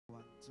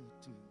2,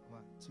 2,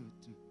 1, 2,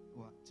 2,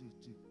 1, 2,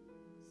 2.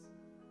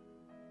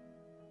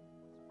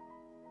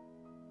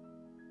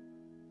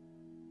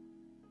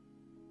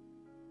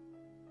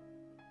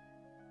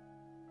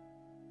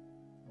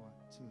 1,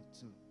 2,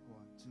 2,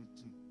 1, 2,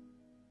 2,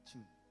 2.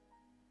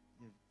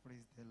 Yeah,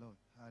 praise the Lord.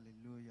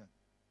 Hallelujah.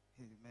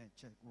 Amen.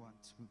 Check 1,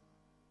 2.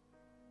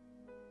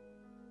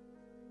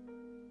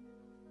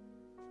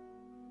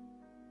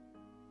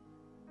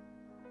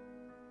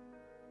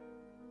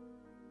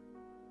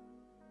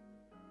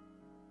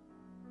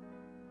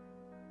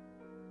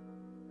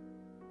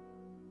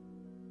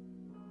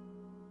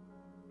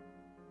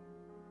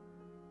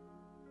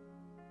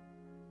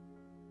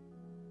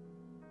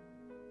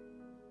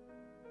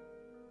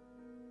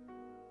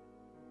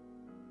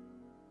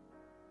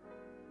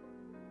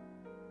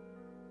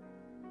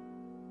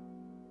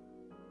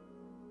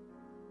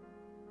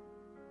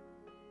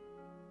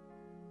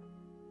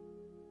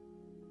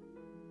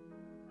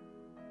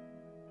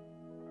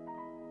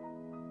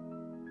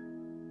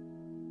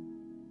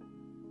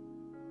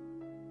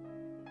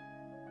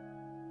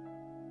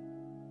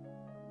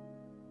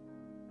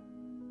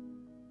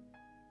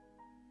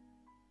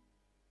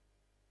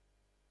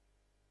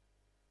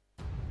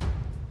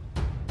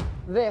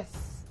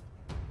 This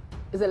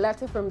is a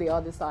letter from the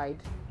other side,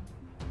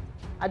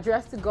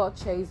 addressed to God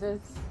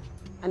chasers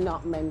and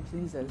not men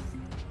pleasers.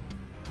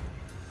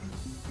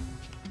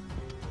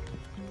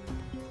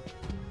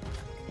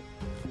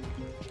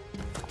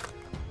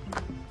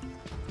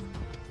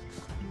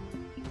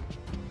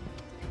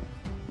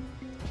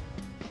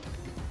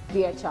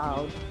 Dear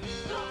child,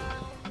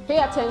 pay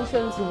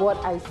attention to what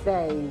I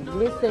say.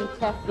 Listen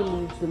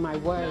carefully to my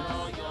words.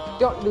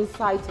 Don't lose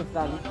sight of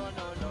them.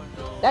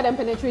 Let them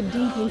penetrate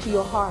deep into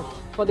your heart,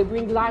 for they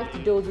bring life to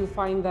those who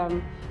find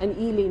them and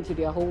healing to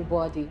their whole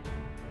body.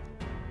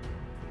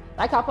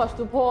 Like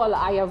Apostle Paul,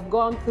 I have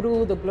gone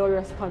through the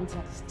glorious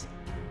contest.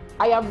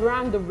 I have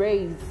run the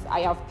race. I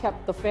have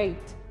kept the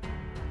faith.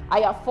 I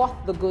have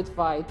fought the good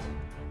fight.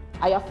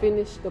 I have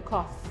finished the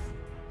course.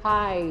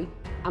 I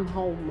am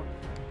home.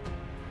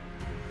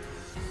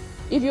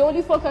 If you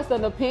only focus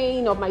on the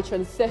pain of my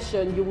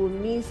transition, you will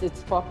miss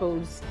its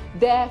purpose.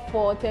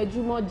 Therefore,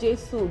 tejumo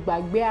Jesu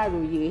gbagbe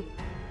aroye.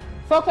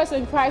 Focus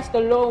on Christ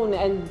alone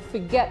and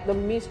forget the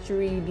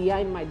mystery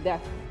behind my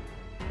death.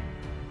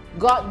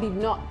 God did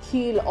not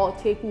kill or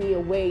take me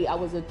away. I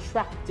was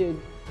attracted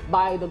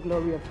by the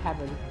glory of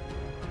heaven.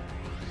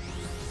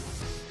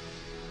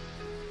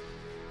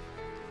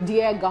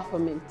 Dear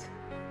GOFAMINT,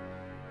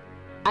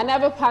 I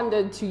never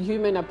pandered to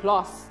human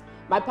applause.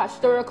 My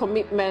pastoral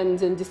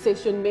commitment and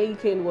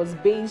decision-making was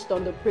based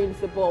on the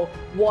principle,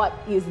 what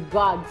is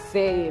God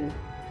saying?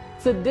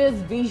 To this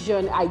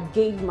vision, I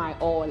gave my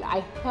all.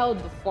 I held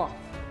the fort,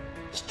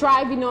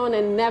 striving on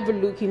and never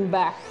looking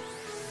back.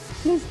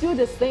 Please do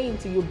the same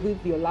till you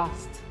breathe your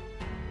last.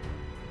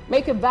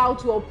 Make a vow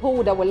to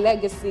uphold our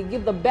legacy.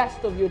 Give the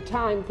best of your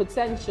time,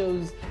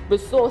 potentials,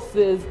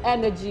 resources,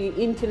 energy,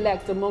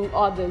 intellect, among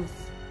others.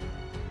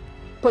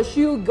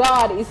 Pursue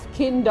God, His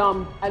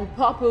kingdom, and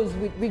purpose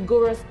with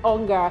rigorous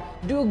hunger.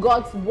 Do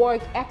God's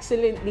work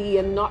excellently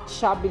and not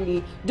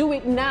shabbily. Do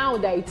it now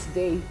that it's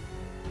day,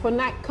 for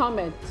night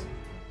cometh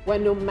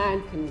when no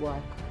man can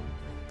work.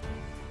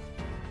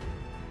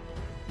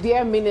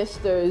 Dear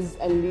ministers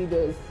and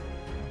leaders,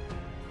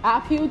 I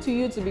appeal to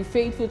you to be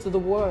faithful to the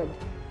word,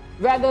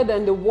 rather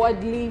than the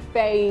worldly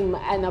fame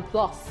and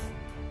applause.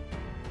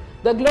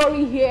 The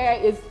glory here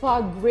is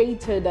far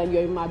greater than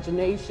your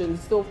imagination,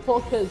 so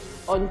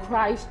focus on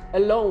Christ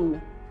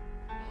alone.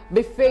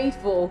 Be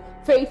faithful,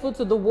 faithful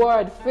to the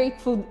word,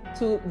 faithful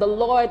to the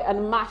Lord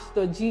and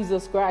Master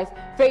Jesus Christ,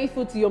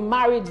 faithful to your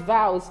marriage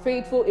vows,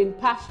 faithful in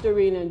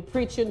pastoring and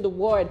preaching the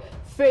word,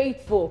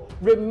 faithful,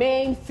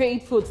 remain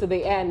faithful to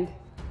the end,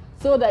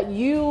 so that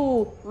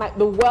you might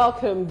be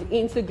welcomed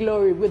into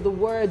glory with the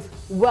words,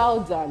 well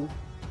done,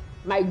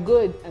 my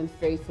good and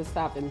faithful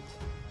servant.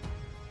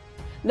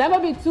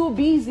 Never be too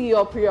busy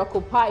or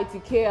preoccupied to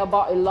care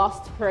about a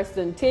lost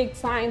person. Take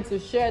time to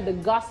share the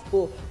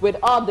gospel with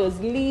others.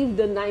 Leave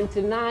the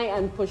 99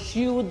 and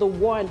pursue the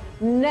one.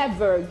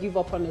 Never give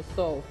up on a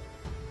soul.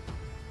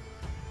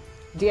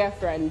 Dear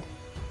friend,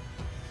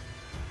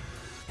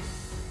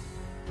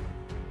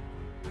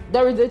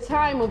 there is a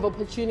time of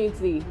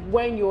opportunity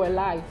when you're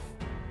alive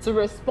to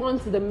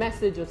respond to the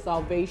message of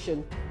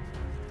salvation.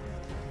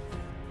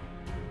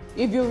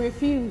 If you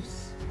refuse,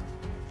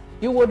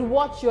 you would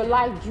watch your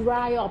life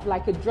dry up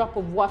like a drop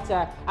of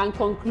water and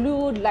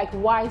conclude like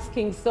wise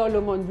King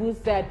Solomon, who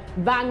said,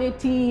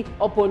 vanity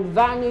upon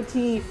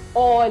vanity,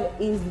 all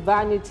is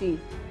vanity.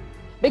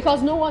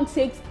 Because no one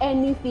takes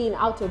anything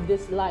out of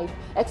this life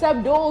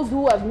except those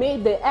who have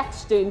made the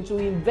exchange to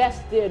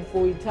invest it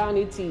for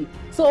eternity.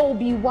 So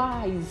be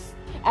wise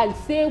and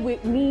say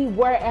with me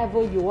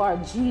wherever you are,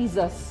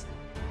 Jesus,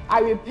 I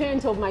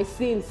repent of my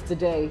sins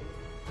today.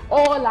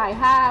 All I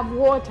have,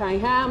 what I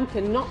am,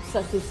 cannot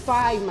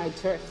satisfy my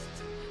thirst.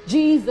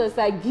 Jesus,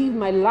 I give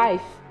my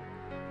life,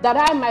 that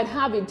I might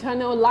have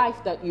eternal life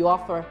that you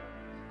offer.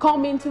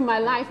 Come into my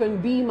life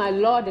and be my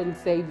Lord and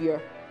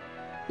Savior.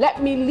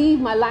 Let me live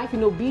my life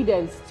in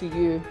obedience to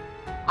you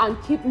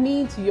and keep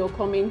me to your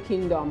coming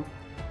kingdom.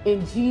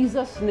 In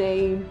Jesus'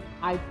 name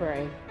I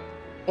pray.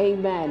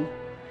 Amen.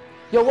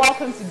 You're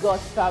welcome to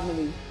God's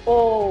family.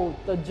 Oh,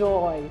 the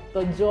joy,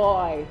 the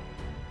joy.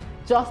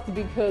 Just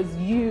because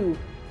you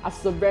have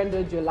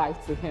surrendered your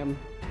life to Him.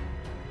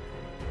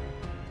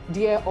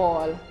 Dear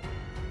all,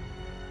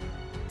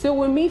 till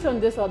we meet on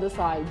this other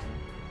side,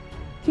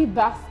 keep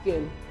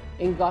basking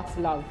in God's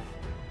love.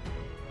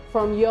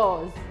 From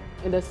yours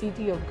in the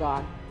city of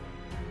God,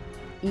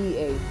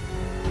 EA.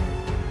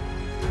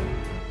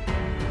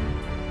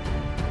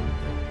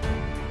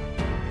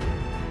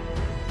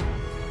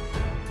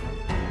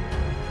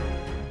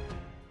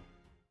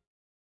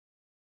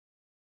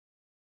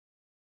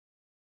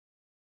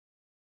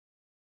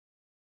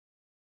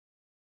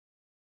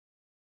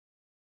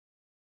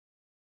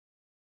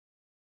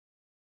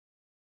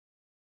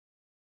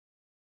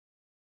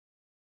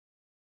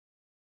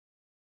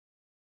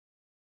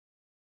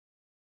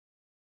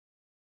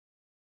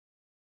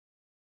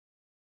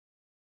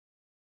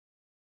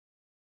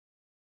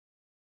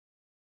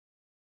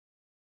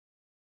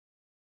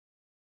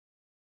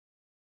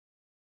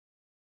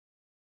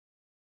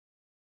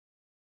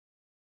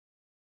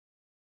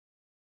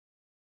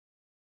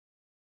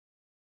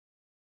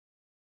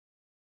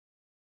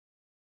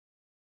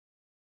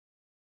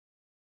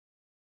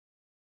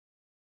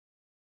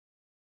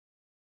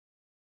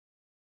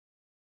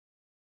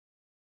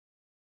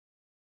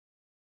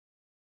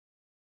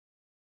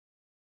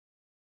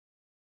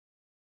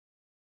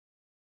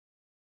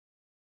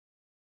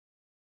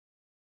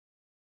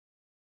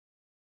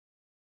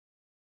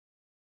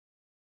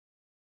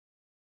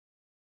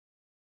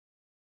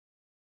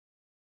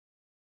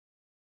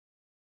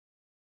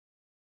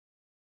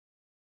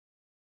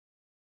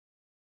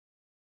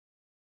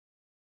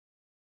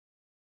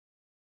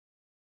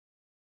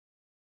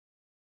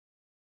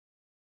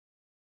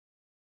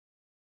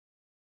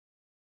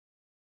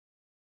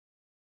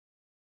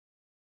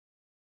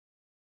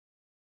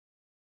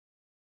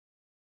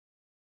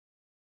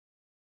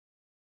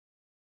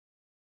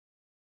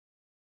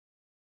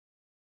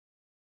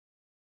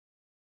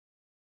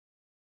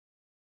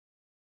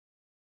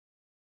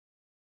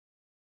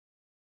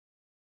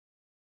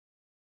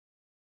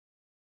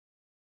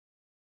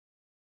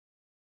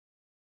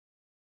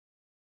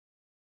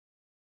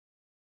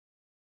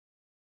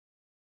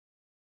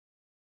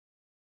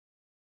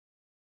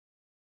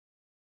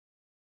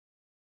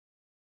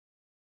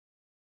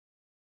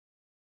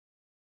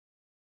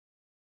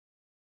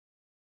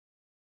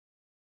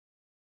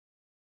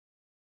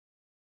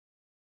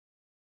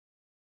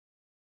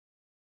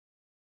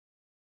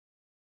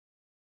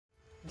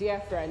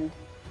 Dear friend,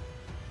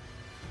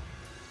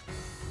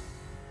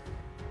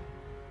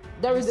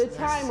 there is a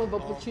time of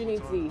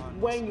opportunity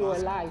when you're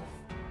alive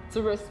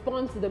to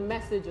respond to the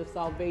message of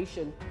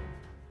salvation.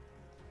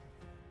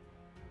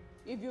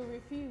 If you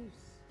refuse,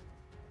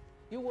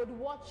 you would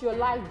watch your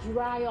life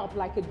dry up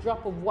like a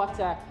drop of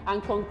water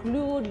and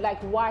conclude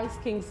like wise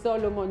King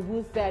Solomon,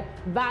 who said,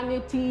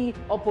 vanity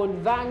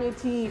upon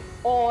vanity,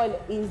 all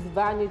is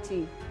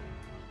vanity.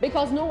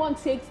 Because no one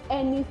takes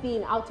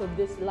anything out of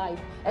this life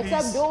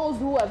except those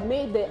who have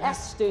made the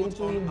exchange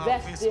to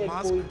invest it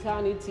for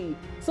eternity.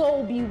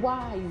 So be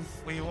wise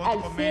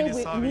and say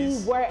with me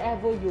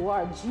wherever you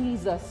are,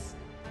 Jesus,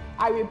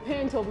 I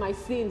repent of my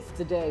sins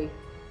today.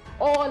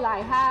 All I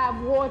have,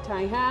 what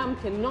I am,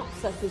 cannot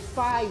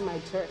satisfy my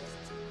thirst.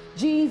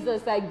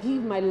 Jesus, I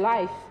give my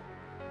life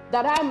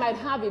that I might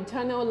have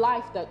eternal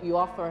life that you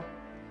offer.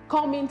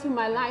 Come into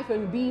my life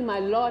and be my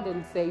Lord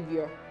and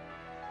Savior.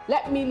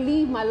 Let me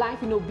live my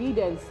life in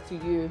obedience to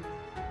you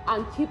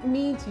and keep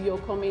me to your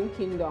coming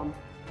kingdom.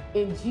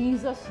 In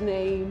Jesus'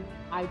 name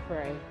I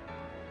pray.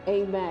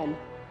 Amen.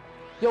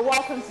 You're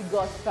welcome to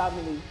God's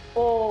family.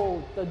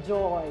 Oh, the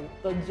joy,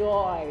 the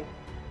joy.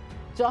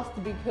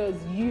 Just because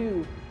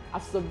you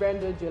have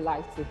surrendered your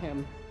life to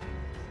Him.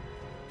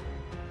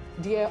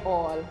 Dear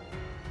all,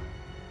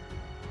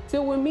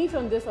 till we meet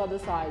on this other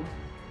side,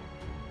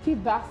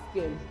 keep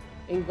basking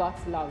in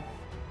God's love.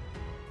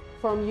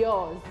 From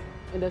yours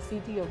in the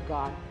city of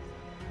God,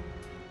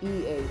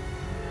 EA.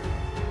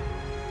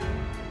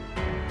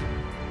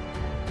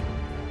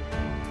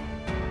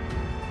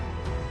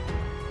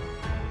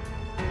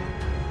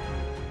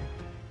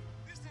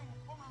 This thing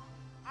will come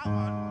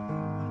out.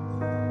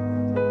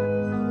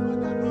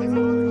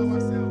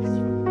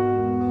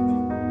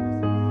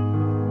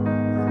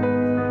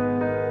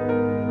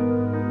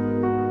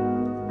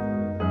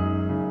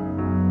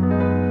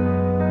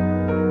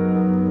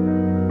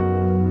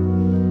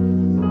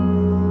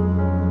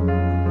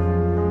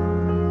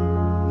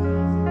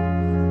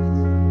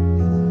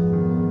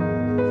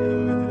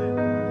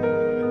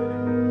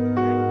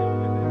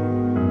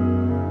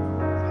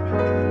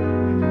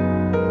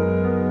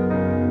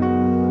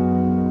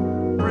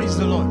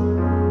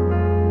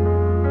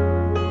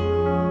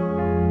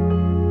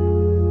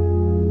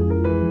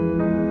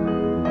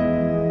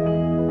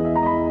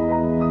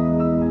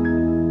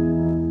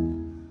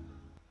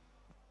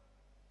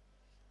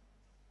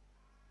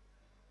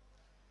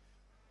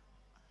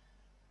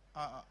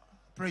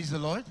 Praise the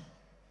Lord.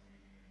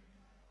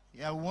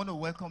 Yeah, we want to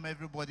welcome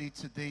everybody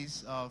to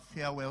today's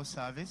farewell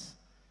service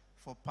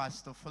for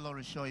Pastor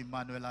Folorunsho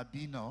Emmanuel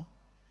Abina.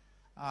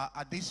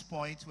 At this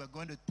point, we're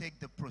going to take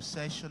the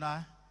processional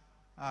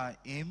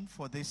hymn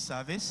for this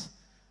service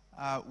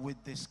with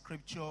the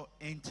scripture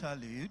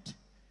interlude.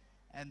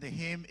 And the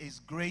hymn is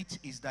 "Great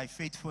is Thy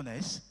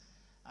Faithfulness."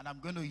 And I'm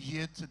going to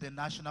yield to the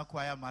National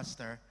Choir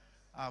Master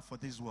for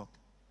this work.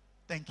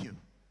 Thank you.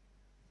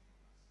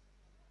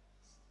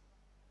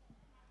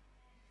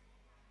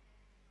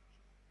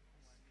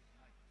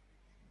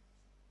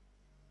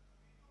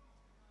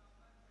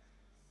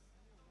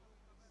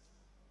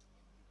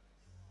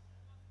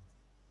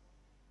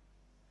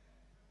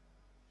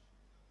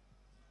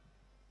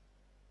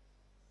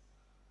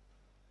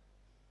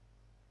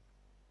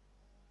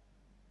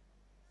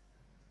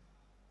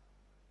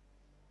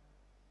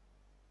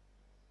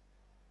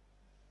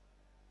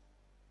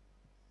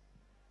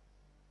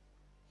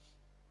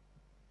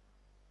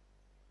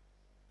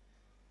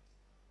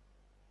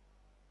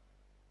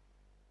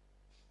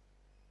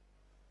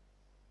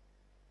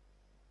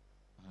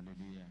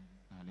 Hallelujah.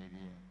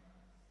 Hallelujah.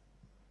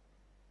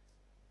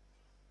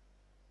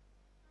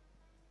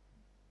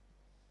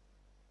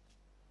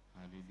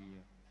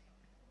 Hallelujah.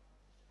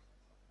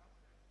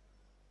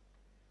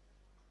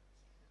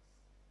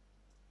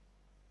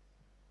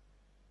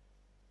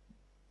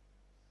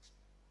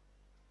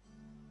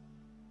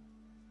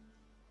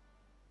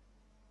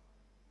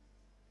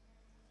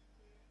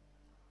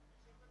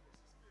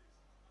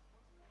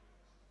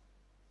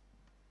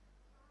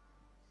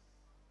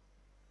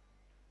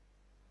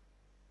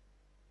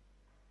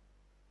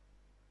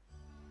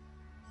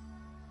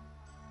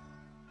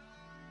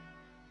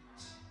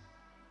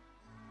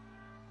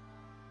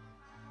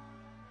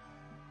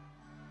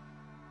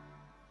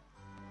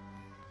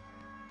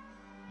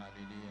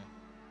 Hallelujah.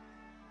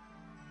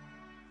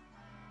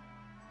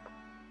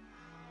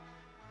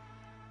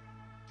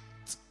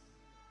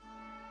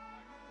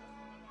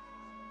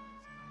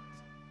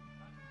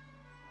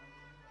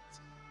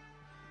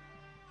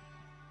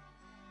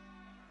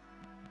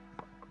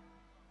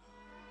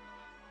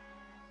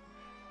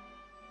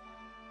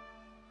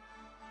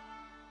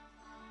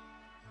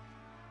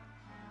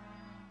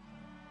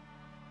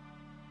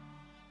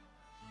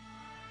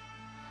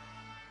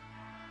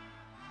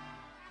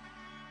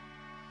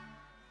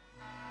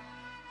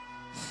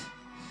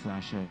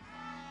 Sasha.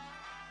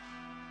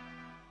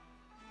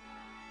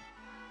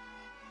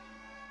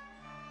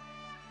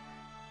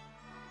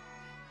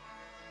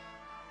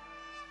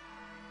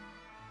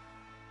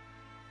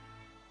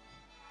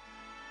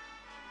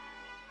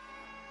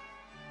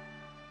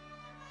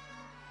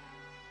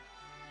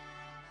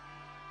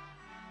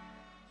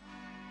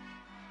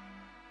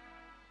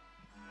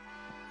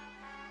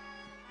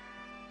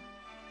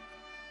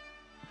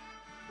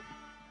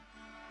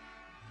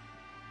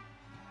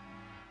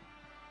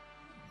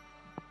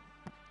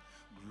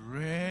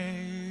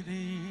 Great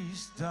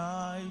is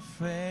thy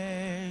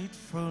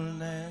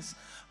faithfulness,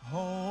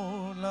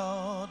 O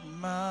Lord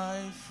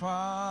my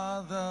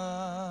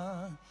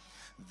Father.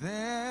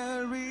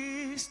 There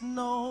is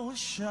no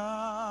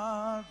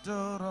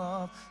shadow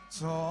of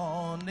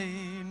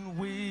turning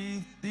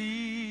with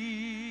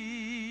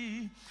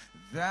thee.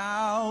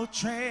 Thou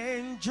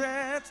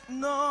changest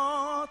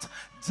not,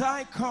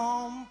 thy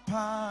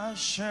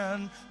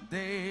compassion,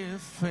 they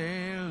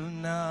fail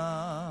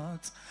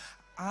not.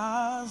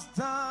 As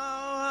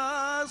thou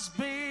hast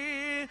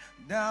been,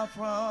 thou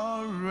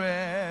forever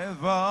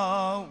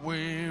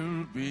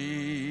will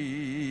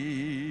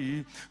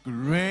be.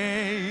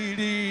 Great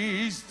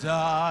is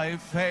thy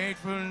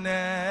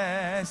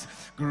faithfulness,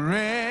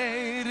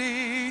 great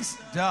is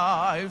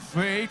thy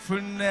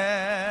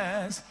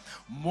faithfulness.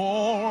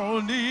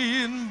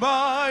 Morning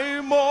by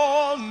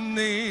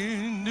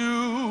morning,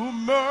 new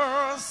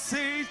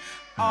mercy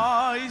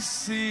I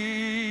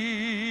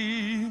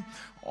see.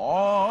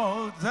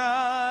 All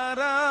that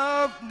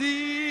I've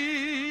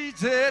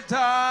needed,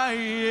 thy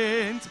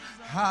hand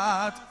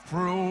hath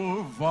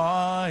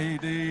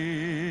provided.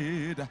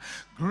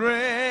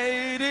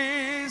 Great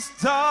is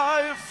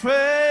thy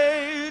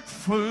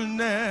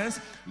faithfulness,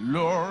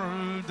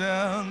 Lord,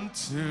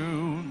 unto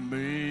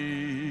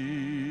me.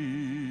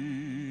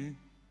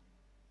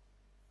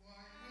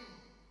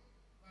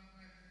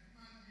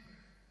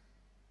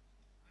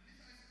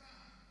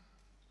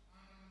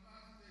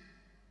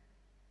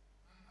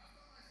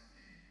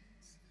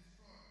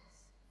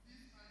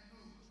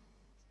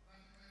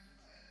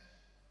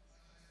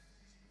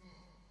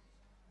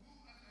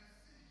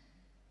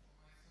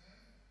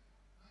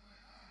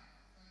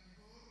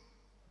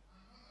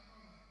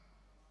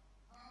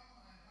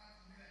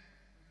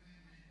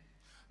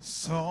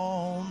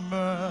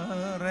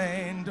 Summer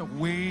and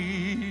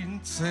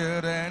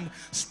winter and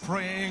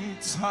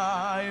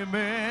springtime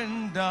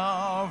and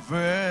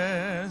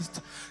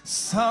harvest,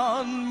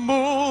 sun,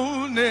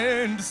 moon,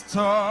 and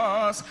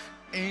stars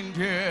in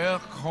their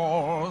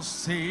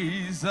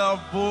courses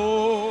above,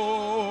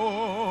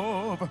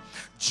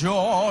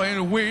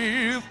 join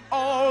with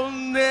all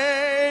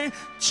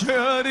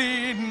nature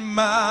in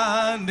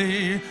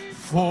manifold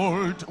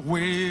manifold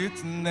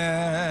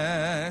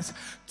witness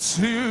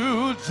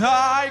to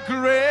thy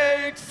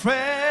great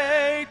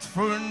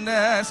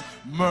faithfulness,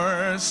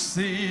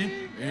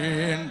 mercy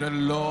in the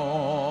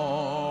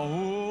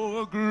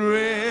Lord.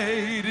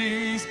 Great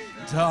is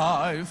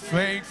thy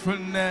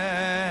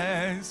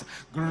faithfulness,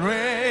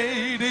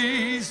 great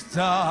is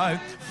thy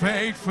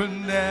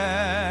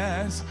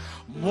faithfulness.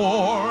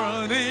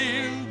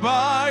 Morning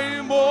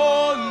by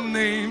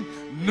morning,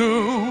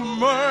 new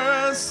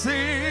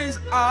mercies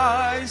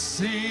I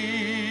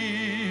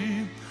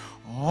see.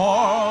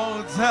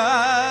 All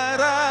that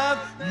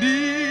I've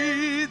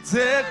needed,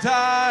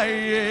 thy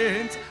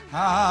hand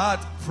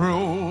hath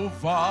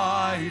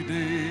provided.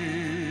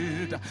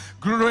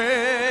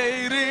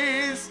 Great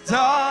is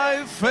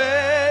thy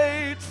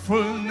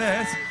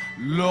faithfulness,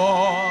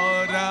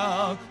 Lord,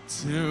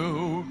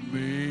 unto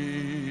me.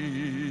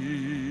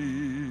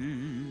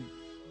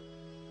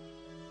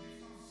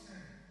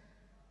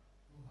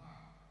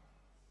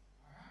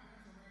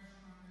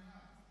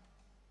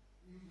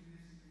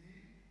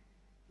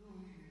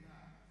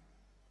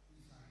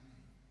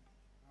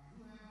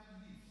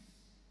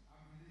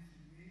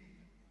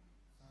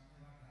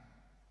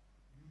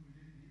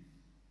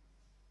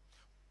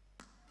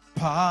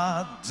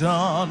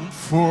 Pardon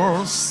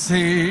for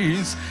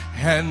sins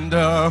and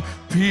the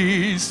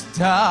peace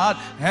that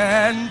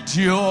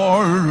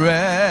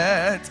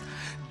endureth,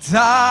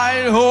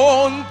 thy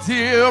own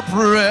dear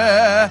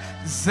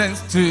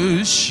presence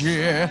to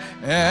share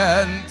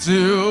and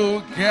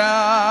to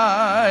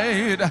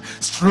guide,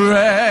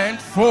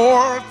 strength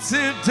for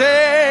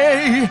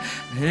today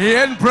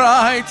and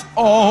bright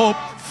hope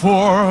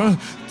for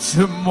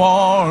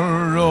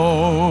tomorrow.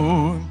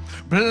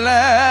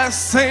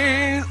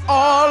 Blessings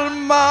all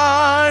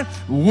mine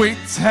with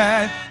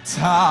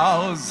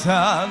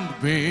 10,000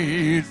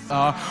 beats.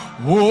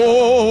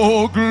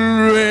 Oh,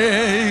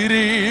 great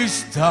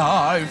is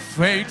thy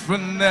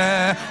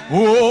faithfulness.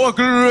 Oh,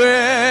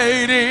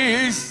 great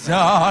is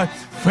thy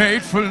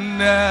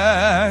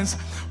faithfulness.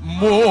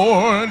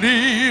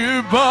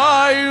 Morning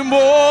by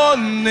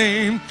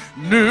morning,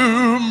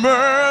 new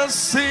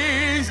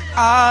mercies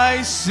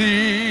I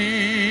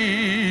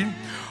see.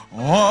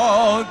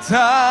 All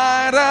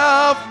that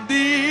I've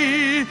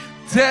needed,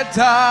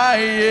 thy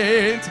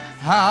hand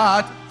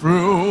hath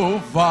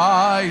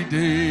provided.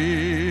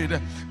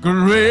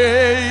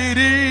 Great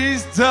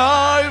is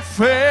thy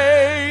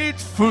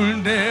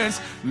faithfulness,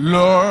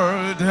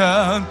 Lord,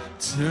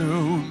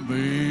 unto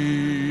me.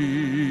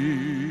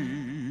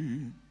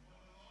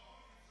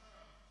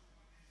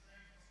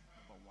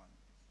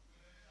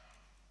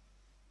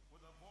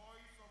 With the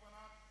voice of an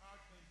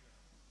archangel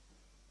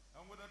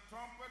and with the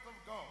trumpet of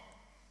God,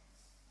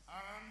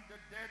 and the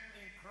dead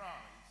in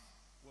Christ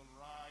will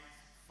rise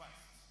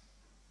first.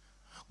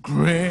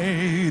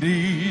 Great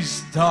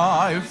is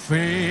thy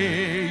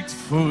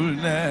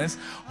faithfulness,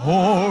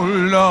 O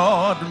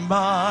Lord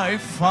my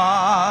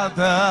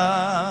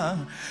Father.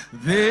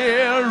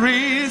 There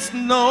is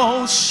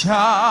no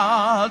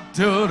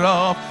shadow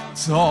of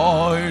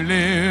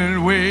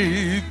toiling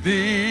with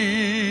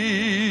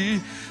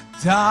thee.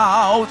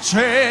 Thou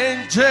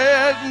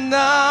changest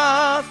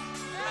not,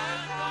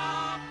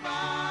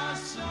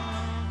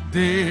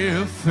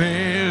 they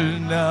fail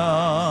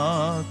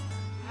not.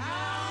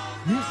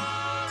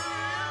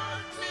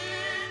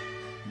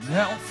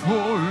 Now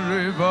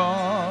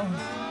forever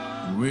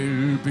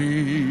will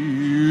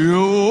be.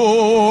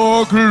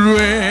 Oh,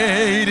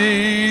 great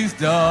is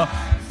the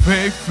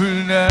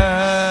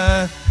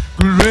faithfulness.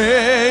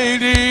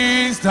 Great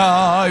is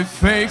thy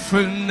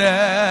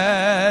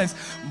faithfulness.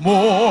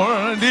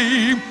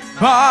 Morning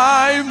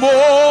by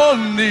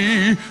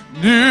morning,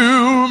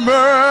 new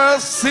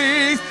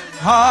mercies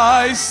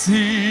I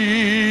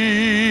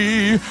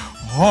see.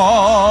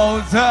 All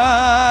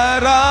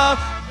that I've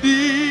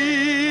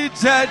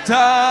needed,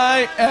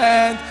 thy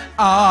hand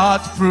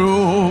hath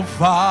provided.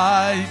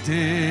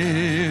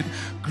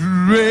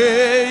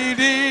 Great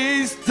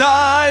is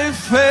thy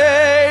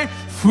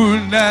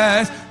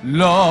faithfulness,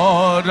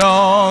 Lord,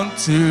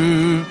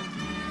 unto.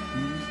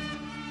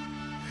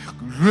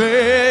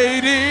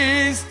 Great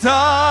is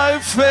thy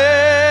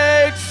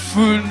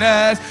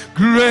faithfulness.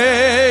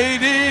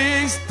 Great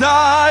is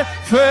thy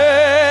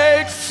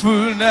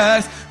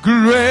faithfulness.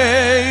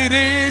 Great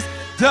is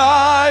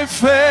thy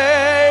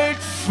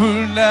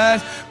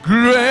faithfulness.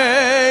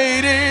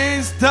 Great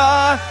is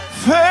thy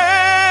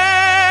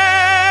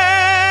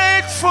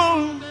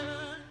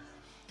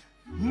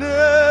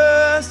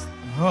faithfulness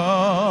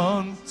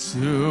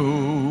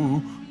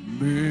unto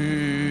me.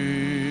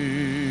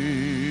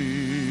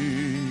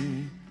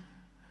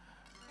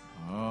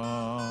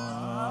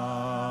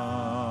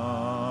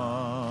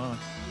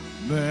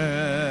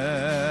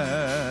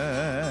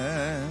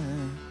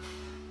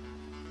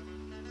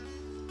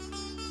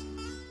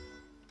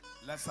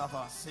 Let's have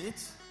our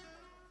seat.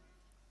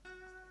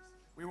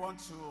 We want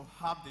to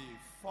have the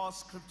first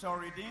scripture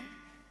reading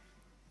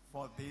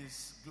for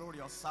this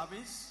glorious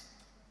service,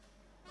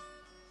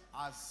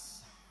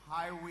 as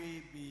I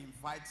will be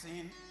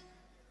inviting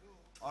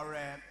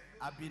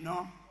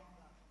Abina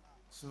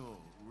to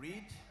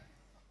read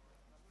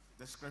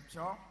the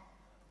scripture,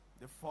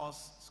 the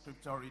first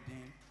scripture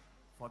reading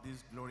for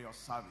this glorious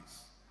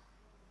service.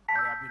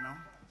 Abina,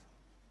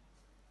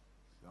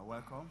 you are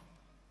welcome.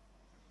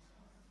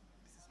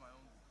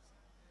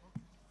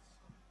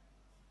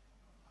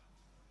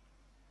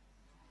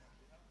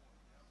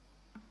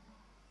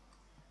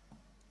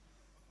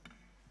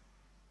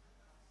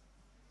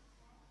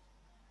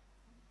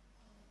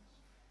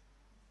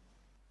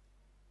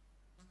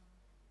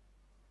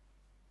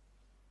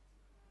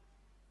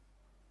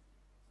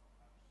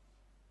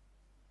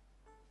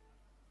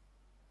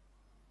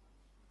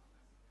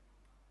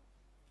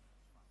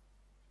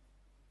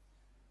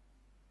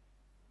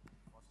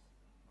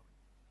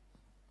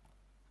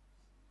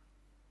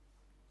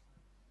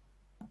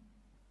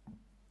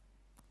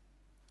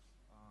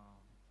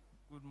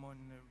 Good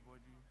morning,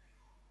 everybody.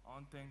 I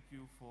want to thank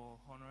you for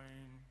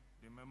honoring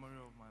the memory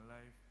of my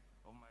life,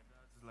 of my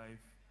dad's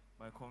life,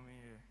 by coming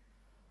here.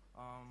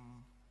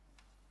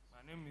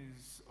 My name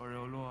is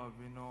Folorunsho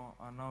Abina,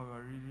 and now we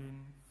are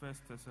reading 1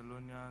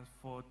 Thessalonians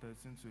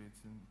 4:13 to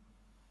 18.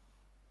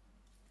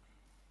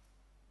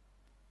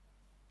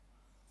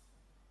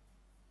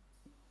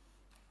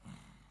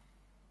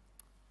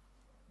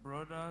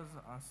 Brothers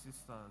and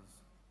sisters,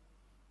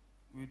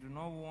 we do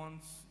not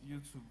want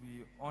you to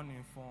be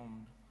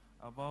uninformed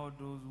about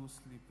those who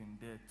sleep in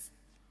death,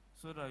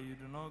 so that you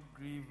do not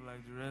grieve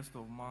like the rest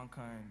of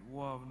mankind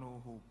who have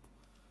no hope.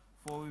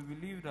 For we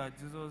believe that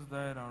Jesus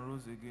died and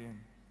rose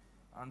again,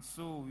 and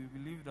so we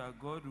believe that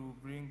God will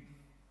bring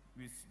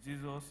with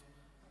Jesus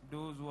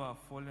those who are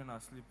fallen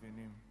asleep in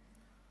him.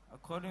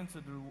 According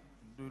to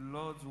the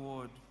Lord's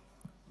word,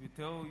 we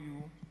tell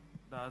you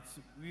that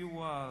we who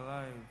are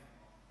alive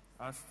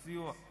are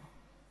still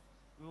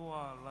we who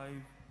are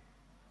alive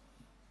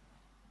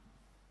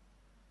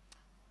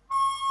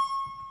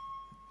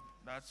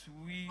that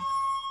we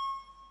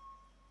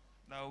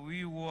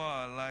who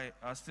are alive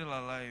are still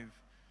alive,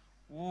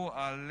 who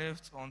are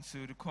left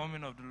until the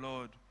coming of the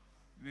Lord,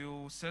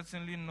 will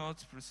certainly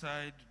not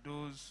precede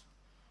those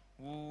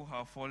who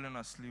have fallen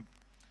asleep.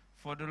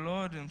 For the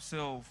Lord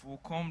himself will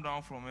come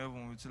down from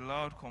heaven with a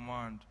loud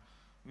command,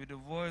 with the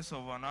voice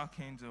of an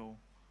archangel,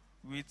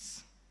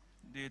 with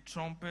the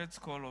trumpet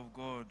call of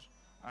God,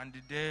 and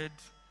the dead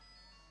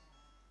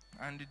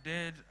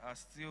are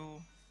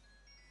still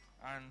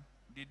and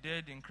the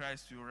dead in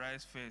Christ will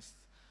rise first.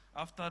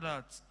 After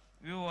that,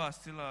 we who are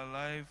still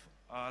alive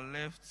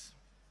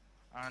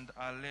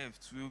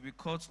we will be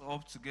caught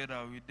up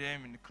together with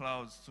them in the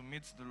clouds to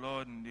meet the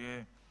Lord in the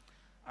air.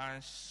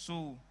 And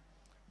so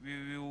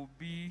we will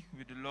be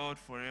with the Lord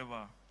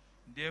forever.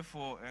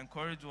 Therefore,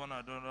 encourage one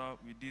another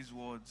with these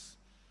words.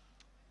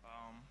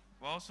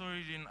 We're also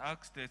reading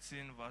Acts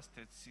 13, verse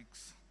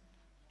 36.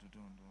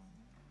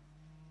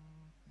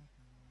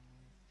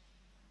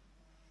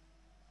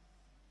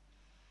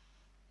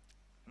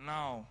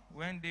 Now,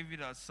 when David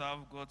had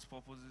served God's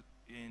purpose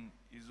in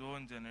his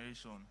own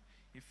generation,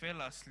 he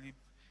fell asleep.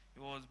 He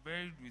was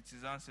buried with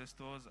his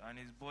ancestors, and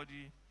his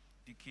body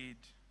decayed.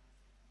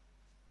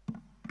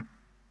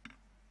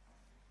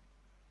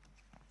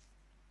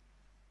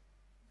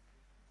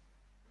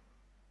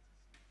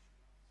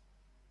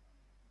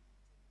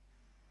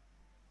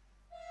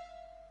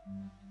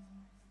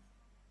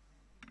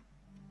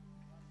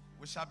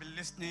 We shall be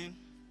listening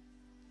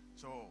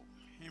to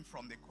him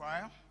from the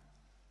choir,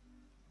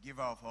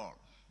 Giver of All.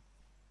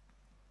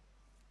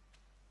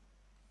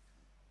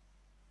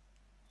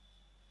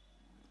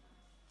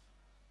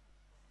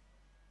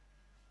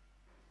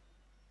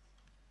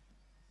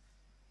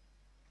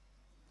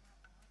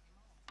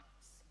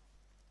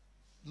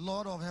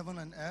 Lord of heaven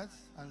and earth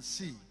and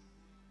sea,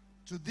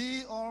 to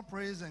thee all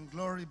praise and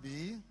glory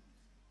be.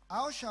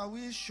 How shall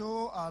we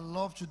show our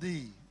love to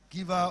thee,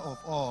 giver of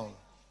all?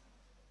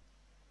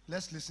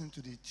 Let's listen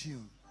to the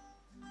tune.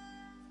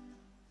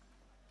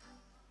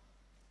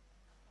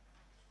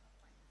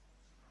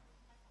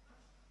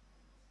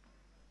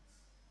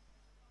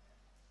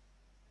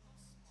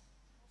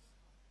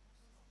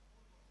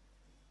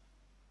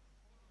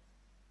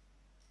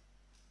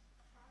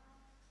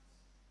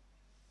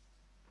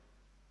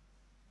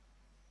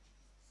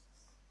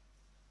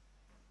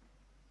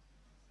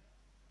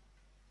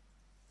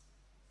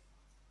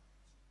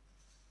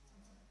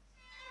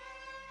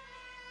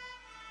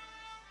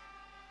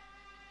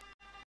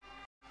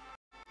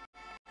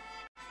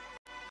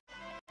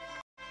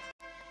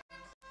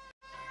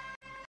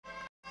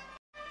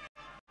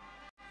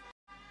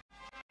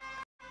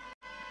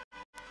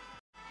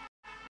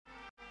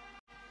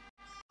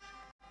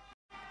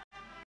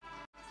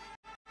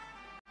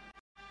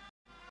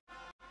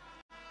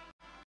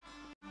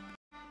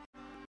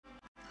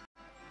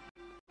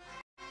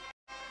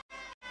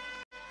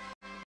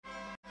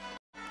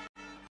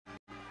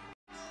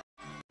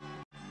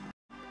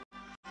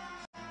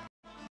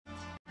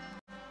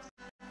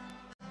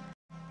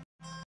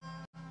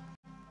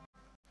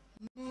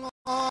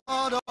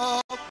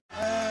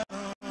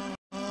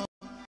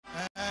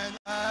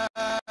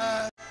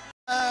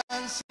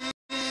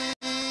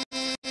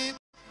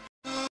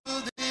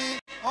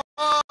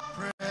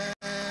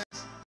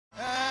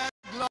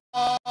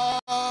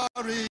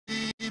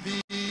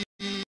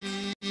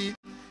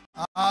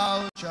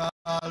 how shall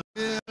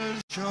we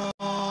show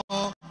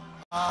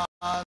our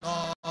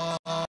love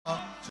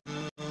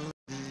to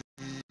thee?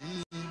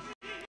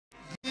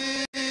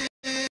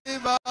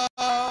 Giver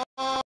of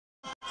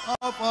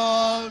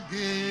all,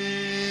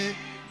 giver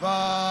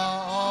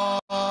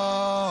of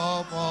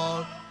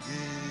all,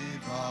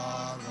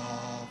 giver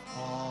of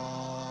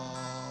all.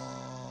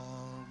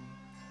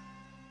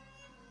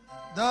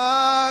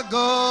 The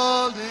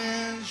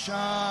golden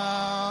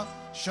shine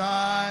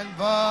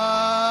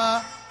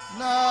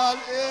vernal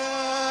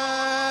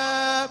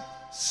air,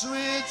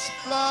 sweet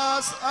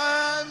flowers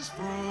and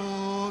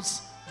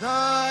fruits,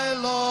 thy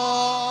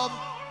love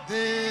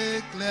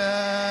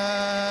declare.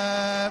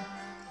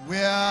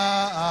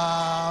 Where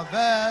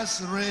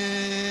harvest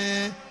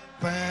reaping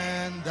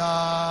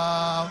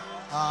thou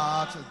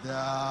art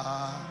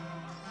there.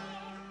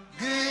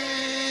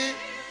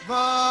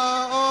 Giver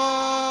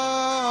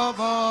of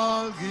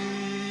all, giver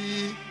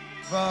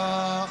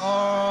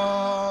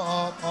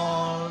of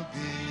all,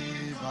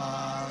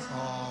 giver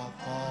of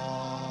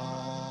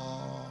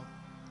all.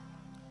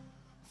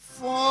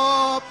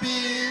 For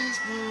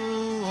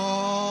peaceful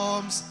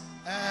homes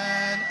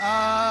and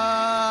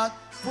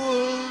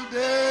artful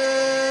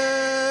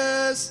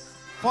days,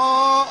 for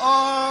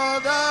all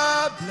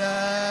the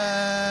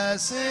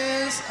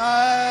blessings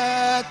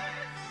at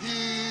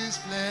His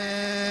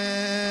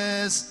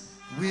place,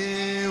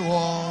 we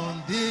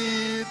want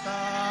the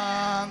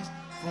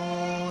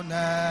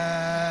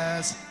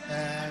thankfulness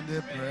and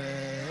the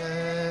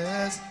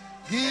praise.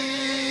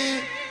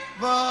 Giver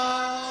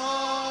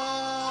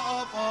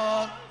of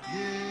all,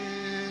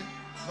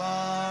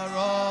 giver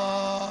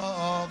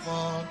of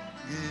all,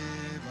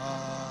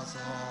 givers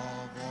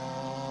of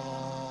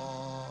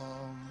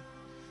all.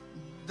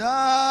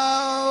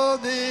 Thou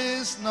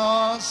didst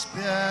not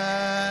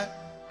spare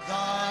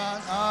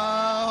thine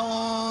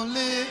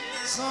only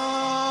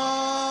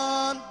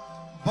Son,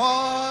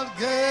 but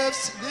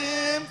gavest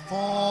Him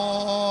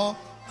for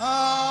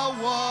our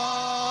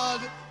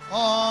world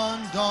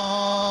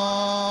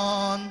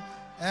undone,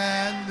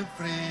 and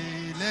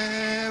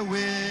freely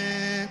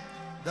with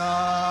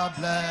the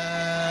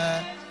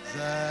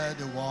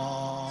blessed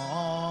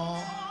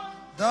one.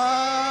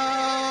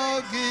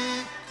 Thou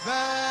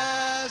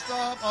givest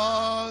of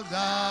all,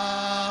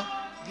 thou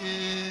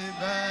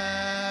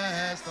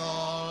givest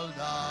all,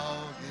 thou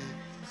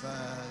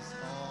givest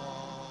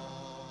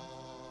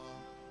all.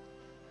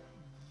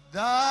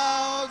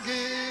 Thou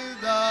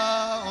give the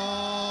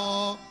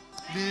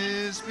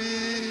Holy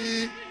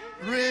Spirit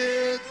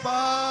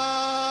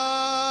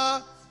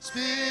power,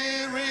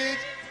 Spirit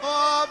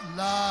of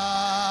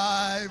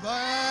life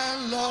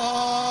and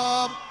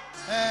love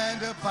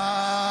and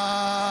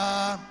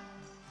power,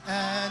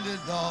 and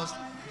thus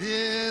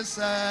this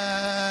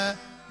sevenfold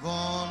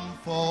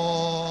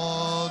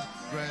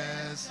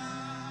grace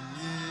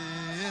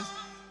is,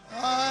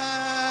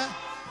 and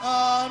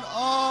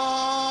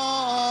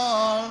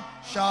all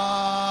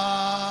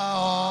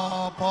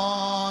shall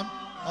upon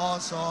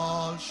us,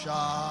 all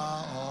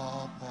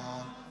shall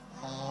upon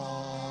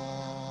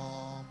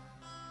all.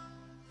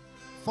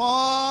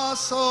 For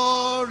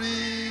so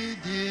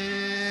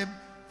redeemed,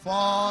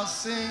 for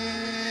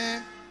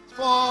sin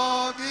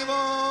forgiven,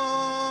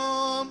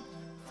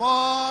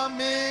 for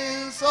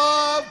means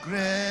of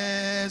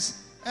grace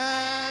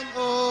and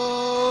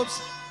hopes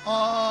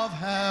of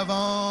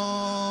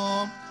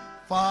heaven,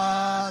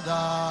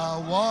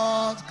 Father,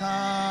 what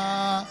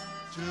can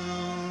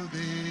to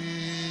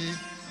thee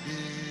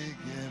be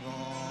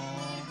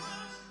given?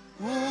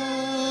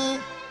 Who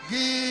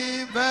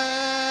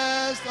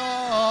givest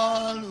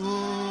all,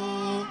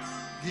 who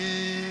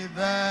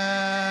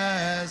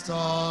givest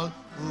all,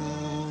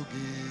 who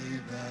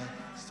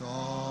givest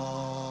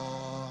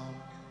all.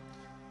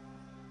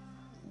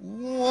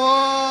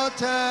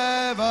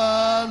 Whatever,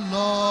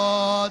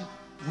 Lord,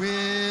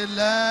 we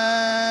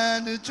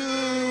lend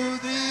to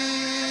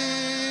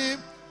thee,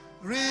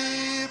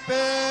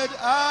 repaid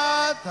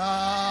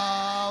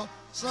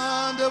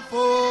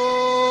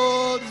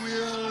 1,000-fold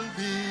will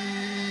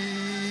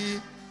be,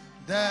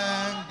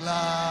 then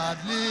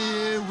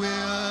gladly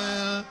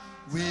will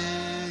we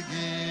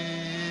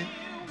give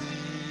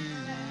thee.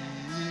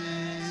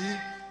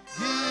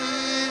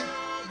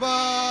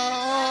 Giver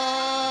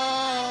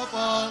of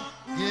all,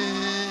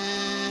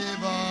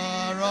 giver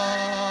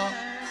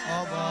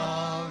of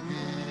all,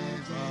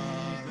 giver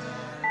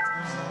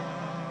of all.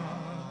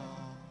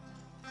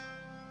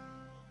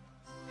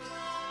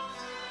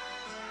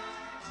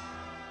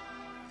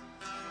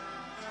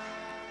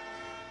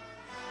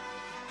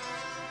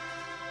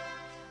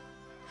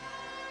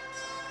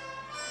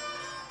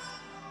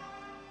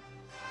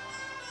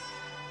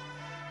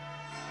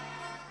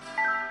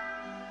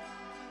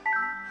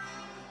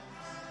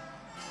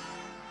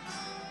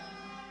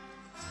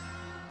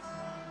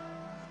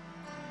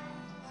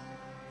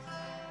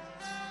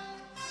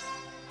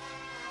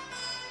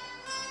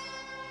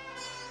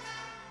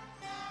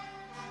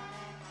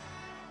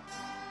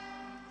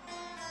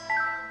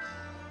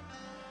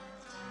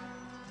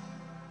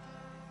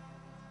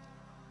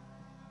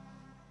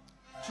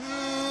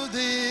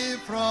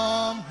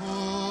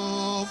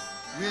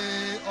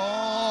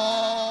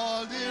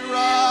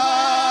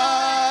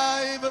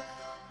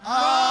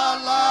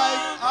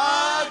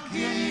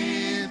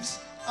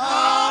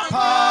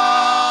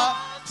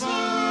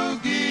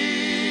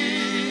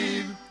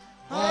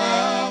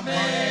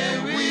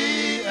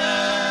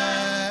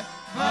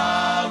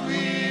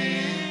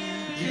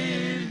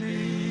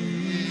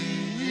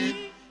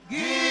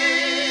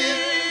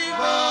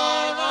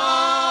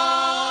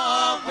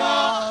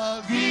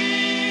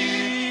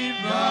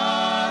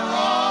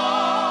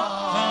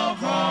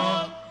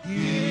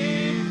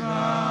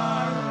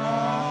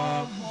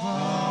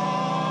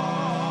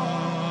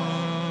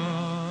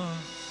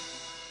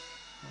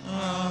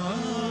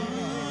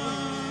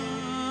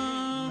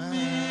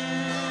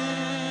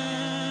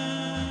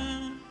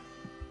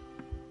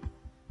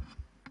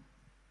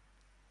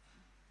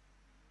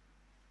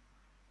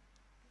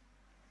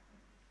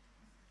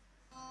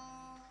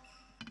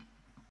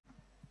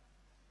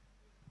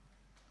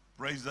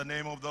 Praise the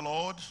name of the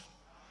Lord.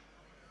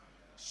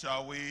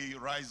 Shall we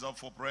rise up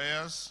for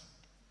prayers?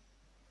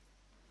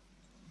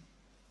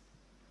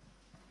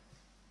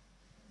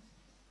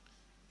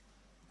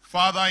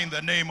 Father, in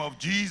the name of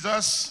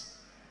Jesus,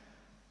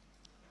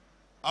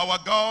 our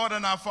God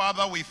and our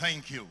Father, we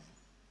thank you.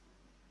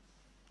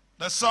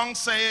 The song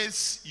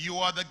says, you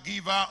are the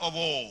giver of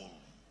all.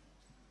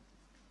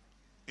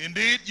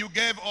 Indeed, you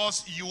gave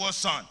us your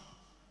Son.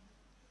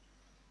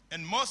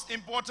 And most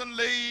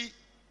importantly,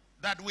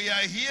 that we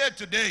are here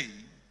today,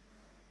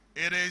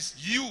 it is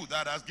you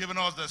that has given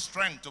us the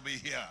strength to be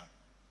here.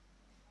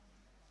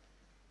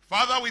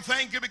 Father, we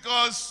thank you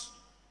because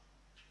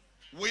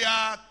we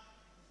are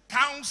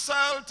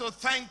counseled to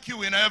thank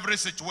you in every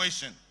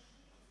situation.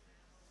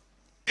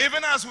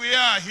 Even as we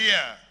are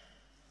here,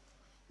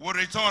 we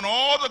return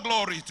all the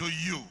glory to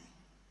you.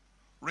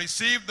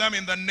 Receive them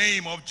in the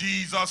name of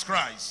Jesus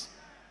Christ.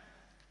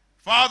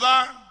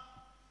 Father,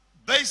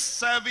 this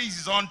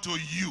service is unto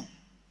you.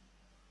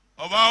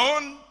 Of our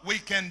own, we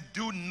can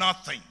do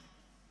nothing.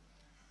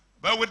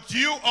 But with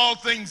you, all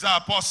things are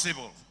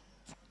possible.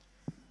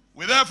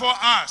 We therefore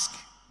ask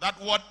that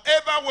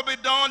whatever will be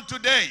done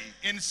today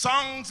in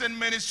songs and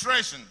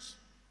ministrations,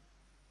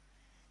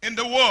 in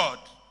the word,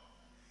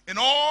 in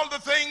all the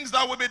things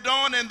that will be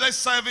done in this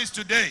service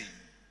today,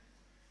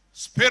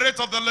 Spirit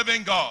of the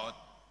living God,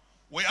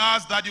 we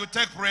ask that you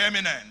take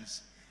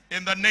preeminence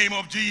in the name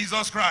of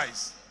Jesus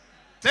Christ.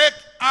 Take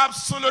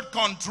absolute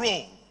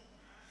control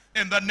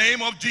in the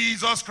name of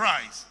Jesus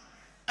Christ.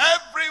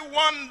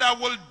 Everyone that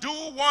will do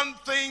one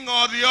thing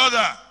or the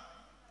other,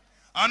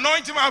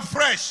 anoint him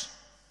afresh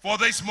for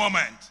this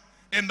moment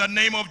in the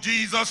name of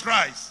Jesus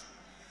Christ.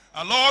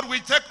 And Lord,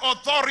 we take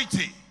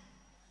authority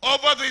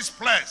over this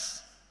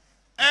place.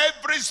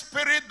 Every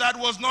spirit that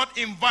was not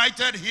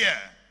invited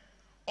here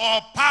or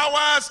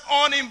powers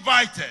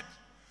uninvited,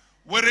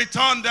 we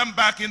return them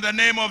back in the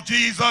name of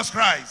Jesus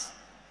Christ.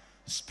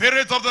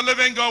 Spirit of the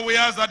living God, we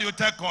ask that you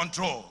take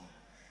control.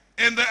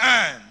 In the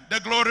end,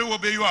 the glory will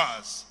be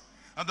yours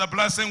and the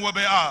blessing will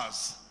be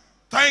ours.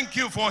 Thank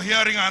you for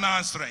hearing and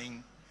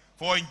answering.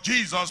 For in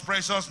Jesus'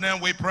 precious name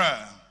we pray.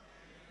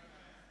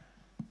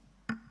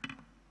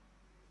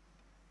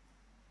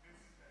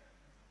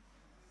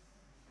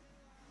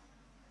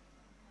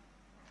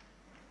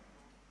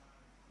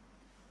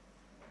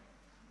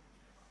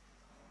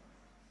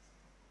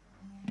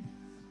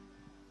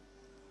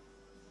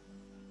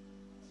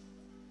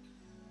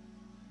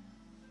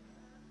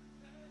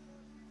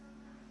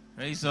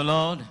 Praise the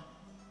Lord.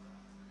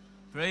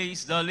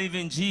 Praise the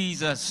living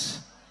Jesus.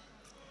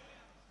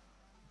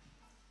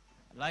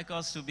 I'd like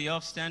us to be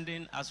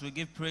upstanding as we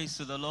give praise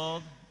to the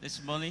Lord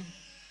this morning.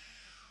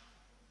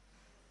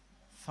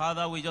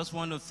 Father, we just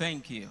want to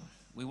thank you.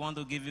 We want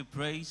to give you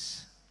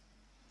praise.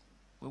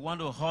 We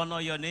want to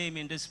honor your name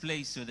in this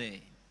place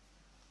today.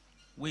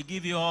 We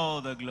give you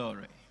all the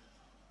glory.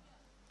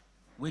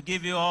 We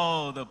give you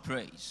all the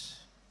praise.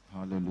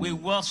 Hallelujah. We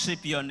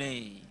worship your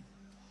name.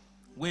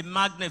 We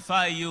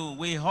magnify you.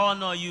 We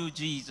honor you,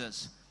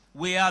 Jesus.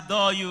 We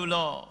adore you,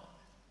 Lord.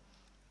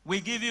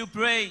 We give you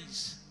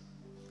praise.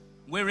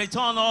 We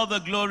return all the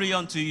glory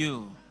unto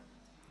you.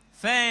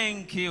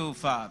 Thank you,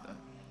 Father.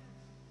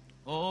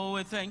 Oh,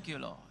 we thank you,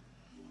 Lord.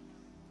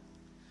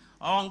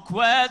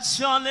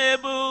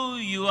 Unquestionable,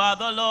 you are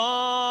the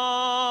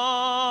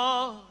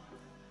Lord.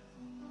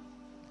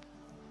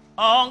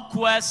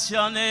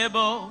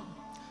 Unquestionable,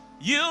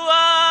 you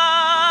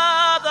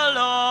are the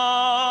Lord.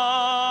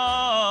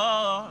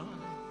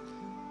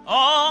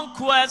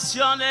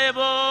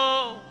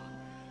 Unquestionable,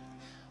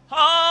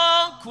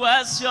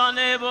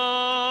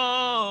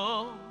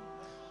 unquestionable,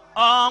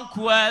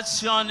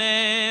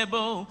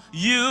 unquestionable,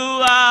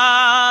 you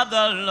are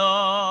the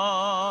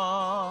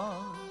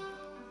Lord.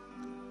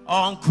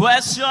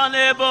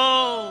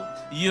 Unquestionable,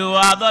 you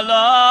are the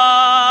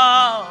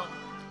Lord.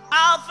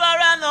 Alpha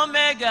and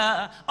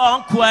Omega,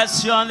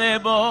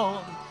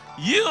 unquestionable,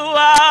 you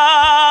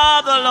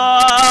are the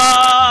Lord.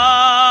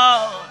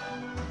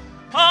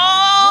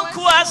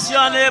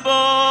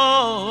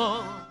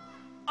 Unquestionable,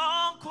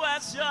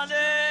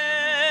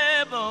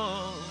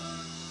 unquestionable,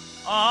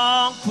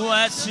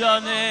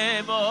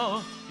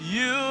 unquestionable,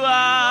 you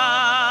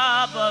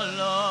are the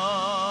Lord.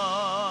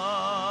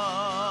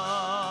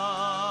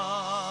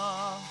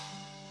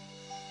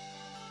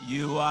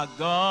 You are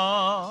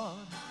God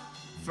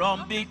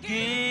from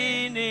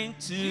beginning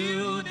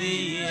to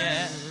the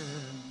end.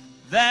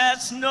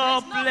 There's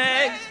no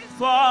place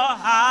for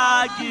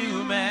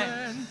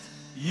argument.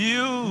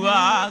 You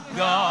are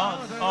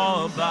God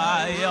all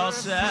by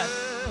yourself.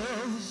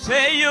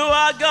 Say you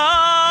are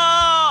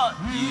God.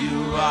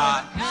 You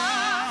are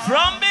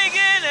from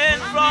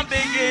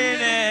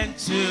beginning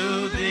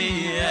to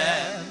the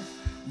end.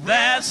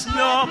 There's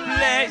no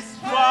place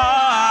for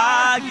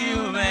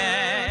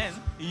argument.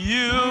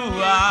 You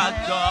are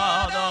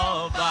God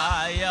all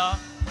by yourself.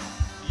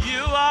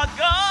 You are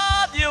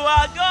God. You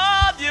are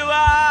God. You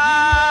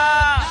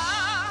are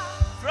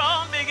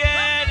from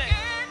beginning.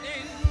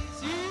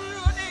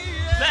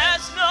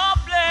 There's no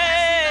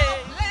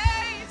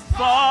place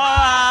for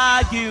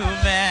argument.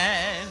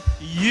 argument.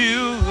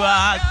 You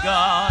are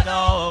God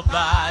all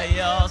by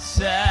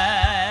yourself.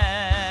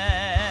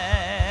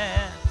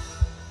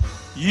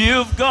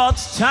 You've got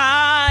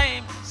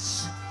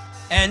times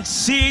and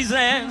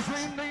seasons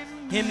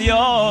in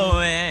your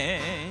way.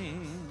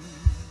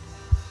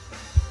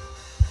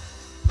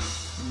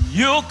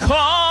 You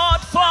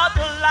called for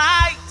the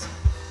light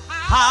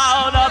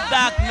out of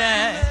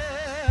darkness.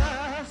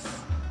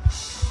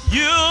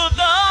 You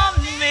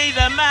don't need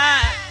a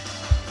man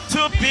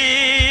to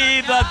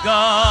be the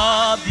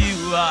God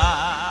you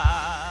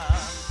are.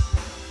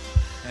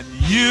 And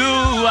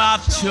you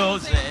have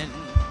chosen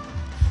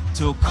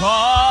to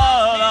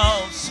call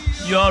us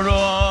your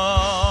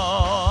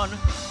own.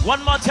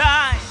 One more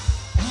time.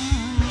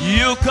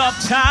 You got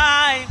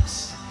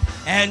times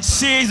and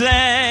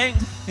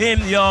seasons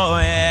in your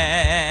hand.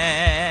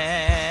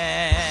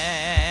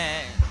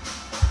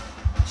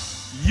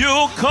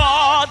 You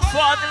called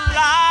for the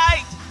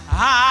light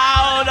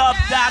out of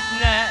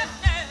darkness.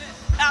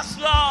 Yes,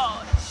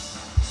 Lord.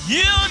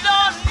 You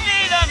don't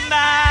need a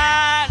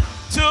man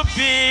to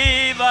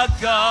be the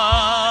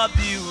God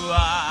you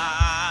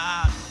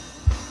are.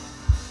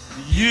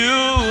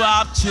 You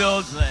have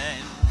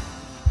chosen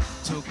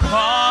to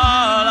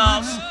call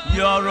us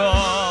your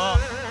own.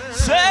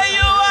 Say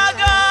you are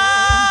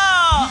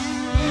God.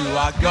 You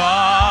are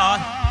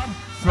God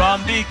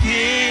from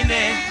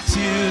beginning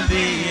to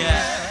the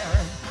end.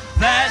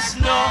 There's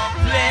no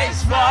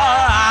place for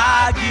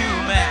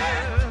argument.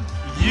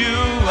 You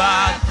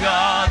are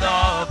God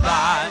all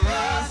by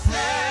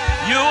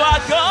yourself. You are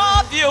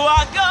God, you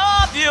are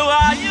God,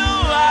 you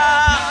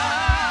are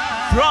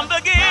from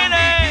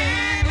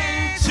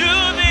beginning to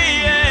the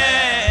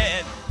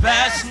end.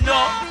 There's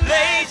no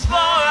place for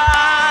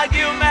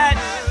argument.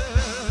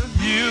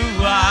 You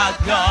are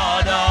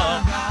God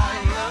all.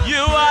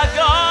 You are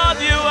God,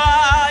 you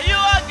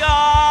are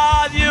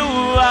God, you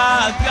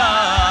are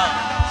God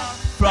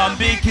from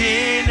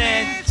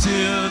beginning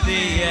to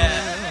the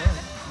end.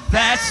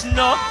 There's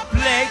no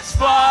place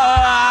for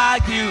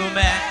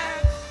argument.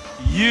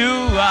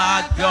 You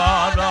are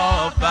God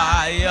all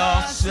by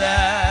yourself.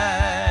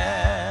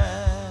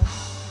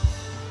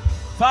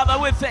 Father,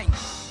 we thank you.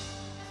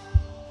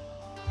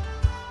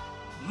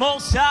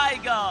 Most High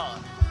God.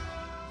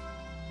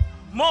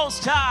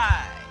 Most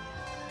High.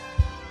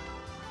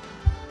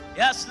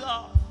 Yes,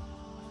 Lord.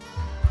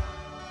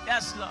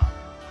 Yes, Lord.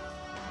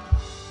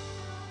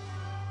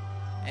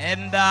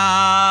 And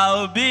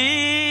I'll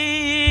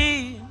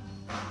be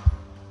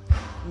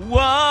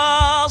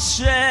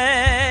worshiping.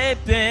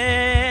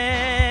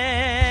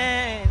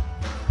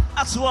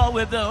 That's what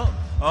we do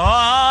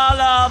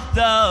all of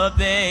the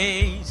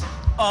days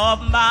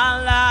of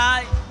my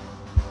life.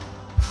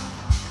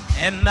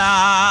 And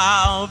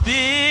I'll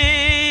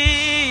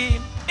be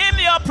in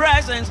your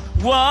presence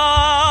worshiping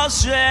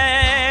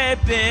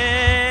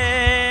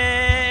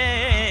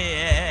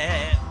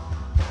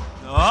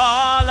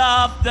all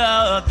of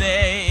the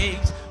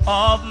days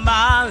of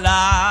my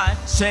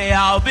life. Say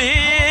I'll be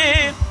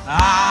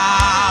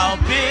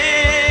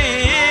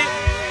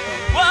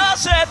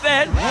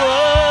worshiping,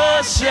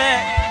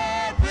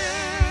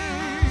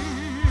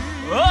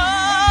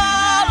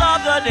 all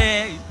of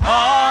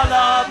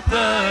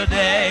the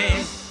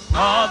days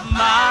of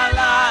my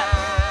life.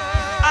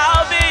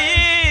 I'll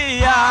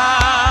be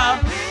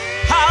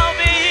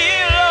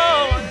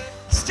Lord,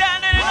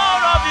 standing in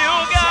awe of you,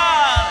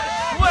 God,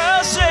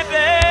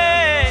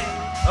 worshiping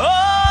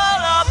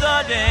all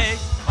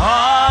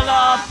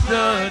of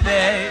the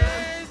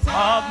days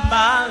of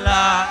my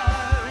life.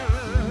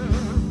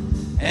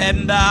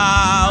 And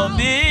I'll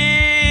be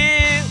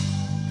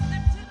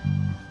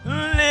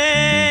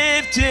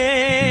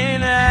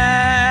lifting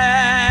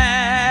hands,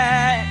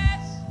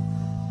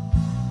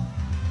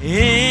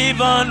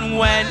 even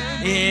when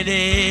it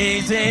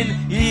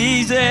isn't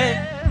easy.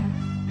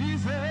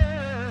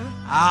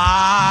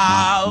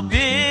 I'll be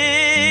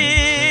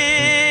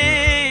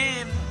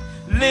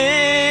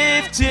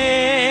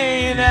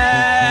lifting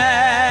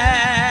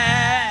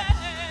hands,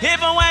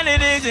 even when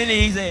it isn't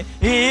easy,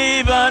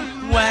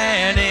 even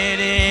when it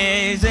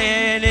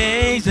isn't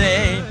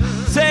easy.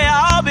 Say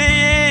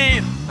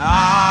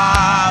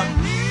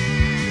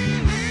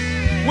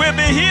we'll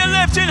be here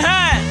lifting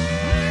hands,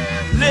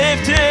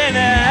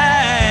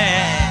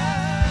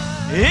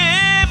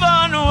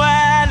 even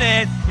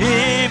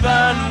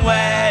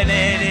when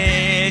it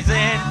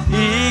isn't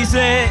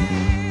easy.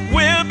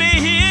 We'll be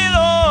here,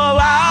 oh,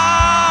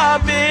 I'll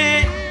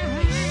be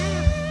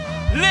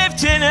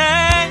lifting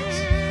hands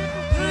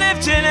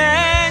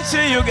to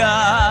you,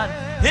 God,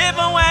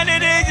 even when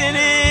it isn't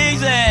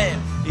easy,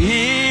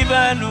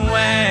 even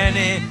when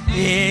it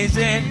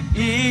isn't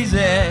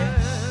easy.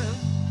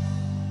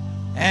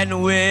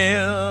 And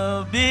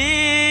we'll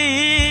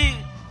be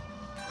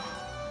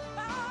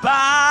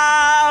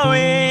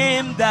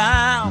bowing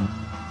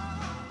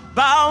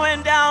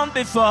down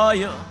before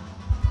you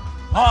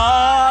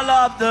all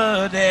of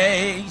the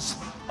days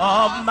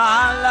of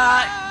my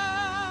life.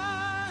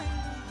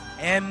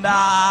 And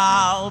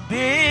I'll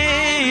be,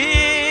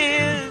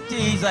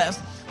 Jesus,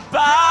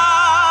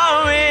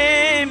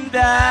 bowing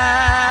down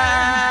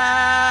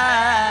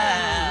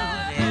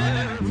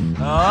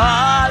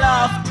all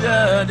of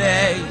the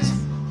days.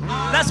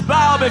 Let's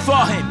bow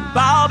before him.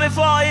 Bow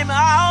before him.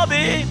 I'll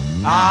be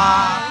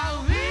down.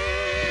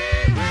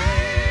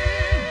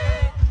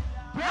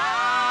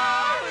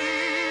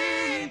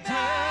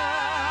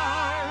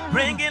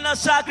 Bringing a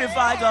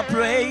sacrifice of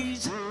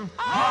praise.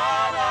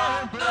 All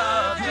of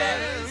the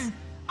days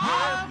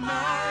of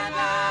my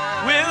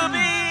life will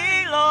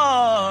be,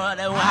 Lord,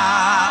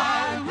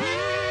 wow.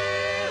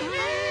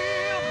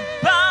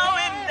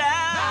 Bowing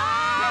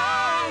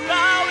down,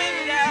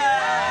 bowing down.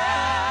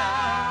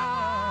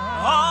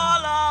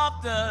 All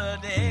of the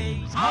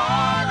days of my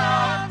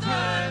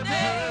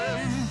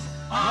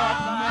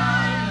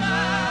life.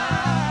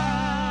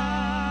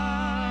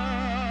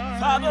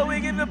 Father, we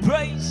give you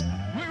praise.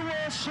 We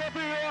worship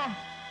you.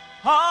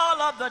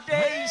 All of the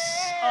days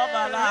of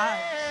our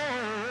lives.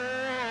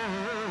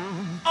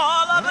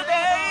 All of the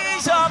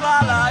days of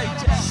our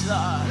lives, yes,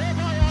 Lord.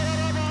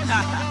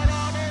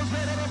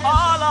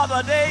 All of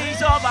the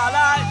days of our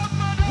lives,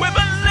 we've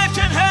been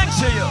lifting hands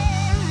to you.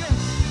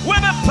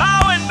 We've been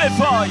bowing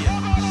before you.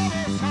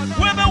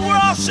 We've been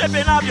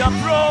worshiping of your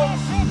throne.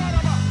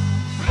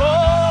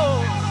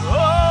 Oh,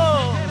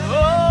 oh,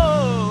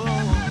 oh.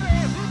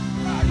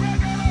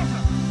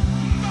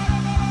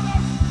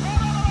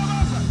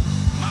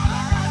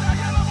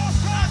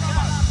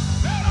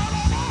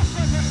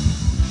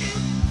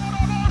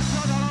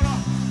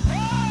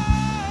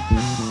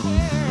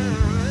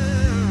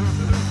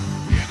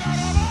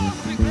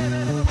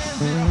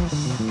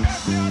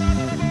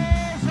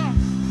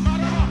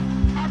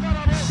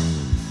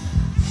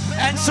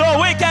 And so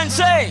we can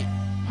say,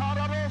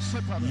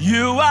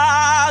 you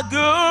are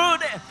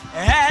good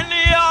and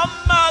your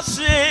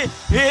mercy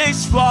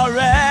is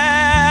forever.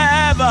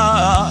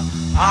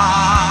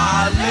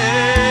 Hallelujah.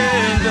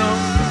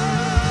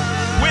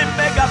 We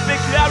make a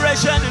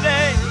declaration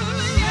today.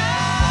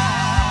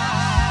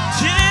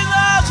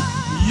 Jesus,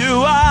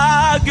 you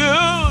are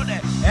good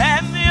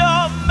and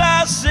your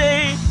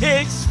mercy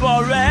is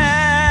forever.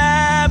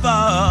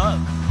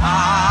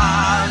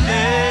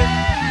 Hallelujah.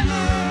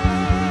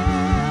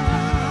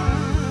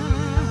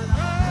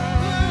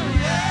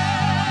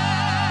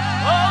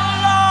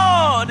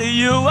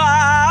 You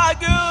are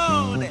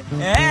good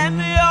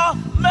and your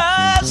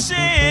mercy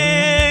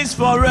is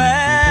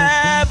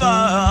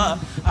forever.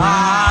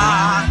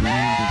 Hallelujah.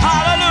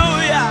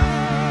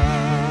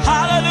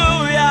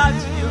 Hallelujah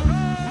to you.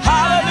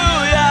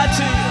 Hallelujah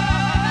to you.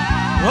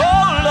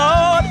 Oh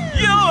Lord,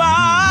 you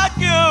are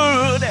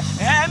good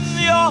and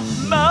your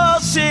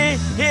mercy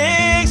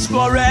is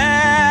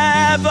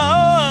forever.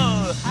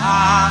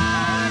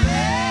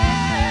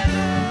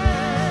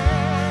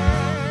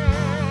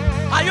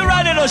 Are you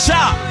ready to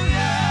shout?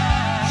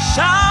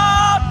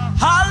 Shout,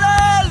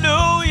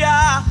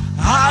 hallelujah,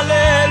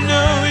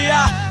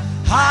 hallelujah,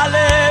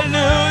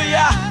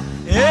 hallelujah,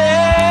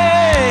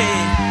 hey,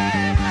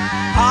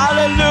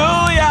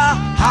 hallelujah,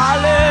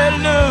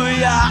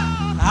 hallelujah,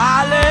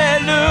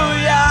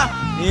 hallelujah,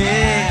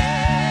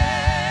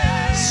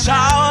 yeah.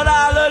 Shout,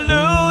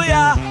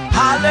 hallelujah,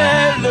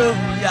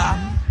 hallelujah,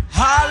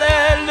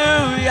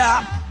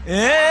 hallelujah,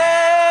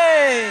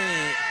 hey.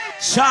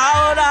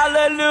 Shout,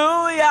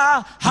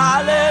 hallelujah,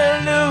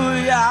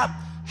 hallelujah,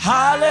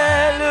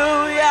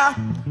 hallelujah,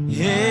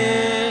 yeah.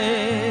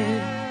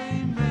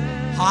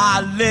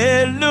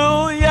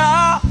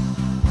 Hallelujah.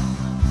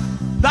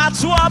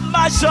 That's what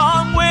my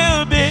song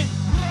will be.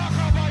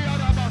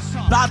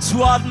 That's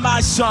what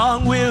my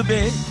song will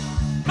be.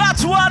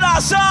 That's what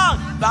our song,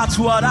 that's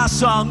what our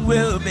song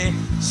will be.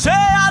 Say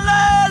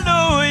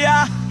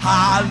hallelujah,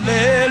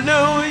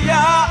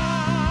 hallelujah.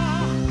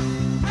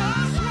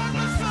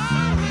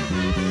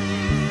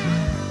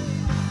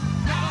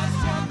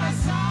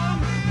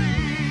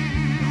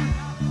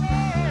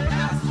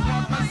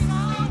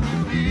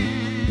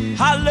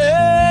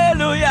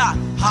 Hallelujah,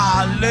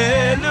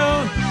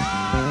 hallelujah.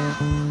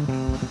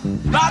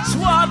 That's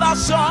what that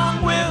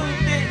song will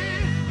be.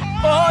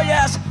 Oh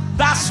yes,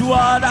 that's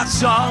what that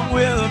song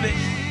will be.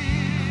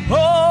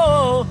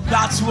 Oh,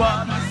 that's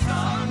what that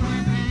song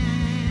will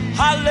be.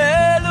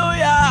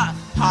 Hallelujah,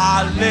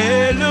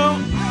 hallelujah.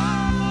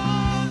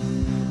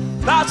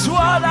 That's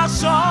what that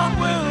song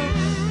will be.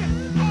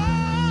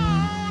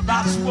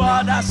 That's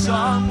what that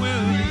song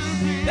will be.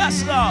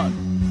 Yes, Lord.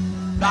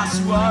 That's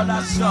what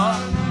that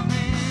song will be.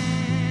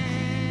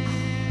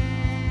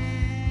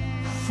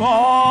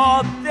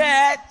 For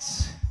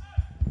death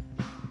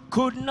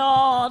could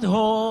not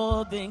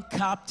hold him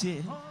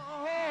captive,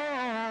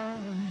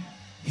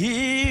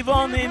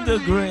 even in the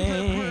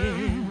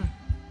grave.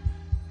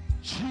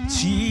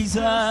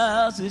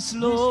 Jesus is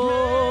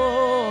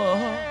Lord.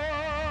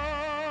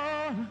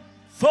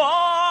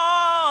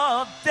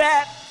 For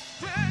death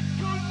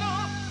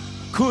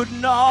could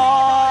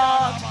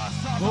not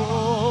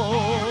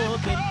hold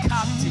him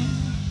captive,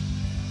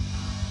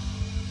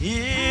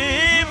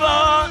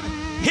 even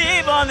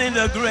in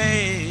the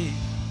grave.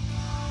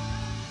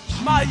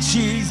 My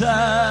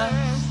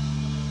Jesus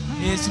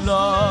is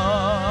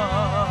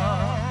Lord.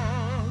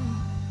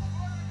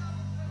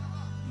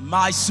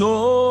 My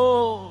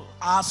soul,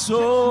 our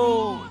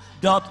soul,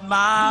 doth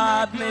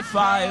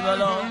magnify the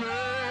Lord.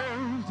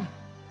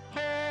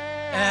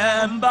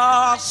 And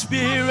our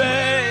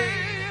spirit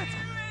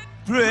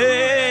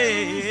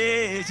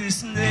praise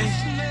His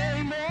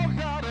name.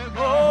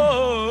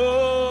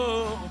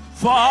 Oh,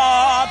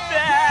 for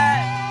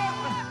death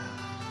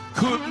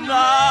could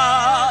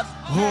not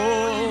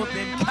hold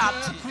Him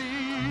captive,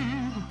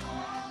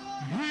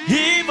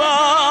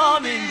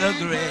 even in the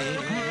grave.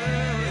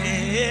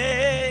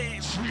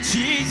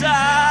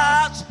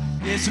 Jesus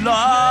is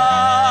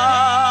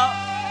Lord.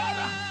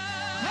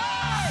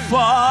 For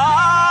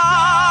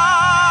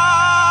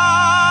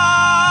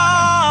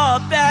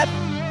death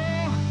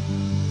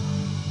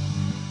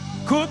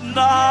could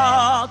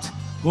not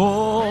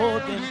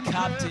hold Him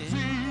captive,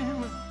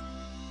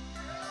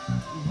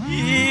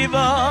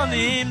 even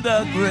in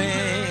the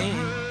grave.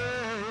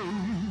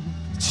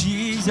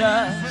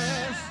 Jesus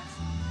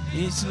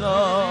is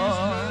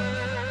Lord.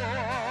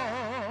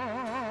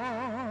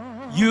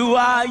 You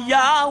are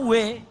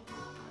Yahweh,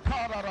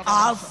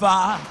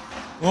 Alpha,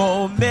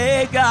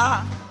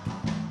 Omega.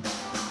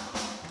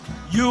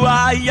 You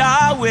are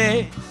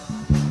Yahweh,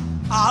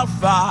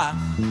 Alpha,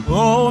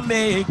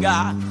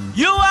 Omega.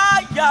 You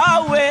are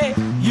Yahweh,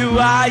 you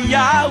are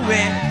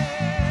Yahweh,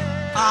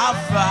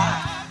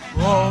 Alpha,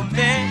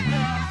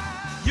 Omega.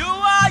 You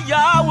are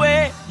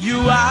Yahweh,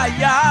 you are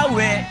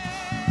Yahweh,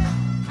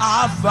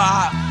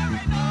 Alpha.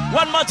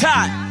 One more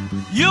time.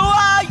 You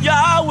are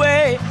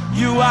Yahweh,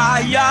 you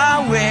are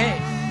Yahweh,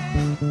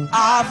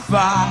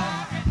 Alpha,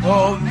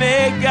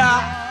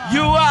 Omega.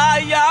 You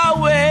are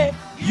Yahweh,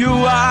 you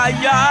are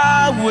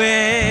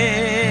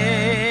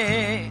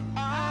Yahweh,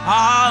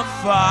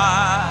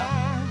 Alpha,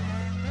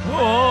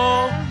 Omega.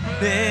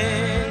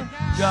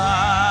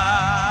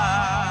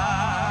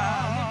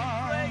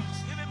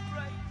 Give Him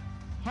praise.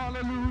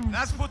 Hallelujah.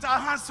 Let's put our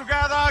hands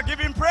together. Give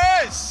Him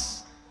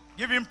praise.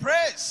 Give Him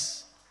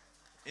praise.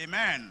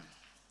 Amen.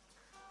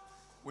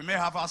 We may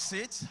have our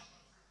seat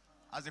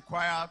as the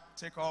choir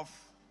take off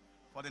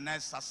for the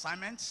next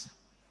assignment.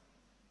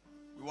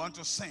 We want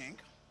to sing.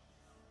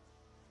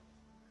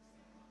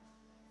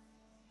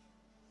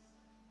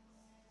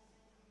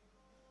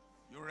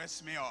 You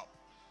raise me up.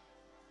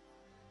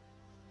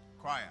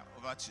 Choir,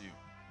 over to you.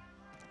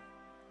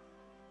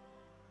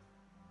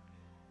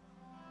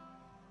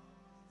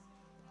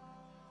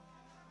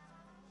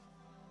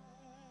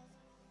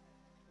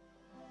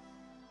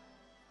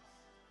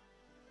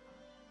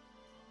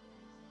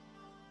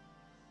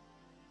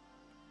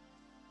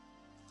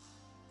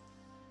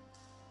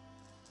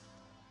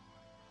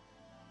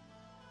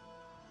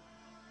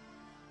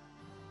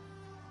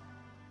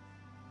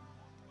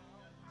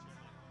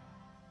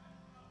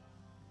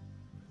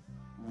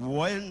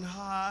 When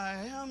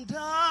I am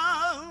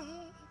down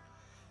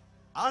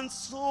and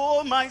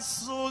so my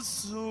soul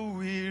so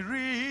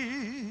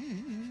weary,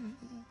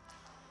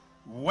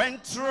 when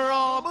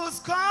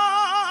troubles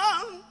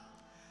come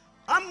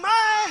and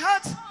my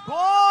heart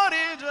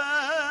burdened,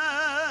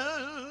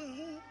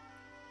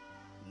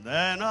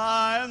 then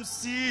I am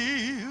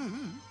still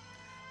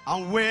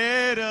and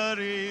waited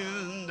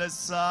in the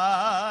silence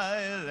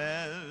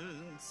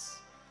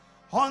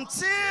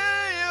until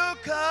you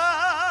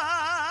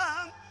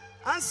come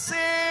and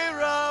share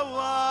a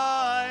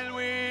while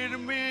with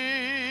me.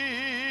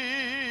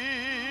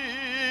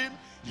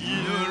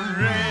 You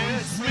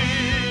raise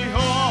me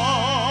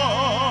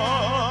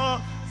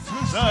up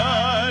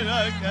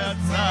like a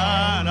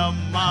on a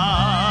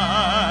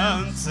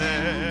mountain.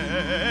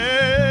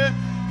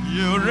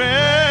 You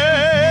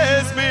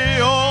raise me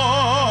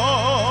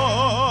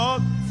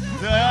up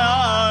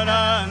down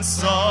and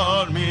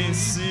saw me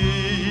see.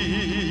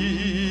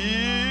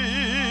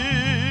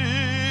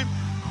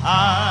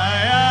 I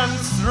am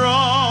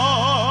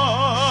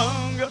strong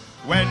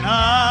when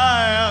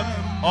I am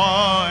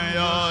on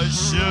your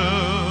shoulder.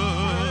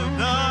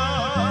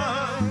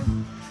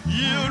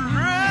 You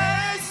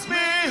raise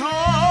me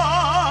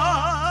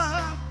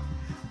up,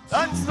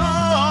 that's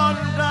more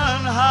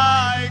than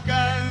I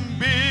can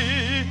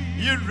be.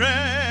 You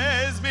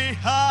raise me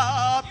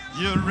up,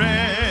 you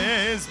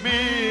raise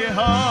me up.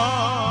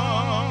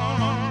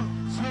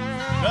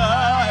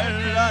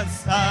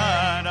 That's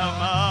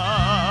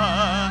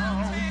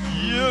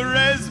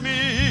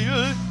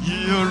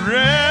you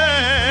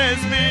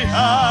raise me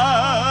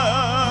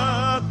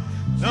up,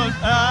 so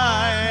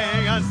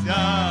I can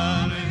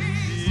stand and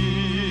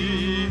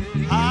see.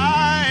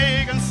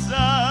 I can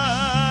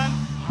stand,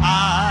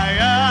 I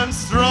am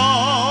strong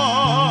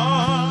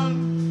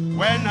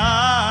when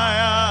I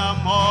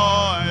am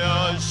on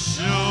your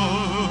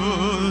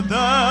shoulder.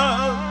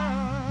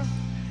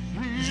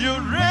 You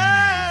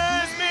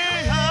raise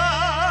me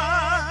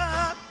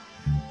up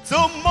to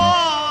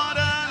more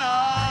than I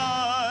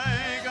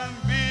can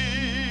be.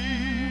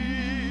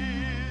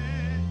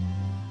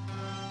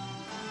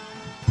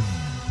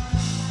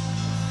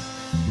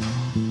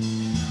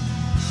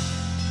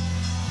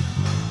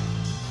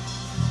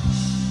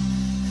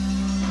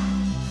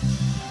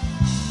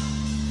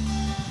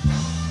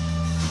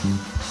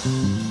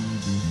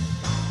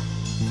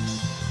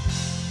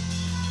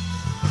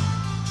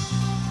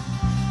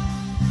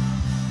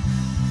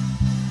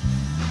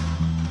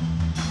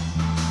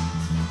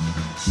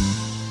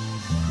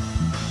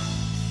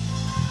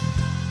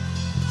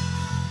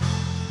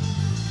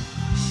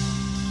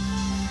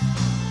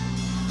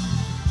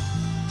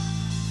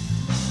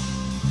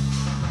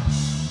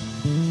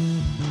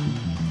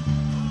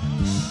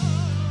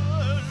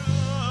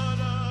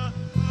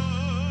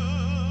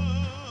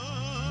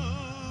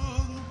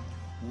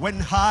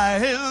 when I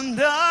am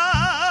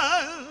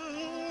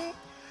down,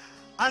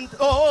 and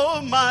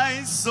oh,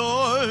 my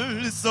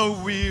soul so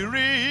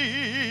weary.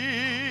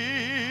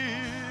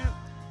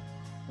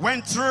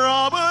 When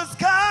troubles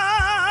come,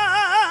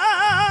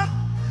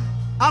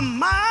 and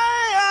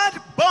my heart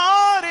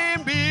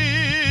burning me,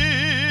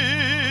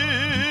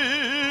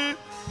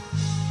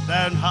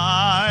 then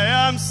I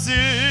am still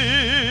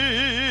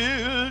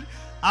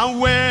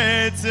and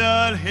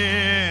waited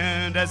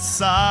in the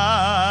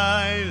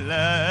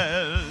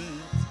silence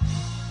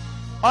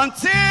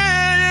until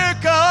you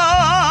come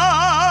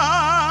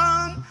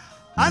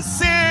and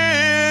sit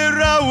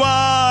a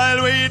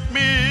while with me.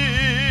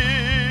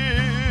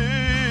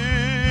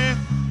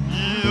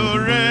 You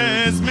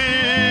raise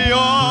me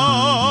up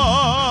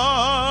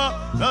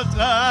the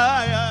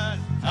lion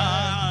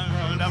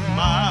on the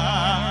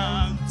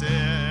mountain.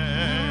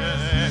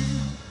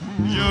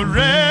 You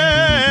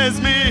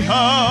raise me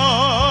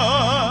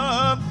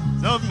up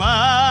the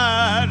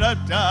matter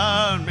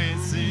down me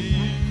see.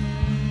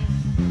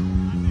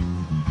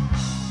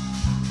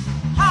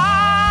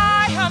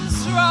 I am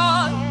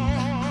strong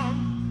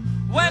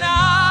when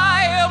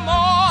I am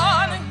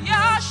on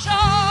your shore.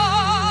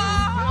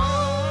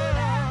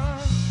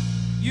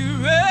 You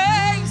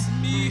raise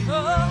me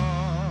up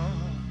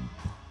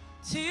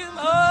to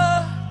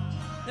more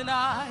than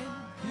I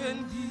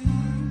can be.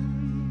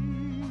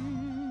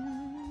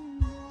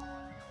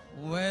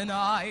 When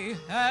I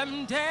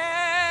am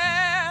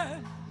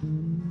dead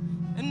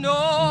and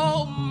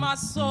oh, my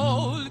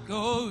soul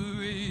go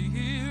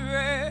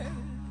weary,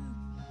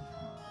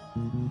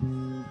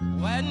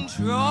 when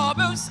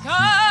troubles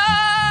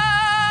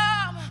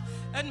come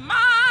and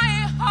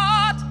my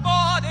heart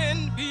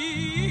burden be,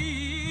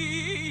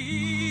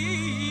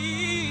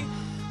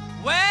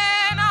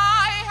 when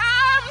I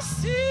am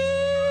still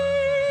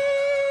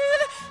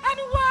and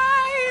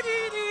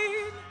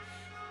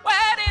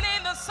waiting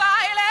in the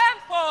silent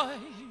void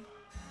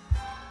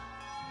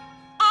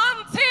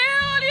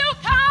until you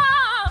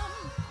come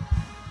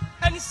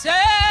and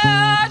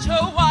search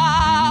a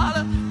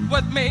while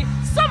with me.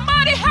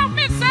 Somebody help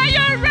me say,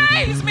 you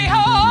raise me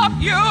up,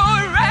 you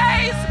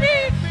raise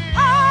me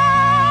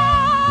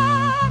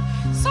up,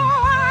 so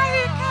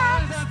I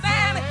can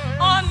stand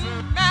on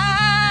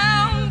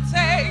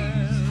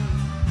mountains.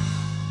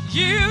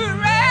 You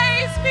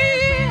raise me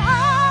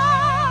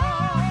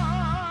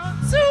up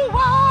to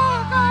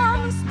walk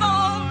on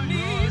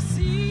stormy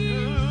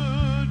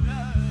seas.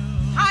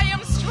 I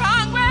am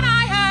strong when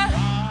I am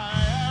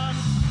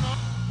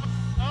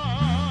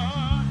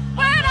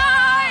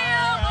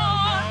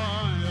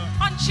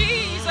on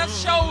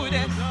Jesus'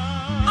 shoulders,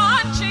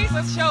 on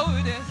Jesus'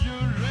 shoulders.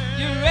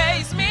 You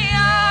raise me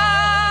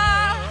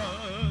up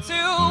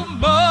to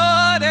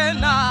more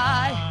than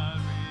I.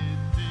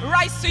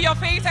 Rise to your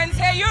feet and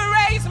say, you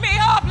raise me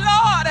up,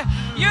 Lord.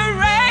 You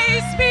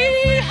raise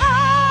me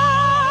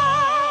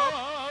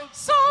up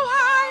so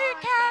I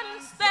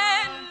can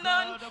stand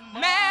on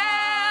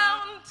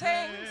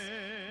mountains.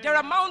 There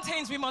are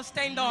mountains we must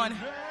stand on,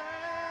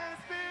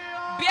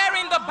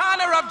 bearing the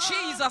banner of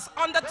Jesus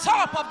on the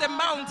top of the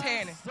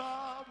mountain.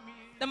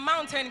 The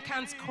mountain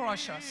can't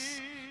crush us.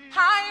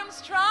 I am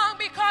strong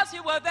because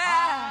you were there.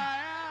 I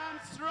am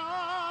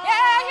strong.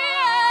 Yeah.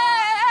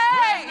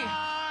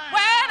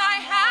 When I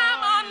am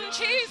on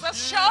Jesus'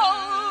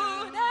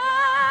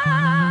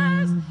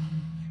 shoulders,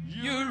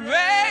 you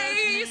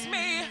raise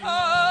me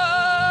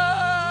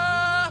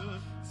up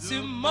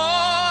to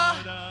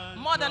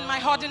more than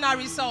my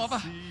ordinary self.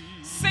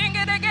 Sing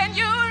it again.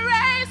 You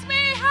raise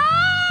me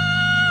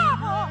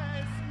up.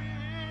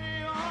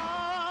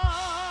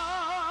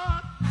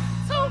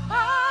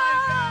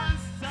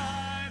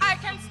 I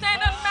can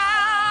stand on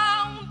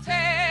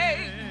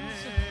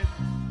mountains.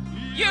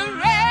 You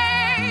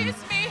raise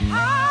me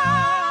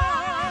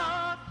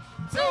up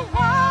to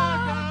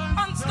walk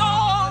on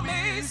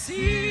stormy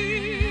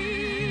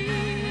seas.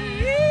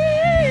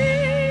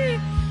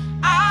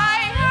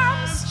 I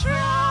am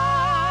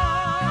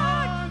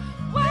strong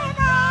when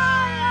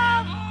I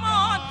am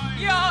on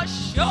your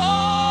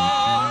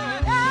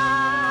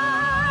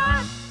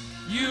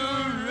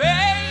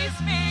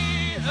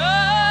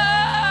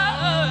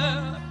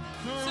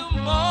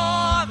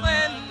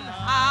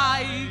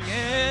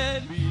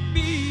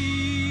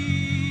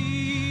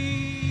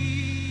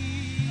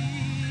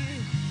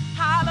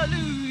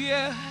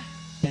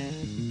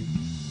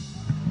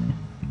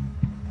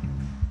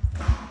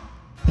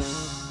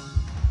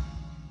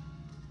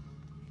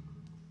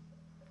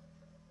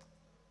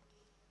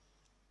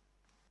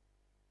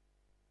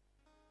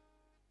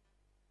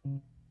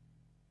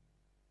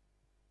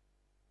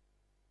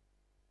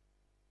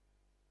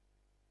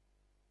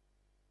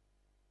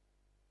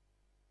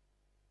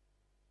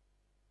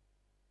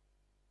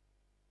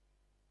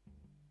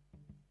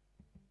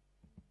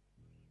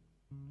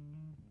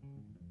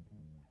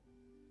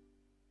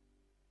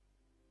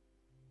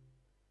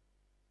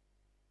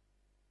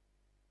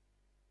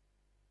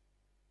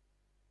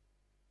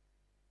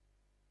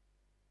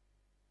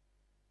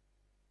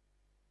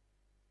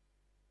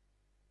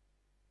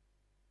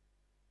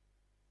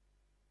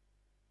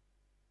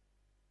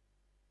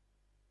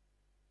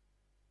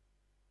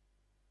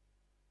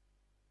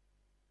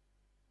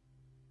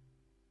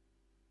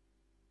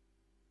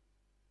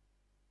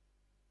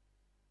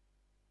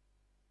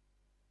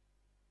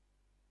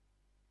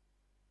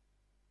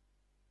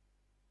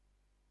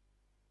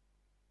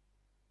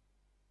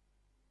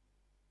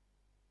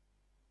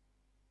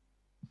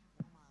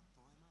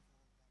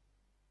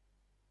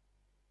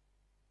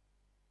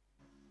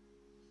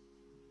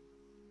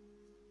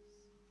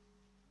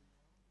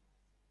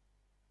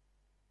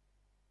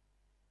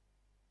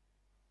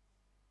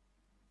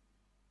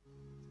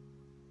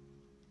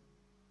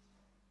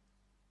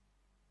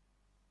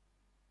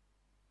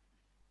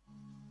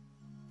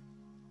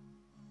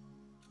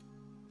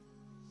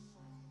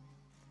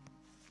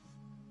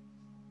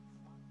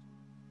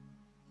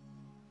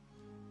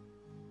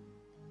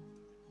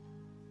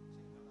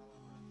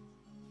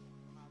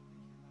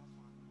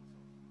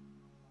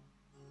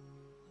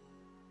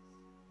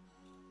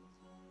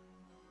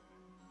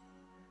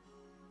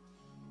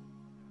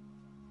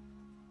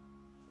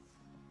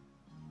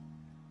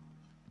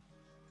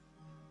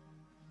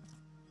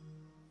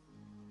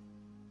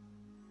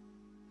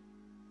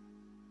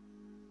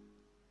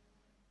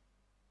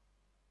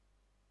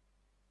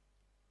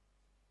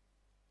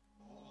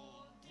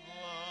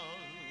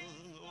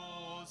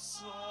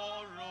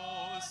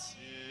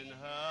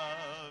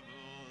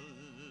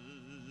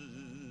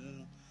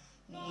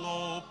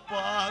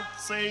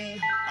passing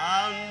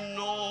and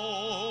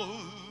no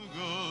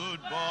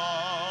goodbye.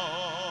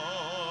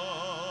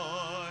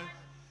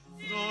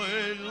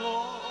 The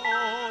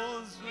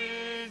laws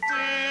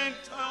written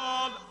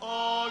down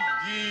are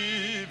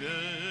given.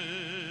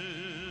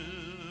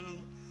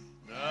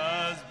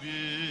 There's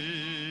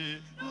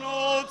been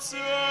no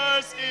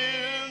tears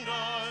in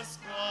the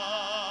sky,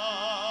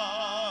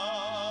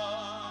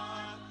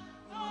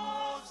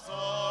 no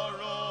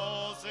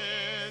sorrows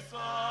is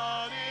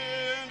found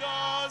in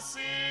the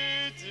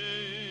city,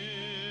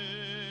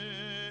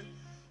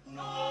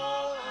 no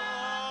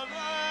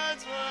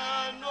heartaches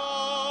and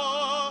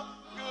no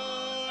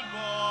goodbye.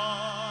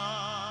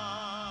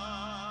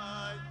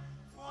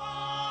 For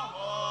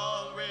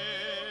all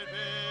will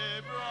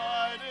be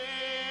bright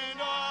in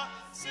the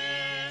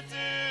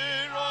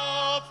city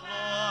of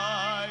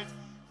light.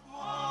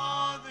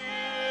 For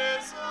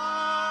this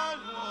our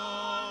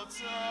Lord's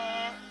in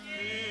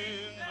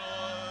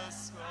the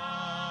sky.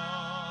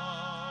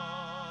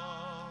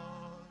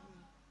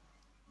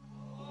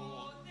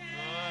 Oh,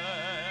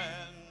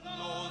 then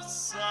no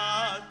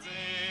sad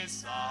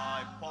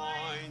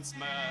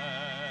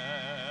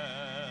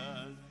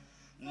disappointment,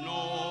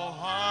 no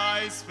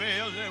eyes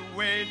filled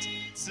with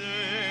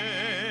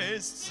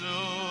tears to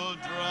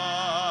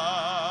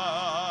dry,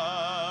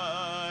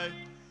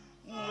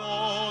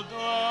 no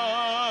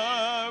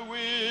there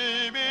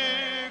will be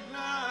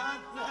glad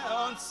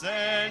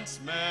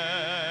sentiment.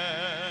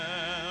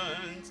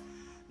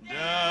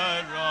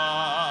 There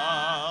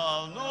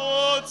are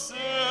no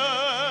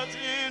tears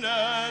in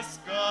the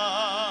sky,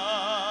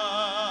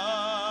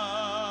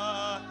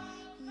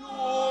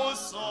 no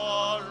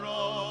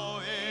sorrow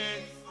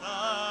is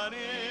found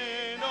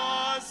in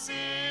the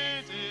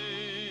city,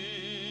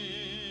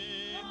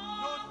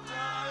 no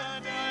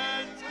death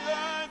and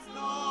death,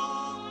 no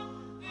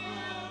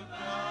goodbye.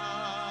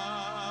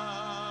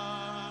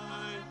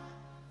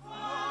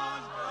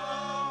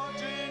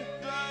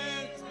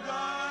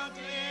 God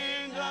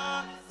in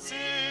the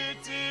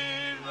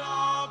city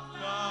of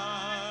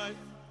light,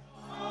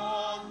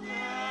 for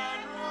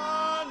there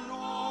are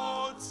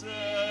no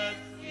tears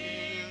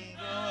in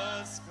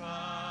the sky.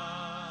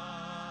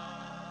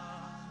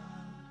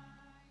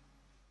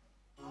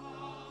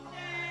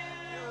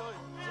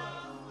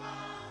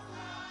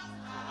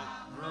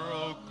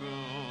 Broken,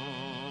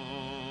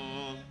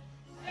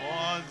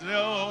 for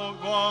they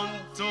want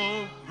to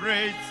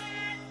breathe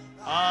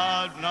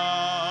at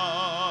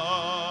night.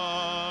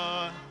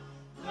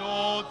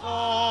 Not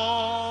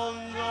on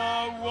the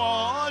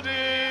word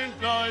in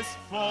thy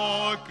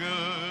spoken,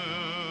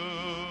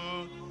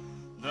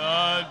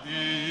 that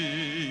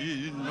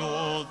be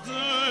not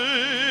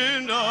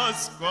in the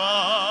sky.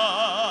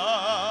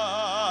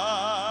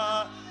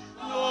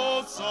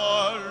 No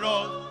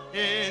sorrow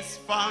is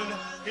found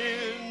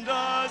in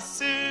the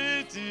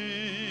city,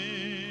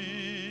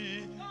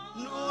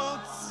 no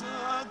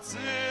sadness,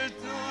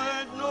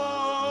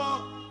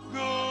 no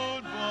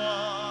goodbye.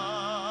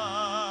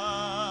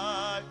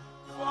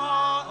 For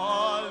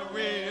all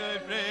will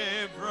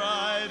be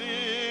bright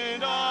in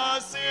the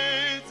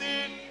city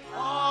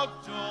of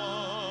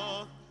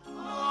joy.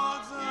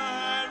 Not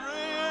there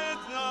is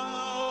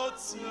no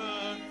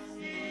tear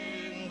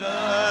in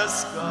the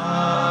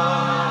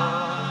sky.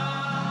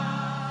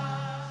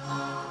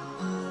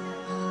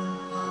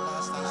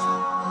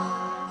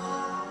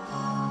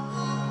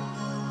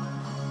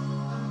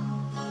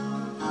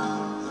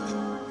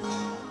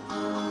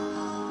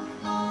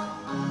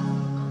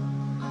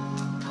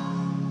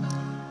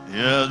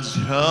 Yet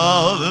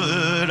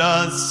sheltered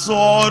and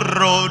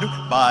sorrowed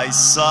by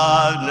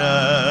sadness,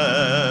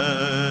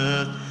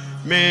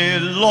 may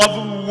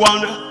loved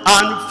one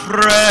and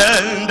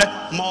friend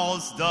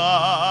must die.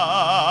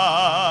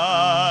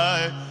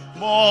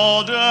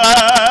 But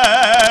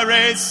there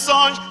is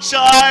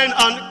sunshine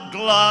and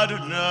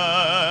gladness.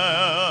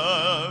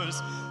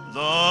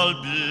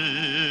 There'll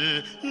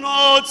be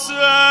no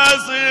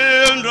tears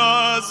in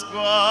the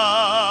sky,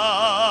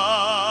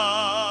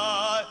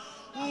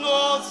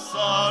 no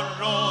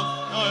sorrow,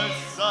 no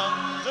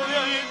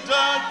Sunday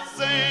that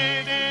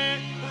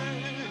city,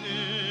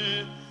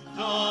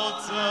 no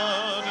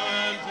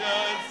turning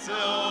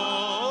to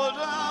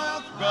the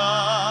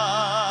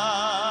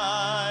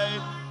sky.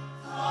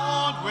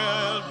 God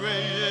will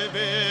be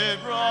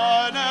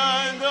bright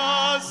in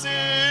the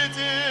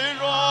city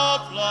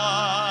of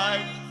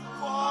light,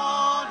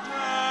 for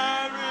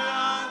there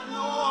is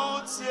no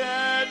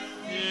tear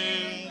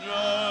in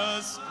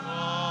the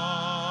sky.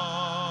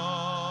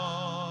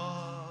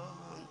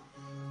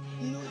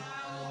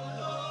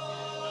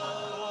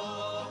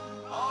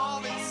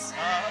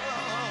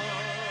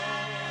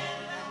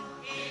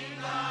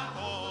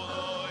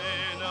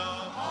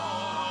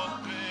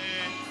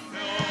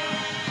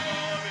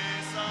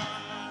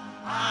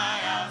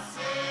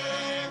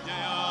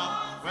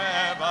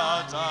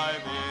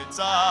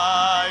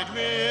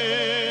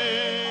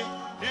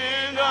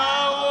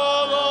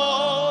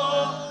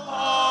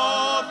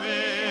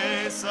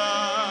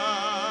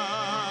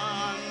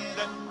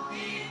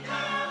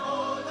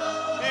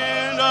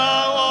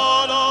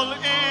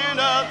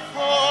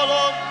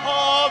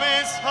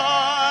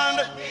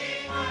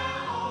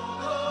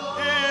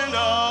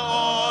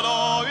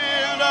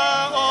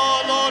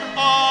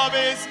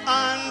 office,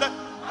 and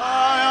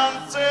I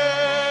am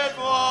safe,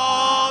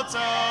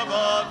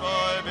 whatever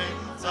may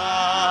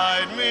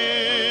betide me.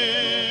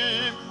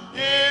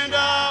 In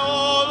the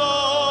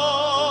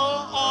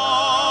hollow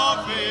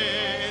of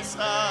his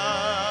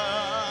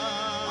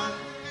hand,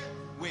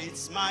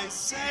 with my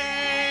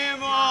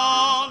Savior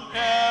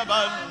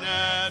ever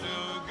near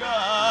to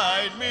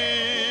guide me,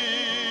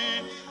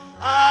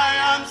 I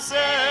am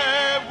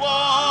safe,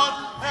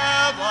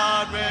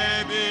 whatever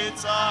may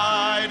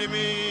betide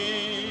me.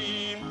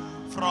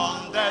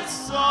 From the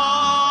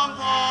storm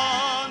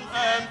on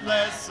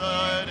endless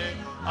day,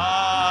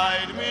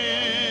 hide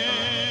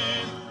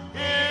me.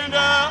 In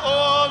the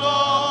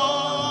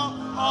hollow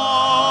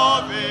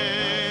of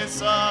his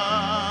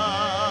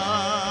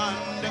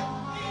hand.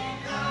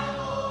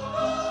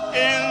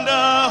 In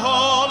the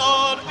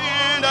hollow of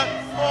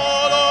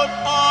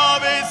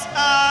his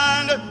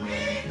hand.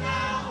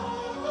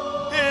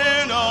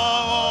 In the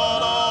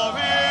hollow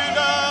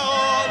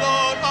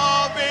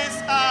of his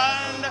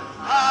hand,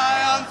 I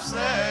am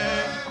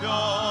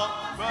Savior,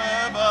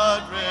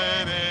 forever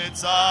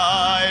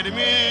beside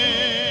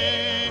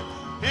me.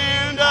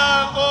 In the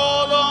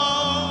hollow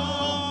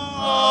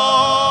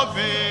of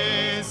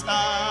his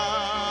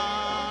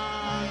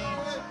hand,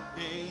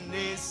 in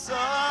his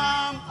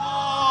arm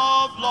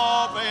of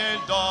love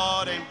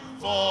enduring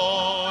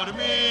for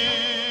me.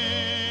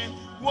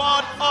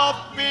 What of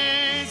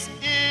peace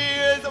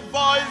is the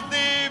voice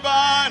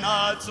divine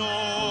has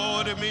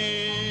told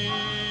me.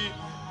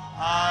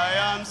 I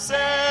am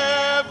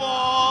safe,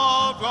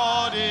 oh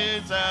God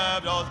is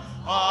saved us,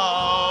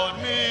 hold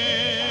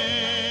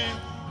me.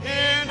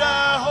 In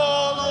the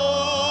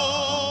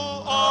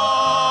hollow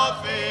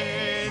of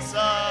his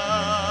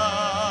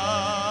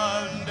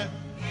hand.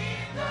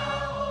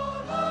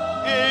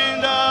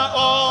 In the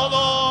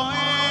hollow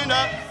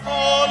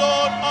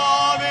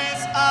of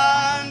his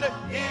hand.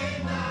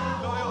 In the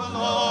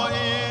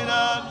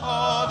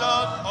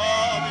hollow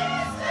of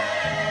his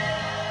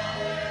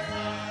hand.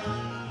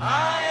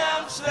 I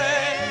am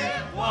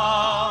safe,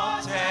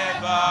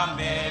 whatever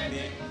may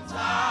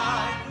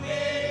betide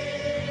me.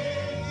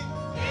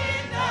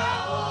 In the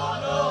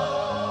hollow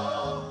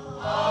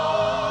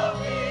of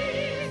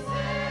his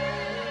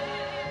hand.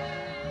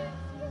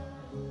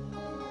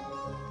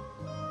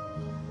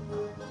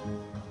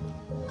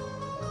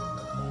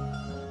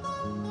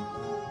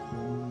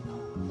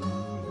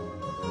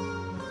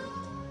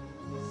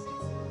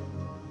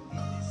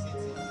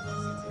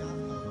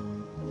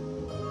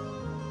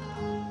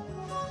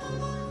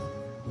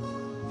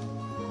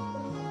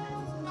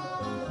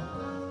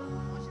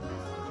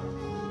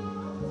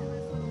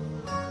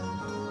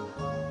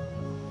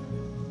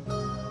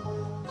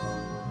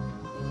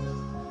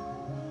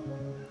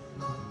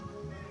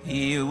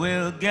 He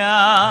will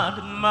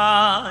guard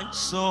my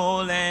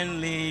soul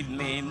and leave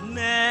me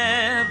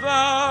never.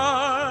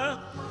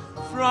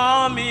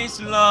 From his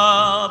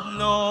love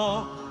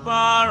no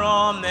power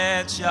on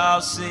earth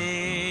shall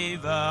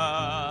save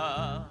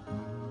her.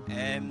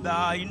 And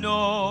I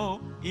know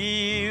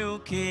he'll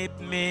keep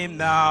me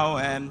now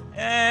and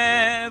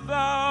ever.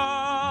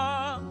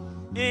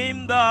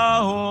 In the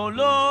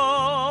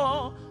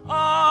hollow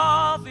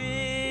of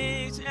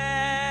his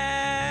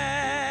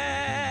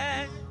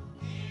hand.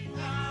 In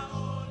the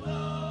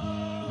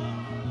hollow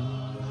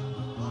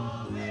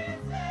of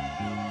his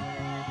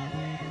hand.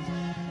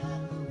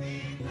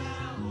 In the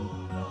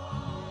hollow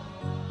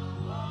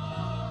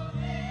of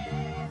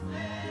his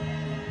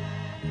hand.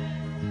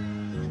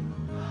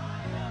 I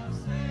am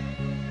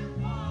safe,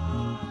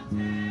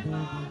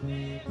 whatever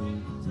may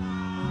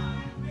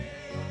betide me.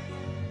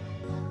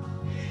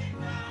 In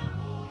the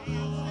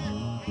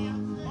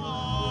hollow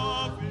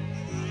of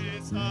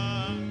his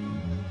hand.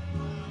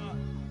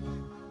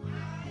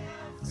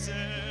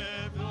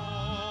 Save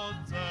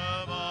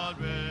whatever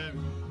may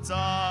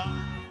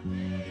betide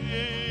me.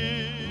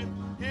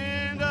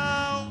 In the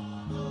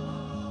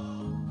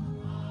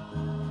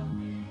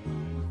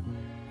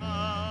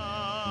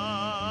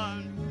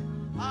hand.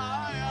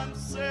 I am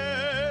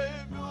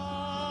saved,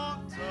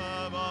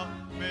 whatever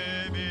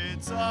may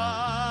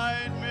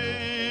betide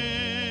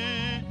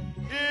me.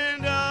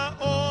 In the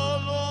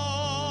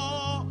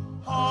hollow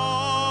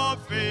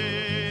of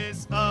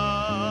his hand.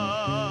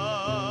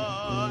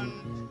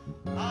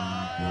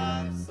 I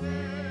am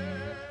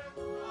saved,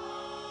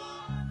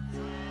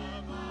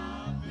 whatever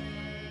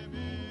may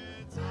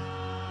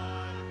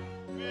betide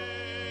me.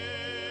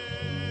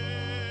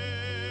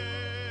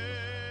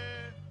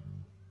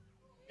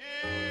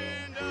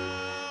 In the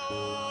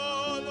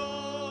hollow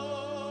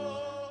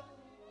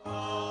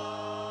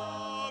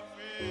of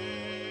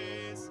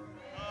his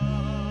hand.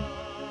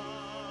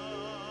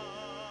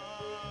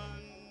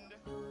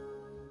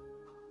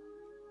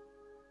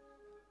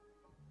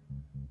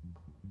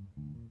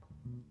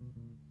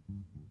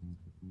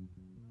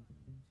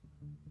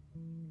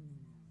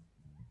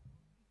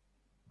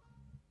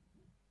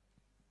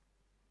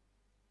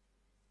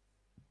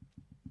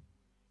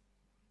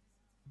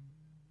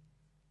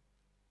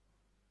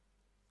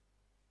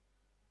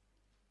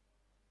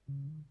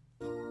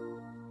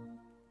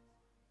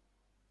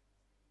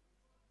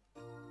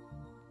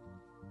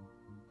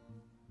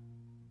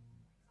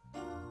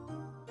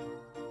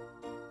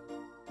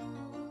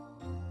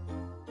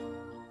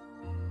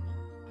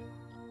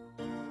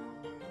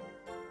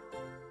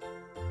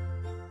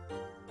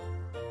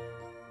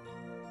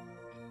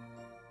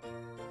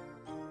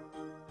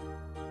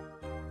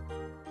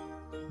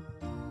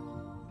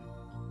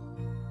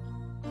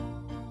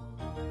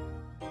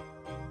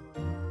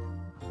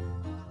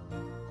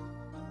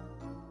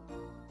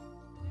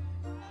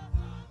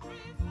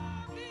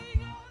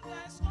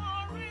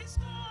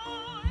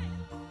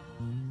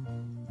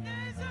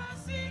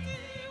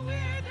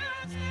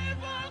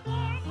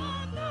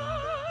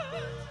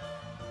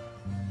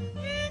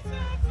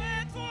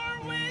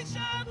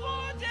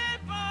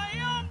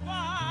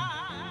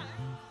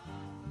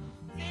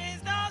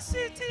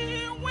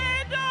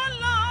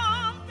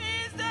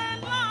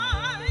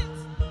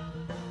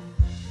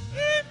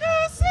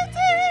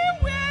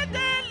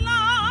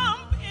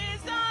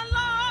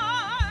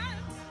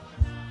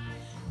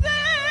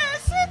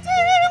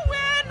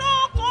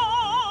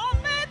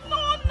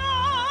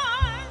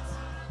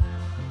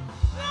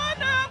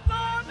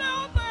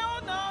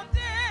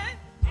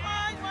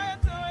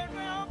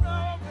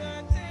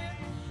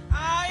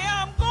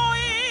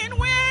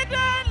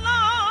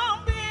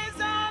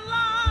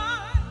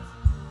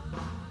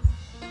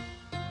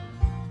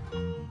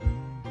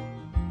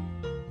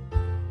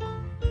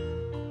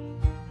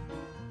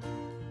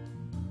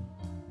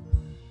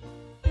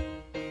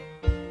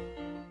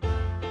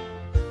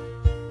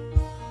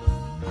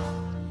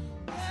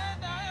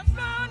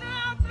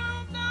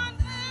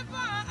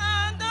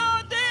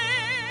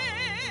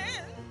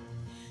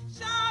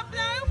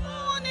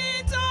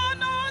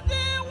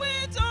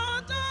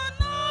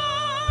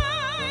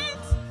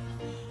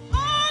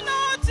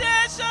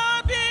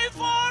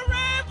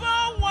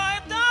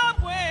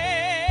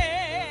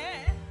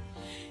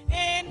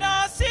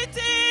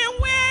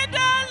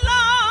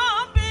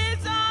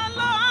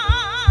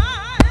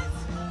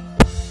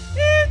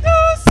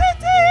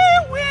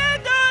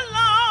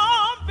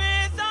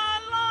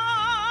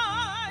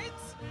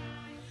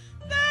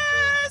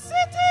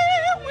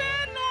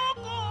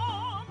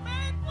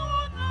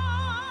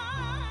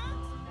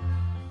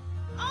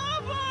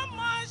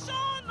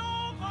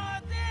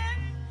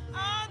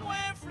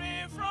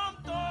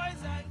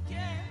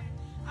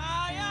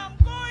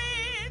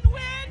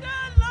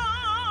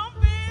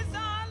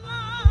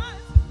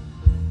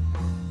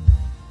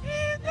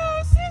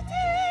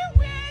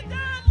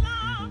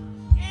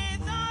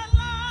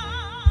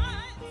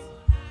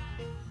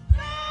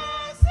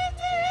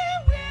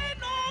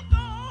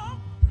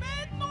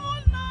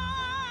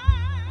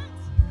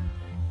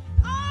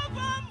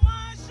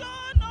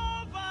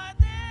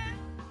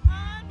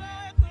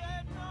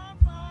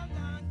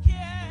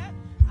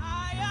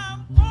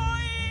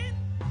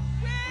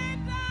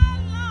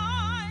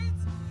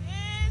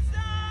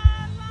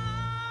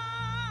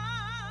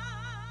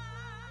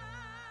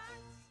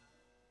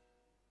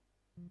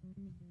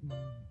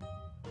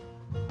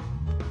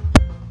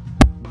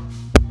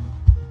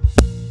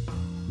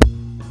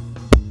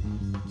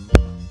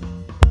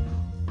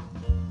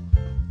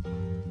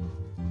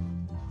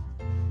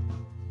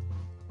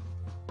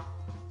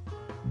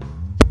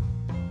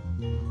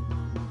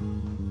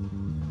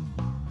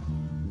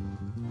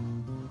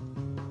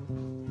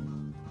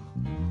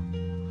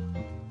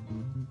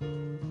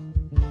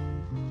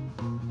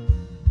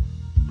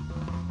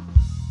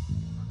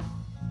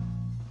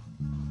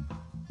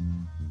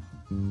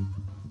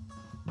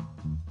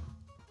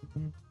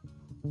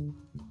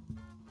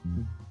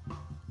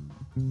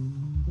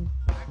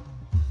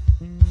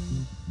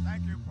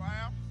 you,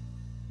 choir.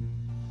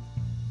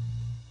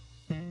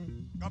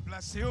 God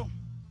bless you.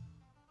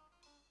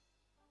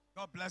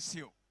 God bless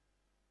you.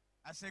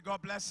 I say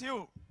God bless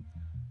you.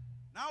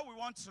 Now we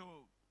want to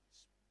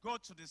go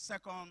to the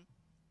second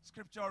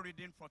scripture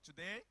reading for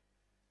today.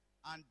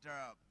 And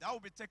that will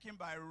be taken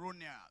by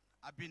Folorunsho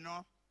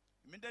Abina.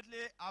 Immediately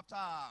after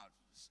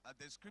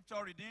the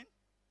scripture reading,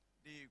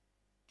 the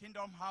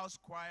Kingdom House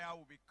Choir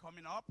will be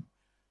coming up.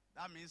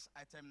 That means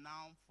item 9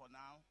 for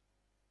now.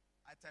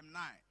 Item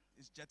 9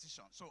 is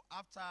Jetison. So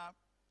after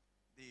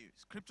the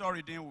scripture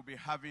reading, we'll be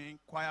having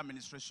choir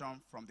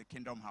administration from the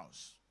Kingdom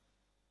House.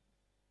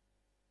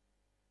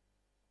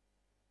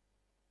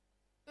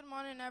 Good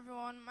morning,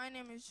 everyone. My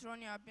name is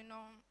Folorunsho Abina.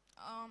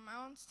 I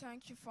want to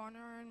thank you for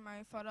honoring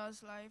my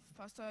father's life,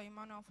 Pastor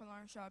Emmanuel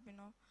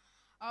Abina.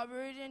 I'll be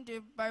reading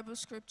the Bible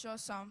scripture,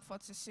 Psalm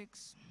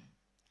 46.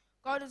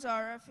 God is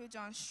our refuge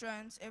and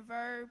strength, a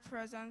very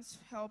present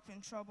help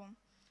in trouble.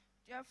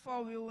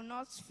 Therefore, we will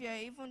not fear,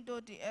 even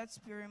though the earth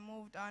be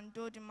removed, and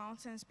though the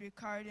mountains be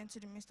carried into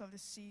the midst of the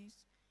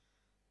seas.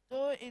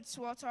 Though its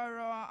water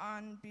roar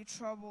and be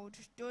troubled,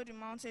 though the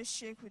mountains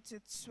shake with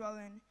its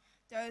swelling,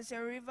 there is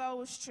a river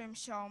whose stream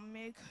shall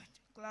make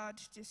glad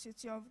the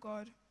city of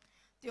God,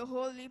 the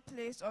holy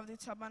place of the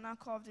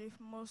tabernacle of the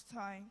Most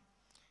High.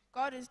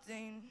 God is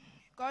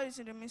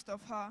in the midst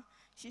of her.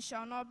 She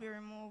shall not be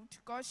removed.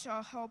 God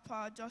shall help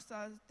her just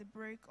as the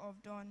break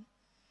of dawn.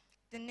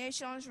 The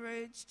nations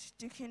raged,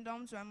 the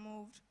kingdoms were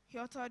moved. He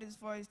uttered his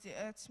voice, the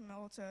earth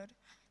melted.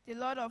 The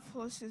Lord of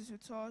hosts is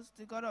with us.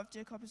 The God of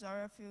Jacob is our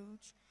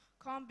refuge.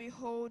 Come,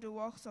 behold the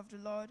works of the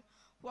Lord,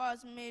 who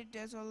has made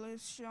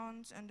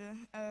desolations in the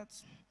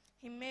earth.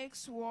 He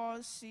makes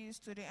wars cease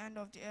to the end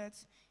of the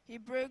earth. He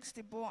breaks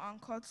the bow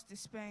and cuts the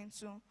spear in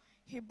two.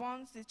 He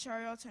burns the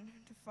chariot in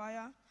the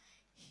fire.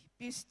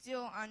 Be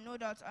still and know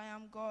that I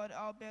am God.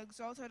 I'll be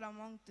exalted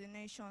among the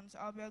nations.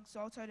 I'll be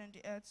exalted in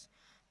the earth.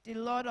 The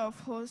Lord of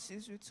hosts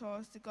is with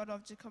us. The God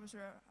of Jacob is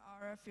our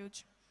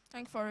refuge.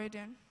 Thank you for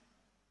reading.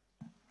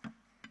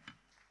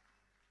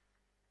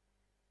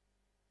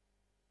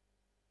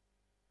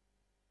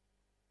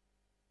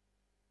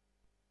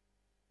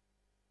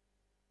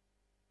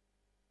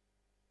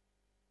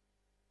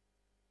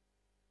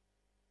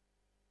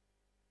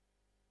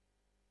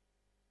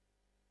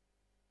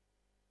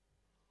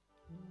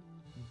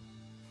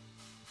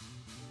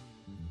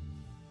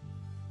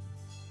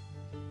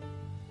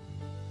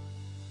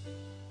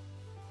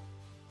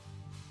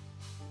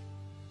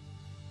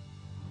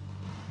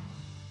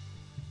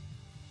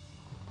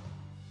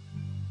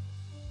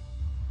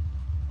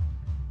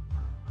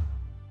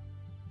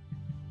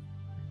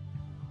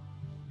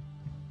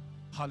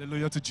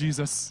 Hallelujah to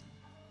Jesus.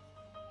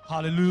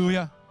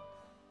 Hallelujah.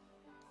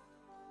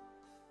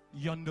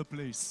 Yonder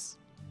place.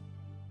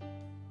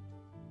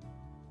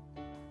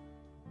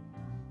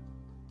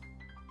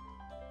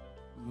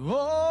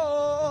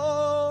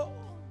 Oh,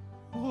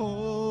 oh,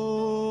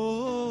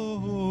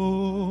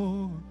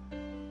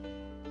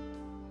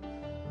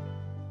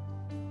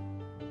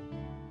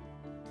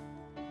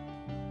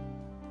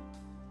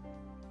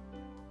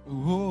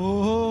 oh,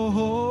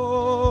 oh.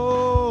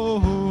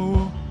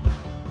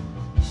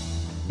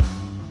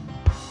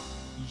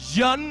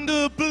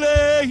 Yonder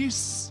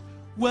place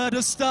where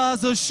the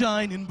stars are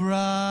shining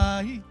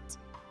bright.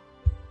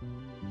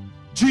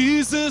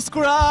 Jesus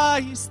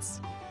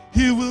Christ,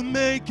 He will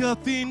make all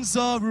things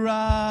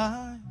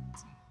alright.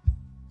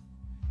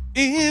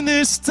 In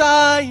His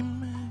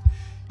time,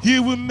 He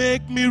will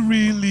make me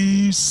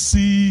really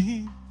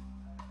see.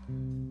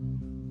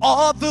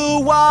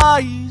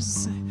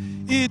 Otherwise,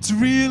 it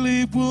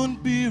really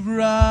won't be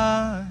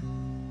right.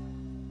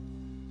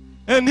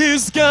 And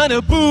He's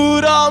gonna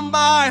put on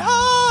my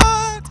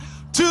heart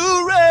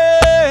to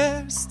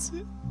rest.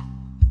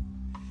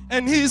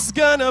 And He's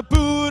gonna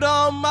put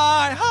on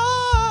my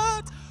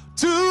heart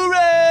to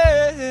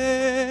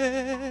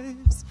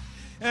rest.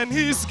 And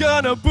He's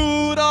gonna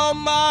put on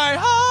my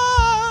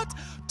heart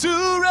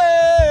to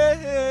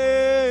rest.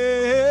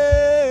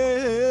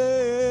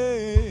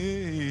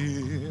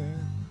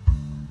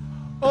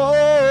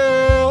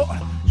 Oh,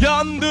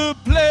 yonder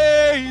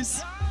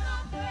place.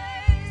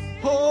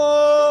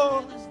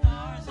 Oh,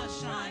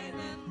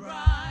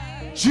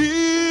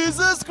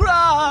 Jesus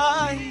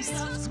Christ,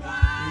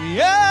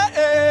 yeah,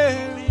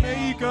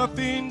 make all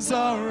things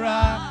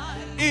alright.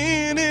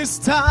 In His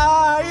time,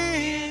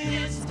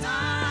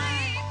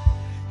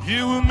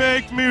 He will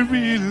make me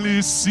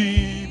really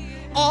see.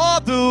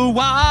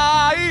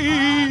 Otherwise,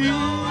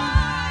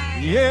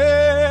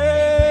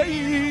 yeah.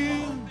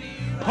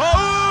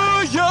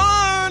 Oh,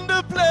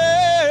 yonder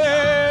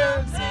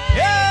place,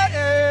 yeah.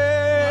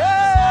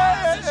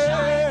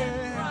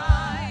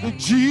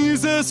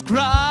 Jesus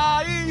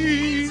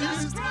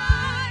Christ,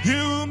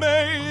 He'll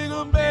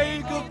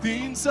make all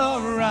things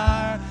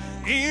alright.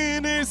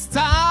 In His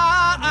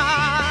time,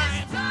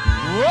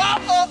 oh,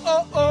 oh,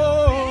 oh,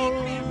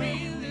 oh.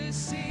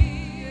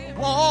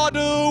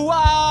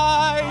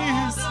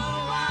 Otherwise,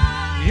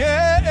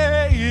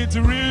 yeah, it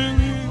really.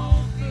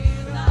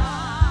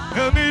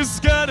 And He's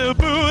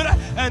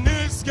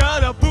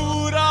gonna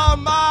put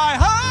on my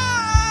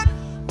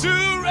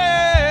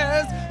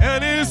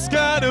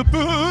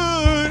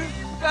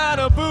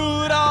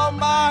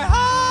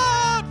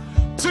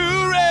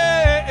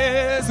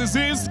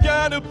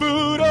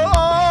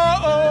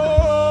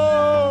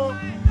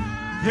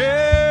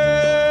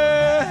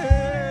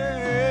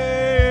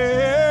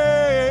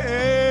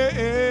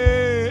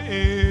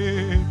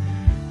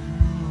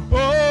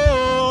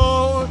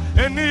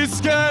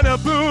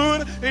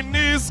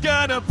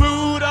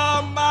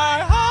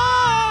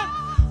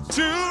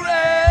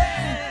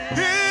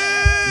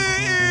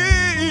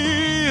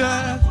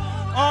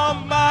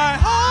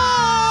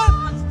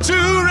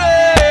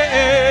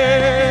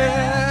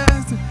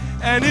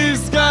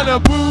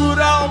gonna put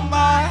on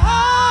my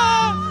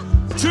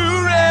heart to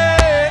reign.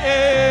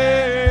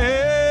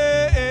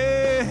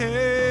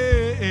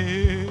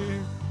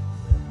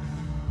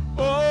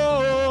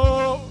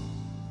 Oh,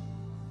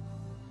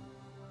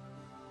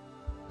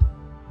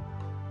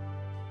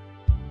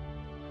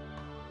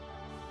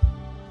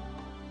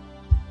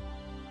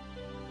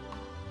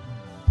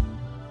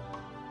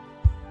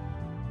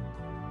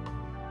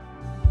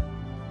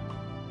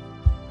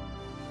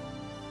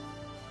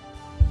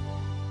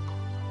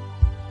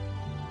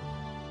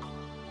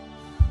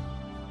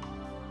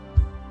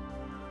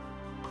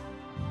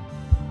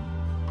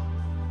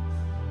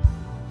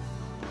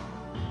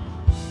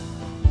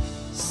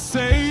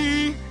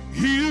 say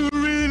He'll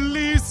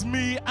release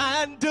me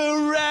and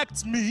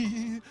direct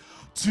me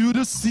to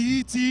the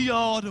city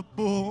of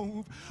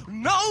above.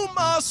 No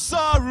more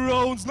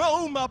sorrows,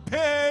 no more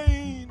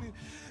pain.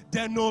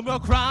 There no more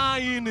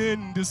crying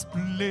in this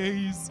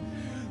place.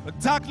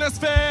 Darkness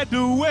fade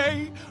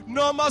away,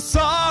 no more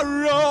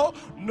sorrow,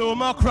 no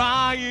more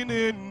crying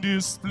in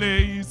this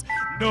place.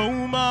 No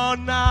more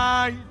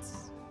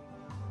nights,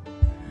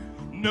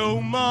 no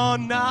more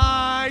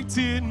night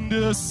in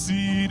the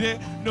city,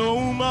 no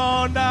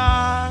more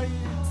night,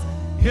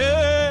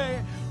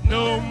 yeah,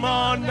 no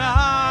more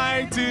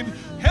night in,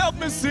 help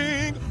me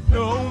sing,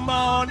 no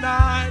more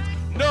night,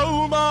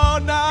 no more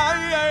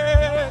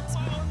night,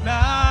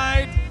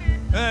 night,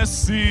 the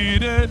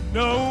city,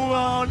 no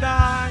more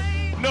night,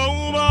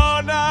 no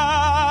more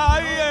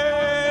night, yeah.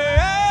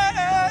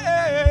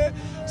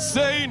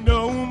 Say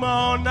no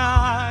more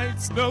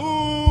nights,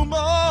 no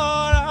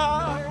more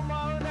nights.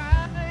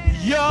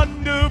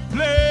 Yonder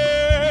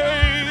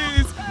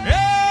place,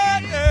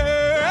 hey,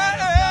 hey,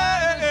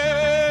 hey,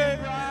 hey.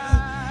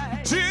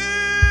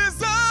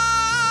 Jesus,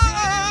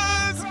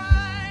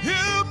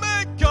 He'll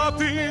make up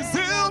peace,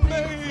 He'll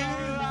make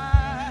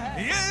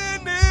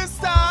in His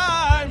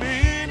time,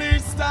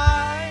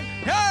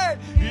 hey,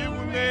 He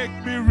will make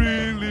me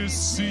really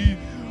see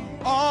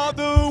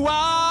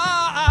otherwise.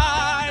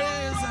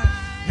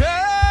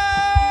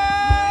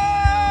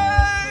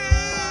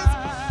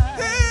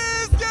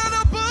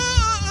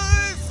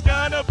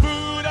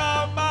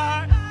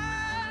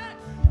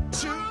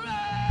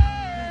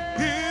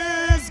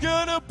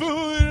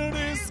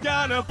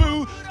 Gonna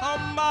put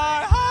on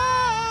my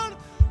heart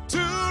to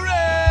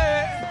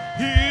reign.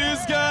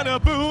 He's gonna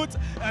put,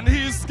 and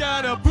He's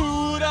gonna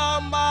put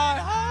on my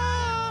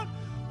heart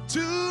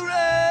to reign.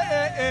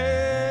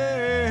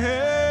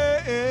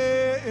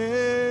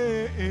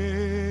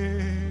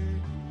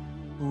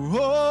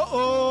 Oh,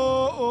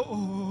 oh, oh,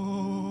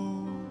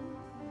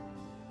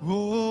 oh, oh,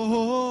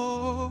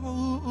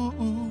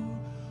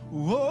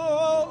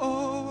 oh,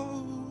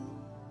 oh.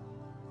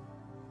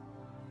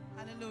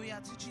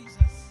 Hallelujah to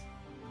Jesus.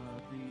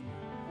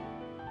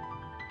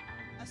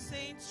 A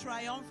saint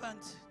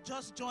triumphant,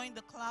 just join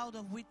the cloud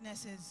of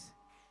witnesses.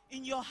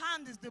 In your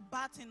hand is the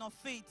baton of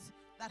faith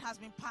that has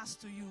been passed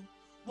to you.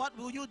 What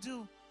will you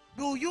do?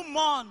 Will you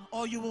mourn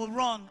or you will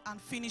run and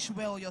finish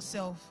well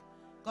yourself?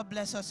 God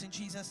bless us in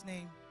Jesus'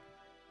 name.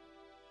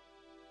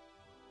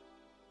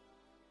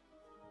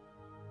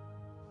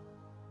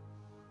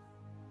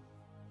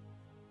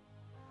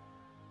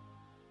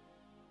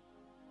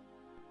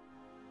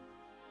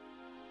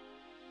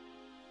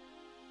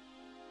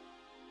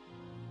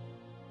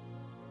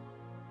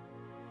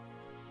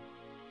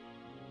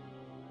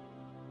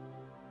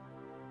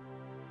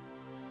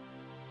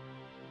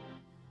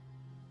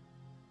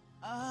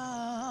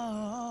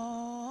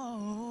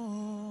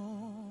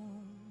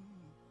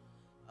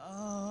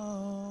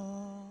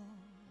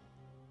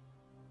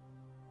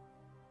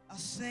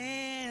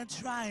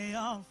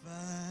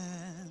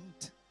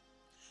 Triumphant,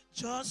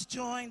 just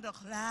join the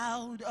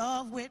cloud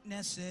of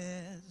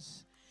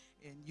witnesses.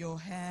 In your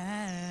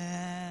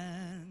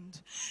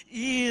hand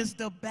is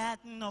the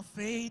baton of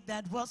faith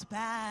that was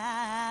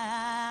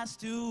passed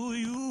to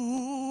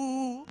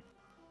you.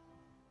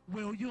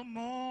 Will you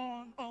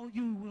mourn or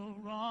you will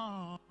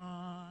run?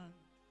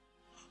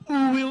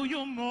 Will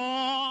you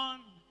mourn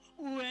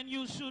when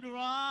you should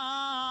run?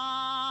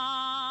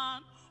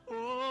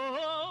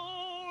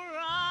 Oh,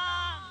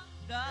 run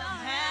the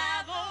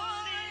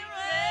heavenly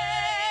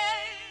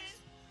race.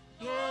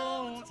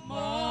 Don't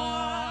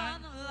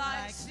mourn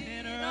like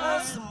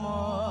sinners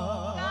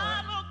mourn.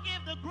 God will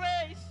give the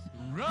grace.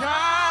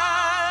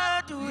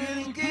 God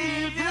will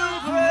give you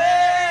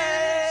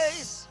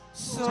grace.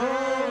 So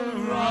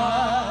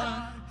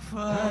run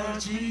for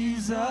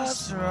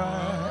Jesus,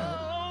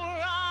 run.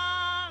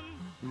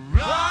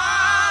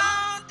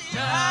 Run the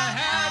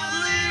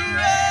heavenly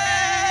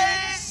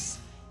race.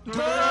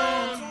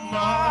 Don't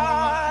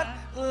mourn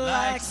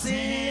like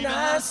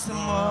sinners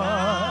mourn.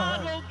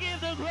 God will give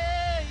the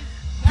grace.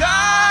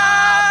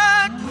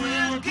 God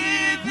will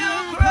give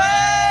you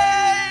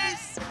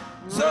grace.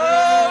 So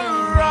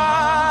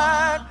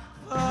run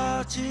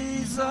for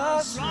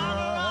Jesus,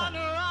 run.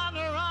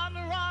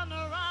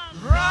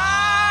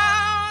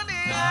 Run the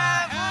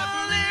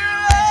heavenly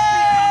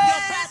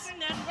race.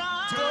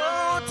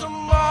 Don't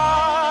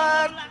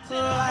mourn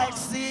like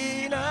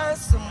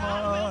sinners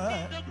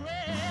mourn.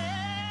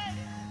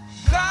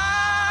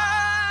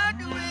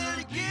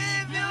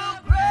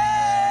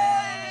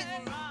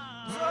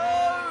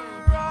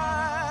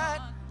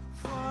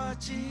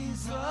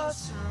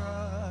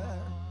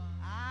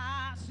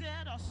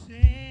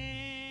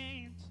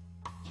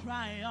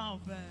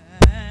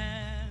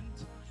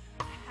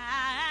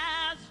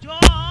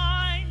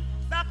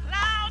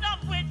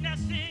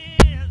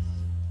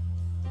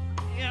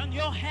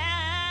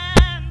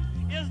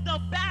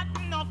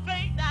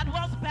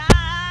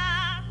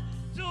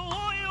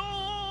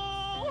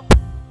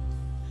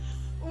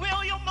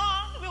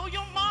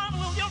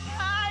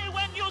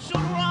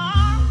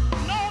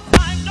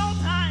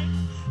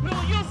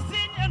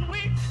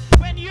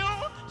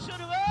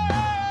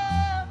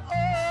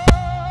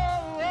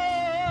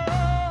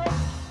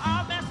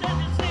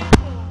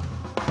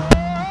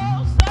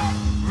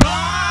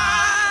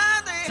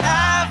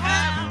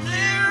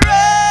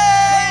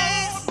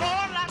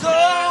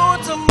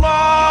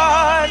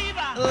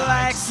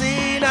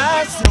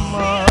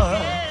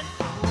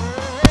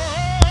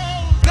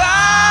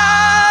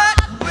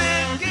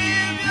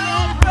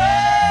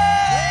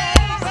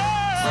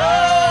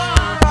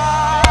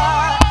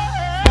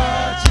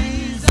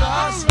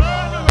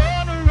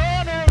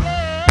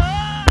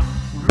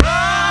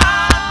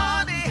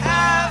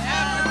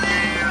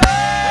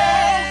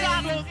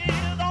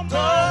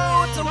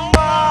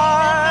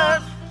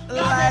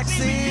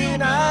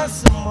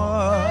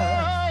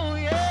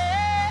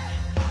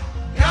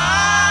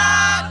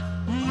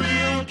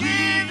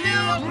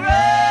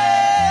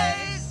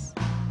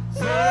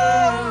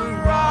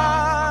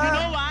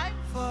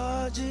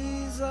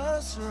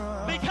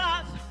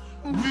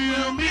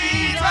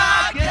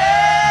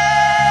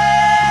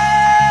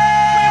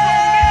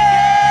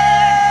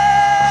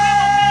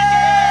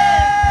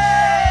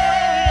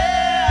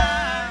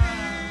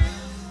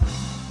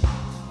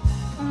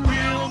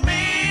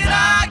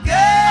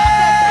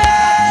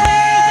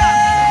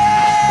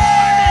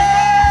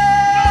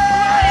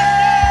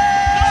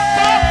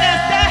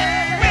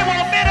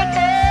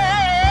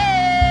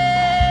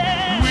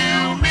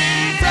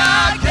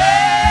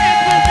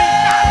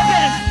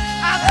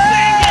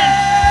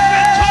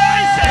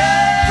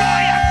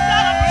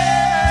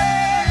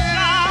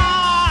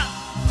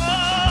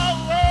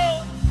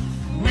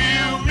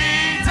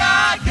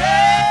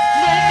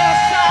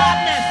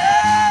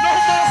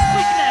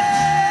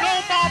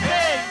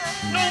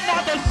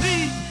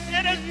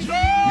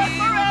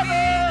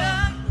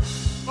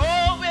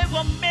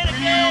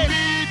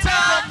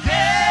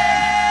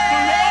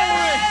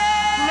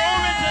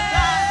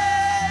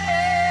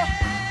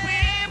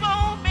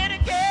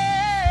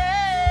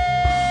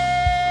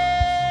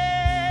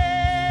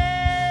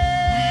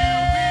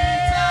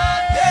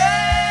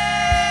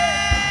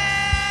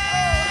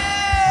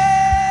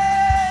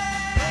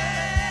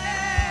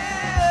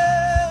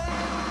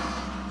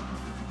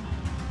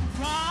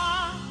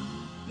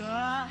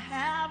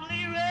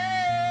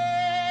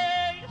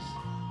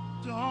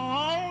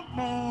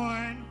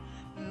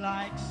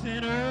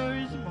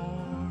 sinners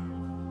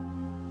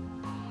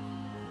mourn.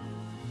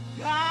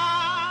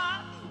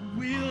 God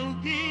will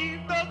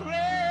give the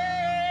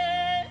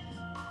grace.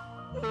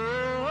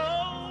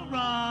 Oh,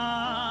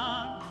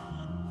 run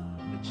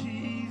to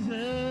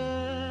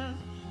Jesus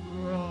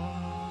run.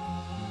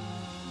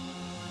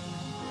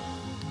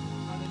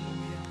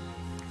 Hallelujah.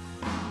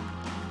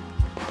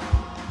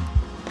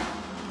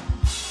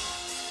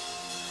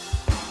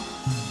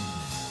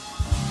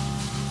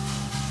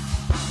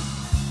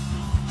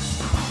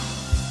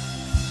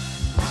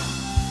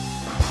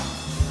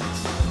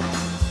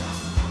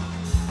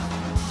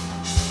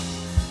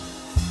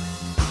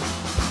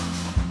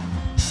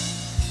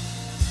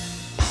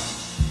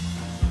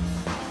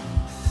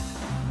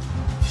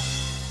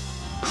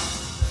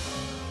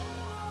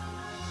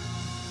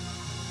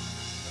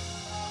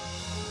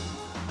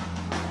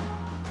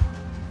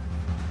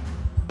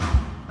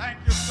 Thank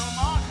you so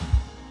much.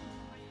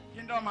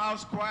 Kingdom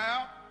House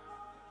Choir,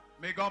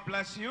 may God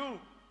bless you.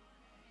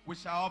 We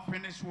shall all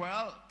finish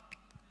well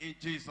in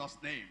Jesus'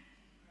 name.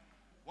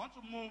 Want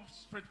to move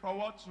straight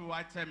forward to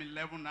item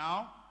 11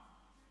 now,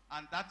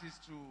 and that is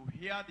to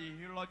hear the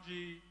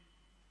eulogy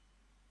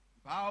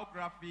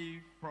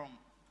biography from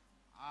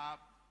our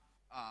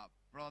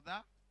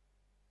brother.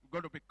 We're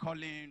going to be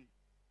calling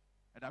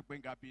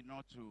Edagbenga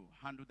Abina to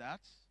handle that.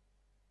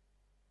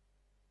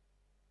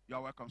 You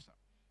are welcome, sir.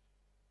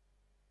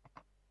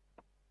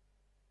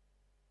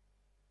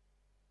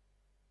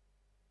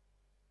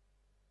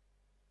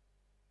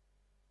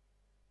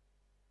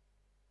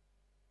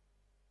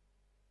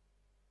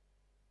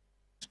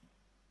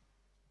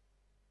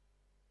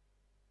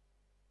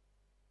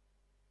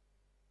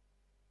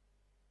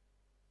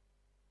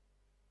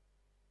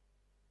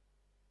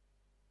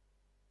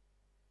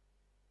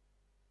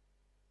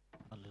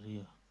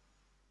 Hallelujah.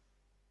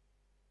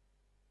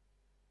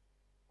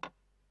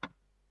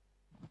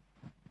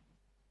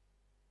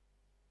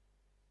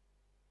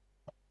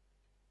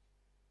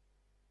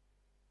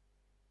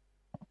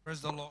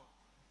 Praise the Lord.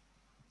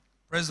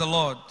 Praise the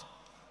Lord.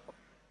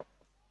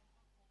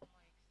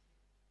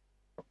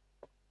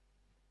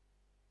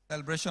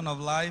 Celebration of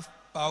life,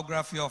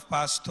 biography of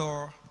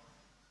Pastor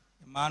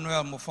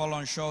Emmanuel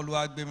Folorunsho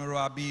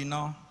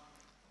Abina.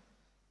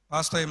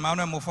 Pastor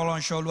Emmanuel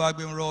Folorunsho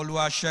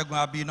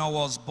Abina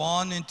was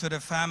born into the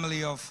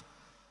family of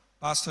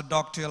Pastor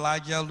Dr.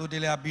 Elijah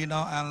Ludile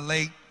Abina and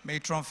late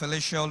Matron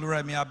Felicia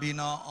Oluremi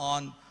Abina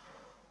on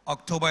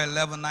October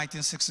 11,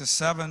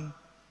 1967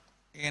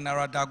 in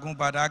Aradagun,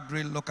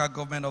 Badagry, local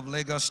government of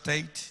Lagos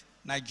State,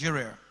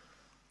 Nigeria.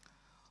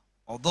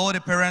 Although the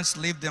parents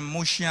lived in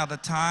Mushin at the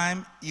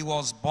time, he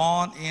was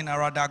born in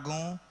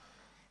Aradagun,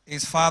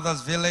 his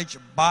father's village,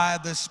 by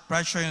the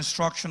special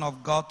instruction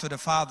of God to the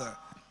father.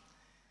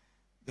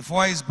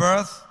 Before his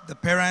birth, the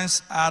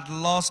parents had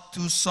lost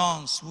 2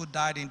 sons who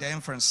died in their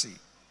infancy.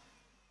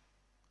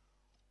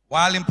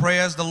 While in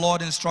prayers, the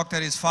Lord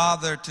instructed his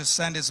father to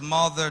send his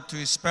mother to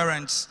his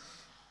parents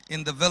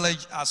in the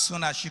village as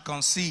soon as she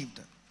conceived.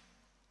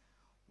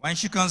 When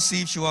she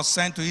conceived, she was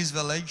sent to his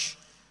village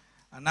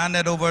and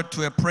handed over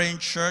to a praying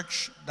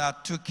church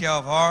that took care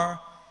of her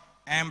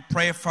and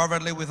prayed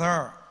fervently with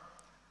her.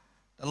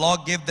 The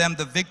Lord gave them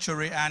the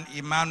victory, and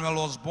Emmanuel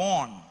was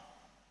born.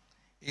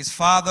 His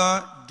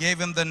father gave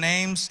him the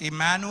names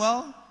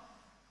Emmanuel,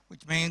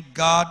 which means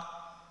God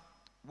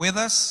with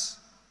us.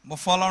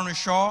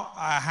 Folorunsho,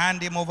 I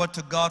hand him over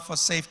to God for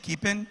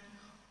safekeeping.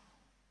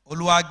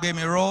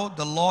 Oluwagbemiro,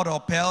 the Lord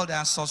upheld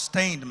and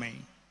sustained me.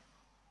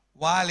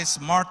 While his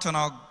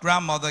maternal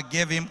grandmother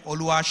gave him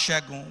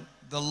Oluwasegun,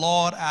 the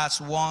Lord has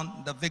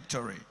won the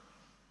victory.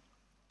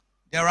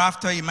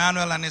 Thereafter,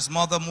 Emmanuel and his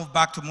mother moved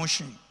back to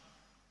Mushin.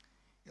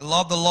 He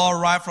loved the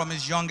Lord right from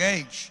his young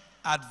age.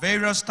 At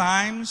various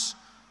times,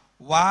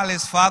 while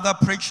his father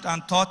preached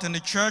and taught in the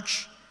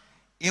church,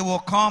 he will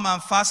come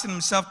and fasten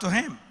himself to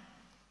him,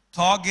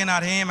 tugging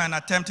at him and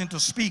attempting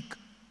to speak.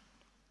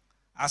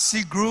 As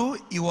he grew,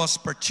 he was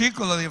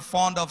particularly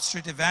fond of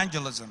street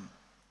evangelism,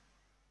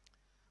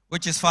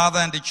 which his father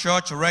and the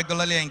church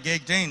regularly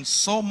engaged in,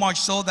 so much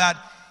so that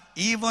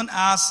even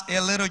as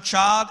a little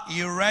child,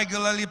 he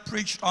regularly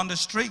preached on the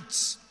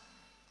streets.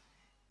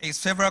 His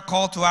favorite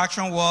call to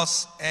action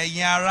was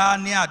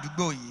 "Eyara ni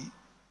adugbo yi,"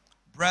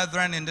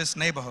 brethren in this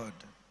neighborhood.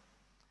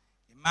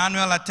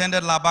 Emmanuel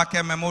attended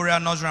Labake Memorial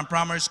Nursery and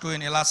Primary School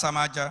in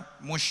Ilasamaja,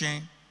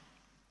 Mushin.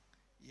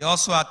 He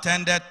also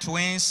attended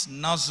Twins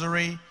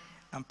Nursery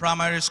and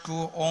Primary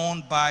School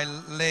owned by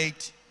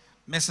late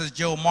Mrs.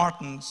 Jill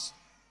Martins,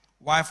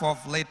 wife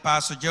of late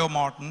Pastor Jill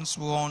Martins,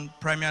 who owned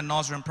Premier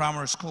Nursery and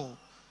Primary School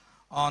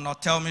on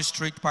Otelmi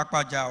Street,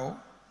 Pakpajao.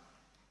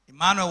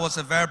 Emmanuel was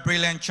a very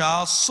brilliant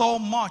child, so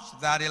much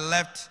that he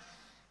left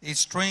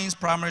his Twins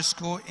Primary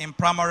School in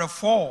Primary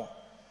 4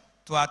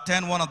 to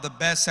attend one of the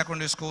best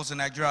secondary schools in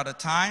Nigeria at the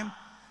time,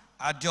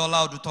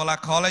 Adiola Odutola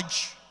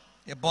College,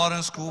 a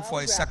boarding school for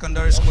his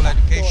secondary school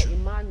education.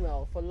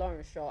 Emmanuel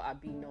Folorunsho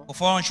Abina.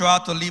 Folorunsho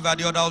had to leave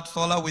Adiola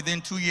Odutola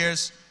within 2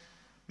 years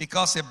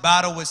because he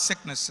battled with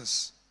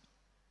sicknesses.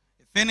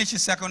 He Finished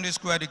his secondary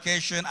school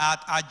education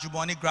at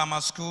Ajuboni Grammar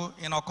School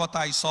in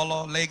Okota,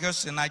 Isolo,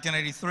 Lagos in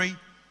 1983.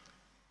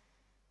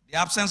 The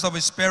absence of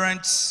his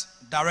parents'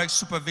 direct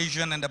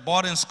supervision in the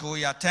boarding school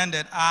he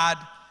attended had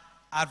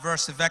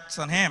adverse effects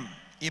on him.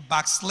 He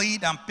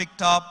backslid and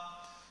picked up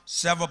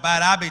several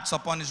bad habits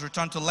upon his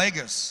return to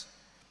Lagos.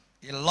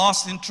 He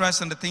lost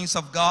interest in the things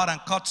of God and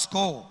cut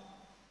school.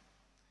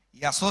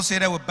 He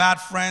associated with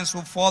bad friends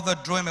who further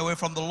drew him away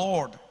from the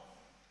Lord.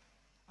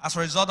 As a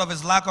result of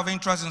his lack of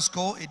interest in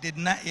school, he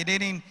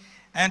didn't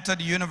enter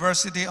the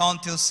university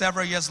until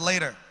several years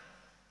later.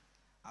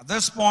 At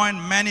this point,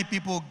 many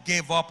people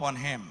gave up on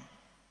him.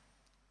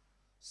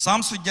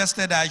 Some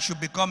suggested that he should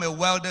become a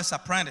welder's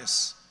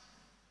apprentice.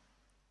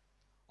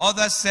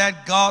 Others said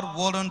God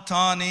wouldn't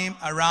turn him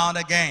around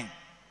again.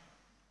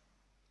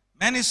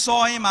 Many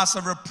saw him as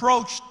a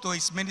reproach to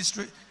his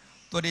ministry,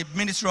 to the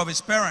ministry of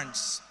his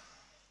parents.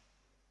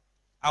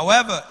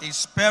 However,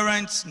 his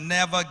parents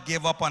never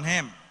gave up on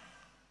him.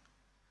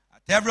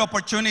 At every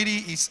opportunity,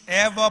 his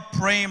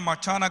ever-praying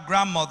maternal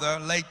grandmother,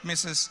 late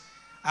Mrs.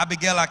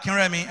 Abigail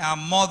Akinremi,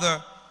 and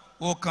mother,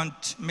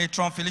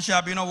 Matron Felicia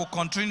Abina, will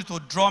continue to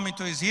drum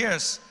into his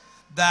ears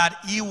that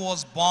he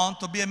was born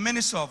to be a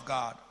minister of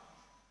God.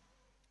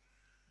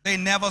 They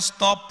never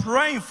stopped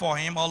praying for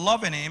him or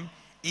loving him,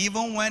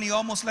 even when he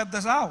almost left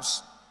this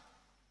house.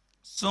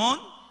 Soon,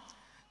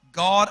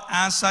 God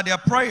answered their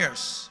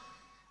prayers,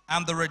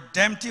 and the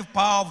redemptive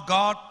power of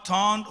God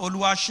turned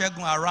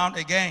Oluwasegun around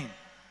again.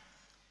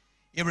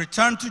 He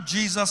returned to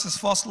Jesus, his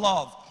first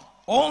love,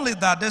 only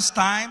that this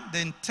time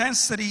the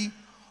intensity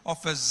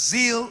of his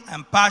zeal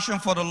and passion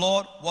for the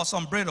Lord was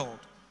unbridled.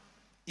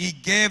 He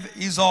gave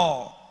his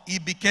all. He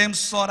became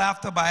sought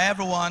after by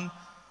everyone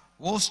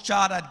whose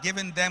child had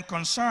given them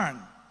concern.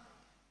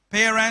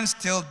 Parents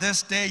till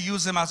this day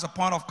use him as a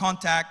point of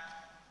contact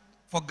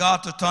for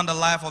God to turn the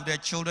life of their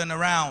children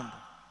around.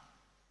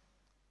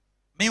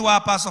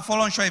 Meanwhile, Pastor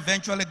Folorunsho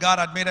eventually got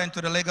admitted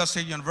into the Lagos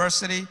State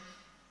University,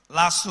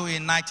 LASU,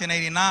 in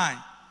 1989.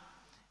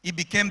 He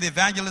became the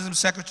evangelism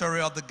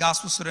secretary of the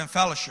Gospel Student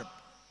Fellowship,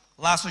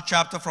 LASU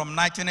chapter, from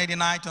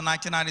 1989 to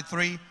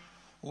 1993,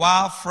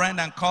 while friend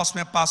and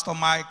classmate Pastor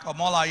Mike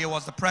Omolaye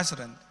was the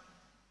president.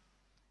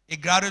 He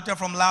graduated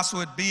from LASU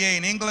with BA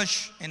in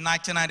English in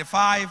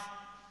 1995.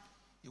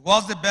 He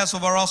was the best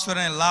overall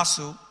student in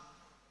LASU.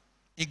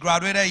 He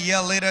graduated a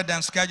year later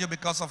than scheduled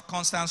because of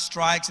constant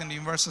strikes in the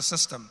university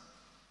system.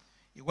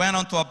 He went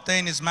on to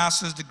obtain his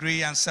master's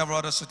degree and several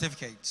other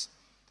certificates.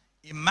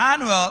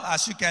 Emmanuel,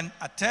 as you can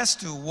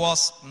attest to,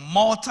 was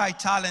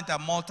multi-talented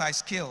and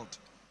multi-skilled.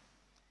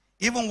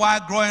 Even while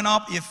growing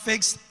up, he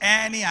fixed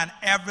any and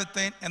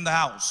everything in the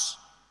house,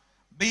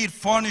 be it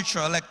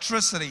furniture,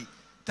 electricity,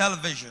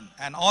 television,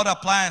 and other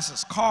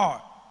appliances,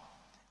 car.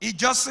 He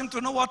just seemed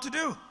to know what to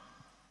do.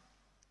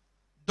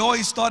 Though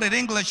he studied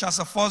English as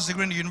a first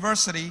degree in the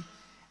university,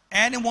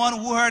 anyone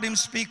who heard him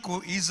speak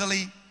could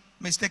easily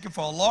mistake him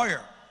for a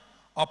lawyer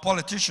or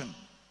politician.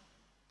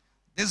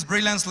 This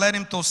brilliance led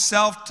him to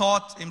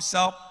self-taught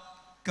himself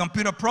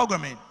computer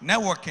programming,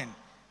 networking,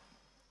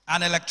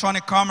 and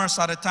electronic commerce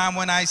at a time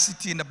when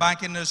ICT in the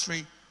banking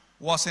industry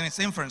was in its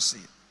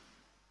infancy.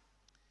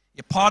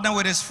 He partnered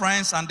with his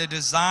friends and they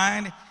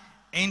designed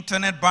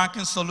internet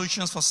banking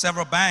solutions for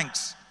several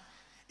banks,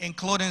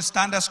 including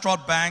Standard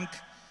Chartered Bank,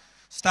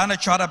 Standard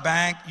Chartered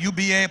Bank,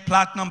 UBA,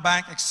 Platinum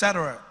Bank,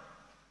 etc.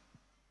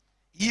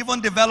 He even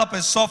developed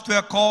a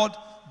software called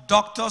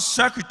Doctor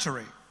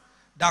Secretary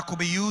that could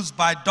be used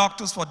by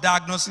doctors for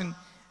diagnosing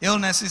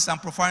illnesses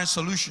and providing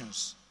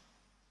solutions.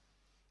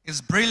 His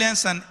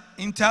brilliance and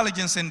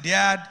intelligence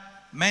endeared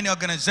many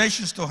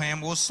organizations to him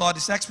who sought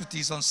his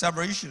expertise on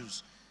several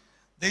issues.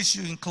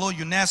 These include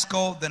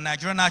UNESCO, the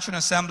Nigerian National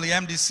Assembly,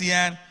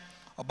 MDCN,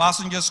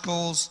 Obasanjo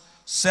schools,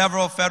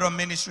 several federal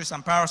ministries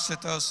and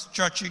parastatals,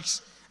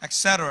 churches,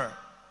 etc.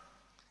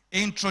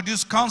 He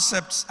introduced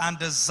concepts and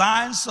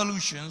designed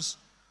solutions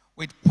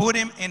which put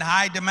him in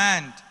high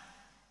demand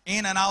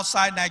in and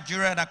outside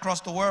Nigeria and across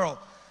the world.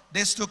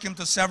 This took him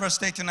to several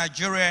states in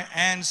Nigeria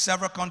and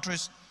several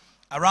countries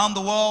around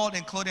the world,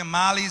 including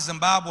Mali,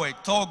 Zimbabwe,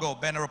 Togo,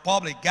 Benin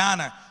Republic,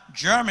 Ghana,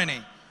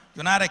 Germany,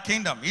 United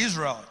Kingdom,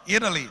 Israel,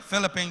 Italy,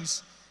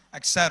 Philippines,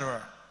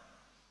 etc.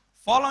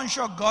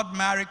 Folorunsho got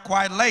married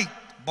quite late,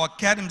 but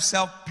kept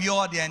himself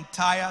pure the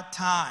entire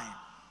time.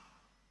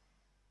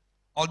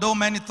 Although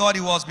many thought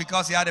it was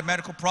because he had a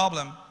medical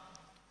problem,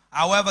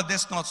 however,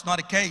 this was not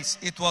the case.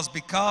 It was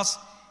because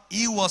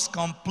he was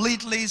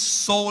completely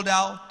sold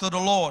out to the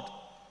Lord,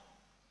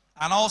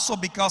 and also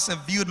because he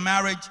viewed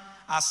marriage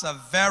as a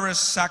very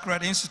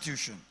sacred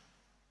institution.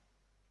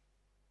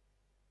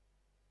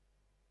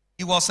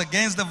 He was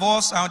against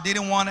divorce and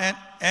didn't want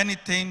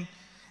anything,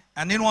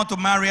 and didn't want to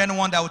marry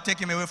anyone that would take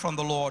him away from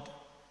the Lord.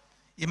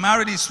 He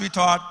married his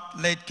sweetheart,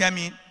 late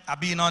Kemi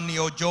Abina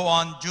Niojo,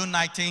 on June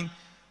 19,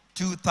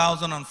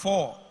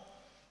 2004.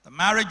 The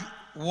marriage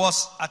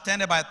was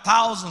attended by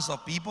thousands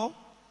of people.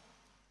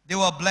 They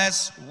were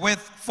blessed with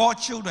 4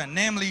 children,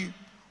 namely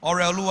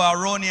Oreolua,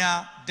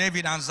 Aronia,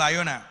 David, and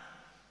Ziona.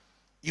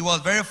 He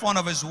was very fond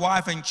of his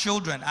wife and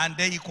children, and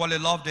they equally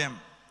loved him.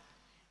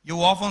 You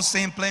will often see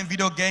him playing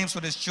video games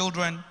with his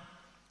children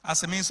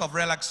as a means of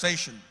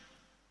relaxation.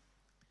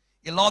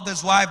 He loved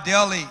his wife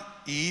dearly.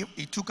 He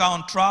took her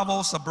on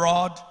travels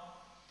abroad.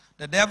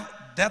 The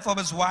death of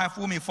his wife,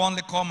 whom he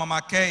fondly called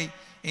Mama Kay,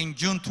 in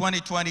June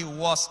 2020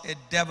 was a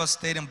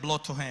devastating blow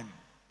to him.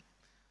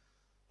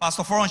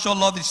 Pastor Folorunsho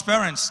loved his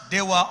parents.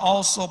 They were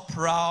also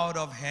proud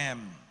of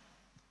him.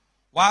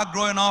 While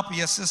growing up,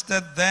 he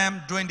assisted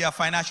them during their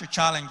financial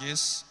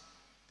challenges.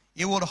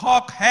 He would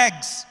hawk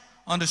eggs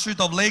on the street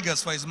of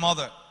Lagos for his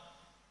mother.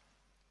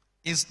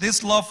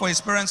 This love for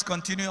his parents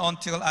continued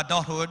until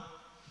adulthood.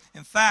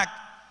 In fact,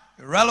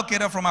 he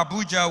relocated from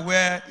Abuja,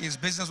 where his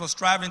business was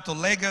thriving, to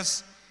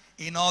Lagos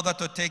in order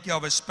to take care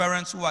of his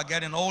parents who were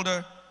getting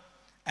older,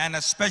 and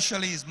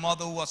especially his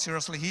mother, who was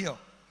seriously ill.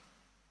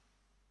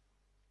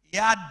 He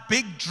had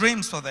big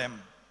dreams for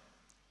them.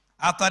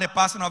 After the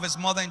passing of his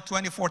mother in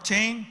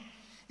 2014,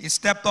 he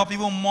stepped up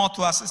even more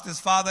to assist his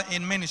father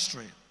in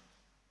ministry,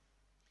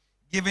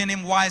 giving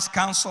him wise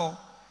counsel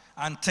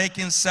and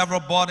taking several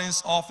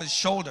burdens off his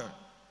shoulder.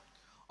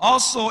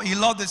 Also, he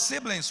loved his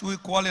siblings, who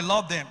equally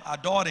loved him,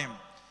 adored him.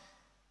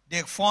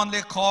 They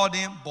fondly called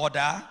him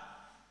Boda.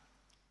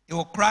 He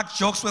would crack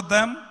jokes with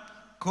them,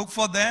 cook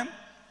for them,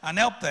 and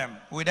help them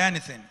with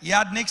anything. He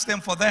had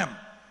nicknames for them.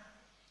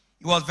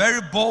 He was very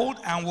bold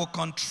and would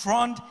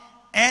confront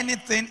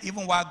anything,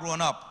 even while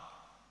growing up.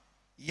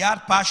 He had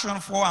passion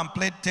for and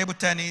played table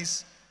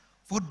tennis,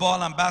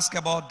 football and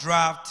basketball,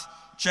 draft,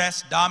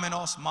 chess,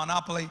 dominoes,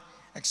 monopoly,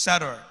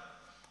 etc.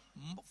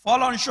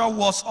 Folorunsho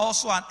was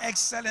also an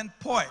excellent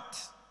poet.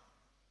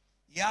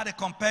 He had a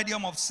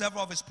compendium of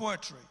several of his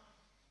poetry.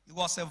 He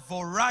was a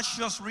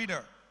voracious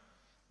reader.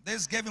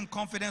 This gave him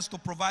confidence to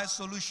provide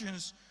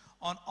solutions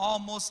on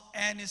almost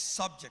any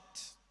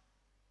subject.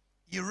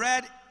 He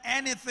read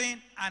anything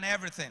and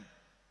everything.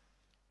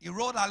 He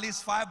wrote at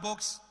least 5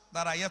 books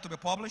that are yet to be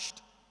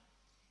published.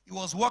 He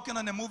was working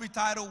on a movie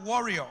titled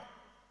Warrior.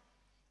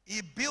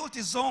 He built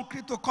his own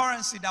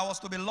cryptocurrency that was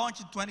to be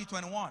launched in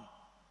 2021.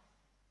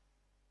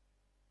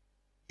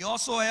 He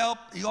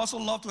also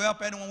loved to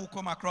help anyone who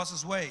came across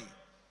his way.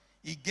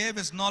 He gave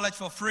his knowledge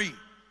for free.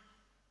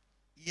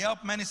 He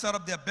helped many set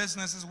up their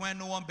businesses when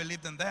no one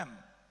believed in them.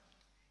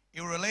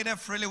 He related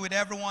freely with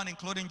everyone,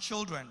 including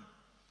children.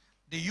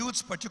 The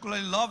youths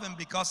particularly loved him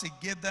because he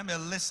gave them a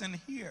listen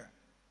here.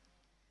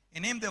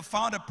 In him, they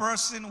found a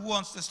person who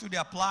understood,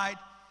 applied,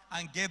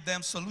 and gave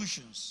them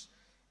solutions.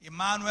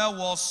 Emmanuel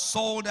was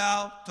sold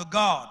out to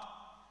God,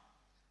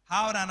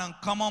 had an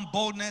uncommon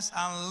boldness,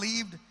 and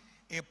lived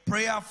a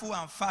prayerful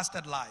and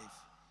fasted life.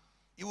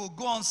 He would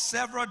go on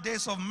several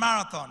days of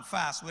marathon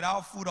fast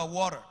without food or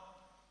water.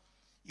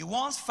 He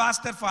once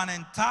fasted for an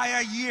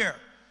entire year,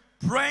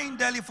 praying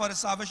daily for the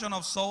salvation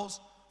of souls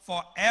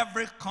for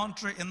every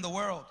country in the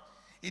world.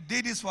 He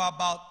did this for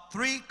about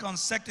 3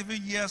 consecutive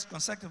years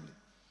consecutively.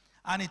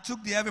 And it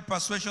took the heavy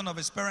persuasion of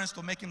his parents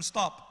to make him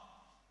stop.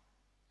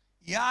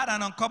 He had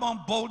an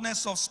uncommon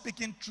boldness of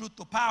speaking truth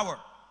to power.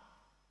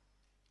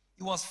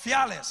 He was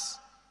fearless,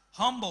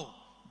 humble,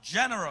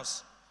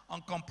 generous,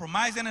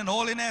 uncompromising in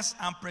holiness,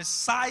 and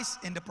precise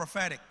in the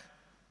prophetic.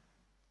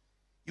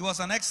 He was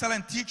an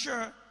excellent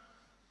teacher.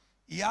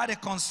 He had a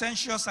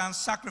conscientious and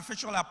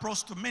sacrificial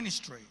approach to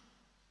ministry.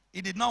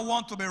 He did not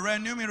want to be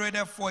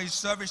remunerated for his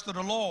service to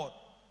the Lord.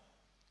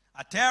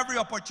 At every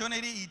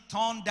opportunity, he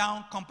turned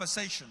down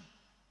compensation.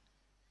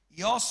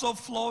 He also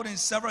flowed in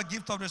several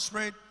gifts of the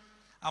Spirit,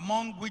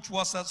 among which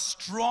was a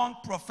strong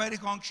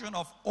prophetic unction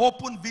of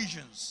open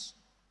visions.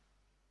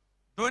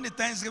 During the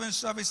Thanksgiving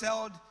service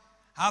held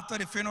after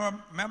the funeral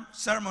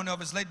ceremony of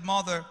his late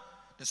mother,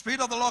 the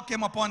Spirit of the Lord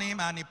came upon him,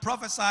 and he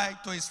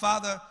prophesied to his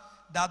father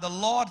that the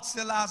Lord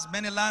still has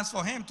many lands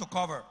for him to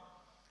cover,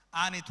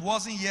 and it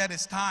wasn't yet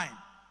his time.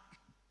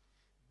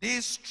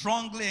 This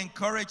strongly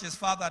encouraged his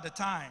father at the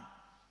time.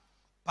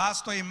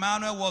 Pastor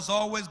Emmanuel was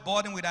always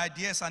burdened with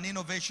ideas and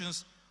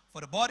innovations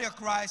for the body of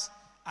Christ,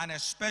 and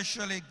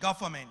especially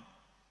GOFAMINT.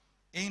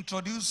 He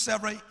introduced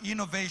several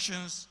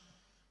innovations,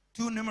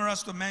 too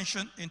numerous to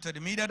mention, into the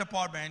media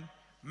department,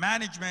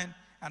 management,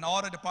 and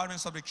other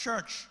departments of the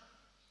church.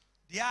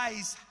 There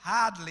is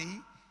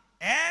hardly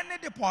any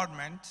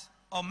department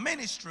or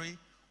ministry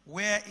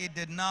where he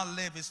did not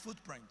leave his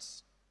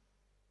footprints.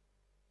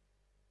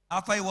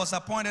 After he was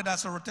appointed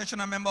as a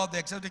rotational member of the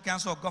Executive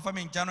Council of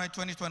GOFAMINT in January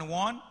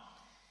 2021,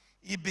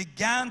 he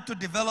began to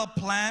develop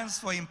plans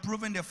for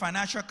improving the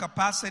financial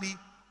capacity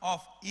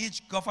of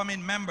each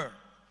GOFAMINT member,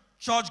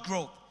 church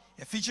growth,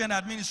 efficient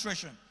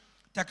administration,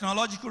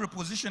 technological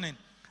repositioning,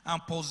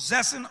 and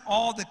possessing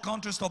all the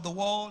countries of the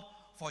world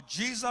for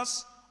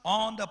Jesus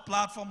on the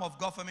platform of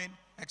GOFAMINT,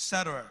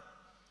 etc.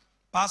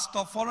 Pastor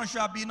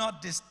Folorunsho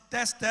Abina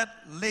detested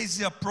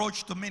lazy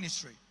approach to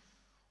ministry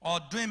or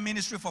doing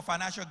ministry for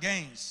financial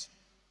gains.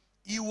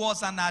 He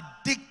was an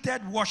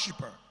addicted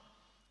worshiper,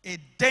 a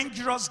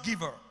dangerous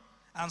giver,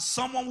 and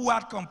someone who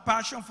had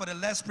compassion for the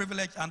less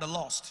privileged and the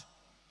lost.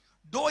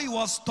 Though he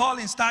was tall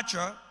in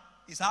stature,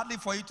 it's hardly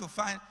for you to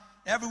find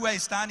everywhere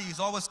he's standing, he's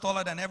always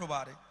taller than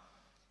everybody.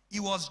 He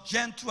was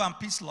gentle and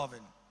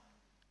peace-loving.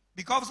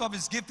 Because of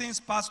his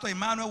giftings, Pastor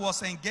Emmanuel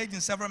was engaged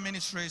in several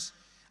ministries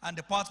and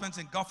departments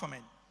in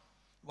government.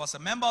 He was a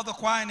member of the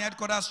choir in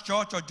Headquarters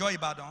Church of Joy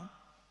Ibadan,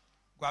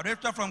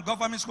 graduated from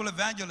Government School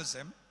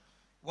Evangelism,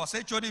 was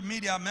HOD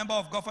Media, member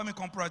of Government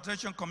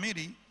Corporation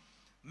Committee,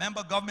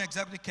 member Government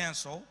Executive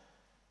Council.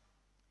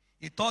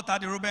 He taught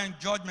at the Reuben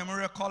George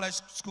Memorial College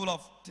School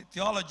of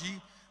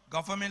Theology,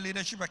 Government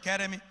Leadership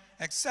Academy,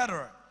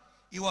 etc.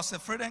 He was a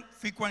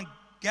frequent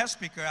guest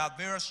speaker at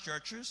various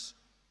churches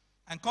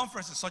and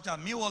conferences such as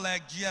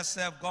MIWOLEC,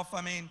 GSF,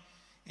 GOFAMINT,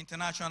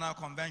 International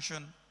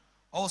Convention,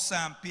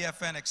 OSAM,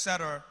 PFN,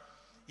 etc.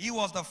 He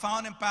was the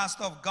founding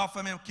pastor of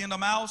GOFAMINT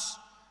Kingdom House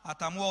at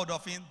Amuwo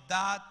Odofin.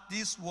 That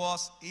this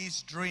was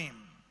his dream.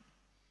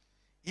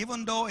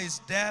 Even though his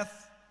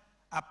death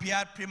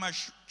appeared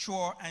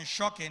premature and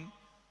shocking,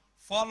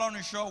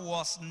 Folorunsho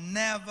was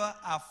never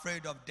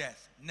afraid of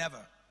death,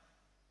 never.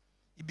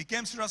 He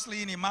became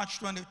seriously ill in March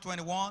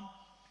 2021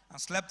 and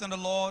slept in the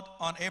Lord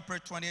on April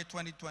 28,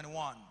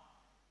 2021.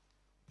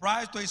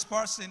 Prior to his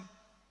passing,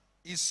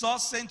 he saw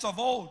saints of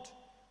old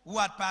who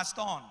had passed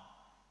on.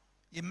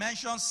 He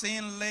mentioned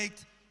seeing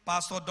late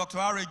Pastor Dr.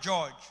 Harry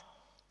George,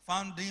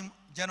 founding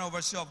General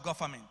Overseer of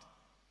Government,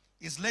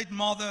 his late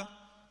mother,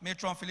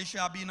 Matron Felicia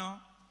Abina,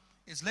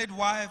 his late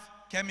wife,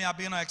 Kemi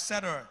Abina,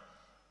 etc.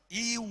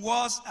 He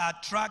was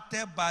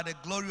attracted by the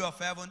glory of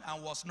heaven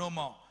and was no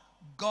more.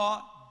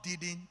 God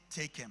didn't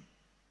take him.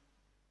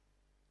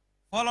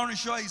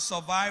 Folorunsho is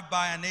survived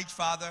by an aged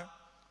father,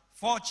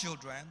 4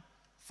 children,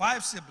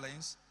 5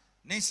 siblings,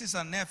 nieces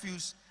and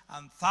nephews,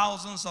 and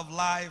thousands of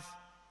lives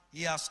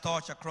he has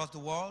touched across the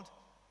world.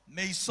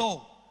 May his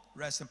soul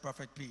rest in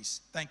perfect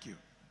peace. Thank you.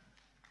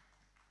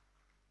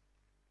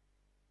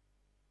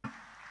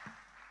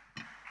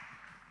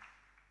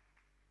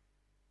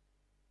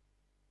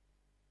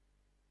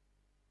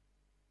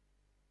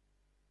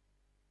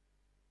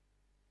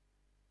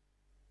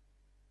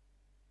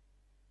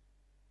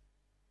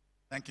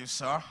 Thank you,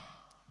 sir.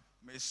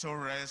 May his soul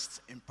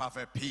rest in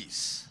perfect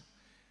peace.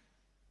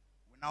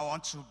 We now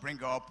want to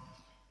bring up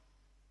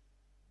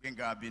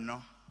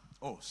Abino.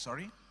 Oh,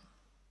 sorry.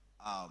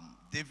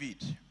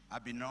 David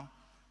Abino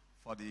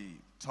for the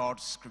 3rd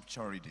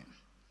scripture reading.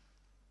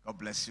 God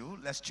bless you.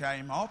 Let's cheer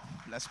him up.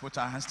 Let's put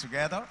our hands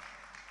together.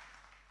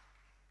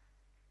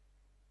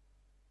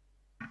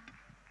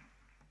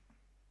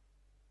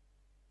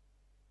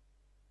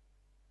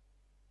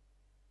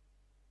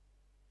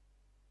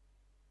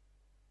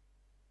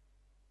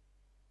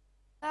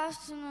 Good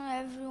afternoon,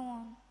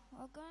 everyone.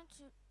 We're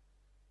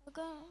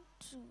going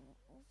to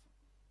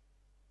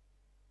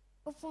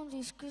open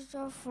the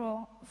scripture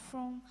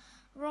from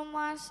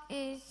Romans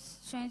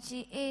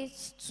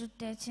 8:28 to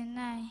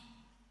 39.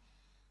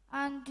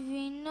 And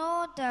we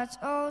know that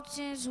all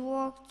things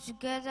work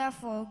together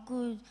for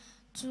good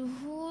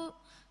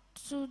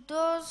to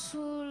those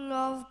who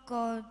love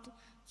God,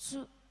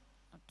 to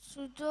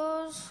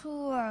those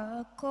who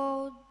are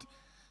called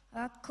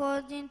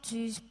according to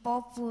his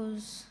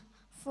purpose.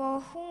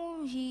 For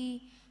whom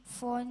he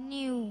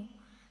foreknew,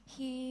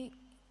 he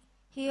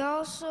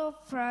also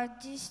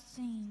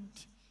predestined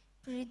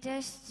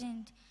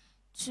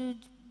to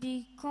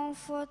be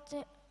conformed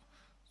to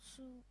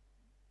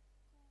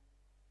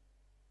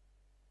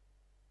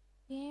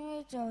the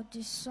image of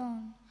the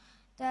Son,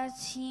 that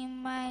he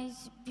might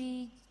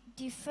be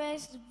the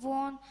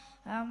firstborn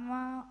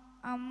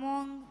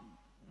among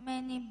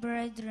many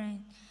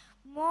brethren.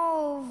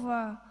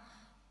 Moreover,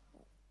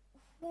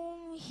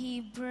 whom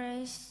he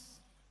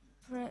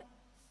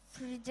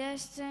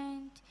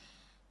predestined,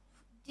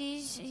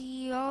 this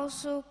he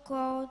also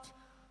called.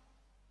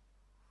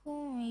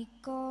 Whom he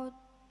called,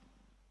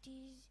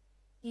 this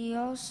he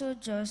also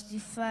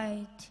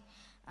justified.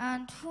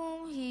 And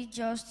whom he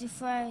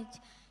justified,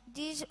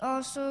 this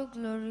also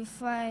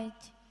glorified.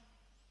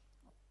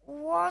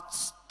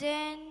 What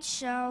then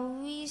shall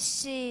we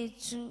say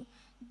to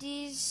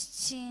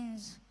these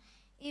things?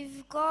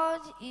 If God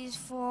is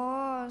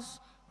for us,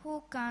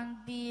 who can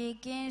be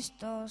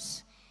against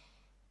us?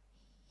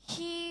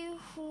 He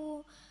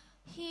who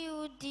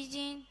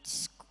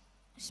didn't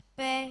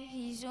spare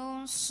his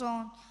own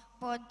Son,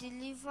 but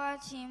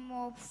delivered him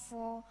up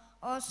for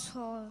us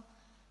all,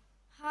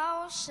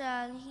 how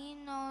shall he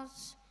not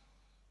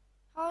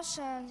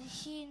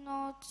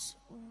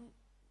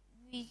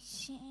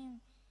with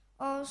him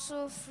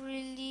also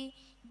freely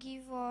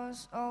give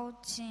us all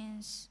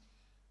things?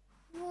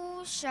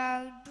 Who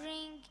shall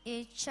bring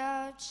a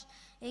charge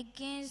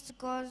against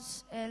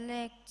God's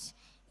elect?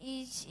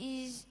 It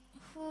is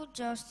who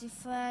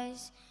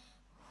justifies.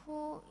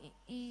 Who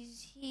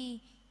is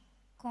he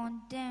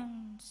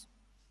condemns?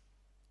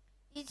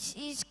 It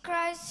is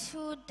Christ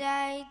who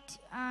died,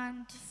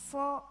 and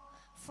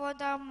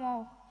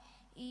furthermore,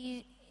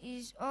 he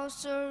is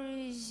also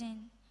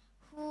risen,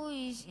 who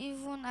is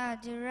even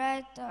at the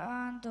right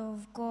hand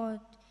of God,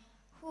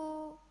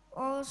 who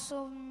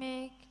also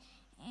make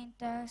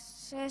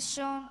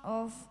intercession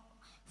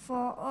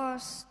for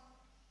us.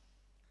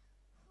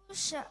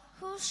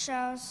 Who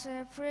shall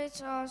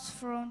separate us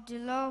from the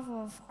love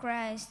of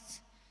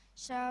Christ?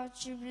 shall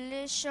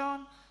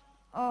tribulation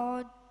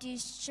or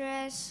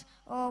distress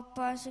or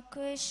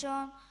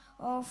persecution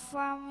or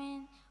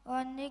famine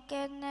or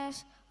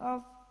nakedness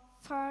or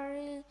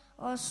peril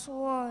or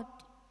sword.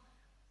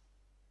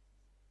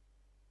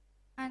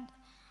 And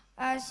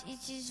as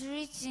it is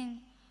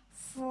written,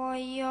 for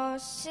your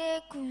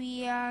sake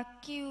we are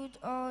killed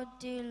all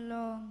day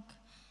long.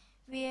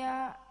 We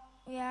are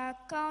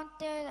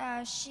counted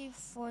as sheep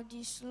for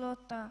the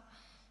slaughter.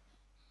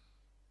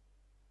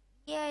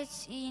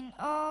 Yet in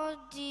all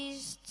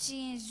these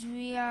things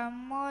we are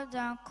more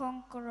than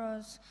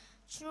conquerors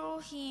through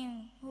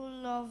him who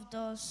loved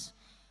us.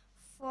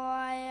 For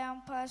I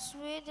am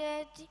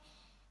persuaded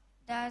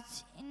that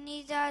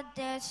neither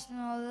death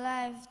nor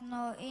life,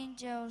 nor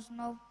angels,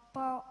 nor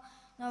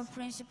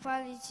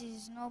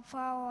principalities, nor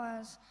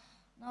powers,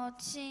 nor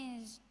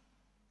things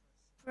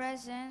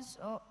present,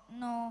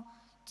 nor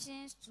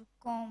things to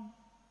come,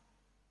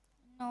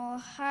 nor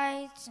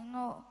height,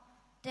 nor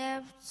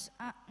depth,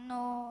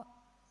 nor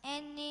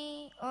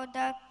any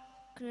other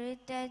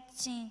created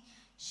thing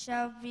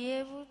shall be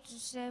able to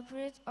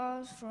separate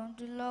us from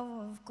the love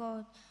of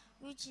God,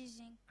 which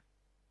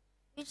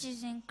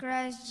is in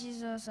Christ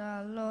Jesus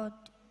our Lord.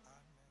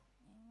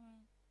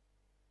 Amen.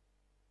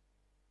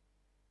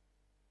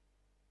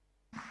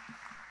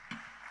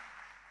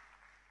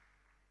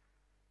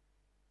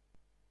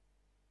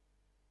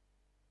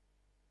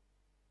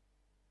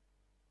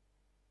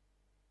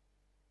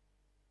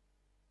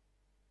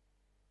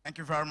 Thank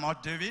you very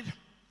much, David.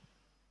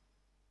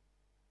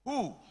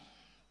 Who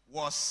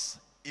was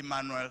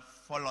Emmanuel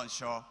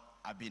Folorunsho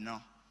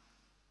Abina?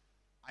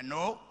 I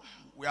know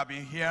we have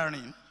been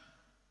hearing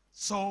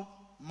so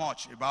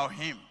much about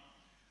him,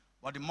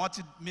 but the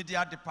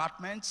multimedia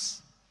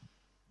departments,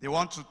 they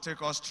want to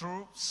take us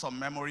through some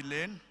memory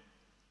lane.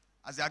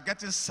 As they are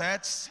getting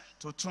set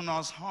to tune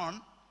us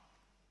on,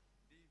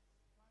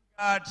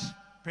 the Vanguard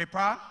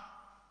paper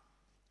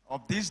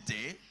of this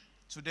day,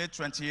 today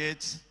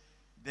 28th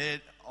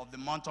day of the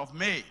month of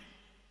May,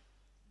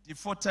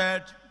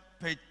 devoted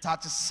page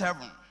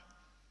 37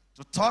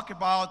 to talk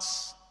about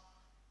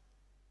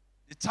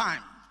the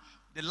time,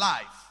 the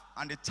life,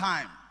 and the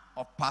time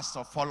of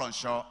Pastor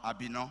Folorunsho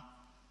Abina.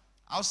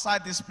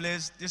 Outside this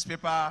place, this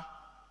paper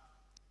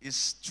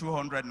is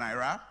 200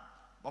 naira,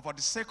 but for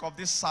the sake of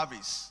this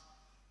service,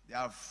 they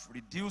have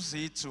reduced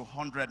it to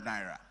 100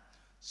 naira.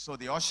 So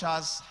the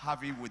ushers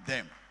have it with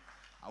them.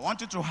 I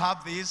want you to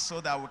have this so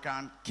that we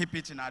can keep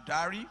it in our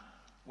diary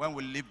when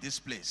we leave this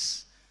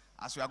place.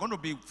 As we are going to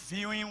be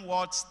viewing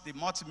what the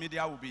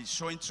multimedia will be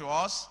showing to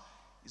us,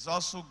 it's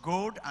also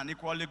good and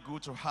equally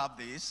good to have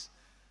this,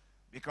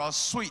 because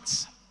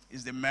sweet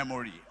is the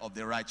memory of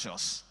the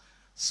righteous.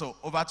 So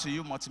over to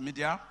you,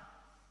 multimedia.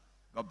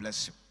 God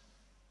bless you.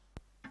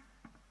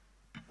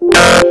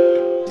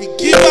 The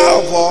giver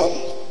of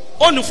all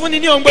is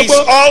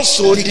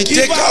also the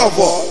taker of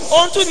all.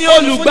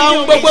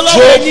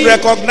 Job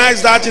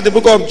recognized that in the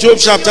book of Job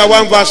chapter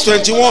 1 verse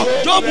 21.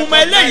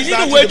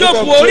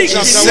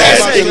 He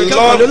said the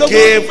Lord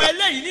gave.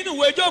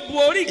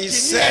 He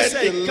said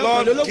the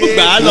Lord gave.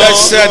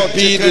 Blessed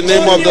be the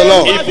name of the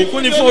Lord.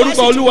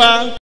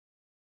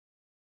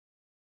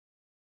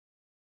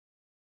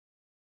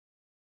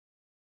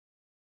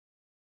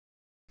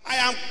 I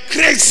am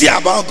crazy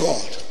about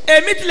God.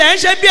 I'm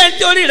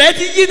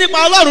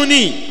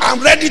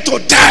ready to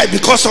die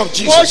because of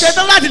Jesus.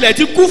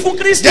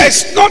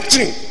 There's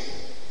nothing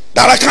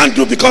that I can't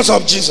do because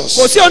of Jesus.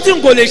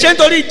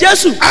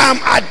 I'm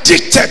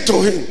addicted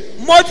to him.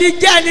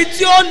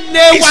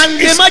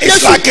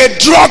 It's like a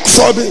drug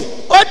for me.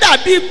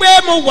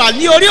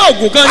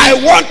 I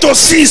want to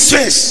see his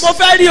face.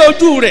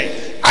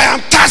 I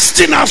am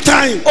thirsting after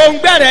him.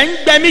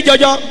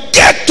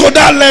 Get to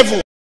that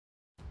level.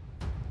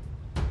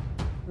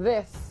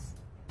 This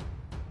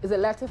is a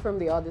letter from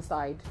the other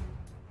side,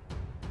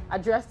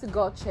 addressed to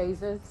God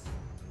chasers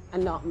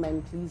and not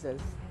men pleasers.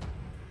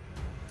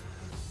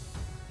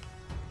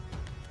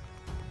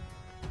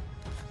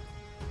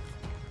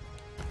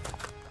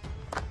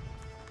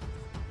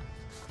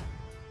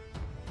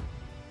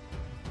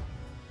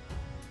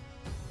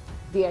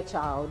 Dear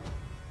child,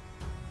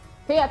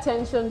 pay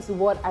attention to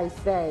what I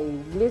say.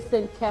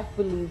 Listen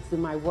carefully to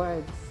my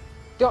words.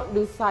 Don't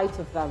lose sight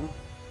of them.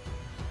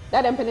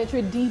 Let them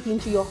penetrate deep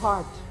into your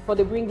heart, for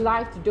they bring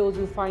life to those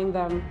who find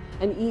them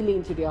and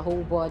healing to their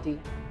whole body.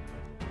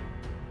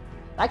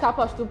 Like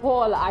Apostle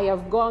Paul, I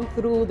have gone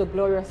through the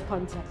glorious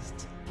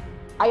contest.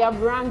 I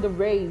have run the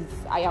race.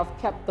 I have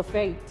kept the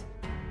faith.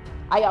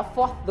 I have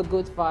fought the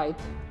good fight.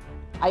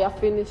 I have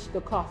finished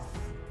the course.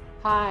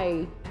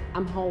 I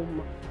am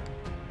home.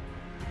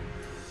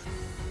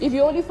 If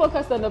you only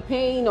focus on the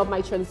pain of my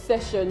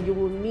transition, you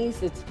will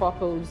miss its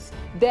purpose.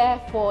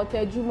 Therefore,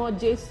 tejumo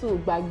Jesu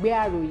gbagbe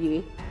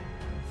aroye.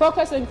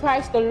 Focus on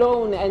Christ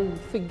alone and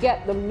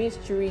forget the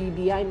mystery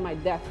behind my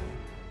death.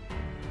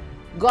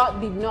 God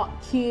did not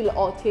kill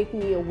or take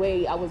me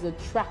away. I was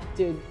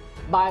attracted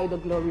by the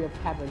glory of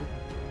heaven.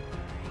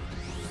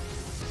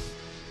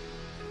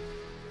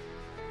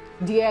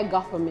 Dear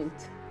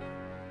GOFAMINT,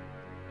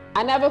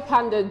 I never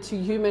pandered to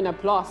human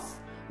applause.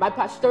 My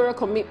pastoral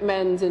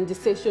commitment and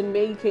decision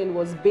making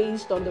was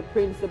based on the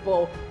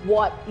principle,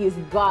 what is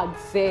God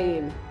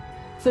saying?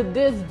 To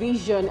this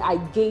vision, I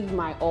gave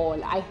my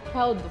all. I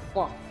held the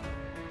fort,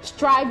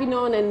 striving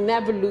on and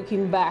never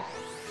looking back.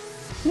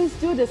 Please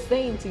do the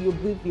same till you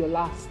breathe your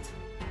last.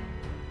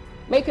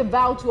 Make a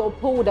vow to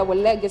uphold our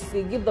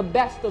legacy. Give the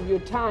best of your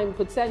time,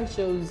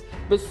 potentials,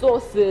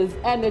 resources,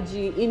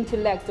 energy,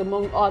 intellect,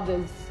 among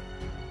others.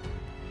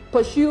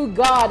 Pursue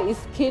God, His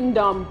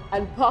kingdom,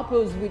 and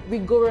purpose with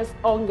rigorous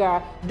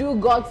hunger. Do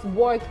God's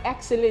work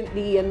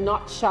excellently and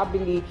not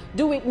shabbily.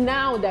 Do it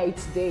now that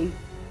it's day,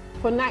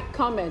 for night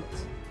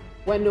cometh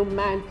when no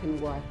man can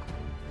work.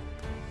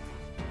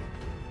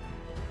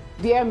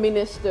 Dear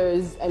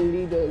ministers and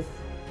leaders,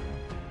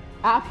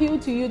 I appeal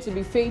to you to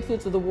be faithful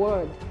to the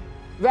word,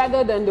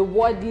 rather than the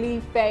worldly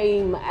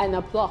fame and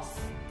applause.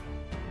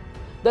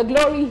 The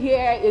glory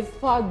here is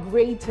far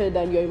greater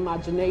than your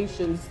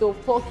imagination, so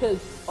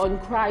focus on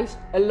Christ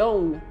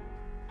alone.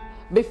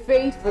 Be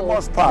faithful. For the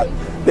most part,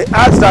 they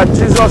asked that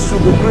Jesus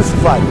should be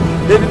crucified.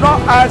 They did not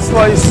ask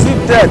for his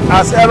swift death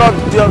as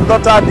Herod's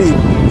daughter did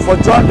for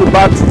John the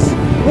Baptist,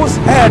 whose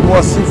head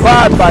was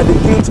severed by the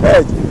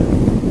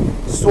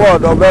gilt-edged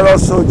sword of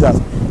Herod's soldiers,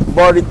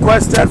 but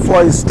requested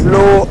for his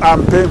slow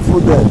and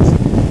painful death.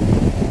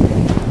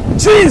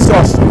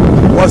 Jesus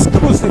was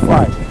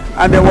crucified,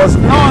 and there was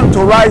none to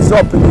rise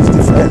up in his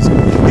defense.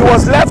 He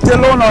was left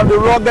alone on the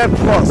rugged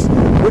cross,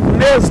 with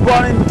nails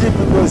burning deep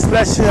into his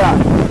fleshy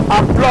hand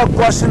and blood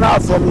gushing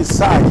out from his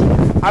side.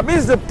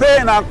 Amidst the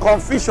pain and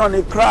confusion,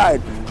 he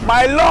cried,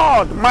 my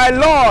Lord,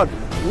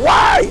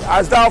 why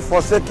hast thou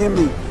forsaken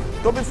me?"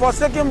 To be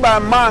forsaken by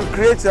man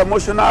creates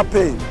emotional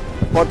pain,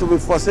 but to be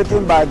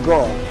forsaken by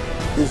God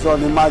is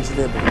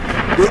unimaginable.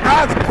 The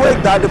earth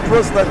quaked at the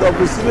prospect of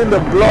receiving the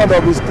blood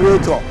of his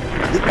creator.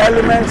 The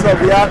elements of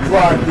the earth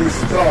were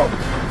disturbed.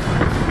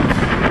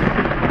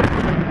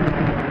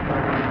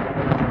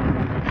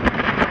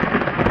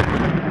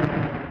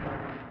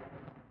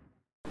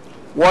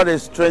 What a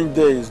strange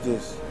day is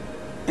this.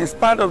 In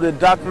spite of the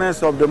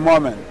darkness of the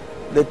moment,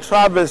 the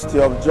travesty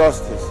of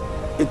justice,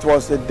 it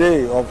was a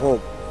day of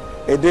hope.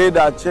 A day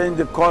that changed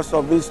the course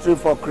of history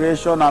for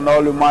creation and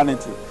all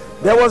humanity.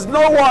 There was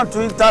no one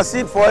to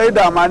intercede for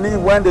Adam and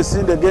Eve when they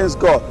sinned against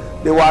God.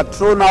 They were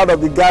thrown out of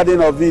the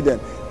Garden of Eden,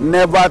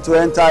 never to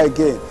enter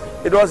again.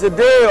 It was a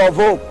day of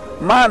hope.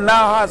 Man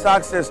now has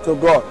access to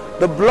God.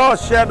 The blood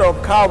shed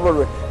of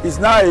Calvary is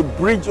now a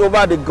bridge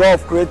over the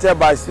gulf created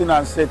by sin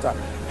and Satan.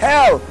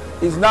 Hell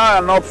is now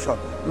an option,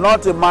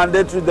 not a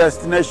mandatory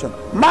destination.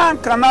 Man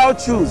can now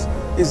choose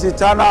his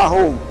eternal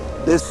home.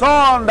 The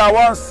sun that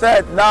once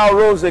set now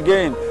rose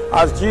again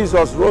as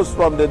Jesus rose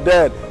from the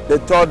dead the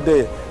third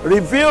day,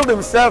 revealed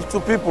himself to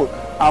people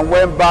and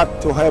went back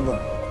to heaven.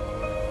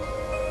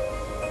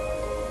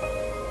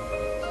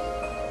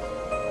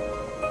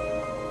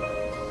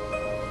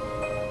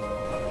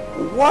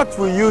 What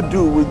will you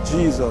do with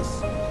Jesus,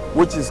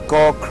 which is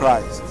called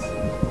Christ?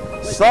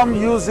 Some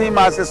use him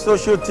as a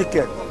social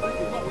ticket.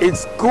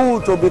 It's cool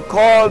to be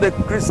called a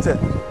Christian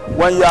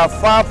when you are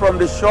far from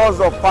the shores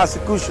of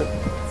persecution.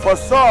 For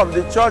some,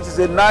 the church is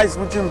a nice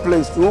meeting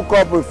place to hook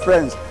up with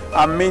friends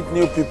and meet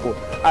new people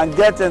and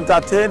get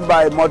entertained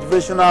by a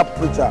motivational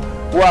preacher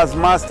who has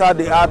mastered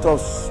the art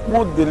of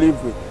smooth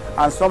delivery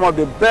and some of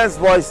the best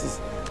voices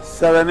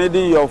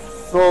serenading your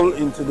soul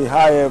into the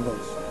high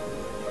heavens.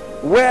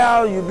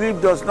 Where you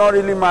live does not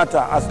really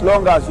matter as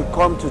long as you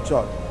come to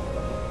church.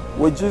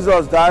 Will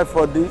Jesus die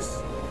for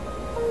this?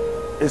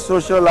 A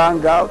social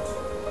hangout?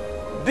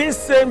 This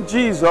same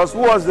Jesus, who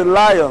was the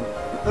lion,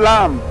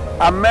 lamb,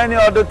 and many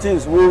other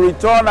things, will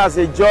return as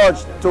a judge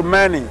to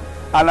many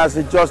and as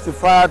a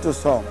justifier to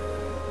some.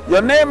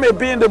 Your name may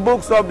be in the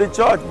books of the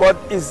church, but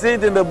is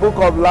it in the book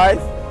of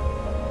life?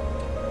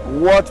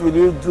 What will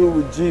you do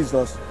with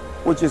Jesus,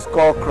 which is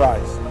called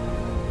Christ?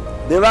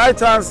 The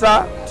right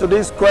answer to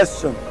this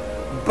question,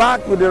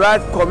 backed with the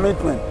right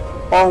commitment,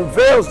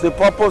 unveils the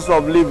purpose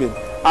of living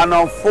and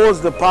unfolds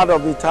the path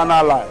of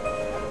eternal life.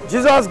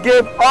 Jesus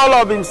gave all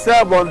of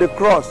himself on the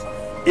cross.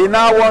 He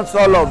now wants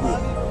all of you.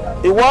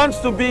 He wants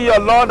to be your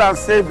Lord and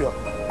Savior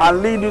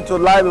and lead you to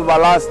life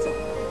everlasting.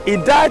 He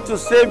died to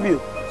save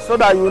you so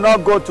that you will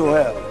not go to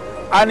hell.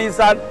 And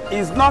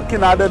he's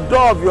knocking at the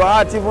door of your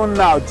heart even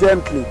now,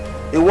 gently.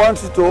 He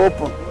wants you to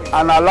open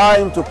and allow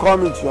him to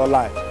come into your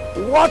life.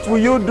 What will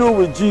you do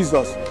with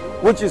Jesus,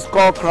 which is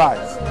called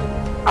Christ?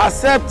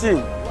 Accept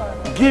him.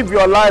 Give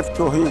your life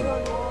to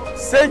him.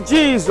 Say,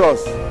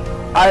 Jesus,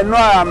 I know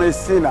I am a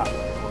sinner.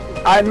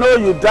 I know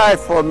you died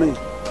for me.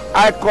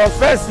 I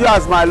confess you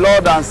as my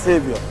Lord and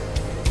Savior.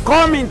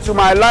 Come into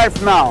my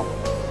life now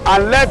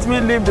and let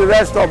me live the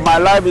rest of my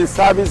life in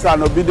service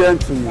and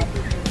obedience to you.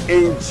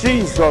 In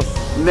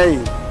Jesus'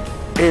 name,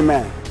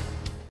 amen.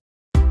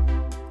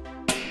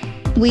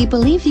 We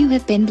believe you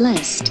have been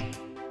blessed.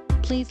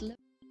 Please look.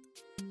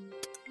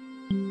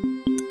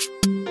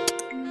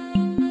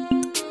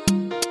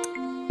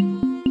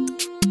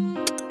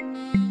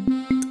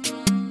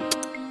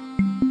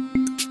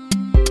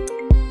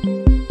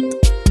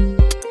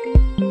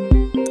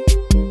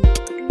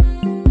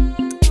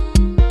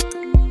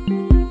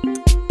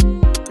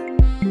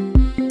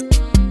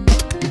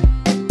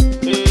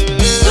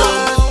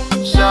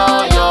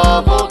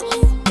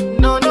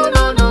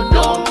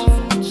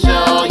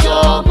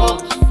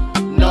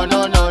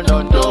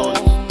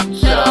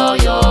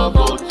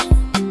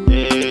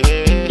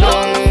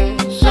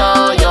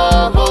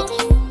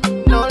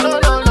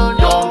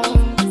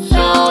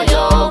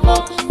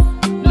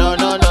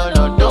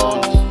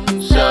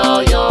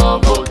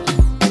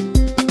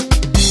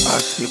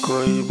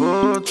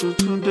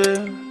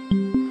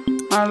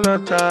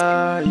 lọ́ta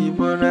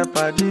ìbò rẹ̀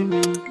pàdé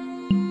mi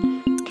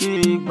kí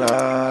ìgbà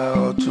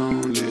ọ̀tun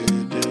lè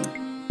dé.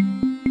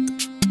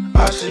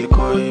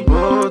 Àsìkò ìbò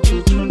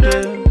tuntun dé.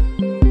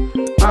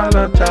 Má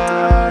lọ́ta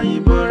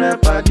ìbò rẹ̀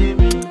pàdé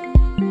mi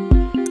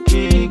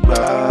kí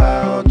ìgbà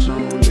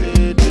ọ̀tun lè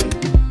dé.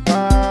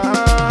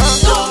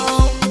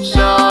 Don't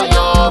sell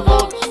your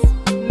vote.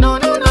 No,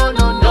 no, no,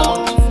 no,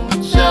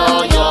 don't sell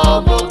your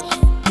vote.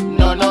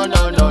 No, no,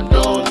 no, no,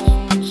 don't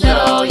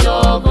sell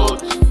your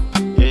vote.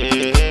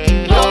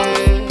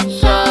 Don't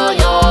sell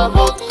your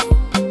vote.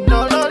 No,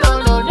 no, no,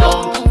 no,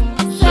 don't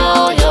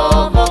sell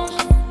your vote.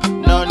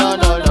 No, no,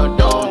 no, no,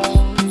 don't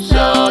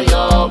sell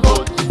your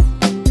vote.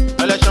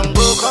 Election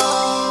go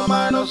come,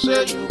 I know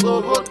say you go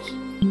vote.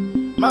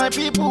 My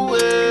people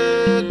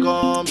will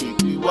come, you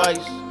be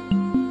wise.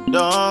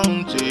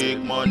 Don't take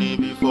money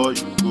before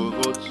you go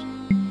vote.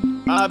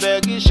 I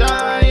beg you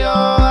shine your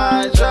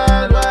eyes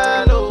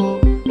well, oh.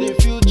 The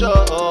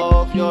future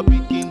of your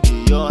pikin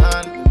in your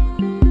hand.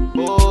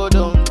 Oh,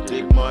 don't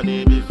take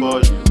money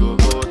before you go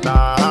vote.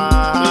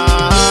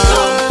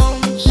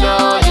 Don't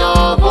sell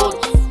your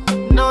vote.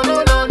 No,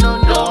 no, no, no,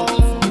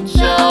 don't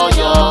sell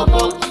your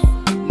vote.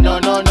 No,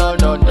 no, no,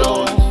 no,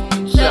 don't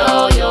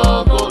sell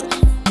your vote.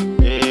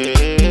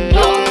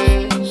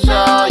 Don't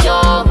sell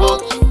your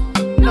vote.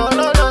 No,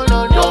 no, no, no,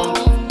 don't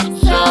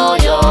sell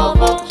your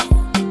vote.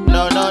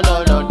 No, no, no,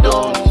 no,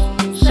 don't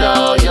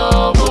sell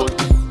your vote.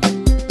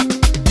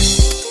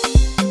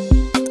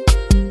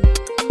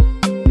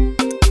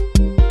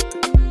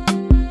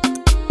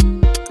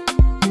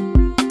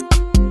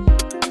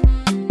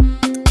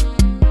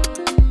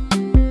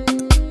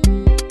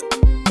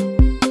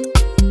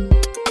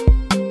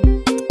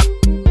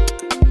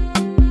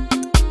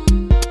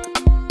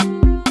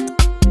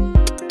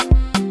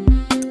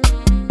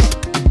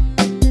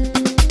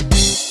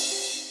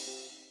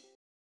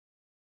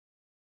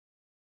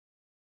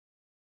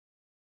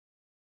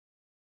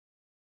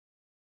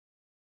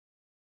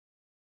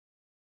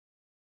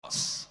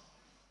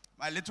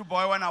 My little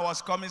boy, when I was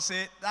coming,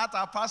 said, that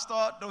our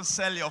pastor, don't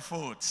sell your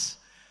food.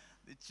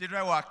 The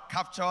children were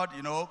captured,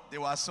 they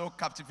were so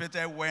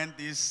captivated when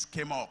this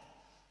came up.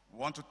 We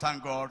want to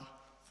thank God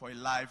for a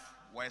life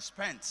well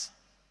spent.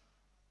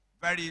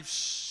 Very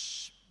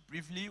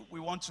briefly,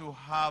 we want to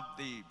have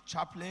the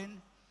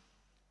chaplain,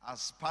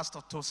 as Pastor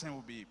Tosin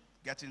will be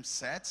getting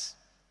set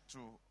to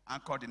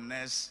anchor the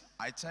next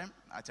item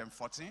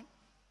 14.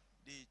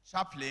 The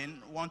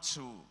chaplain wants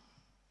to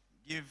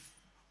give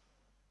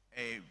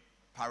a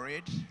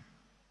parade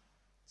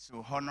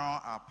to honor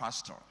our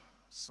pastor.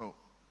 So,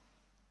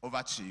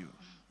 over to you.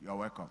 You're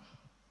welcome.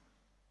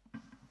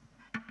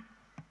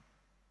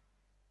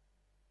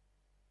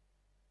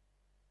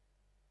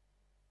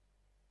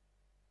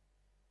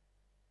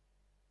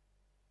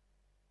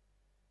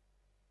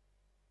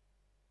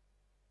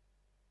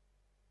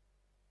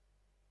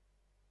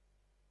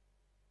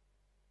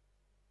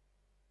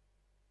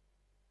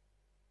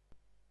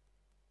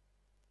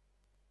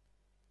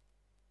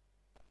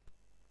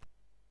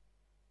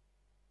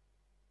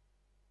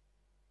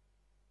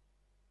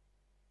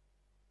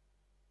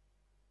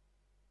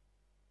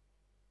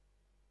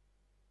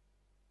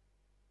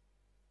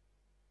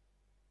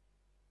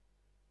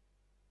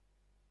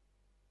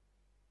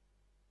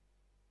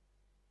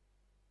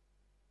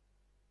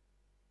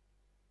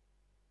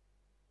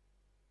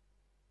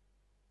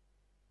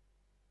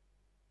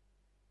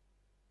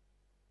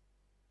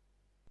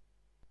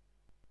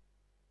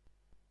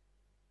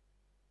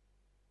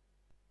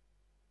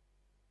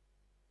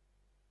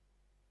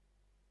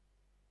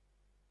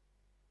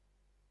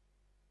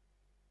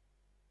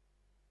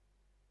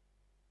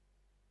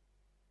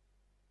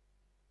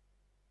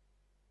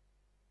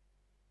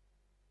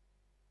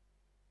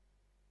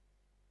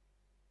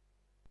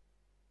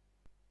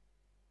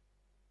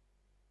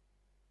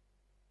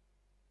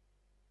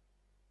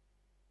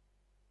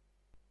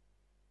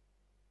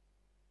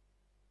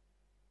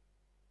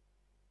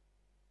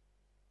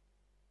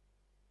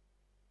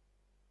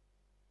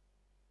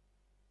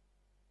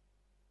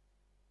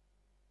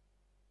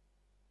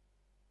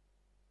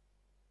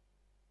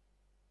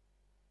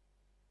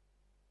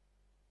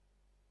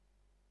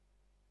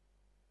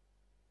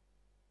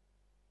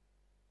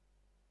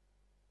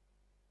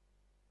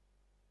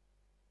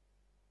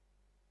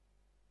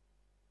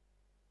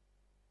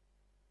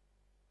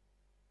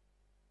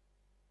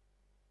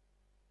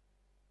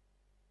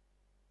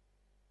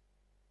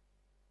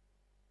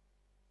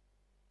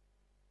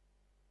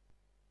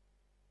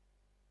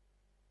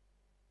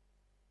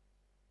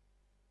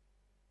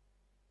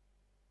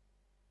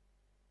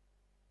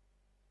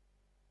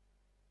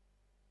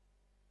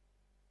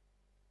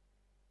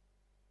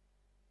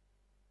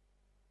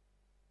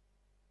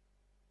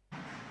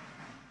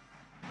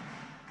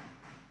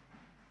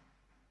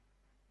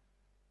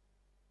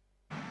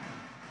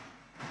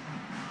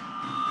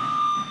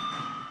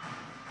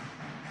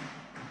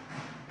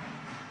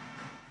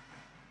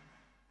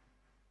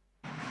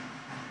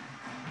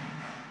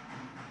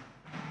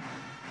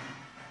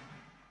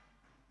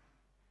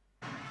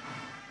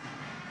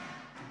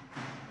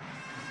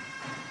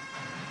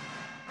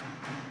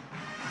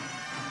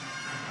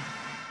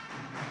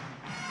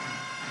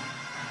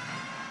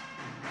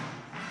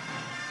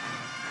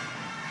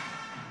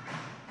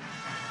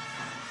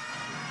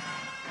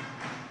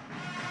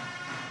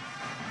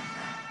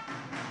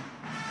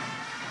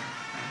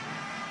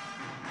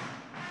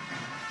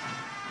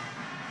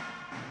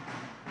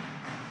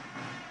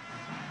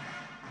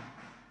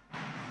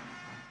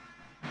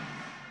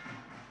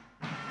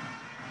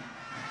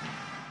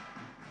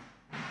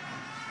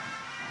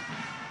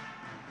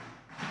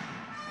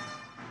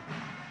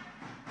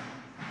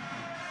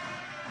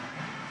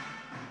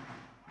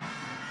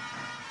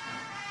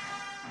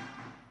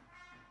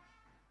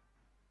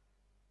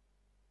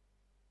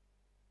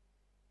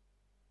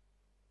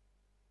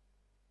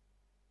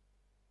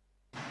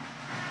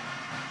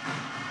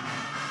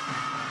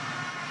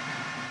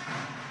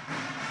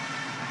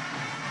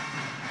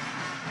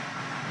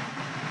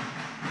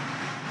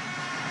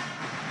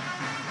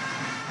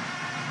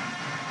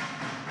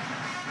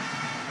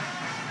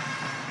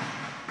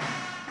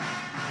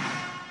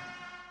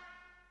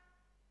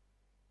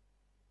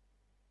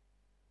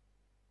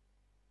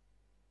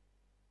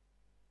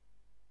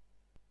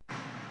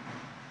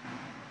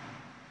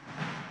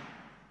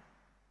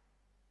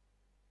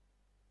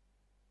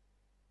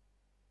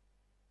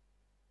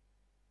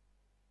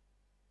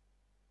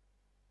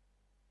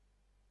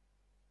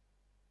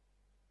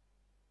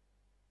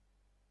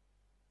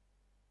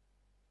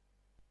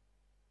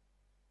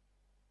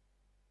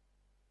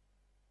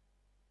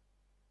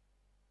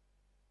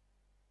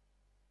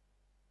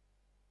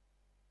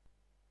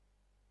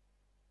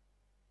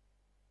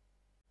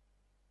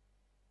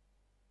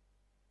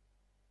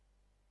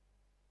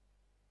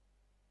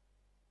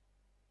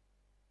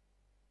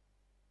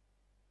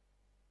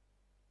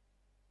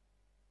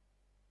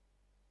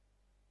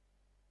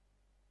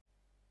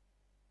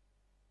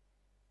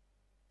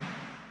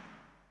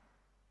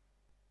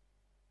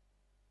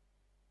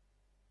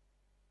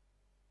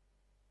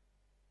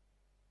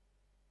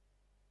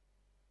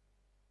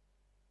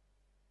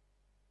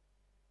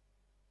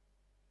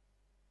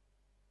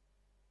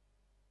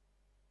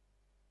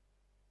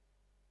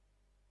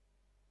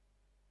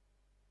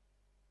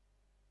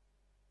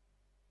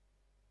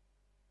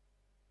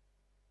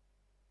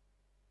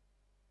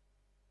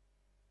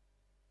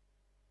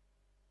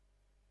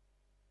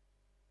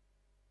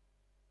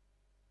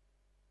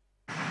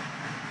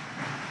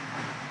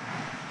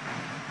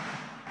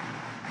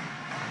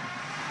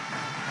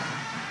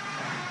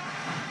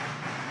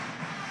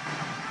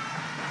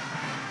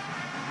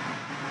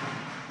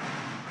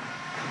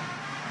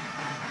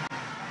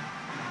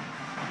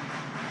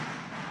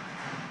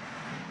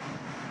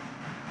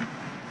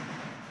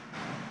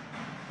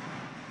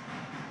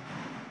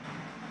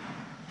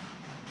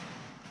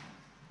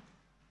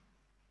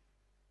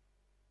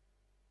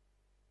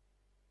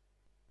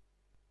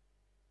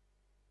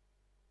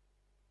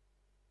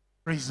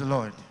 Praise the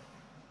Lord.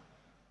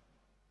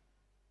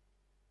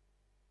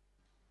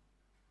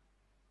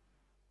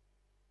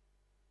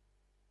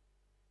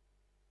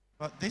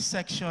 But this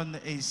section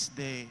is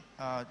the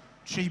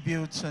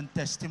tributes and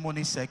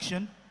testimony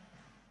section.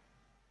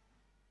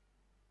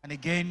 And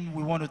again,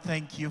 we want to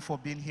thank you for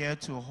being here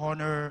to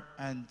honor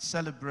and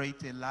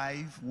celebrate a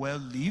life well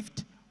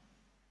lived.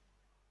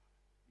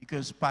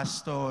 Because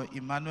Pastor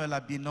Emmanuel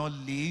Abina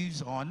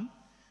lives on.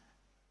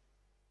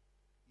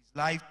 His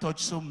life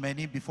touched so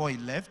many before he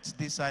left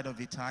this side of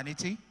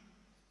eternity.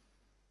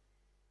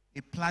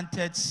 He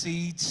planted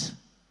seeds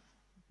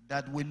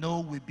that we know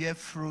will bear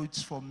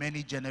fruits for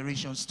many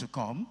generations to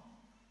come.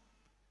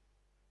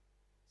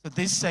 So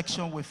this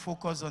section will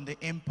focus on the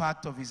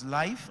impact of his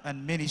life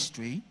and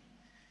ministry.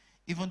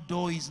 Even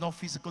though he's not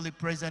physically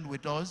present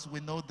with us, we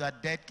know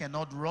that death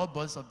cannot rob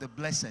us of the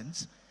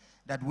blessings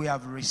that we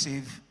have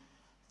received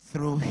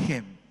through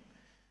him.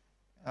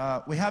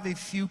 We have a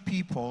few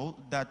people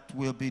that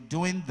will be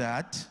doing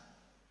that,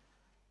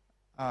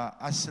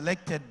 as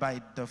selected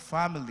by the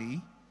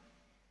family.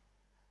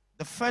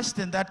 The first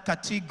in that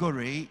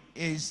category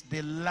is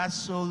the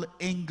LASSO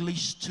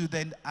English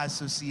Student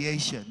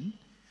Association.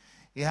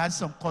 He has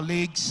some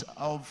colleagues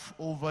of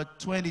over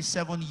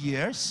 27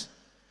 years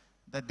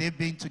that they've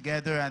been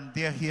together, and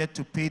they're here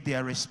to pay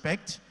their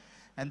respect.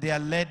 And they are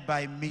led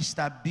by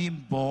Mr.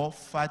 Bimbo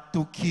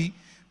Fatuki.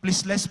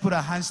 Please, let's put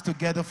our hands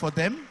together for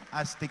them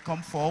as they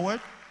come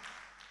forward.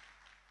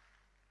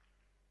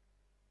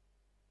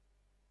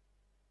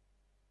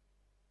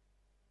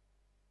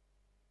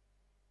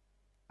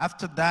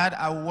 After that,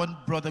 I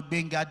want Brother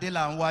Benga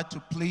Delanwa to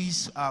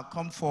please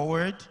come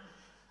forward.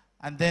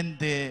 And then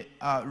the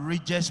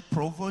Regis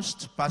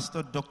Provost,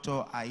 Pastor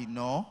Dr.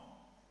 Aino.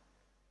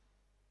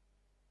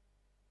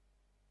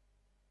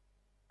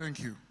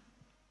 Thank you.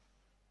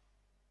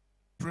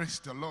 Praise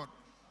the Lord.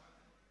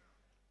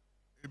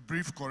 A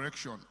brief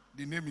correction.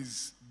 The name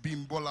is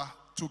Bimbola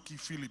Toki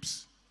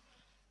Phillips,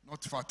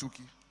 not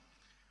Fatuki.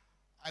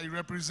 I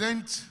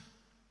represent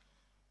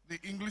the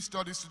English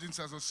Studies Students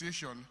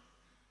Association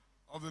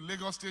of the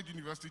Lagos State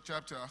University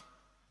chapter,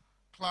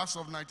 class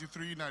of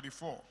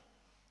 93-94,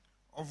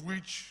 of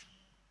which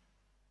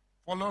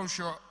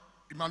Folorunsho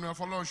Emmanuel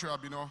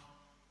Abina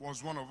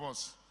was one of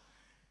us.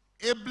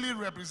 Ably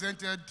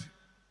represented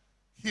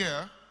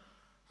here,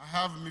 I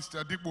have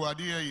Mr. Dikbo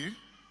Adeyeye.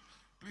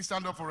 Please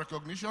stand up for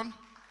recognition.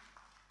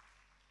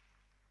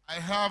 I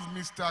have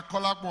Mr.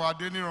 Kolakbo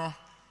Adeniro.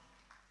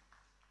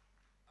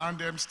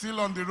 And still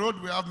on the road,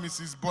 we have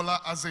Mrs. Bola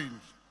Azain,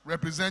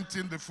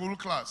 representing the full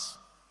class.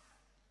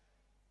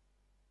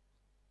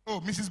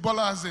 Oh, Mrs.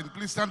 Bola Azain,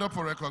 please stand up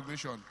for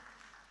recognition.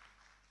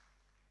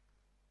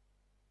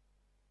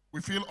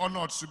 We feel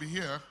honored to be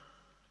here,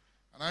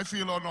 and I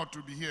feel honored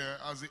to be here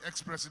as the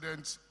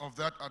ex-president of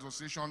that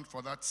association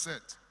for that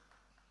set.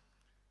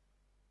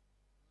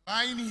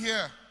 Lying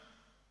here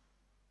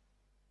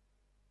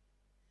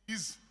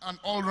is an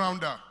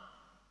all-rounder.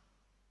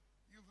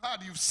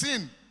 You've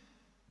seen.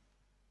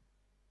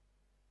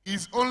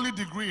 His only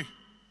degree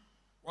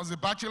was a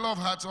Bachelor of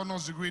Arts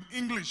Honors degree in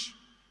English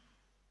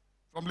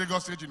from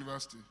Lagos State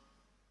University.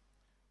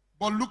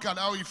 But look at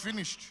how he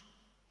finished.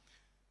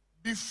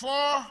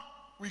 Before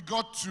we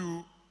got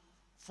to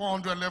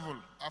 400 level,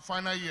 our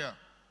final year,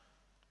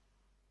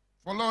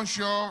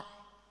 Folorunsho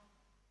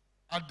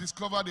had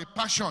discovered a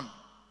passion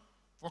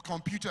for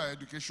computer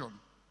education.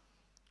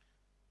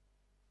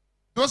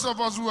 Those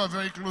of us who are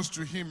very close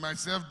to him,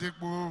 myself,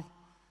 Dekbo,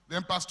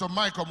 then Pastor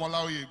Mike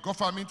Omolaoye,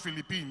 GOFAMINT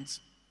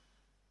Philippines,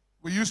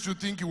 we used to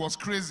think he was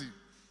crazy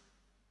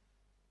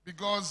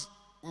because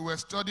we were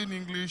studying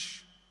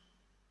English,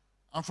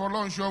 and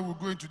Folorunsho would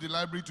go into the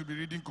library to be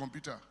reading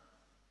computer.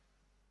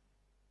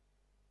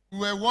 We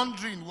were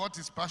wondering what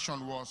his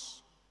passion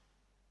was.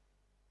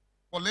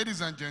 But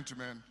ladies and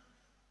gentlemen,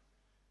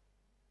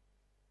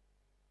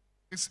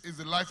 this is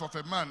the life of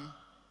a man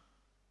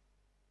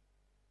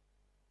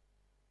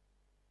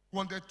who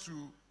wanted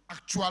to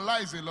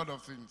actualize a lot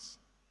of things.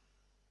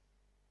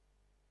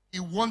 He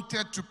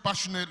wanted to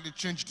passionately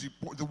change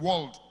the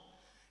world.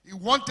 He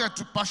wanted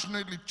to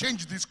passionately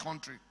change this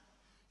country.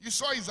 You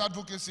saw his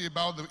advocacy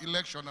about the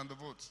election and the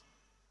votes.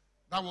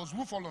 That was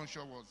who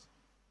Folorunsho was.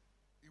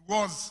 He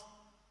was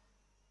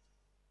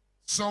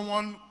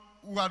someone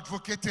who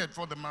advocated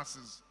for the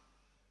masses.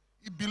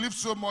 He believed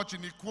so much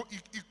in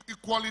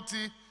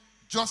equality,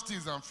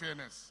 justice, and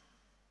fairness.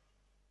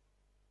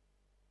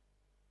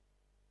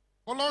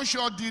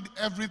 Folorunsho did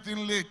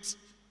everything late.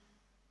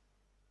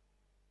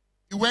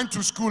 He went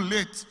to school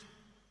late.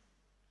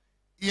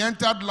 He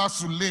entered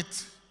LASSO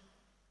late.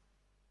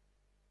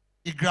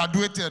 He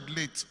graduated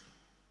late.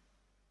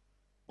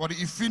 But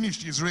he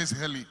finished his race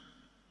early.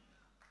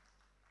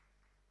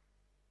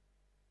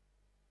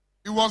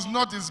 It was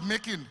not his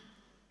making.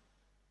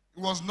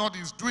 It was not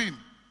his doing.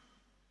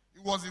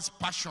 It was his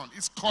passion,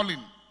 his calling.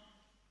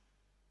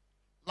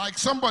 Like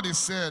somebody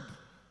said,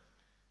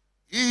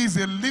 he is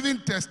a living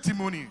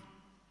testimony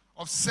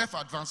of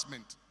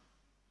self-advancement.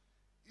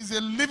 It's a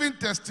living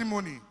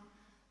testimony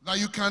that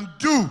you can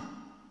do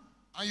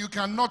And you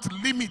cannot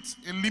limit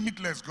a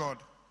limitless God.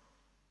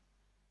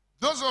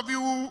 Those of you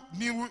who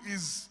knew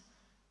his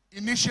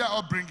initial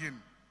upbringing,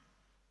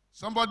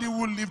 somebody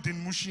who lived in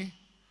Mushi,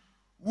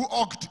 who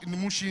worked in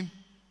Mushi,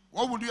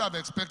 what would you have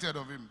expected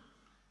of him?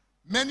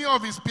 Many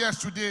of his peers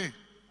today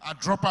are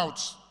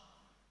dropouts.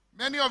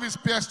 Many of his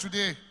peers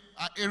today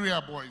are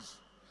area boys.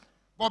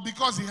 But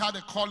because he had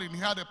a calling, he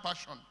had a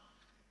passion,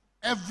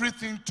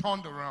 everything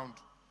turned around.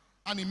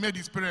 And he made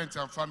his parents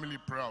and family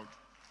proud.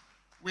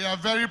 We are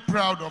very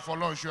proud of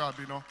Folorunsho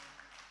Abina.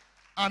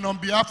 And on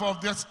behalf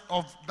of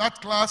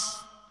that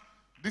class,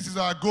 this is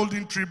our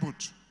golden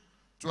tribute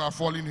to our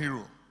fallen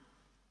hero.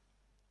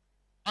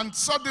 And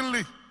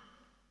suddenly,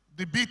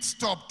 the beat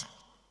stopped.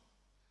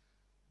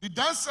 The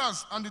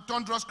dancers and the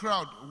thunderous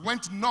crowd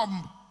went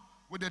numb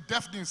with a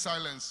deafening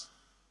silence.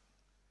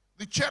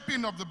 The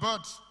chirping of the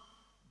birds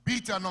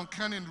beat an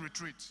uncanny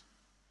retreat.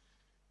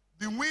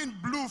 The wind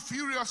blew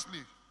furiously,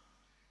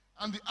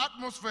 and the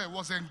atmosphere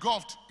was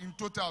engulfed in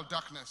total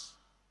darkness.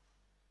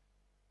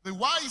 The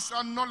wise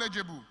and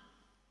knowledgeable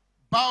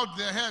bowed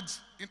their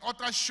heads in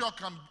utter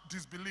shock and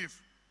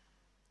disbelief.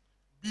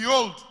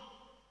 Behold,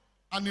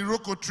 an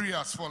Iroko tree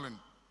has fallen.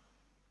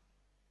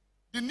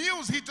 The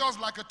news hit us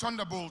like a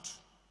thunderbolt.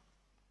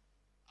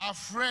 Our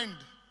friend,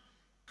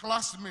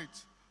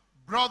 classmate,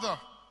 brother,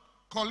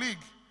 colleague,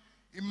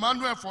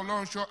 Emmanuel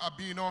Folorunsho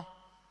Abina,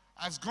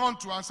 has gone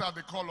to answer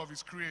the call of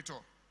his creator.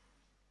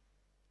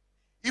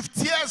 If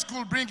tears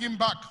could bring him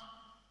back,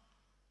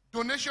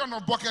 donation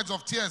of buckets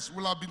of tears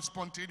will have been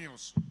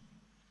spontaneous.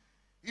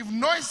 If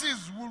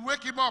noises will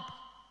wake him up,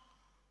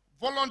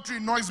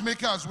 voluntary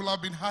noisemakers will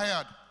have been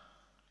hired.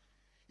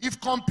 If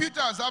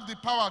computers have the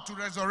power to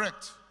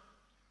resurrect,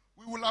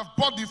 we will have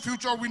bought the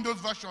future Windows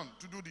version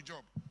to do the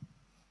job.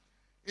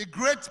 A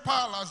great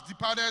pearl has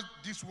departed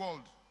this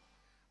world,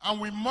 and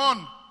we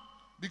mourn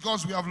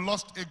because we have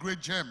lost a great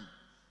gem.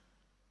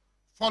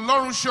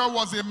 Folorunsho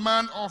was a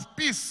man of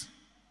peace,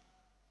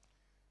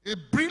 a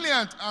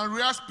brilliant and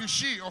rare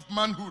species of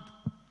manhood,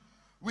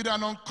 with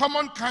an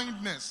uncommon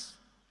kindness,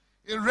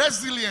 a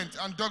resilient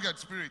and dogged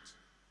spirit,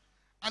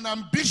 an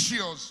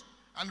ambitious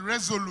and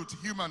resolute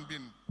human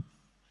being.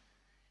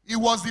 He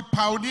was the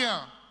pioneer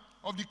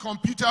of the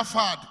computer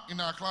fad in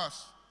our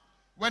class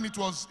when it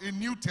was a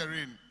new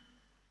terrain.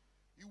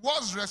 He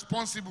was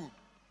responsible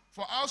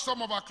for how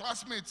some of our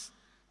classmates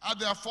had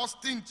their first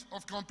stint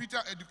of computer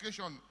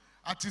education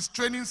at his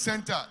training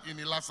center in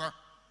Ilasa.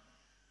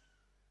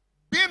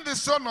 Being the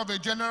son of a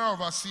general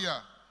overseer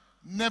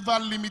never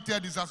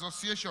limited his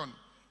association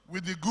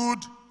with the good,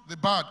 the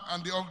bad,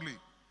 and the ugly,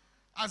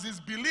 as his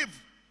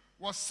belief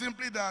was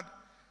simply that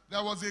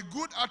there was a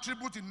good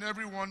attribute in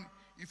everyone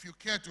if you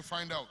care to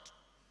find out.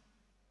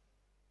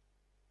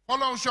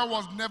 Folorunsho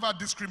was never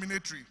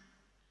discriminatory.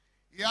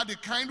 He had a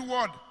kind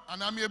word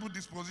and amiable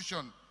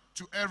disposition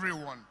to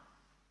everyone.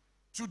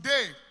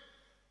 Today,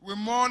 we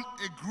mourn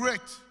a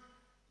great,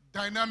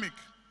 dynamic,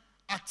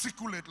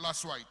 articulate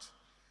last white,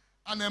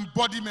 an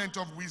embodiment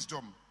of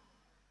wisdom,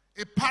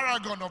 a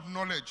paragon of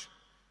knowledge,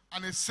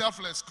 and a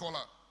selfless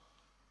scholar.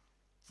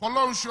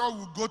 Folorunsho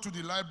will go to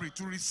the library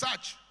to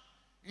research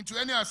into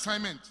any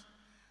assignment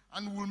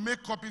and will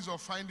make copies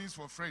of findings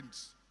for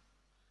friends.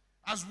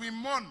 As we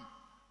mourn,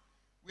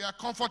 we are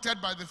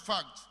comforted by the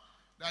fact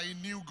that he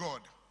knew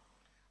God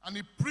and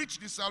he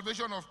preached the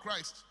salvation of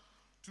Christ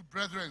to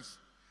brethren.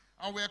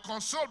 And we are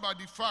consoled by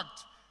the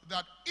fact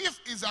that if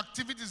his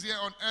activities here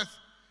on earth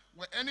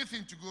were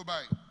anything to go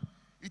by,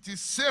 it is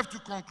safe to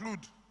conclude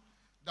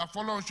that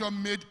Folorunsho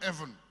made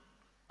heaven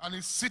and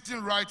is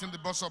sitting right in the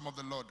bosom of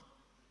the Lord.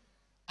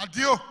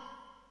 Adio,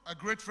 a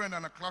great friend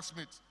and a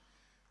classmate,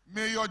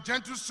 may your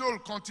gentle soul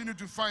continue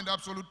to find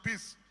absolute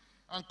peace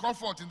and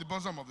comfort in the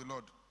bosom of the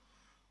Lord.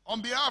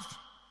 On behalf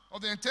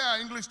of the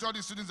entire English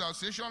Studies Students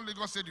Association,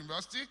 Lagos State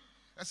University,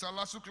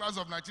 SLASU class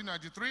of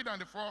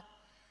 1993-94,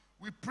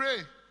 we pray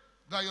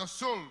that your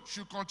soul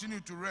should continue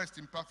to rest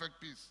in perfect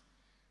peace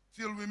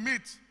till we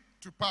meet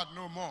to part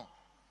no more.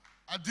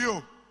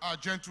 Adio, our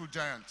gentle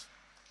giant.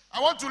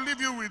 I want to leave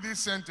you with this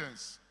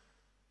sentence.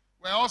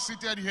 We're all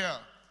seated here,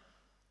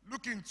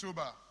 looking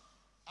sober,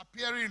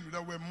 appearing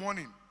that we're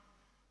mourning.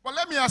 But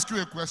let me ask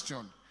you a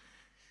question.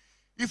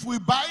 If we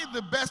buy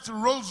the best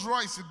Rolls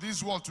Royce in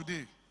this world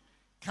today,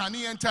 can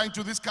he enter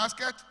into this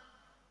casket?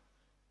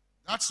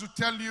 That's to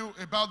tell you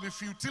about the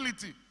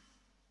futility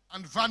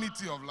and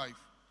vanity of life.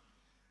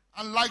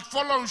 And like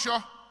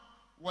Folorunsho,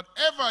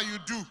 whatever you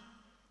do,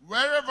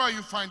 wherever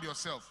you find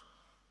yourself,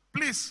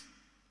 please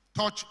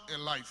touch a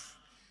life.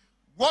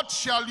 What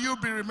shall you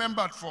be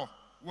remembered for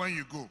when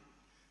you go?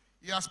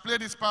 He has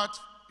played his part,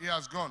 he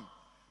has gone.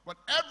 But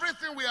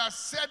everything we have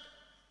said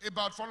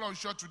about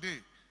Folorunsho today,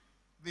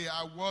 they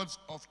are words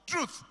of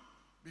truth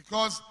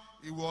because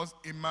he was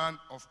a man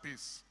of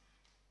peace.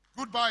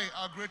 Goodbye,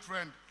 our great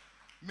friend.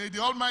 May the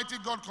Almighty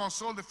God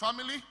console the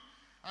family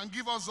and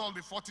give us all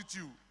the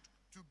fortitude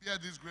to bear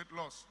this great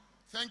loss.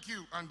 Thank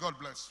you and God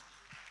bless.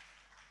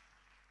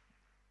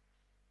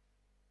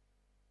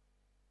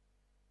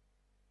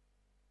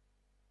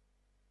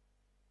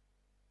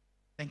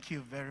 Thank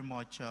you very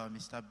much,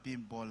 Mr.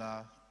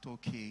 Bimbola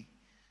Toki.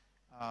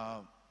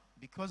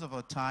 Because of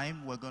our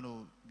time, we're going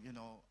to,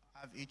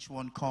 have each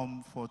one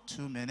come for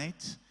 2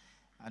 minutes.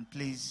 And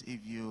please, if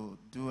you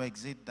do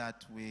exit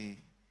that, we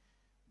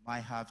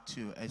might have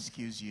to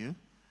excuse you.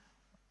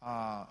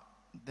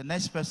 The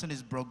next person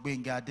is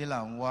Brogbenga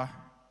Delanwa.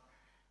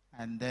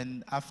 And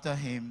then after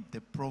him, the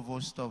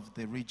provost of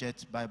the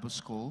Regent Bible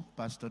School,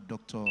 Pastor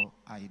Dr.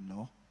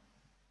 Aino.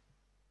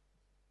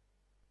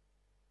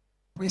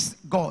 Praise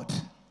God.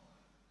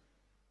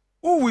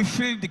 Who will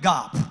fill the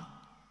gap?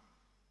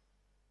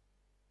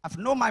 I've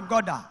known my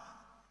brother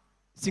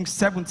since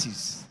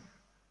 70s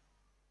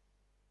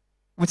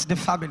with the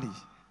family.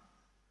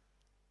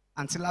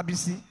 Until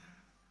Abisi,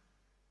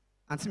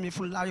 until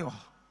Mifulayo,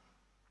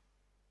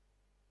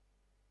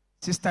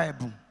 Sister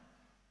Ebu,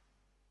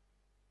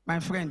 my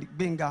friend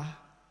Benga,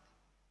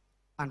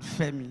 and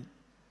Femi.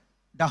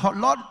 The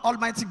Lord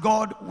Almighty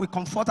God will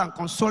comfort and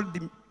console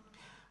the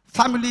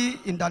family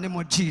in the name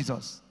of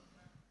Jesus.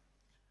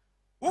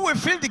 Who will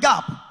fill the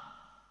gap?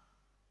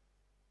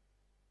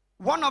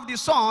 One of the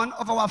sons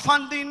of our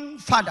founding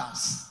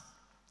fathers,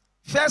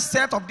 first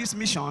set of this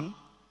mission,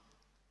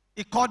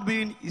 he called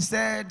me, he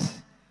said,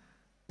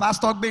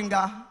 Pastor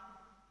Benga,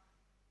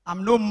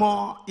 I'm no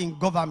more in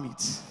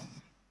government.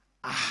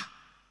 I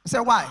said,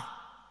 why?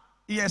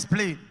 He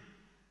explained.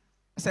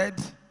 I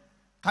said,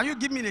 can you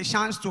give me the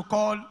chance to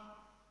call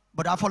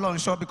Brother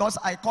Folorunsho? Because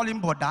I call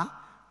him Brother.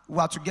 We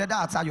are together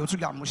at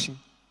Ayotuga Mushi.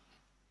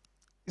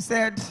 He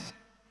said,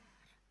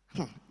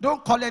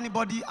 don't call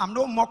anybody. I'm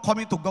no more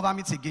coming to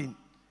government again.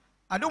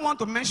 I don't want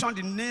to mention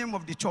the name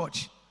of the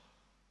church.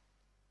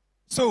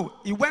 So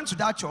he went to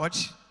that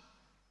church.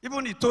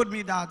 Even he told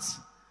me that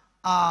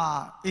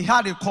he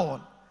had a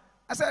call.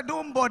 I said,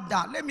 don't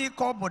bother. Let me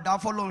call Brother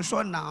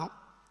Folorunsho now.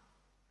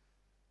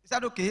 He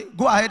said, okay,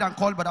 go ahead and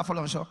call Brother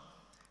Folorunsho.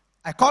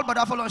 I called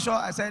Brother Folorunsho.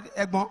 I said,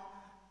 Egbon,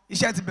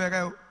 iṣẹ́ ti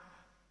bẹ̀rẹ̀ o.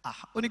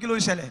 Ó ní kí ló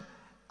ń ṣẹlẹ̀?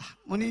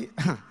 Mo ní,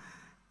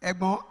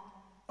 Egbon,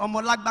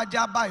 ọmọ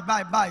lágbájá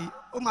báyìí,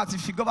 ó máa ti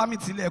fi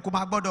government sílẹ̀ kó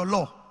máa gbọ́dọ̀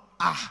lọ.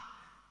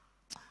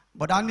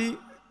 But Annie,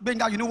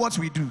 Benga, you know what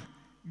we do?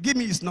 Give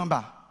me his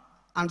number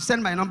and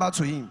send my number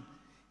to him.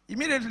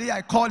 Immediately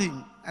I called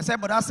him. I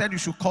said, Brother said you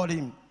should call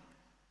him.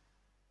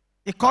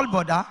 He called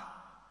Brother.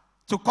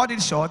 To cut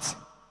it short,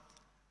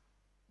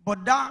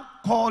 Brother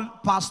called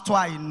Pastor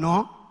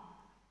Aino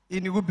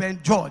in Ruben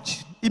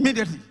George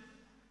immediately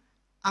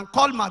and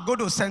called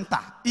Magodo Center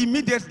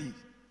immediately.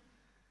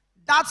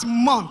 That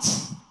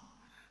month,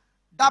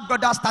 that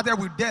brother started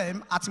with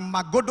them at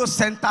Magodo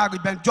Center,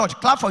 Ruben George.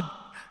 Clap for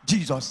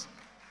Jesus.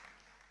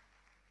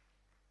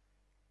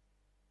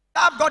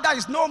 That brother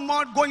is no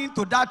more going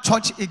to that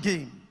church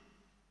again.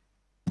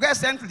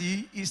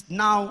 Presently, is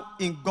now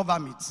in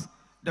government.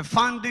 The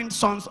founding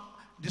sons,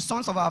 the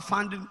sons of our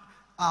founding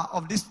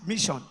of this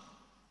mission.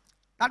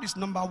 That is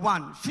number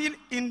one. Fill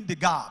in the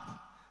gap.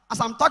 As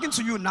I'm talking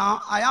to you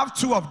now, I have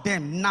 2 of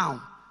them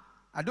now.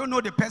 I don't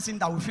know the person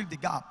that will fill the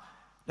gap.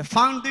 The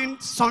founding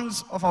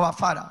sons of our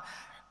father.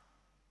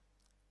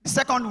 The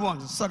second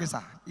one, sorry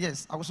sir.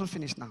 Yes, I will soon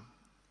finish now.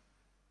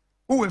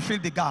 Who will fill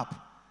the gap?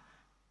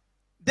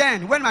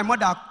 Then, when my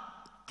mother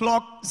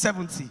clocked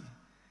 70,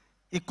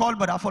 he called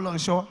Brother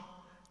Folorunsho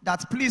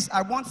that please,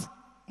 I want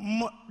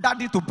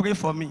Daddy to pray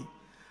for me.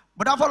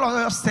 Brother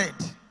Folorunsho said,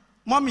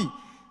 Mommy,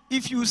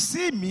 if you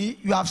see me,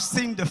 you have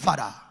seen the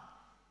Father.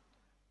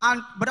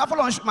 And Brother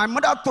Folorunsho, my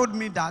mother told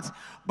me that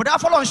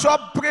Brother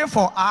Folorunsho prayed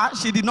for her,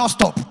 she did not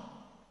stop.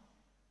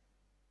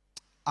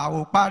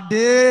 All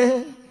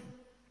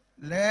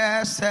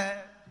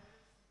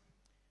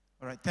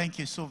right, thank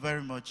you so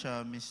very much,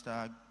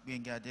 Mr.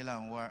 Benga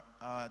Delanwa.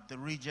 The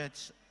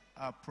Regent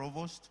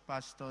Provost,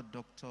 Pastor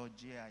Dr.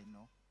 J.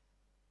 Aino.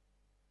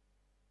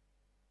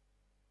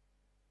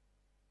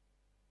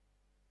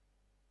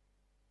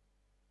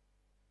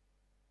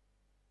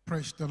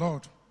 Praise the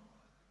Lord.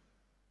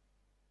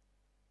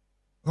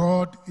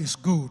 God is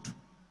good.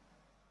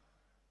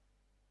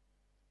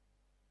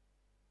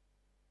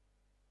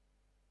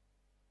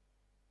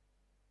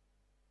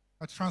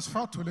 I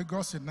transferred to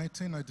Lagos in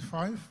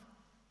 1995,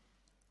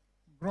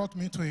 brought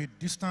me to a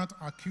distant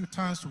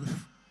acquaintance with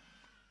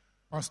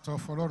Pastor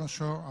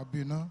Folorunsho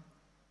Abina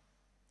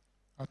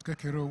at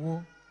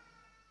Kekerewo.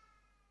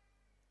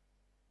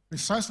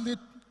 Precisely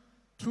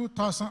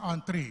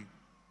 2003,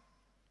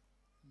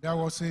 there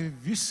was a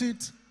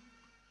visit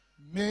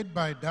made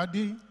by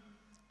Daddy,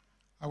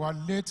 our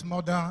late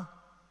mother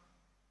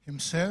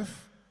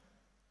himself,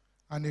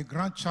 and a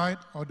grandchild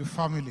of the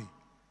family,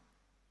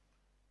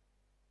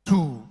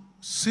 to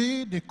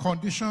see the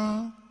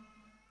condition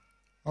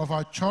of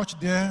our church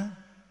there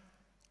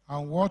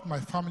and what my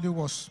family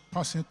was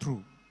passing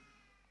through.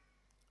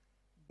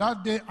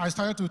 That day, I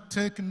started to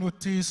take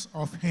notice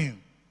of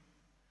him.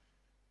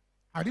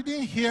 I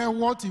didn't hear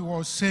what he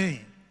was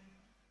saying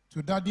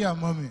to Daddy and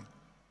Mommy,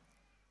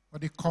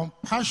 but the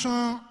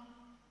compassion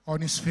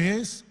on his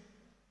face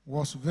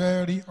was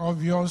very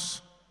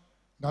obvious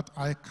that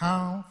I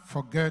can't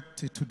forget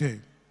it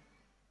today.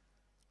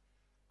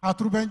 At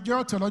Ruben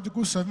George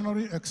Theological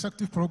Seminary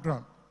Executive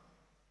Program,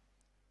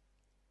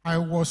 I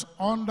was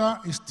under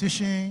his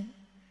teaching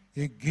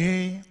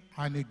again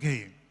and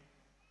again.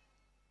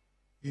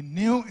 He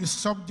knew his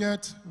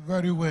subject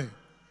very well,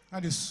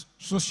 that is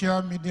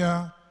social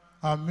media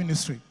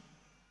ministry.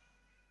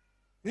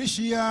 Each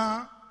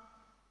year,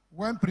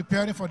 when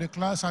preparing for the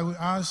class, I will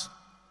ask,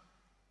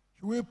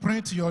 should we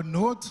print your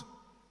note?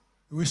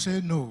 He will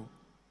say no.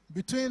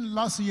 Between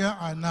last year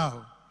and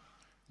now,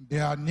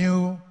 there are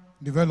new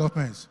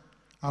developments,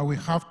 and we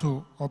have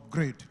to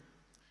upgrade.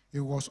 He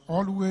was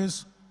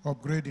always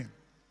upgrading.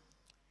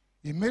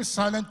 He made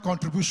silent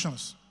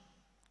contributions.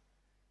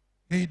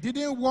 He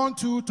didn't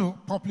want you to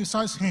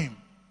publicize him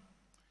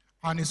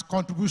and his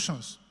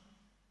contributions.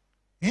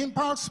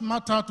 Impacts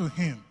matter to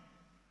him,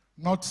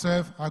 not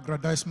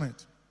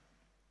self-aggrandizement.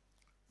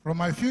 From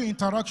my few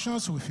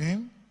interactions with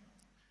him,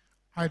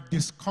 I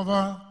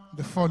discovered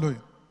the following.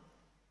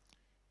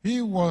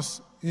 He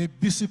was a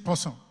busy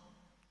person,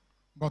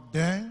 but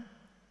then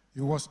he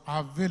was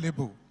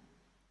available,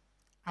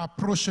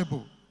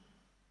 approachable,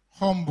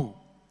 humble,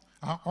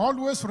 and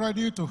always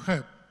ready to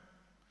help,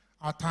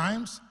 at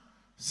times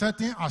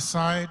setting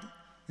aside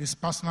his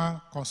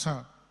personal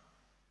concern.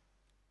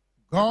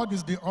 God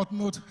is the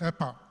ultimate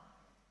helper.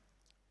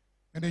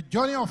 In the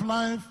journey of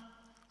life,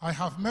 I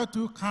have met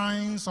two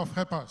kinds of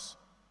helpers,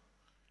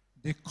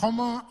 the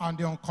common and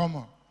the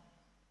uncommon.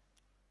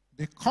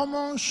 The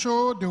common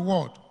show the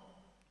world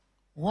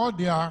what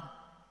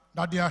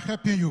that they are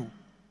helping you,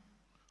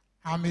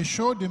 and may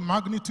show the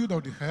magnitude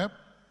of the help,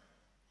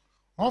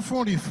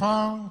 often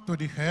refer to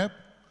the help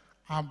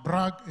and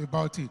brag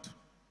about it.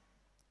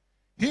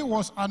 He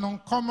was an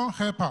uncommon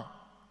helper,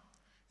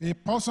 a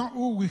person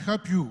who will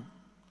help you,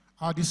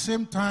 at the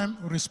same time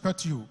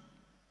respect you,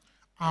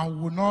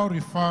 and will not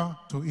refer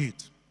to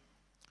it.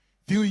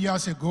 Few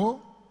years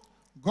ago,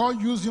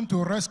 God used him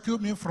to rescue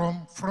me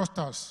from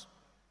fraudsters.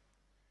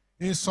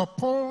 A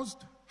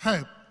supposed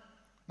help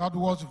that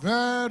was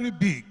very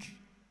big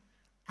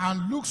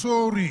and looked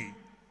so real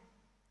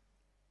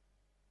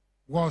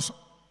was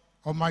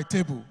on my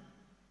table.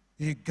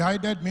 He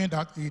guided me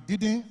that I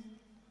didn't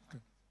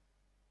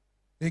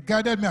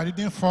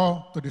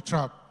fall to the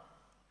trap.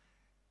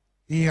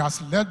 He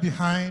has left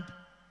behind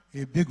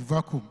a big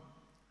vacuum.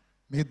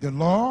 May the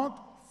Lord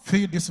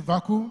fill this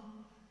vacuum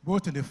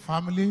both in the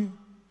family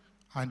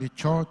and the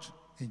church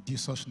in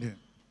Jesus' name.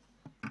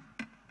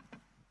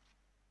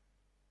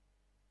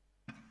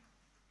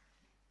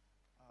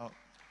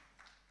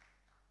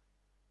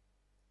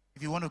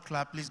 If you want to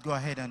clap, please go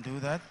ahead and do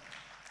that.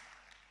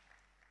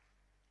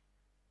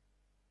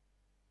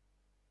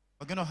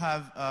 We're going to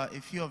have a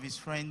few of his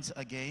friends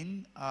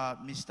again.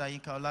 Mr.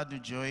 Yinka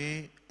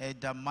Oladujoye,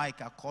 Eda Mike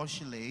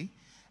Akoshile.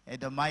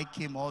 Eda Mike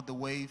came all the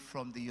way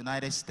from the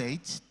United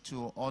States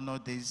to honor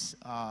this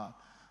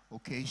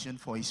occasion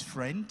for his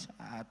friend.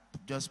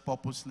 Just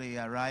purposely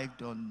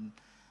arrived on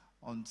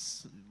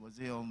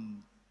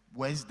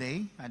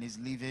Wednesday, and is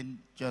leaving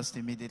just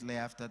immediately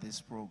after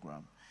this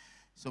program.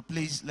 So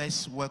please,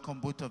 let's welcome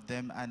both of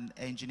them, and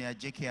Engineer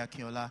J.K.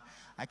 Akinola.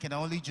 I can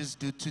only just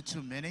do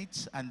 2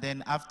 minutes, and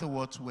then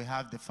afterwards we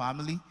have the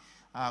family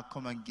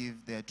come and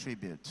give their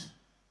tribute.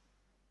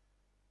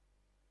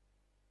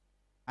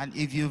 And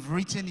if you've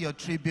written your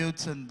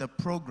tribute in the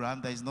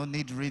program, there is no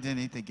need reading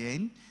it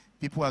again.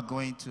 People are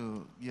going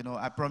to,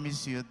 I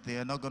promise you, they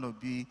are not going to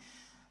be,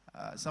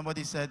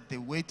 somebody said the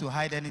way to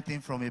hide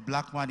anything from a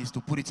black man is to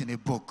put it in a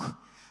book.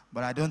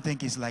 But I don't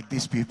think it's like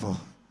these people.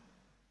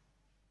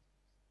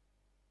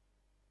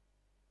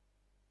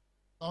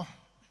 Oh,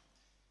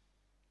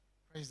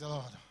 praise the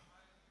Lord.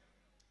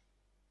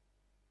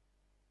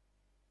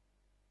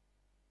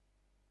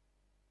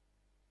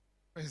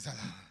 Praise the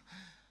Lord.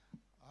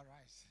 All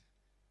right.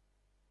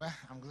 Well,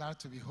 I'm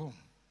glad to be home.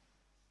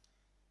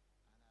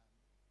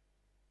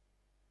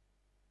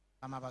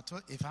 I'm about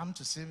to, if I'm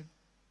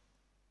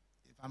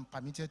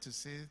permitted to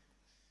say as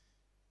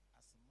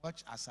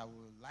much as I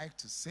would like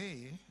to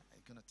say,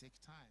 it's going to take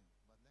time.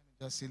 But let me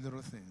just say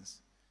little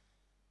things.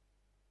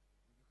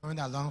 Going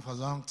along for a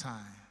long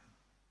time.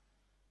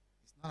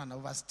 It's not an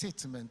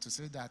overstatement to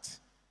say that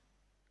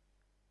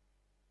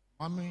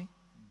mommy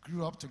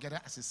grew up together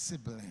as a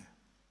sibling.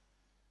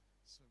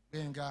 So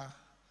Benga,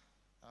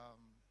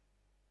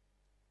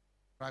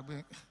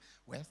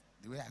 well,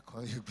 the way I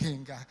call you,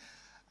 Benga,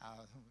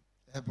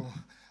 Ebo,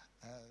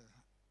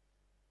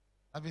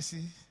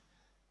 Abisi,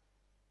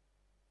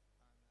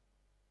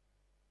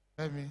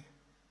 Femi,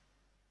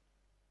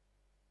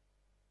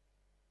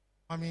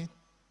 mommy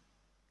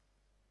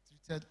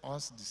treated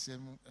us the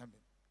same.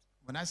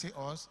 When I say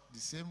us, the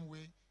same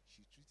way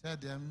she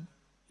treated them,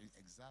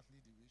 exactly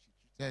the way she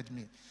treated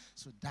me.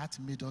 So that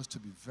made us to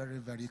be very,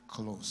 very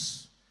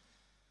close.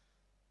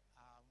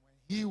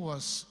 When he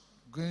was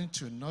going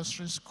to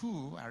nursery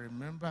school, I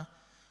remember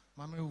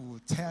mommy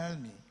would tell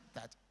me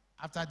that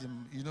after the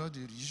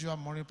usual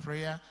morning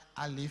prayer,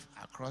 I live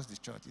across the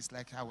church. It's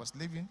like I was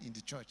living in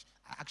the church.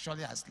 I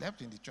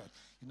slept in the church.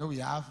 We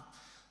have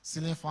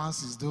ceiling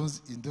fans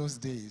in those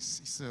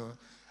days. So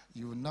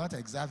you will not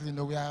exactly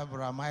know where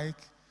Brother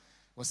Mike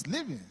was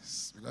living,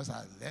 because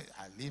I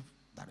live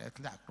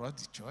directly across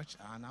the church,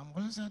 and I'm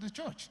always at the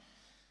church.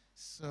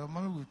 So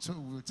mommy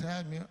will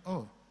tell me,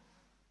 oh,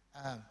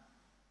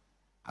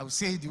 I would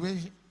say it the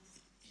way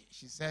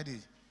she said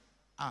it.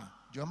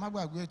 You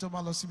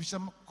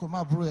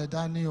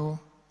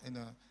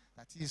know,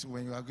 that is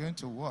when you are going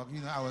to work.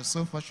 You know, I was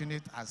so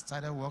fortunate I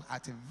started work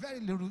at a very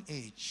little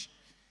age.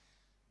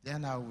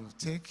 Then I will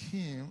take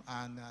him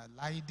and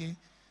Laide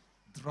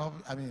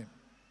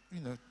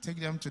take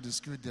them to the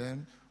school.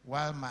 Then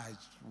while my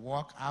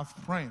work half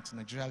print,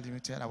 Nigeria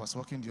Limited, I was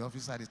working in the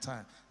office at the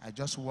time. I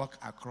just walked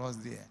across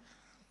there.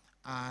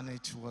 And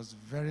it was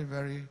very,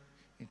 very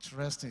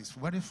interesting. It's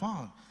very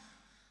fun.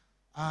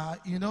 All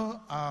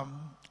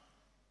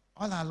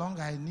along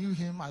I knew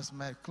him as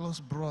my close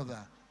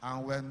brother.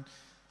 And when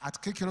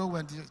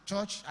the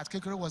church at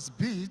Kekiro was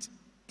built,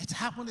 it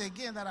happened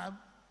again that I'm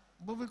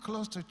moving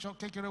close to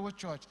Kekiro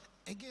Church.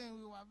 Again,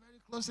 we were very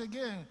close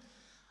again.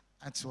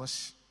 And it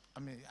was,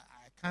 I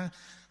can't,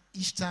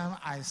 each time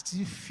I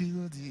still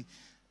feel the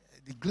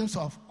glimpse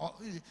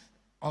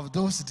of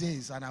those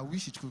days, and I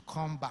wish it could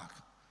come back.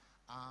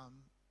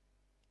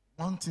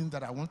 One thing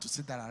that I want to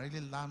say that I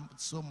really learned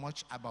so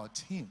much about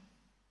him,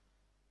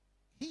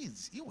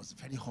 he was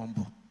very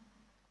humble.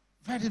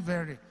 Very,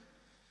 very.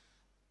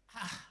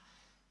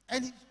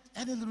 Any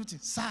little thing,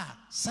 sir.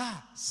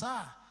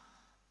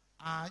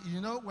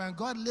 When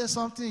God lays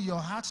something in your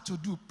heart to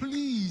do,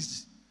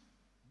 please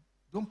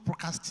don't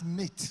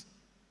procrastinate.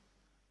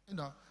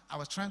 I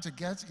was trying to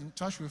get in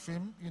touch with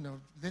him,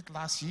 late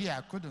last year.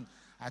 I couldn't.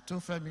 I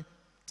told Femi,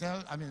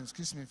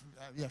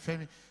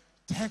 Femi,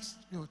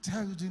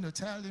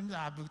 tell him that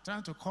I've been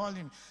trying to call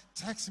him.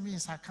 Text me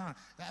if I can.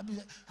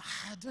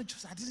 I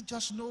didn't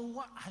just know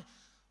what.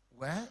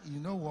 Well, you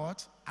know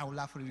what? I would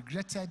have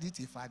regretted it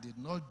if I did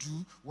not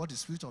do what the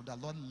Spirit of the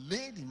Lord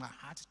laid in my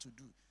heart to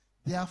do.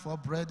 Therefore,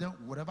 brethren,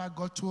 whatever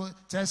God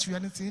tells you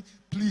anything,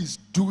 please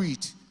do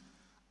it.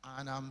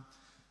 And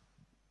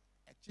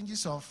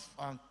exchanges of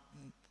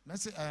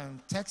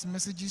text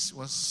messages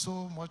was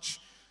so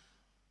much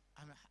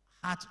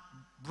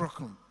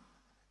heartbroken.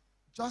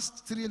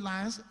 Just 3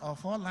 lines or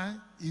 4 lines,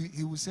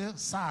 he would say,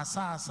 sir,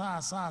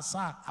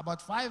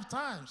 about 5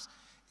 times.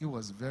 He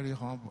was very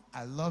humble.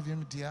 I love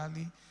him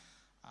dearly.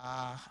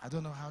 I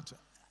don't know how to.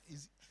 It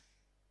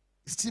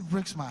still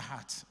breaks my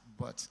heart,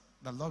 but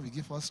the Lord will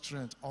give us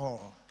strength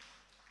all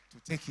to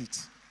take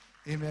it.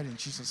 Amen in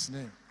Jesus'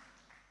 name.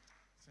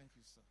 Thank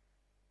you, sir.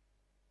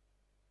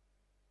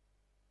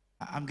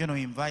 I'm going to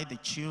invite the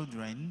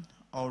children,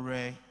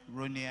 Aure,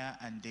 Ronia,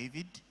 and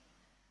David.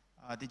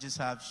 They just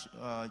have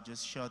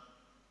just short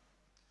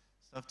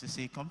stuff to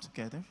say. Come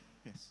together.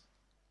 Yes.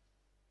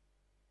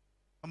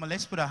 Come on,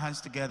 let's put our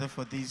hands together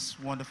for these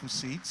wonderful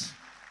seats.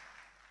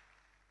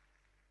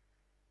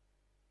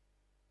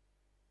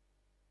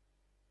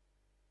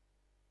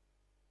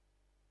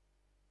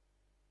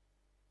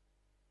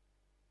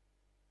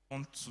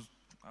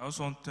 I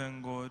also want to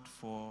thank God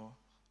for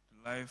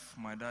the life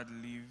my dad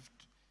lived.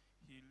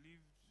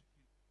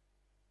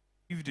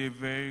 He lived a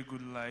very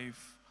good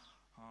life.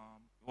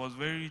 He was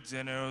very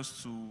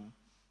generous to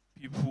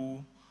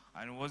people,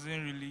 and he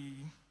wasn't really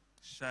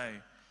shy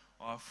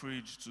or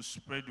afraid to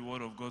spread the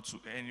word of God to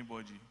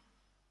anybody,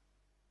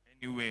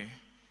 anywhere.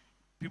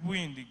 People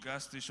in the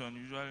gas station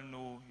usually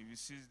know if he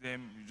sees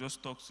them, you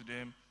just talk to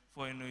them.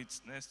 Before you know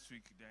it, next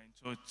week they're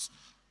in church,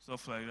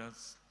 stuff like that.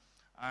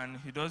 And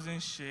he doesn't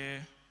share.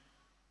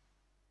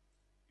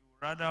 He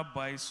would rather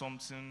buy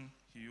something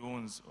he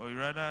owns, or he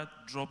rather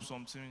drop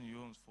something he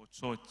owns for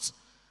church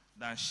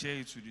than share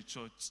it with the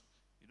church.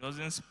 He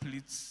doesn't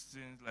split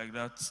things like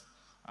that.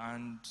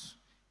 And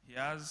he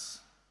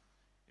has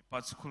a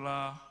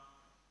particular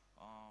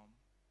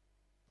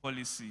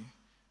policy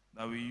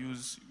that we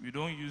use. We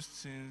don't use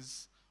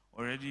things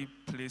already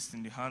placed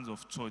in the hands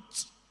of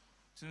church.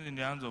 Things in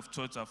the hands of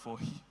church are for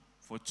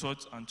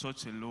church and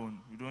church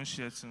alone. We don't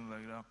share things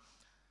like that.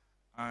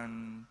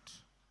 And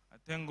I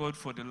thank God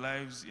for the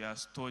lives he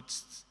has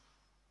touched.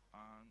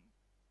 And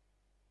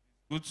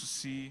it's good to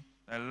see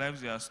that the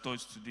lives he has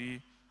touched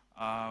today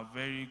are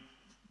very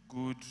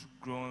good,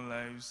 grown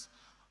lives.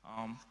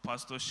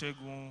 Pastor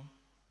Shegun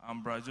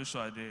and Brother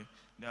Joshua,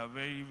 they are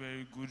very,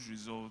 very good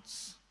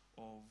results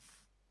of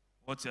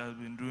what he has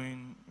been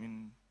doing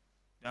in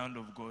the hand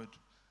of God.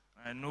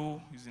 I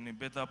know he's in a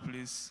better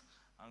place,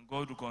 and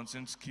God will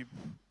continue to keep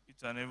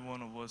each and every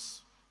one of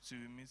us till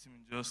we meet him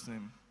in Jesus'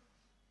 name.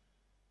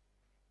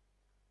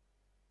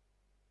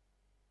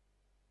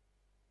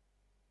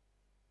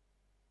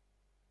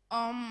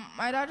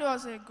 My daddy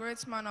was a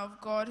great man of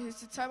God. He's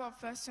the type of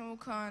person who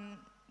can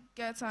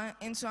get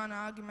into an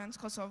argument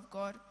because of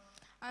God.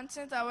 And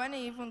think that when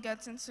he even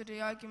gets into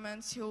the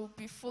arguments, he'll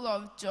be full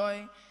of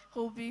joy.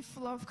 He'll be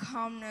full of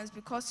calmness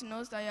because he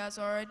knows that he has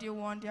already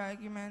won the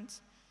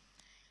argument.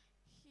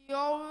 He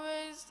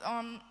always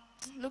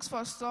looks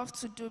for stuff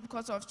to do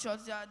because of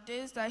church. There are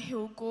days that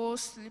he'll go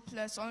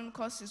sleepless only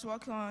because he's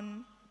working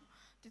on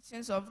the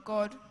things of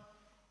God.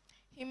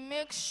 He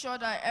makes sure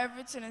that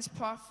everything is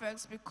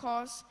perfect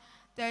because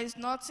there is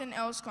nothing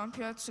else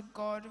compared to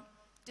God.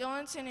 The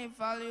only thing he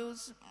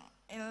values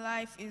in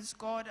life is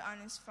God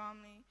and his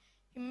family.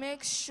 He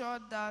makes sure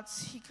that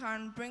he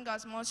can bring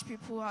as much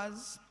people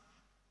as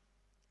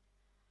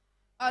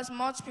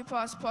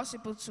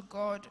possible to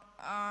God.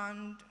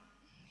 And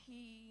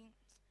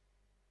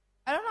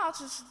I don't know how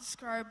to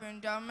describe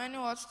him. There are many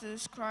words to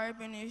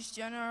describe him. He's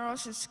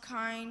generous, he's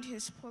kind,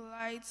 he's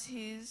polite,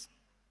 he's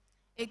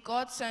a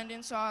godsend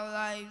into our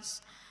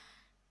lives.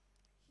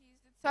 He's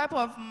the type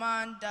of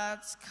man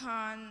that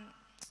can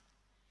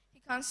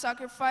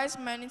sacrifice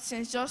many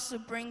things just to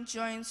bring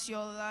joy into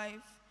your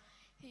life.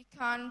 He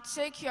can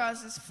take you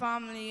as his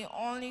family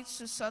only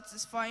to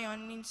satisfy your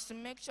needs, to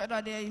make sure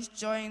that there is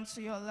joy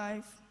into your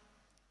life.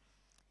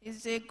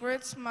 He's a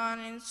great man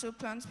into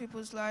plenty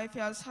people's life. He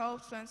has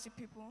helped plenty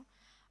people.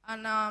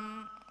 And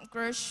I'm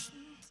grateful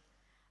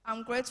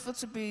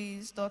to be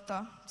his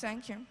daughter.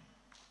 Thank you.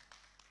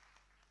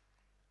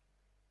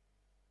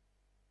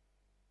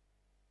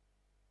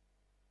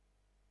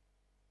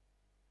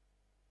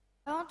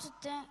 I want to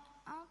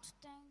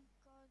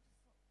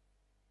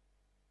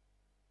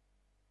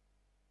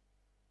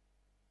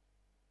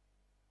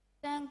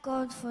thank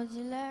God for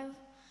the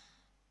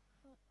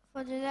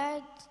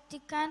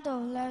kind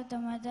of life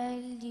that my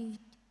dad lived.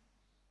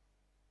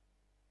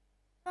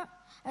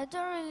 I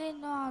don't really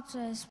know how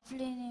to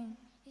explain him.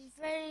 He's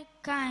very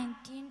kind.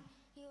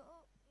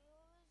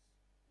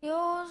 He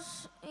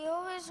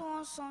always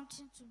wants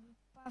something to be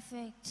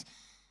perfect.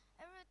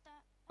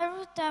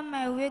 Every time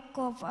I wake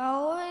up, I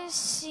always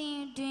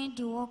see him doing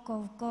the work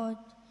of God.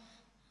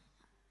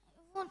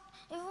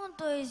 Even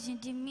though it's in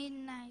the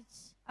midnight,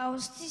 I will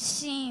still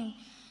see him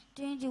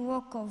doing the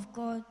work of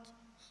God.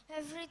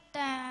 Every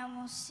time I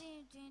must see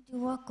him doing the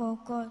work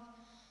of God.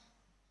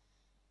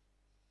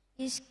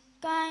 He's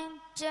kind,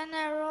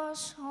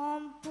 generous,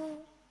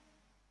 humble,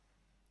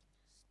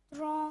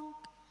 strong.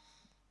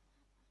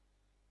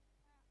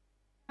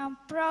 I'm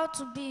proud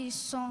to be his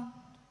son.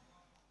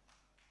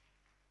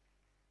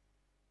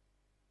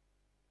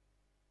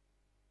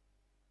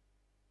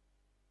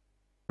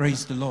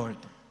 Praise the Lord.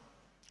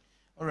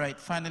 All right,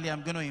 finally,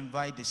 I'm going to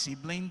invite the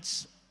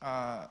siblings,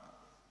 Dr.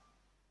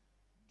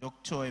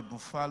 Ebu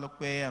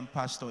Falokwe and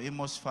Pastor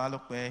Amos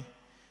Falokwe,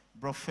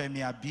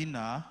 GOFAMINT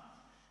Abina,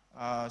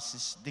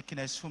 Sis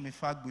Deaconess Fumi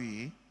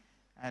Fagui,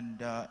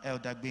 and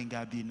Elder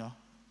Benga Abina.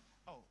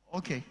 Oh,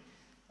 okay.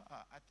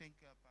 I think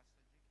Pastor J.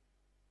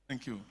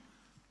 Thank you.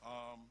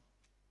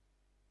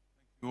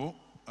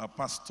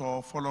 Pastor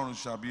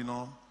Folorunsho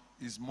Emmanuel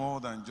is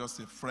more than just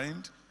a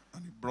friend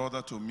and a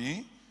brother to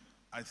me.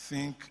 I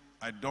think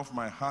I doff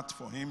my hat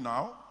for him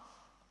now.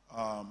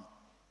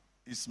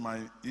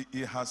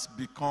 He has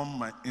become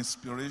my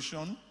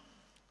inspiration.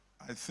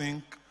 I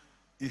think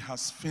he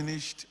has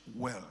finished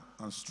well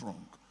and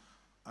strong.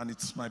 And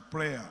it's my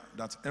prayer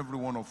that every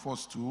one of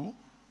us too,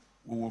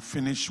 we will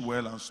finish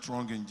well and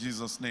strong in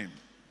Jesus' name.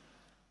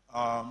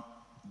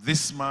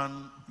 This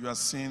man you are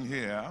seeing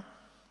here,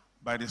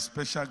 by the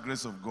special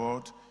grace of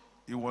God,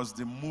 he was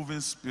the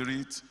moving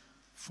spirit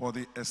for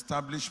the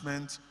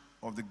establishment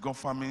of the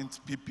GOFAMINT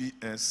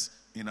PPS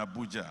in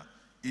Abuja.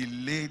 He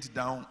laid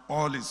down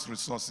all his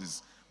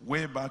resources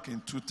way back in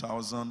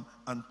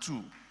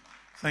 2002.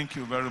 Thank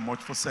you very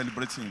much for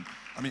celebrating.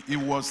 I mean, he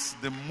was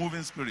the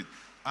moving spirit.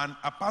 And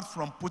apart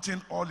from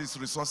putting all his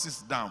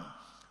resources down,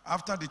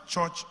 after the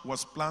church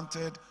was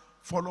planted,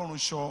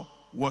 Folorunsho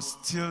was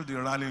still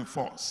the rallying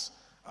force.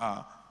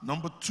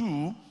 Number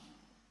two,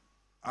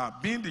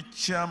 being the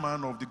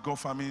chairman of the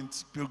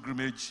GOFAMINT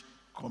Pilgrimage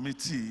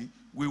Committee,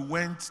 we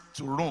went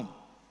to Rome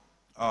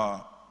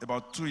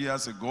about 2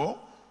 years ago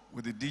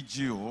with the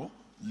DGO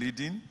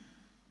leading.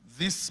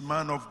 This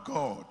man of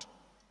God,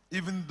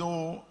 even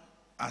though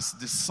as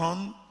the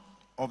son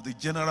of the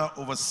general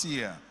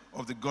overseer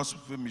of the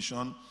gospel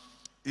mission,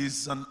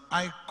 is an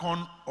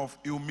icon of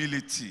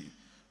humility.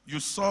 You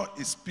saw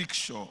his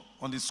picture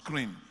on the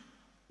screen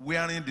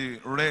wearing the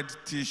red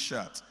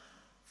t-shirt.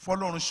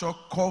 Folorunsho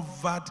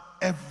covered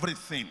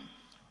everything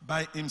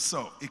by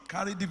himself. He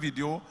carried the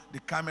video, the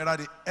camera,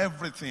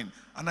 everything.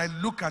 And I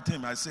look at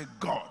him, I say,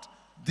 God,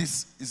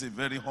 this is a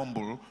very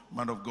humble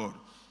man of God.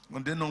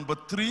 And then number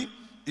three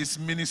is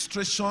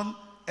ministration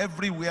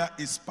everywhere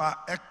is par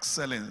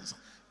excellence.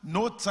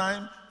 No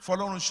time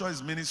Folorunsho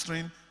is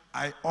ministering,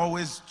 I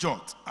always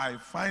jot. I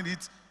find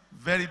it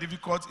very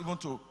difficult even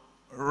to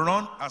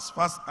run as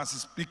fast as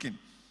he's speaking.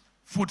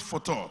 Food for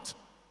thought.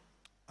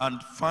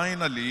 And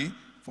finally,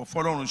 for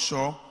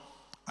Folorunsho,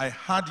 I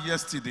heard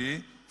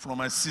yesterday from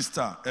my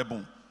sister,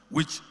 Ebon,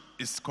 which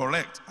is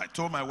correct. I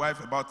told my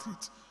wife about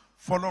it.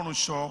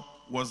 Folorunsho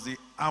was the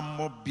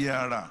armor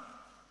bearer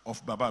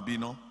of Baba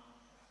Abina.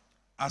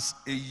 As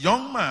a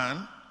young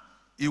man,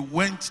 he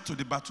went to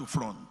the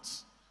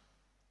battlefront.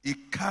 He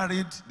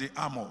carried the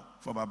armor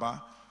for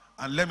Baba.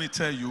 And let me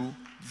tell you,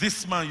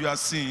 this man you are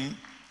seeing,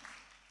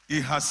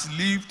 he has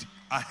lived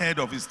ahead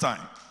of his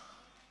time.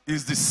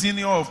 He's the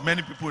senior of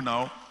many people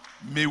now.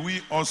 May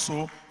we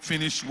also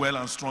finish well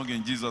and strong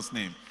in Jesus'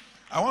 name.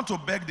 I want to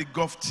beg the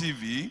Gov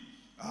TV,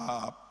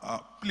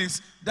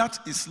 please, that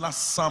is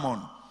last sermon,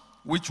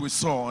 which we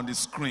saw on the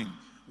screen,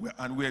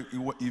 And we're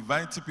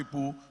inviting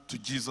people to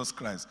Jesus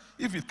Christ.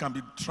 If it can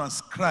be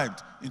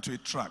transcribed into a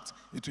tract,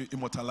 it will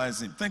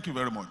immortalize him. Thank you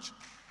very much.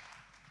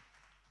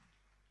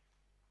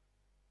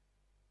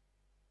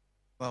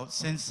 Well,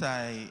 since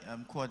I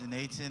am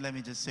coordinating, let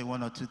me just say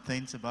one or two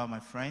things about my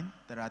friend.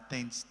 There are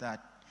things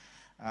that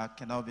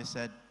cannot be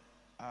said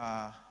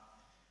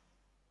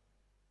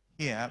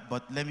here,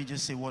 but let me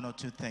just say one or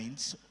two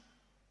things.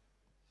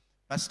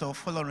 Pastor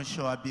Folorunsho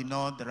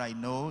Emmanuel Abina, that I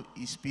know,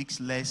 he speaks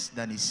less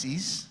than he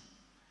sees.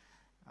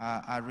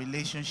 Our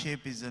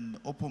relationship is an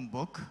open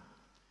book.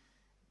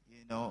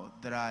 You know,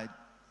 there are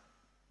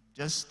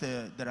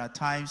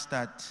times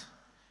that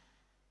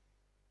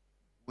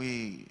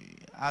we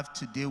have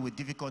to deal with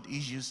difficult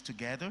issues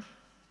together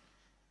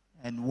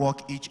and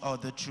walk each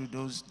other through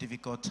those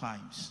difficult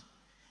times.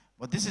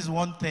 But this is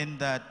one thing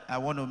that I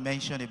want to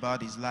mention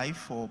about his life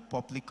for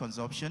public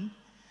consumption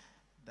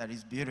that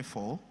is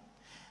beautiful.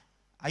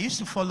 I used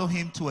to follow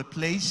him to a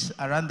place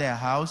around their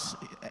house.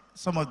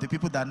 Some of the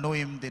people that know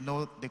him,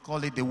 they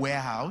call it the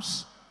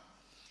warehouse.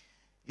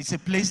 It's a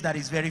place that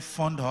he's very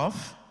fond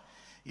of.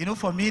 You know,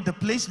 for me, the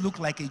place looked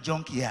like a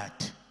junkyard.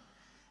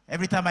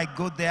 Every time I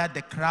go there,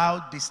 the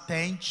crowd, the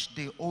stench,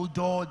 the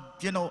odor,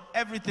 you know,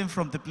 everything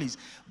from the place.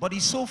 But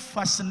he's so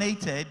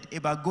fascinated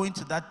about going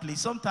to that place.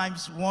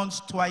 Sometimes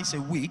once, twice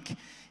a week,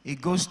 he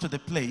goes to the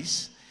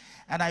place.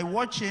 And I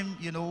watch him,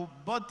 you know,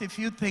 bought a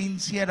few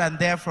things here and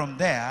there from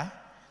there.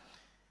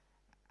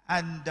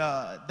 And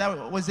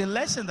that was a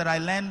lesson that I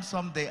learned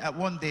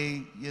one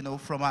day, you know,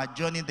 from our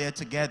journey there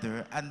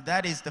together. And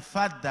that is the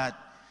fact that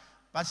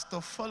Pastor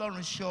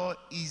Folorunsho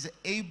is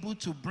able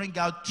to bring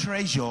out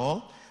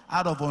treasure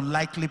out of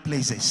unlikely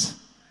places.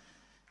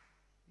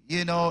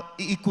 You know,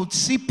 he could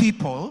see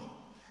people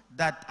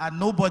that are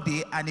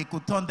nobody and he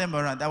could turn them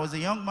around. There was a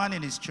young man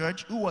in his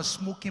church who was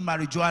smoking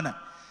marijuana.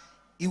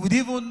 He would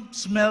even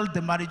smell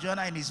the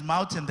marijuana in his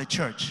mouth in the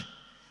church.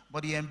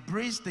 But he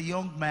embraced the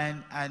young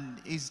man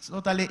and is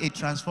totally a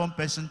transformed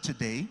person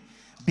today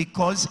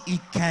because he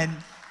can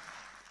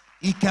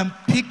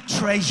pick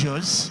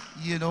treasures,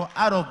 you know,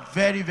 out of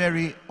very,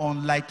 very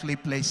unlikely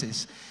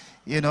places.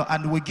 You know,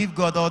 and we give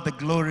God all the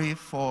glory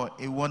for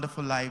a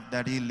wonderful life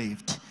that he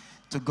lived.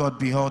 To God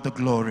be all the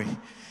glory.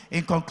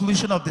 In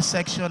conclusion of the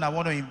section, I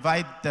want to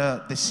invite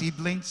the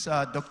siblings,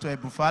 Dr.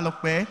 Ebu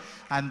Falokwe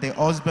and the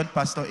husband,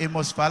 Pastor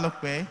Amos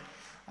Falokwe.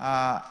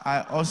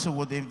 I also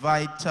would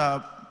invite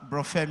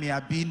GOFAMINT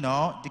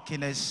Abina,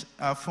 Deaconess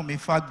Fumi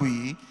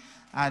Fagbui,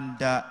 and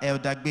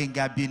Elder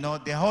Gbenga Abina.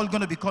 They're all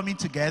going to be coming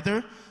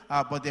together,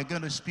 but they're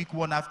going to speak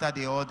one after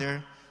the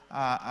other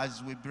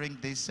as we bring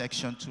this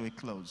section to a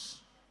close.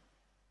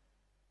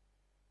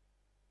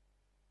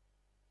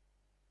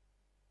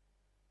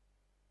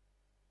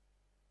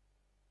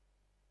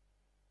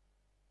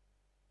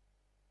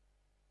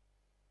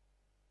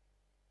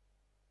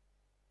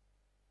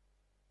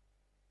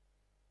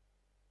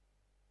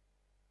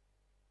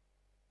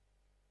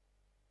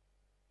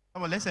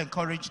 Come on, let's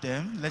encourage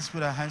them. Let's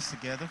put our hands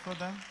together for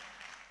them.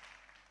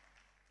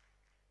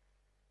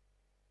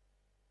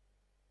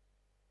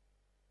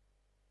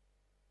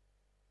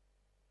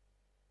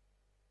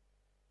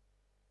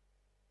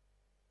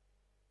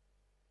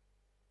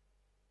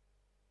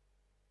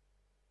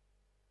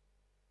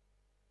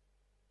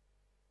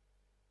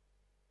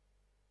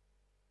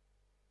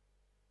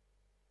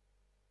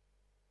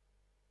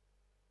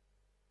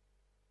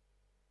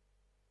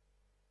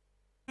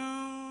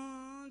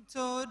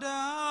 To the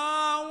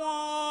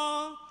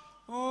one,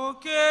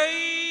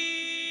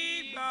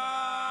 okay, Bani,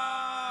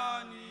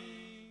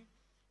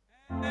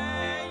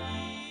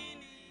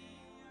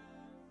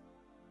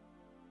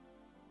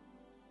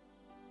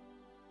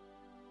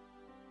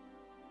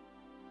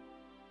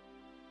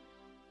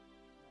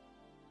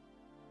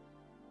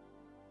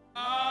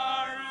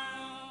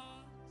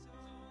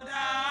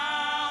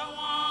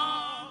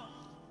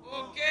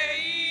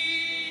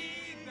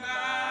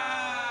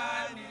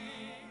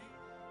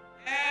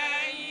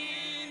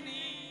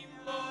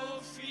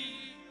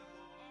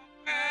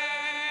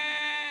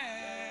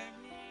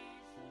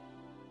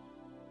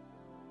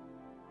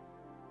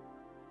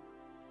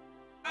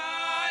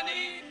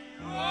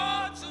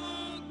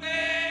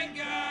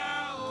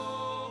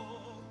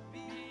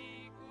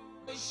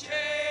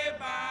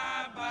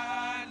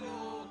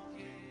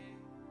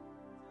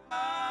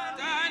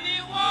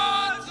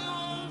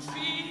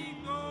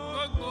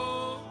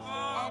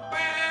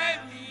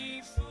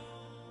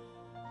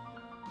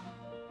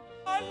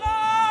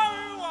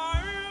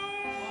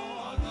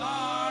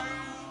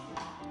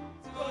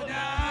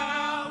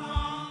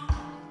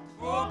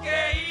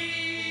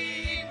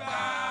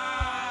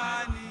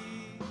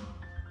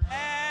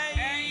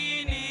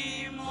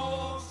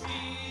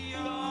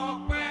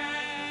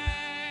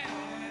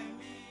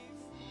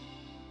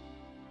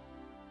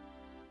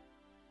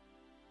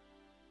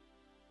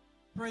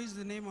 Praise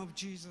the name of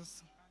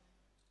Jesus.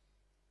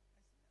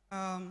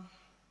 I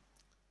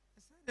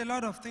said a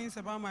lot of things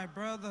about my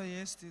brother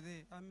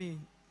yesterday.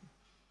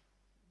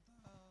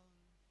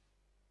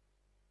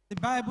 The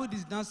Bible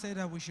did not say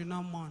that we should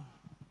not mourn.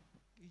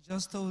 It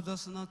just told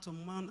us not to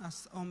mourn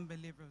as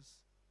unbelievers.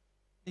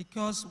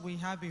 because we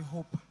have a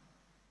hope.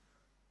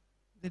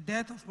 The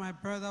death of my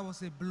brother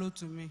was a blow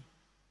to me.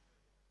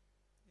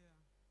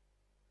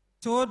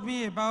 Told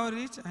me about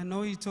it. I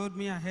know he told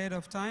me ahead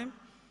of time,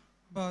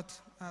 but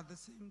at the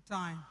same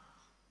time,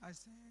 I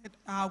said,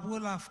 I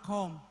will have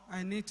come.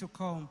 I need to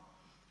come.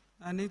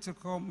 I need to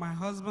come. My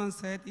husband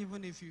said,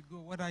 even if you go,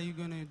 what are you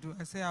going to do?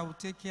 I said, I will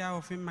take care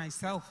of him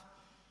myself.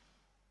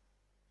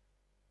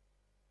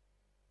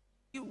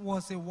 He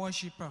was a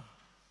worshiper,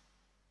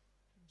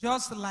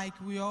 just like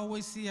we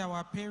always see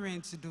our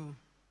parents do,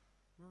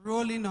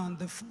 rolling on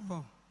the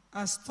floor.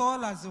 As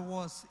tall as it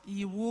was,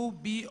 he will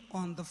be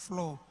on the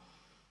floor.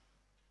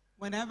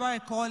 Whenever I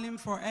call him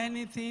for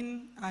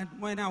anything, and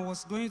when I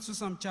was going through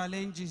some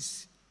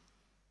challenges,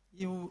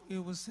 he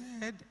would say,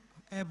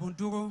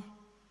 Ebunduro,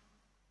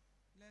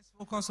 let's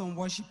focus on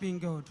worshiping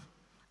God.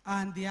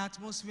 And the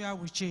atmosphere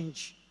will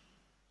change.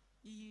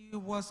 He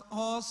was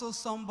also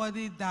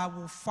somebody that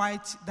will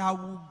fight, that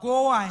will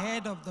go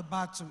ahead of the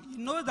battle. You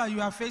know that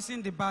you are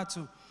facing the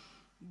battle,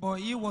 but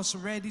he was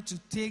ready to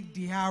take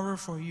the arrow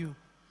for you.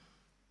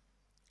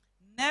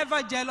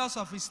 Never jealous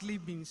of his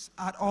siblings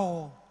at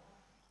all.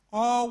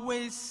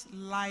 Always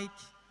like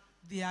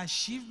the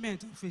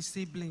achievement of his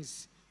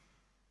siblings.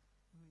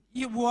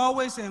 He will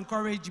always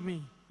encourage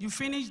me. You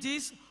finish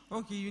this?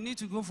 Okay, you need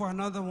to go for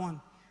another one.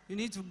 You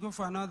need to go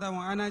for another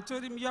one. And I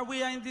told him, yeah,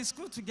 we are in the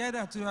school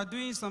together, we are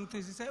doing some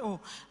things. He said, oh,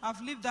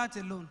 I've left that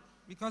alone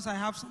because I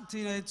have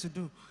something else to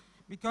do.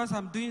 Because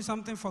I'm doing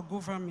something for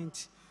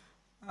GOFAMINT.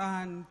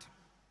 And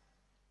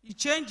he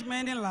changed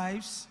many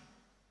lives.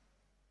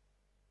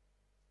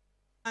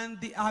 And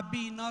the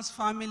Abina's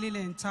family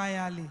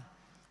entirely.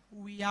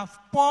 We have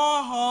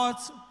poured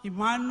out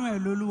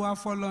Emmanuel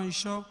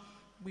Folorunsho.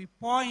 We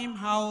pour him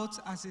out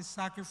as a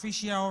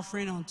sacrificial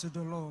offering unto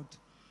the Lord.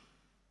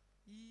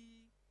 He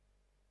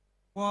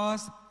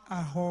was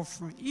an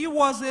offering. He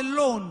was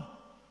alone.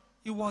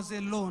 He was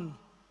alone,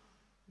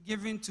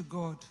 given to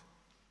God.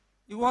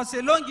 He was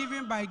alone,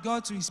 given by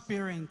God to his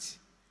parents.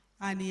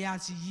 And he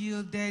has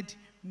yielded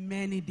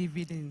many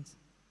dividends.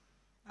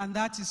 And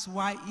that is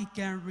why he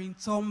can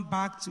return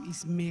back to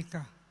his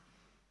maker.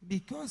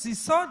 Because he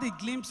saw the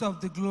glimpse of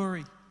the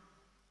glory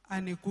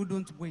and he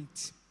couldn't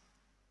wait.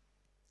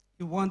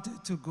 He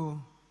wanted to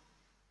go.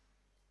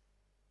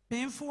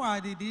 Painful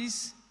as it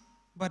is,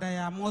 but I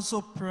am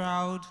also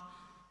proud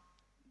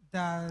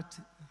that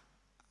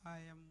I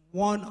am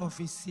one of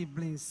his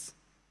siblings.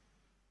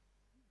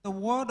 The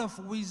word of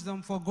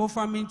wisdom for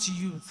GOFAMINT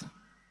youth: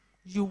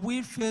 you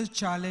will face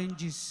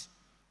challenges,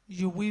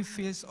 you will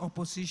face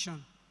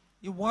opposition.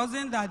 It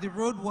wasn't that the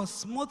road was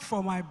smooth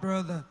for my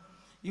brother.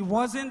 It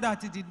wasn't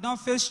that he did not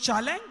face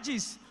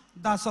challenges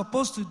that are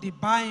supposed to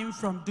debar him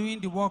from doing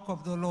the work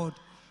of the Lord.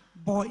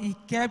 But he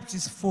kept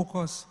his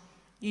focus.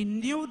 He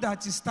knew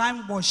that his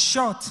time was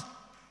short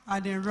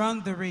and he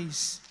ran the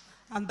race.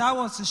 And that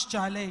was his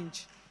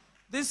challenge.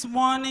 This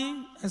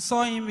morning, I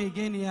saw him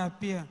again, he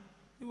appeared.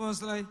 He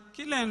was like,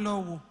 Kilen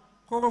Lowo,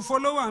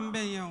 Korofolo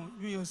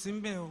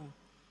Ambe.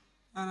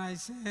 And I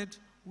said,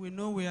 we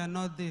know we are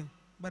not there,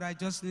 but I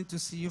just need to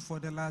see you for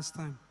the last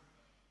time.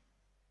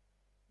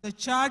 The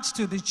charge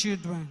to the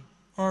children,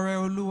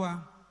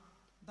 Oreolua,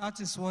 that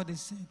is what he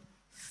said.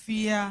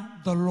 Fear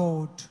the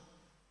Lord.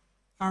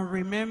 And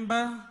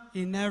remember,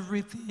 in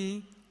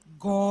everything,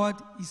 God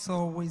is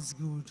always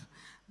good.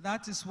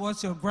 That is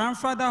what your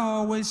grandfather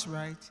always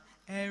writes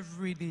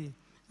every day.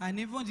 And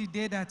even the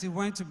day that he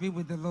went to be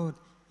with the Lord,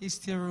 he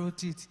still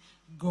wrote it.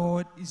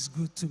 God is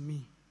good to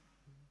me.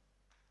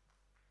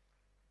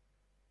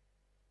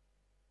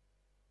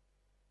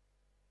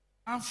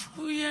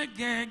 Afuye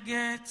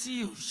gẹ́gẹ́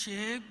tí ò ṣe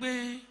é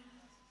gbé,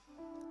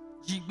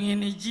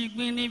 jìgbìnì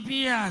jìgbìnì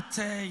bí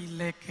àtẹ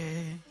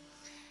ìlẹ̀kẹ̀,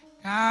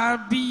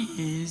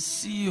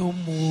 kábíyèsí o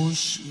mo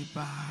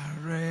ṣèbà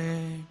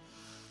rẹ,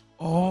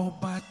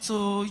 ọba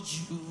tó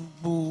ju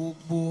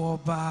gbogbo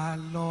ọba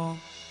lọ.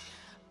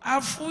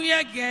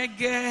 Afuye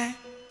gẹ́gẹ́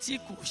tí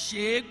kò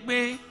ṣe é gbé,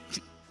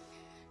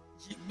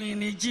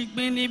 jìgbìnì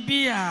jìgbìnì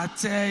bí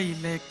àtẹ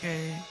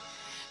ìlẹ̀kẹ̀.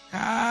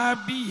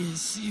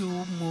 Kábíyèsí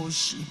o mo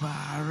ṣèbà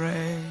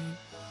rẹ,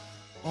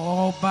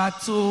 ọba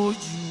tó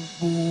ju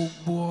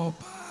gbogbo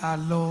ọba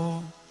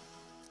lọ,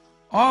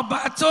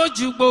 ọba tó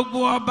ju gbogbo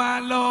ọba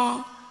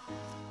lọ,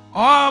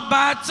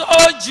 ọba tó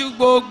ju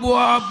gbogbo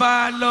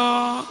ọba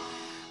lọ,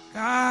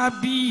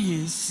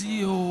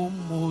 kábíyèsí o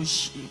mo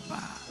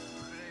ṣèbà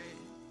rẹ,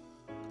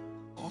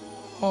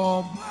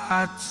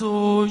 ọba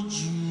tó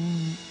ju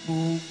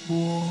gbogbo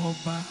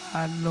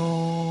ọba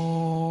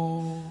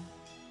lọ.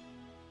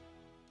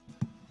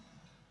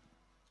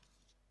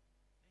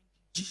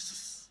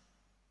 Jesus.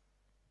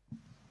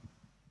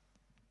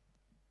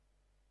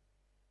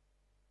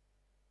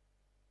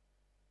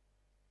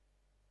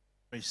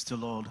 Praise the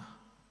Lord.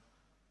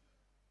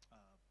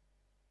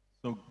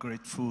 So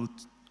grateful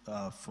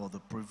for the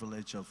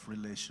privilege of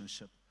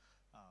relationship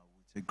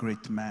with a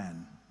great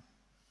man.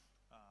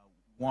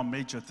 One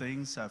major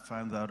things I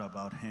found out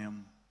about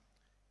him,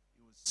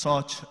 he was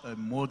such a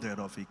model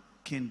of a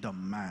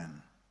kingdom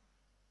man.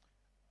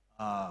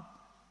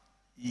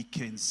 he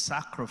can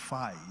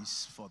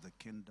sacrifice for the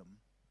kingdom.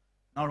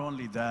 Not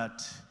only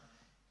that,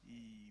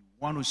 he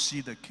wants to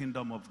see the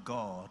kingdom of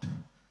God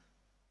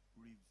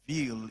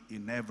revealed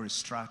in every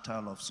strata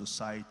of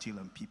society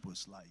and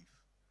people's life.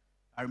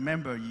 I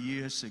remember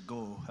years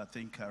ago, I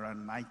think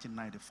around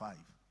 1995,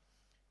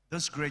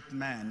 this great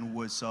man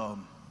was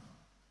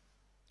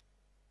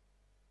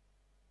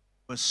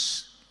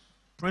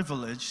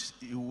privileged.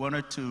 He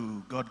wanted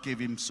to, God gave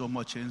him so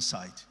much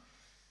insight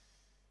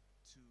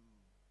to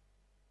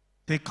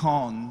take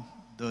on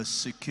the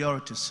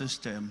security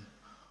system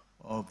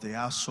of the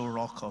Aso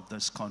Rock of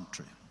this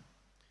country.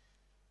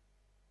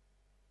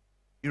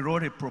 He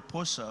wrote a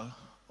proposal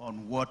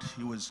on what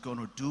he was going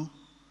to do.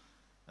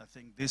 I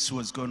think this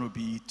was going to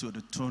be to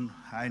the tune,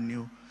 I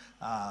knew,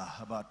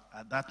 about,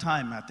 at that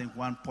time, I think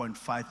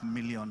 $1.5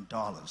 million.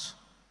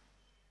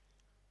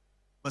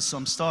 But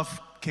some stuff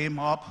came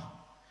up.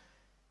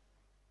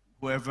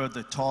 Whoever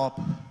the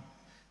top,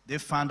 they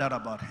found out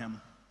about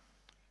him.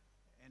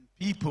 And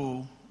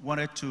people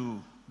wanted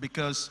to,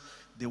 because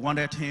they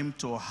wanted him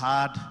to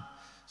add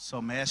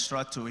some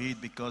extra to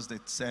it because they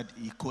said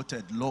he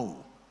quoted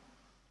low,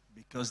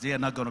 because they are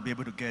not going to be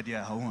able to get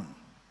their own.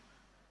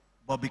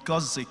 But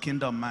because he's a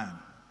kingdom man,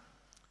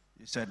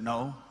 he said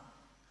no.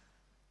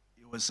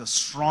 He was a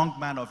strong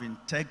man of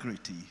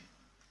integrity.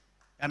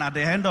 And at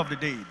the end of the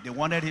day, they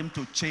wanted him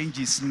to change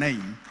his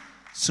name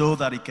so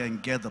that he can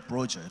get the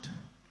project.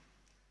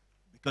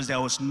 Because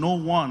there was no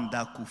one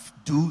that could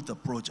do the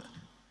project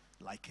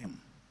like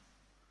him.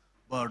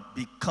 But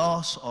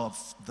because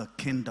of the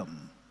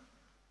kingdom,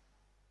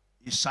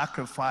 he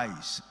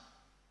sacrificed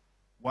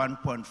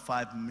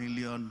 $1.5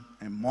 million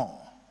and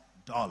more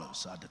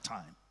at the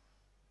time.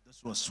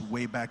 This was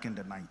way back in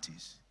the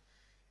 90s.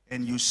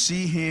 And you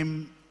see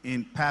him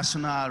in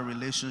personal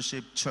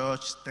relationship,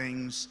 church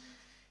things.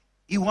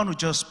 He wants to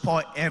just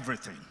pour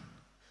everything.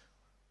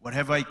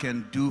 Whatever he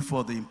can do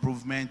for the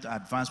improvement,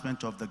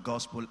 advancement of the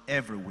gospel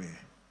everywhere.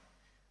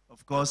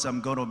 Of course, I'm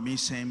going to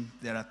miss him.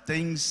 There are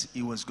things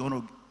he was going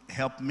to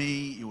help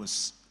me. It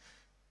was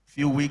a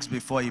few weeks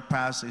before he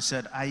passed. He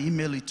said, I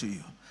email it to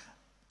you.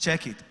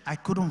 Check it. I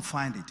couldn't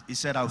find it. He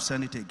said, I'll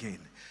send it again.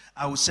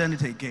 I will send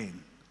it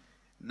again.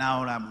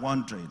 Now I'm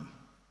wondering.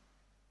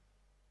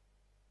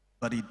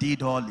 But he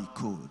did all he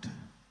could.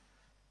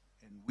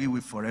 And we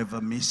will forever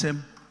miss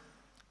him.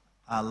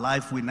 Our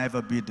life will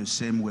never be the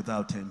same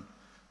without him.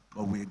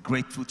 But we're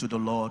grateful to the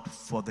Lord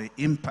for the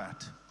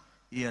impact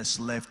he has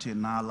left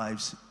in our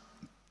lives.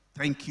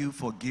 Thank you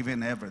for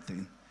giving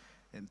everything.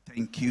 And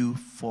thank you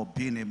for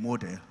being a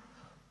model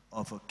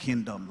of a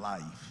kingdom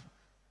life.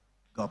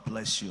 God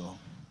bless you all.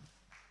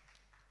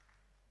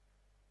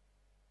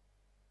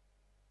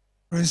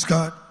 Praise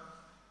God.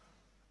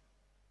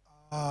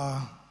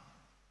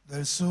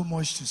 There's so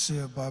much to say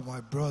about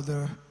my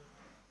brother,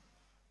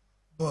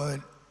 but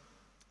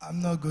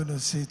I'm not going to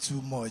say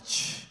too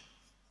much.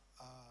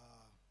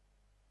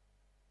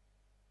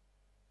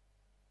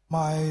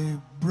 My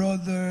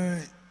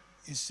brother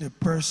is a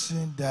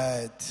person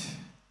that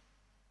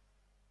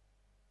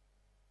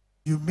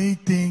you may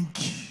think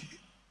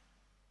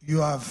you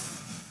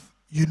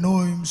know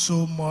him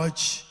so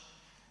much,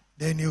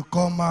 then he will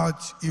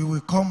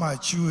come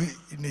at you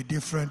in a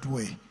different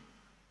way.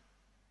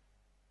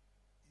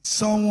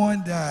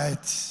 Someone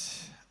that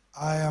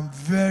I am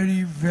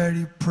very,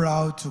 very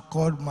proud to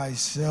call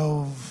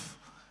myself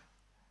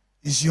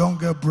his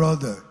younger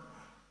brother.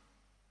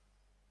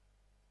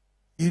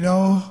 You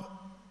know,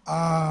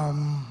 a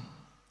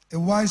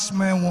wise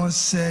man once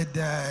said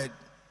that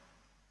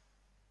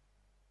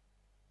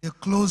the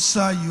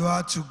closer you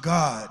are to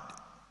God,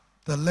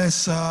 the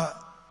lesser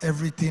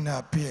everything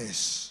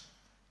appears.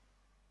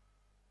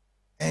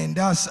 And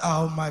that's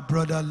how my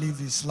brother lived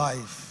his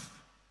life.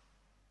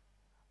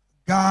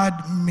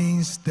 God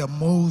means the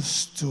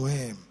most to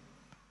him,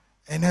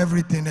 and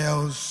everything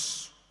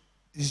else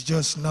is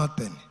just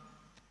nothing.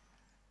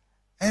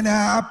 And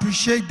I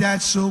appreciate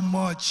that so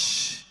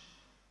much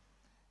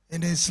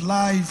in his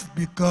life,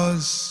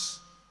 because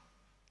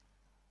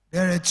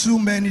there are too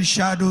many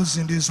shadows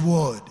in this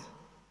world.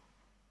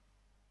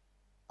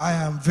 I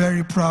am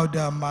very proud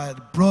that my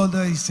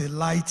brother is a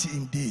light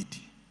indeed.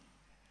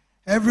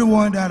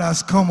 Everyone that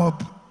has come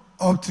up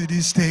to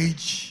this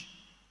stage,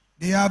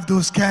 they have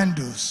those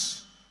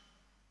candles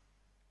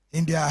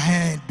in their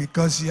hand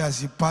because he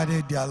has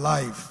imparted their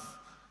life.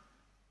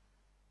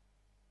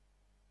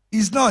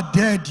 He's not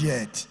dead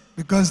yet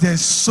because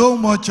there's so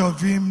much of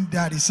him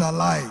that is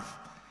alive.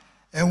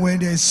 And when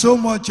there's so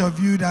much of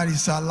you that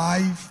is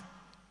alive,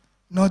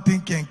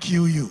 nothing can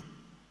kill you.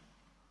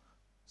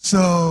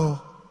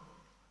 So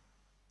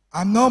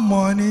I'm not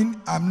mourning,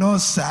 I'm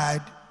not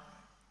sad,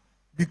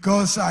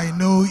 because I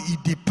know he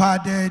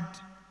departed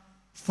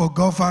for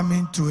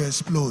GOFAMINT to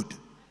explode.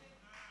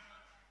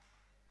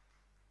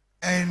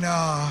 And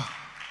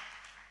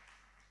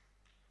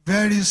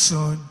very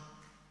soon,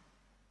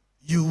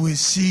 you will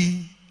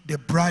see the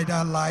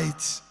brighter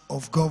light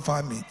of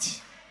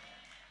GOFAMINT.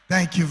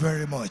 Thank you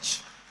very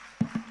much.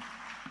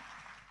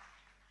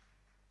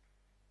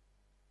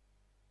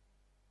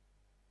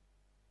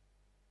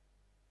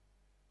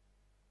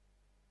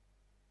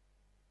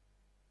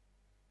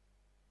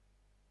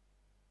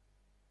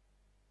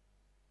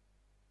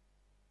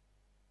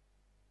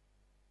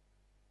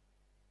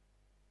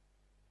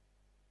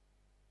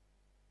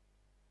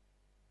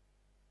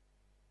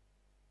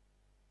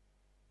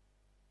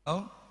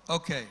 Oh,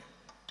 okay.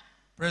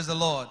 Praise the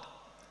Lord.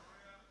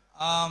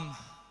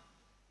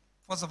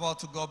 First of all,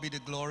 to God be the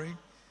glory.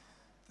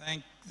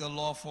 Thank the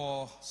Lord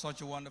for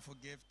such a wonderful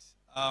gift.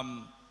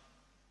 I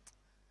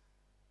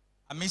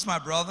miss my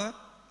brother.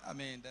 I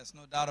mean, there's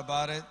no doubt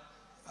about it.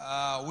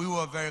 We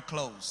were very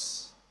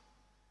close.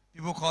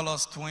 People call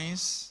us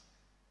twins.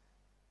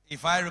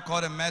 If I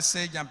record a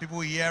message and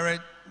people hear it,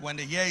 when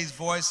they hear his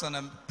voice and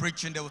I'm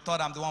preaching, they will thought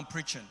I'm the one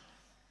preaching.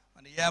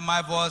 When they hear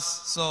my voice,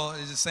 so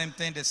it's the same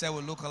thing. They say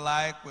we look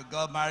alike. We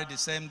got married the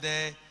same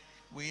day.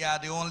 We are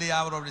the only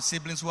out of the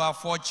siblings who have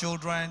 4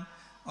 children.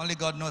 Only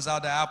God knows how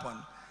that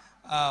happened.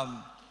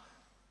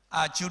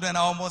 Our children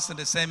are almost in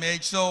the same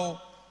age, so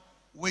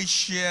we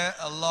share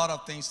a lot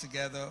of things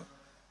together.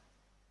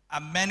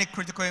 At many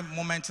critical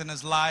moments in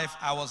his life,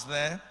 I was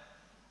there.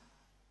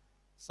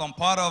 Some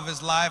part of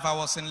his life, I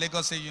was in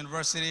Lagos State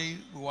University.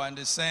 We were in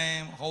the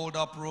same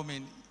hold-up room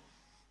in,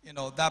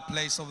 that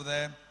place over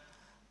there.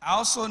 I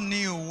also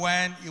knew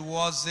when he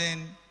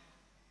wasn't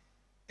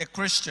a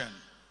Christian.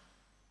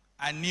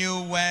 I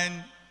knew when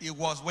he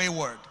was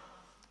wayward.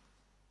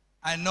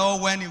 I know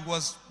when he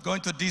was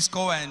going to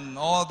disco and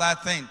all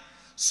that thing.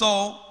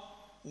 So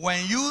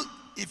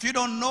if you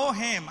don't know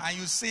him and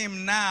you see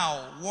him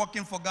now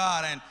working for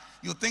God and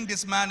you think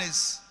this man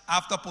is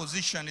after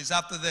position, is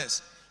after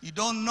this, you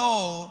don't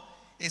know.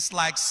 It's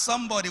like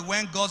somebody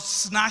when God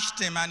snatched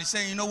him and he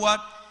said, you know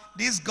what?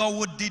 This God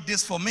who did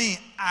this for me,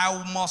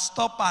 I must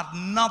stop at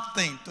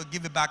nothing to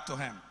give it back to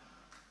him.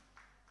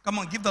 Come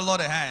on, give the Lord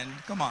a hand.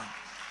 Come on.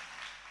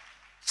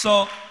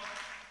 So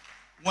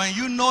when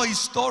you know his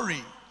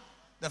story,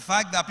 the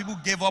fact that people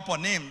gave up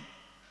on him,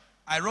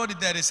 I wrote it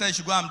there. They said you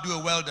should go and do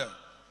a welder.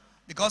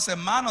 Because a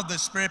man of the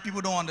Spirit,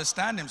 people don't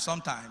understand him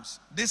sometimes.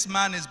 This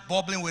man is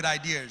bubbling with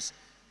ideas.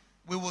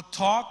 We will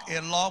talk a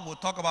lot. We'll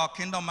talk about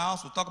Kingdom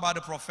House. We'll talk about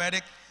the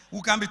prophetic.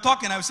 We can be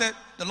talking. I will say,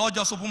 the Lord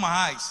just opened my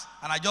eyes.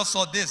 And I just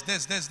saw this.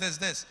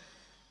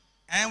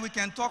 And we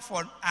can talk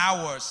for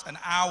hours and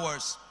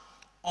hours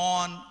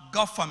on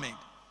GOFAMINT.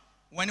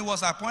 When he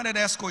was appointed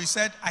ESCO, he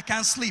said, I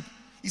can't sleep.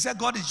 He said,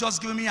 God is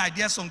just giving me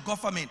ideas on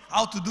GOFAMINT,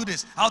 how to do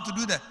this, how to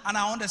do that. And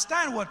I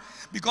understand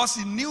because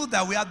he knew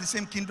that we have the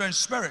same kindred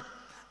spirit.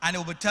 And he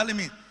would be telling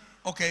me,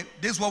 okay,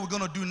 this is what we're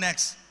going to do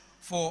next.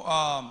 We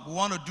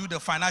want to do the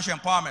financial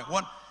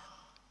empowerment.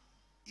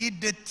 He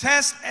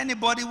detests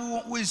anybody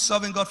who is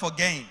serving God for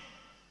gain.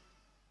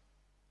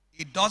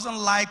 He doesn't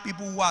like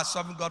people who are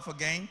serving God for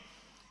gain.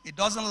 He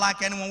doesn't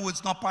like anyone who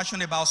is not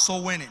passionate about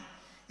soul winning.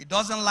 He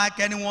doesn't like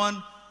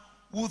anyone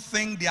who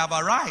think they have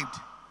arrived.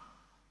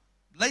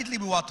 Lately,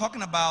 we were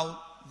talking about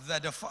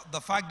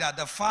the fact that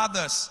the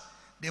fathers,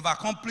 they've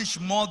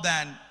accomplished more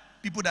than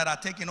people that are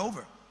taking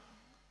over.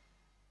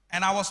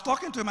 And I was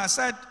talking to him, I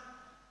said,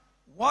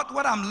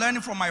 what I'm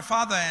learning from my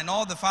father and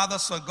all the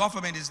fathers of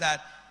GOFAMINT is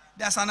that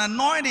there's an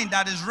anointing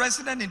that is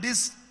resident in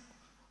these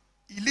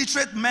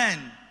illiterate men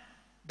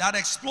that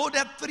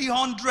exploded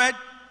 300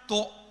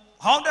 to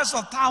hundreds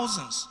of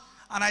thousands.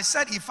 And I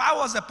said, if I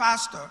was a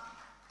pastor,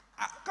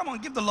 come on,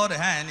 give the Lord a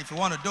hand if you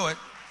want to do it.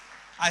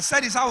 I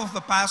said, if I was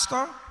the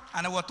pastor,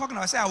 and we were talking,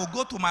 I said, I will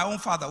go to my own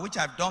father, which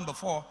I've done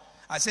before.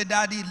 I said,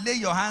 Daddy, lay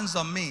your hands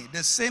on me.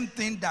 The same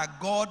thing that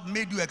God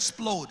made you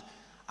explode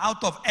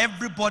out of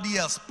everybody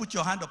else, put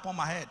your hand upon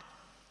my head.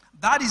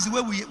 That is the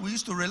way we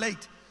used to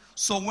relate.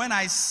 So when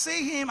I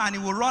see him and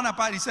he will run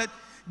apart, he said,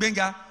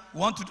 Benga,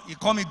 he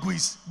called me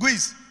Guiz.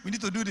 Guiz, we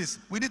need to do this.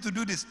 We need to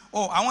do this.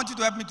 Oh, I want you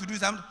to help me to do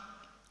this.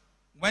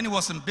 When he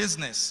was in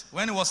business,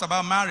 when it was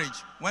about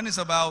marriage, when it's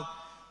about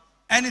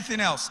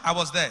anything else, I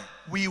was there.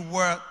 We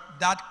were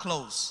that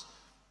close.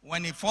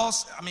 When he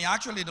first,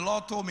 actually the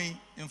Lord told me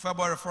in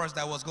February 1st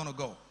that I was going to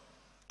go.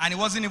 And he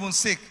wasn't even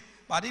sick.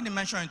 But I didn't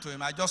mention it to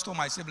him. I just told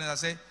my siblings, I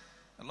said,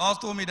 the Lord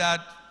told me that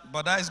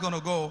Bada is going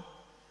to go.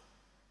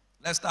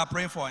 Let's start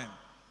praying for him.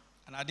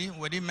 And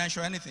we didn't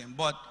mention anything.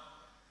 But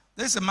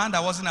this is a man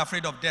that wasn't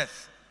afraid of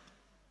death.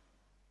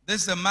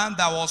 This is a man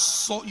that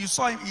you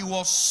saw him, he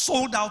was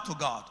sold out to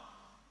God.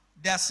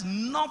 There's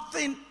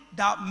nothing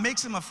that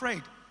makes him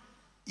afraid.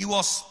 He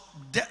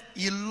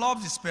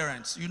loved his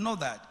parents. You know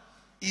that.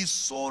 He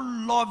so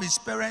loved his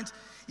parents.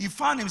 He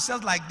found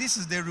himself like this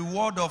is the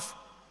reward of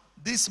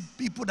these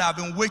people that have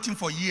been waiting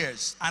for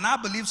years. And I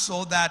believe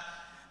so that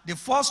the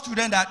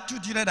two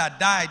children that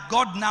died,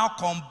 God now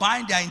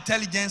combined their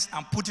intelligence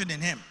and put it in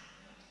him.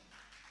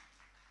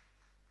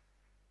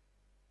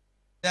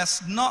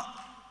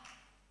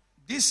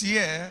 This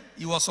year,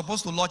 he was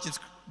supposed to launch it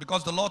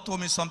because the Lord told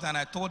me something and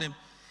I told him,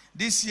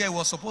 this year he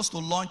was supposed to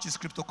launch his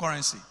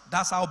cryptocurrency.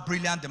 That's how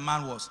brilliant the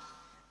man was.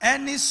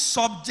 Any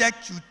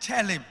subject you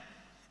tell him,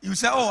 he will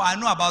say, oh, I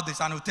know about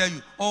this. And he'll tell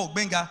you, oh,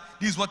 Benga,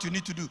 this is what you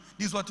need to do.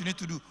 This is what you need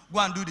to do. Go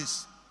and do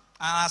this.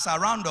 And as a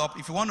roundup,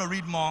 if you want to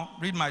read more,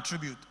 read my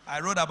tribute.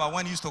 I wrote about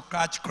when he used to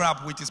catch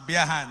crab with his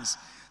bare hands.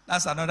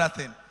 That's another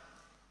thing. A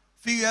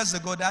few years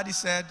ago, Daddy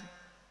said,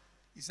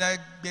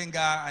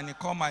 Benga, and he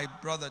called my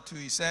brother too.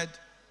 He said,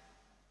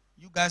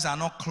 you guys are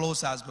not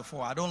close as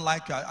before. I don't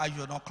like you.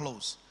 You're not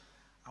close.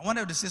 I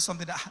wanted to say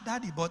something,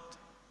 Daddy, but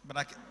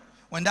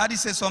When Daddy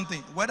says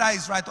something, whether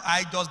it's right or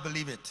I just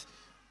believe it.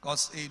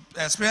 Because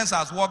experience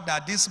has worked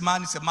that this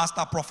man is a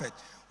master prophet.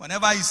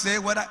 Whenever he say,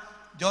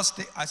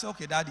 I say,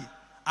 okay, Daddy.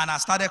 And I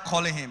started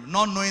calling him,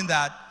 not knowing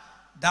that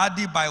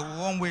Daddy by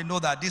one way know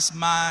that this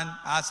man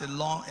has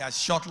a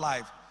short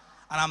life.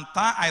 And I'm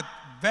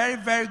very,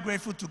 very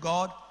grateful to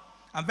God.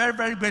 I'm very,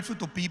 very grateful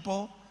to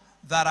people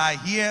that are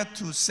here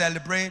to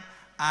celebrate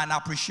and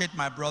appreciate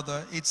my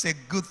brother. It's a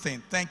good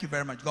thing. Thank you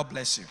very much. God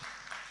bless you.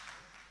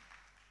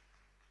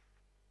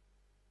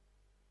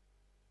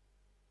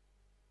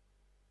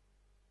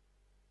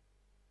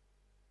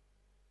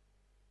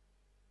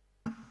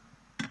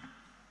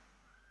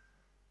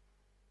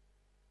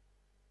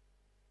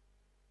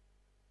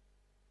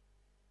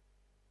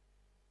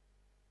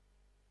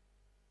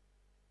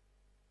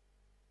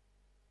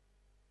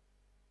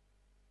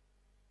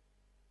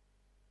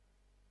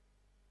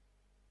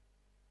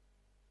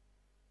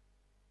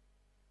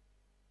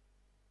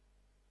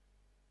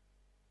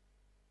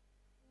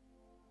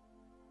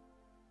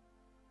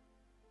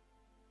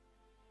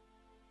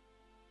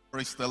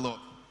 Praise the Lord.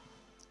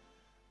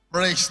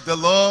 Praise the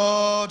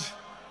Lord.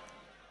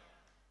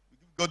 We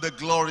give God the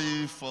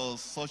glory for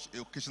such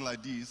an occasion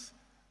like this,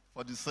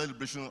 for the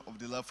celebration of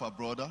the life of our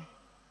brother.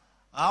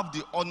 I have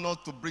the honor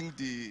to bring to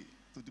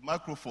the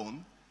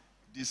microphone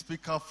the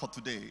speaker for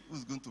today, who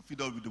is going to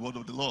feed us with the word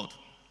of the Lord.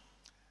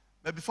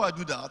 But before I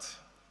do that,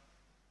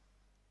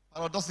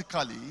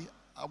 paradoxically,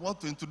 I want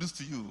to introduce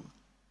to you,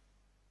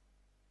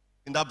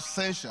 in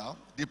absentia,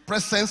 the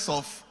presence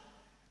of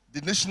the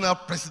national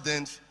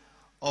president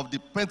of the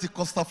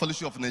Pentecostal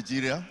Fellowship of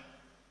Nigeria,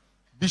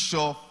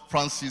 Bishop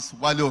Francis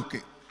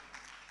Waleoke.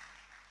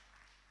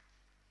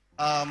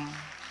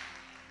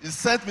 He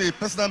sent me a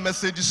personal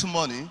message this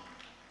morning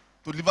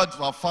to deliver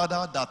to our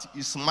father that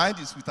his mind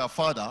is with our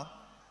father,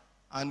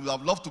 and we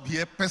have loved to be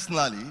here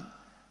personally,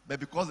 but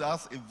because he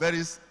has a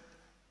very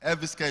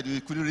heavy schedule,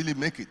 he couldn't really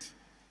make it.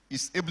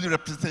 He's ably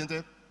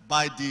represented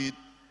by the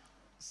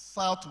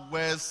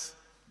Southwest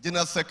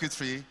General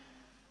Secretary,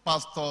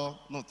 Pastor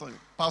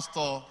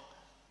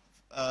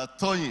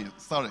Tony,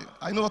 sorry,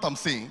 I know what I'm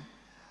saying.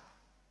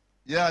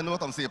 Yeah, I know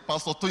what I'm saying.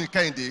 Pastor Tony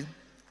Kende,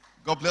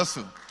 God bless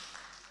you.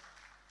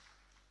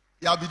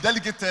 He will be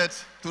delegated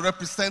to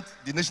represent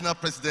the national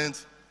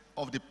president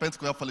of the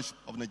Pentecostal Fellowship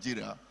of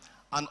Nigeria,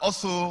 and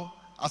also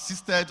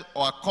assisted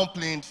or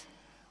accompanied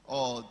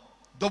or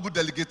double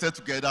delegated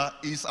together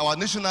is our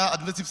national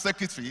administrative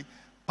secretary,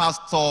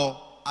 Pastor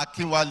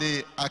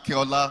Akinwale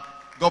Akeola.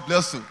 God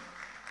bless you.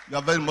 You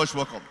are very much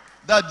welcome.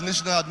 That's the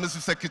national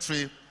administrative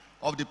secretary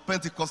of the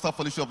Pentecostal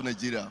Fellowship of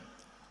Nigeria.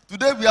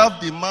 Today we have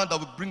the man that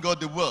will bring out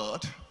the word.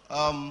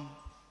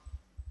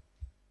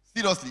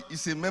 Seriously,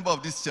 he's a member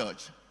of this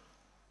church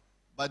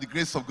by the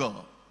grace of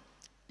God.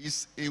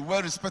 He's a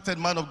well-respected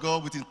man of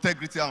God with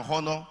integrity and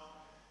honor.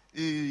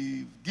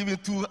 He given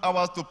 2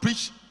 hours to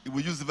preach, he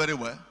will use it very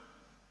well.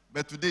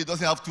 But today he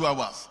doesn't have 2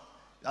 hours.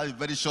 He has a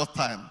very short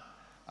time.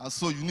 And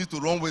so you need to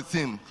run with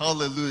him.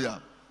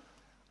 Hallelujah.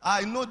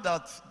 I know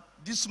that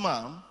this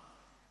man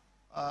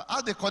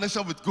had a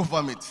connection with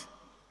GOFAMINT,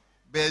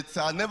 but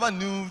I never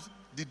knew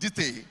the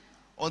detail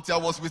until I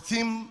was with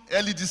him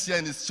early this year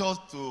in his church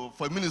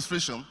for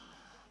administration.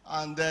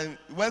 And then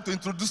he went to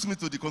introduce me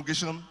to the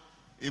congregation,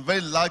 a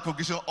very large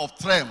congregation of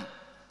Trem.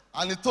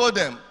 And he told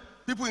them,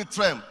 people in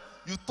Trem,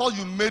 you thought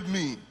you made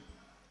me.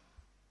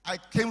 I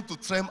came to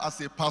Trem as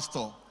a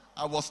pastor.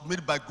 I was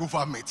made by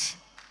GOFAMINT.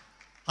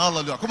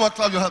 Hallelujah. Come on,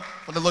 clap your hands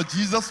for the Lord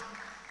Jesus.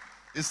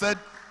 He said,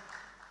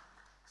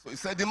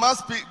 the man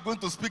going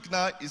to speak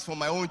now is from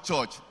my own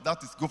church.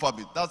 That is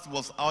GOFAMINT. That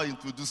was how he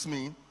introduced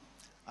me.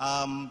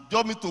 Do you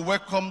want me to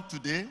welcome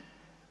today?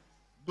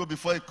 Though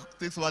before he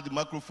takes over the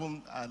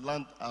microphone, I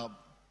learned,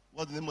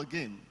 what's the name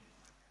again?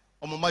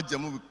 Omama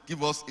Jemu will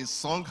give us a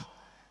song.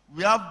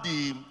 We have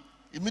the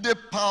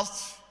immediate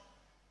past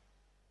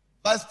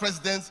Vice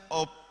President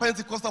of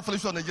Pentecostal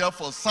Fellowship of Nigeria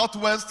for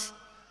Southwest,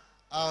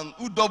 and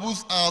who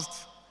doubles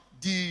as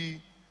the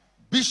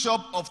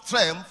Bishop of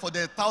Trem for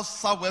the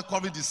Southwest,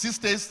 covering the 6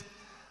 states.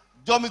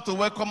 Join me to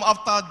welcome,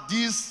 after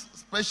this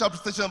special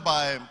presentation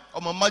by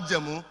Omama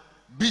Jemu,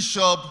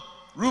 Bishop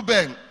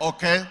Ruben.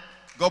 Okay,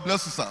 God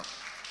bless you, sir.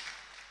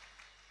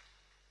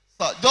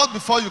 So just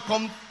before you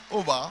come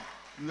over,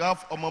 you have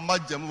Omama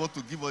Jemu want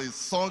to give us a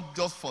song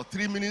just for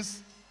 3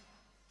 minutes.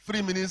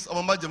 3 minutes.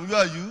 Omama Jemu, where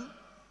are you?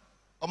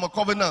 Oma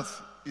Covenant,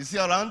 is he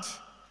around?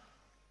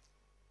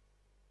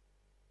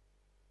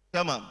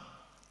 Come on.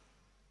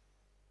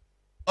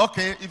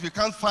 Okay, if you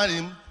can't find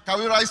him, can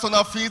we rise on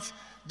our feet,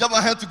 jump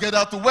our hands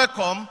together to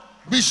welcome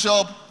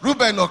Bishop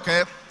Ruben,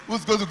 okay,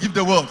 who's going to give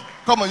the word.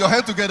 Come on, your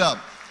hand together.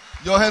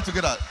 Your hand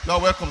together. You are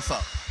welcome, sir.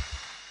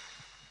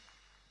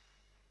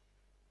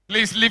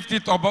 Please lift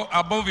it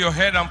above your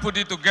head and put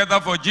it together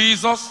for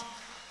Jesus.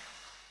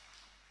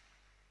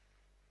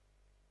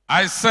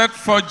 I said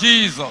for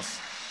Jesus.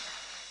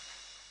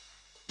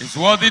 It's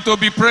worthy to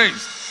be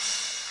praised.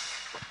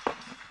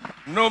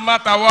 No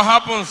matter what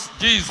happens,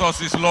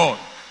 Jesus is Lord.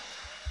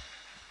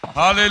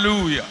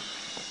 Hallelujah.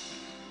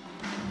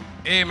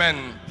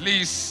 Amen.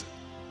 Please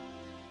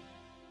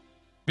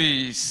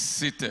be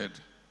seated.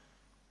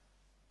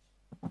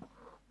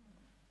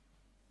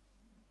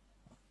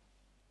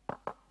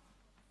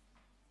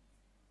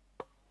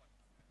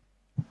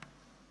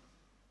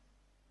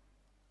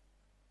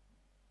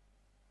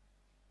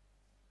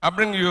 I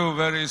bring you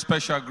very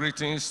special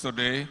greetings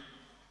today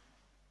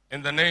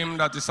in the name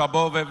that is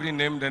above every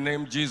name, the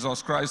name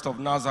Jesus Christ of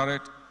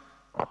Nazareth,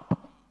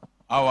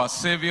 our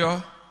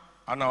Savior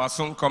and our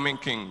soon-coming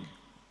King.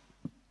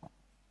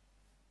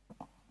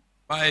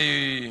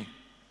 My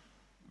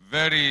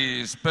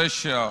very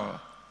special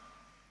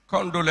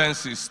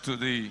condolences to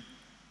the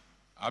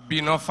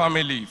Abina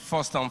family,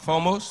 first and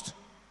foremost,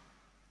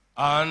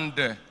 and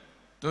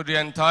to the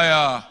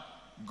entire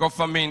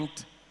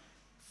GOFAMINT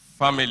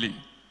family.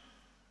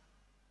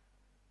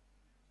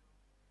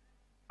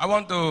 I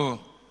want to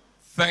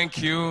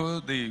thank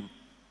you, the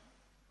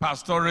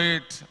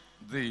pastorate,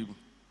 the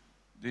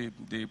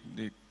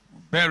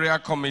burial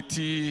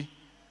committee,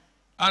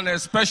 and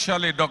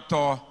especially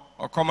Dr.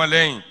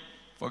 Okomalein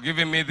for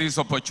giving me this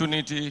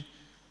opportunity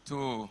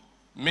to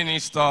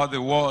minister the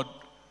word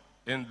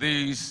in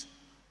this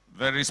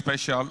very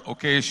special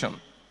occasion.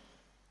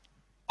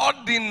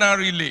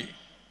 Ordinarily,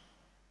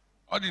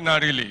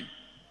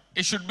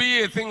 it should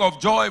be a thing of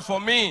joy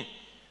for me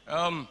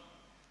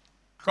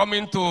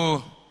coming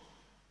to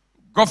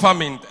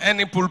GOFAMINT,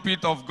 any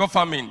pulpit of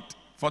GOFAMINT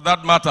for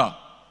that matter,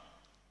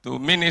 to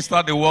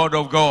minister the word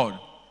of God.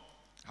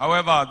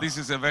 However, this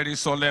is a very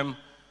solemn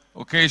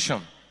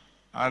occasion,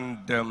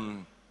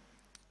 and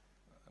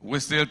we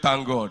still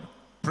thank God.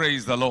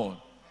 Praise the Lord.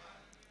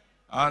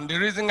 And the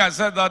reason I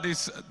said that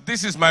is,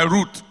 this is my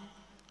root.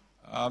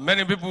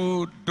 Many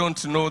people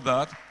don't know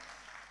that.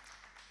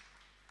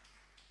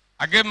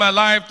 I gave my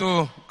life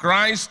to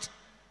Christ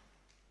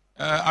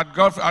at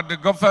the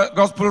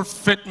Gospel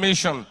Faith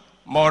Mission,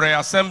 More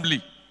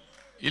Assembly,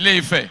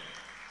 Ile-Ife,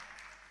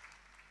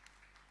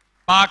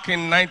 back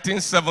in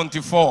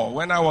 1974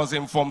 when I was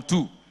in Form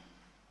 2.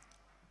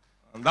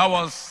 And that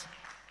was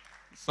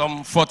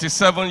some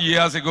 47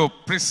 years ago.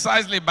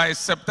 Precisely by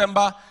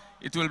September,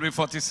 it will be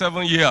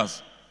 47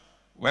 years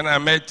when I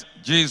met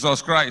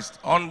Jesus Christ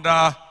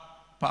under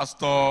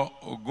Pastor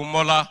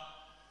Ogumola.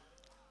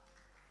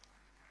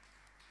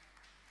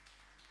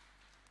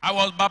 I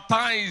was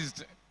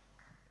baptized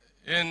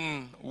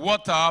in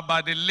water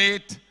by the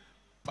late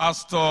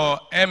Pastor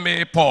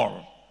M.A.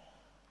 Paul.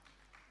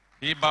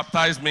 He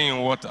baptized me in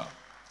water.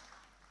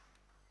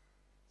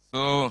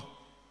 So,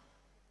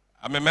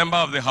 I'm a member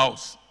of the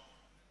house.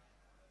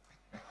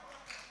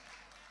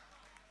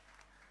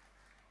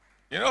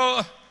 You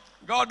know,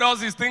 God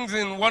does his things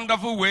in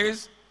wonderful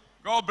ways.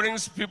 God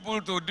brings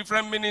people to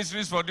different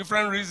ministries for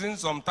different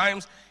reasons.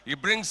 Sometimes he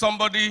brings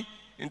somebody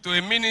into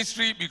a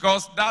ministry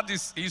because that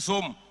is his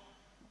home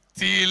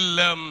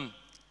till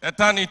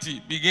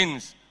eternity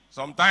begins.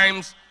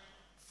 Sometimes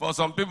for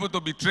some people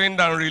to be trained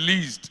and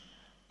released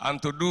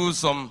and to do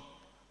some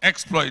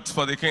exploits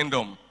for the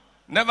kingdom.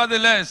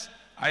 Nevertheless,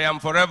 I am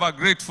forever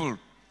grateful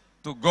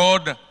to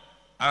God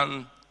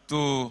and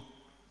to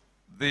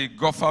the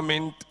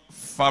GOFAMINT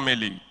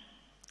family.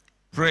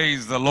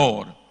 Praise the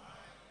Lord.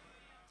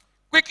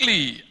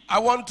 Quickly, I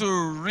want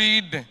to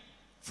read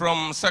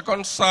from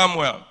 2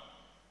 Samuel.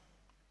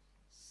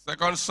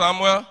 2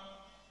 Samuel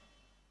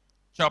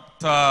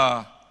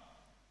chapter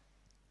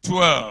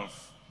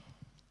 12.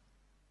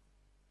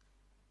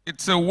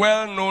 It's a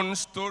well-known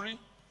story.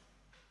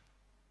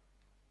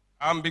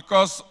 And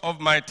because of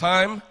my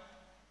time,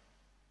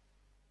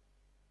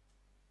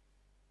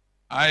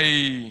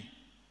 I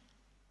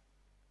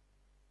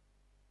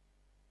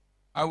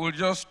will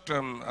just,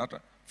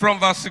 from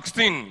verse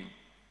 16,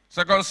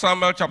 2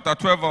 Samuel chapter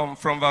 12,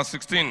 from verse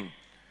 16.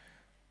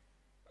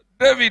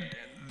 David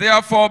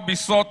therefore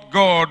besought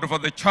God for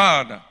the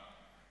child,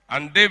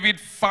 and David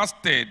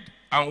fasted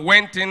and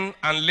went in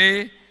and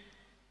lay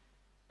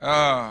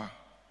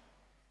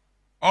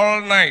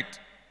all night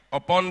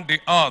upon the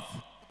earth.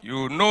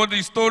 You know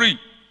the story.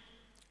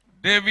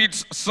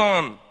 David's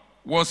son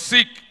was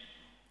sick,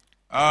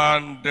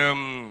 and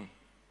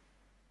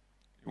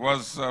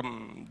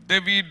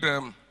David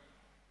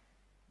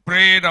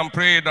prayed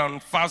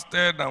and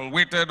fasted and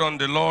waited on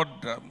the Lord,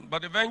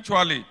 but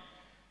eventually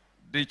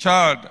the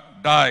child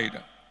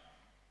died.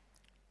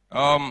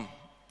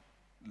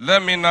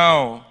 Let me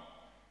now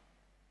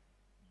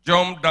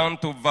jump down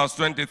to verse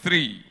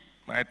 23.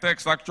 My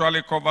text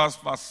actually covers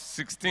verse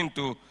 16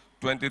 to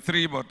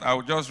 23, but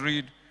I'll just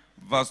read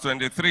verse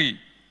 23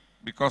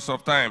 because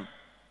of time.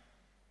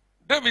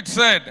 David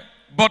said,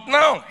 "But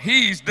now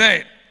he is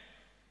dead.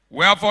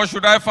 Wherefore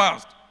should I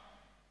fast?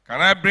 Can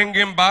I bring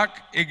him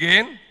back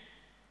again?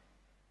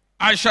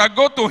 I shall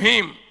go to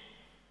him,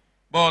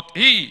 but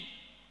he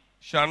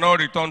shall not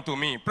return to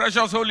me."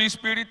 Precious Holy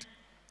Spirit,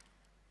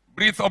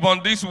 breathe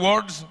upon these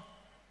words.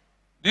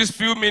 These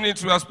few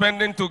minutes we are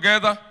spending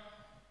together,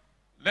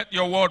 let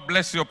your word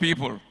bless your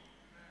people.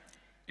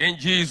 In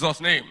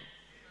Jesus' name.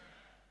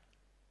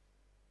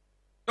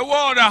 The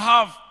word I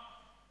have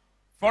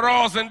for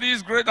us in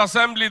this great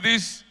assembly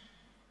this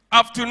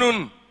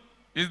afternoon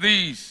is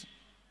this: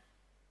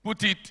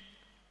 put it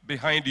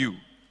behind you.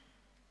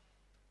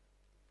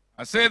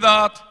 I say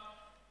that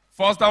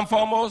first and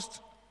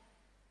foremost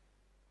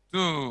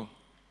to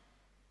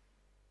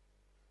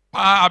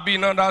Pa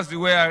Abina. That's the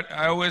way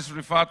I always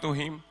refer to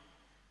him.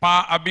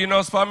 Pa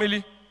Abina's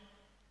family.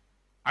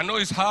 I know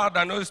it's hard,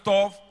 I know it's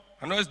tough,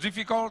 I know it's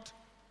difficult,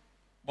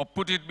 but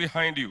put it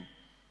behind you.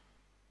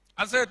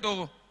 I say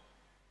to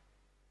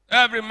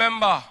every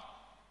member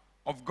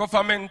of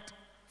GOFAMINT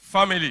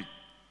family,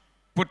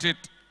 put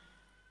it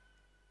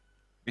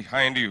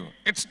behind you.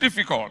 It's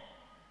difficult.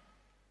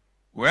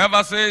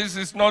 Whoever says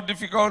it's not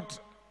difficult,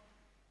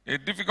 a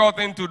difficult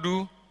thing to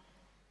do,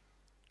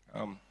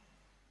 I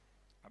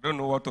don't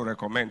know what to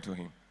recommend to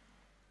him.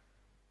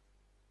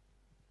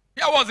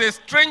 There was a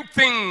strange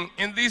thing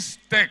in this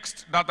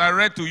text that I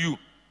read to you.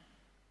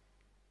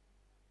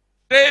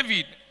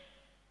 David,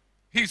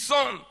 his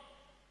son,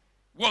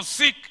 was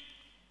sick.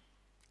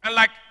 And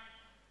like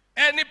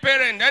any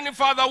parent, any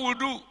father will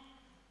do,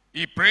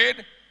 he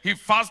prayed, he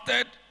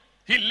fasted,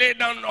 he lay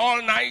down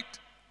all night,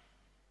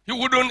 he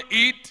wouldn't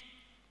eat.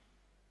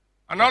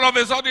 And all of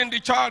a sudden the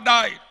child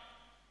died.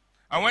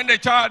 And when the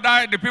child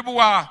died, the people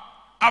were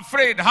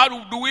afraid. How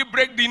do we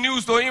break the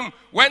news to him?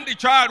 When the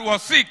child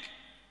was sick,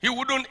 he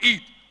wouldn't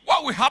eat.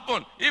 What will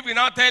happen if we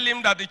now tell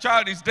him that the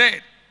child is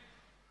dead?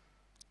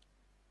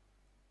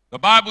 The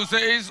Bible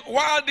says,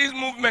 while these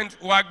movements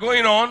were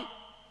going on,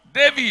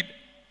 David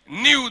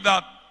knew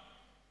that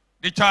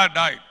the child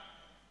died.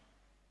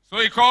 So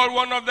he called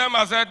one of them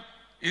and said,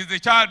 "Is the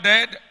child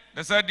dead?"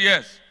 They said,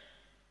 "Yes."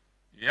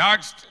 He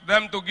asked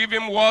them to give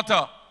him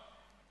water.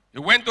 He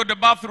went to the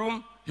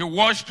bathroom. He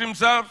washed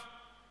himself.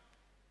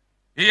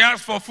 He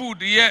asked for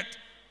food. He ate.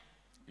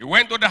 He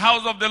went to the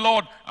house of the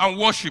Lord and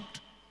worshipped.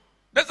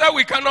 They said,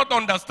 "We cannot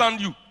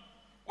understand you.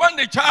 When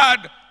the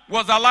child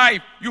was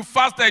alive, you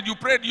fasted, you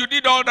prayed, you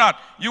did all that.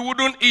 You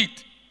wouldn't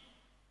eat.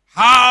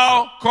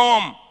 How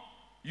come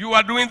you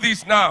are doing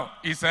this now?"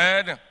 He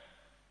said,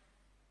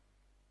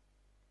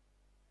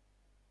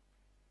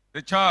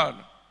 "The child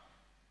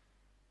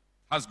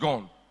has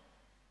gone.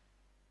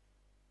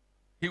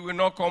 He will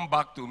not come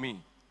back to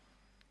me.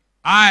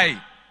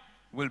 I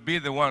will be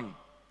the one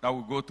that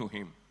will go to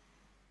him."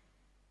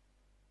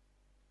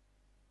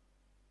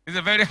 It's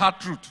a very hard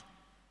truth.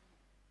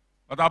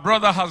 But our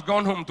brother has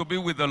gone home to be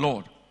with the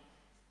Lord.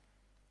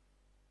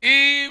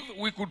 If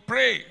we could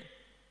pray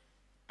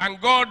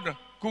and God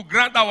could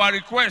grant our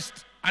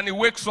request and he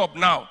wakes up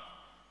now,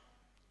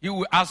 he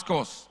will ask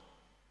us,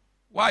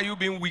 "Why are you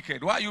being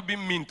wicked? Why are you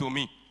being mean to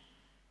me?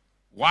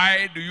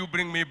 Why do you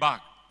bring me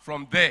back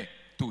from there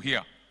to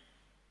here?"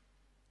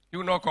 He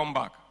will not come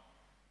back.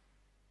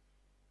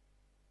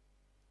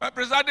 My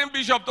presiding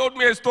bishop told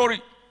me a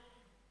story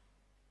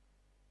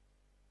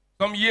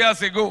some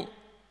years ago.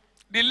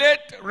 The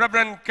late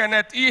Reverend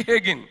Kenneth E.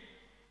 Hagin,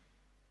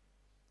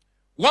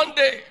 one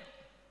day,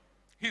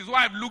 his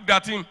wife looked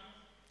at him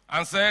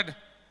and said,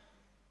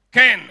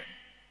 "Ken,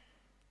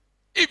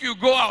 if you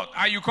go out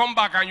and you come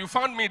back and you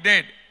found me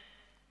dead,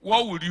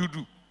 what would you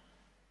do?"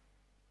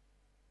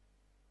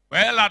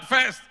 Well, at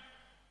first,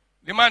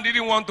 the man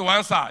didn't want to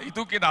answer. He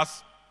took it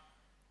as,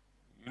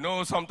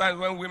 sometimes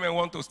when women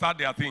want to start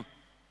their thing,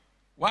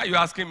 "Why are you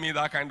asking me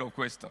that kind of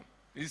question?"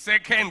 He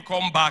said, "Ken,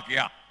 come back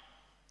here.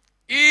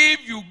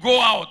 If you go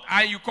out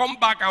and you come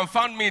back and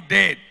find me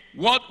dead,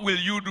 what will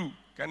you do?"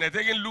 Kenneth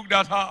Hagin looked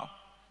at her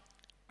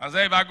and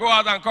said, "If I go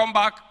out and come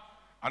back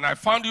and I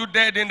found you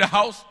dead in the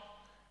house,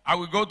 I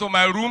will go to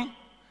my room.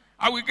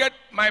 I will get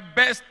my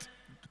best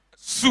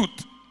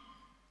suit.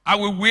 I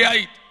will wear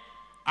it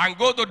and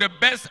go to the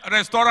best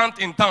restaurant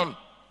in town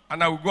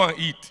and I will go and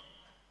eat."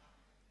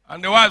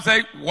 And the wife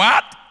said,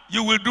 "What?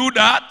 You will do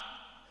that?"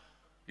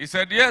 He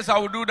said, "Yes, I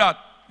will do that."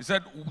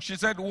 She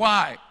said,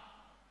 "Why?"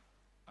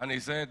 And he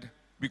said,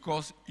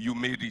 "Because you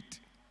made it."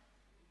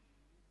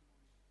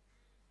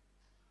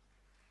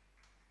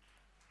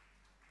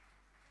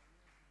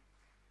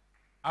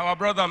 Our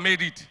brother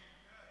made it.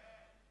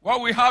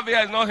 What we have here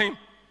is not him.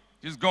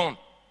 He's gone.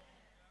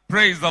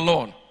 Praise the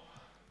Lord.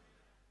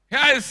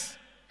 Here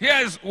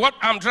is what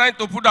I'm trying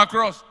to put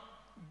across.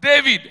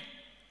 David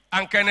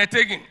and Kenneth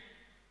Hagin.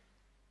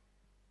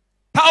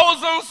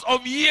 Thousands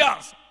of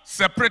years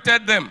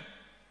separated them.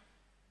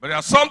 But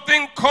there's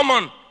something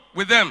common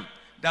with them.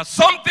 There's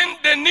something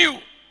they knew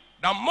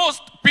that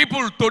most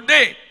people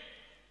today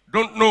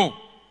don't know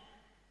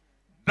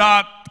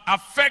that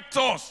affects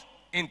us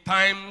in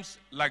times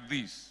like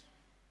this.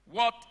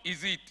 What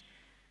is it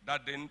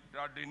that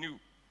they knew?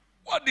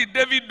 What did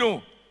David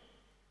know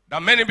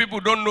that many people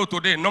don't know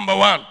today? Number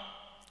one,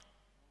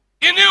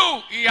 he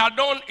knew he had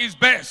done his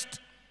best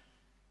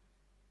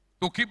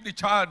to keep the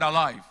child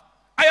alive.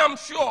 I am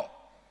sure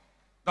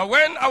that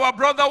when our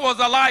brother was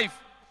alive,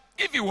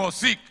 if he was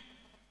sick,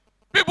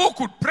 people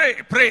could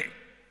pray.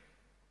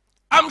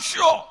 I'm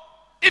sure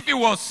if he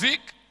was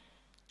sick,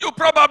 you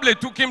probably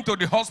took him to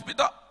the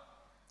hospital.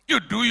 You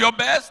do your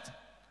best.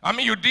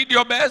 You did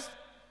your best.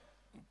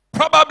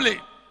 Probably.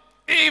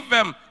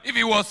 If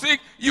he was sick,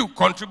 you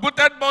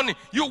contributed money.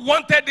 You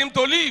wanted him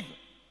to live.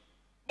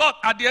 But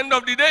at the end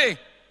of the day,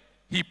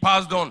 he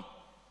passed on.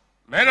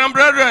 Men and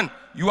brethren,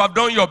 you have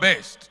done your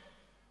best.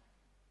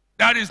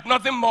 There is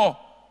nothing more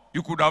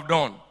you could have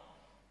done.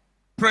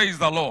 Praise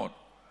the Lord.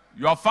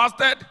 You have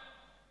fasted,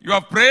 you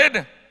have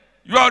prayed,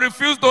 you have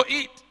refused to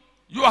eat,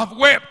 you have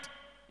wept,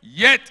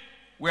 yet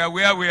we are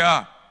where we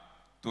are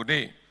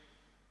today.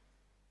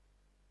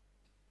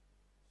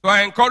 So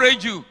I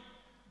encourage you,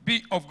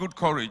 be of good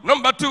courage.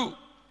 Number 2,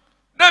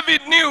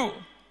 David knew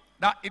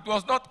that it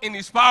was not in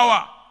his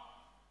power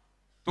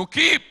to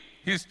keep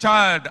his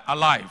child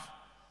alive.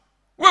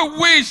 We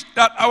wish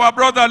that our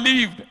brother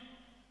lived,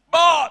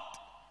 but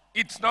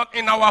it's not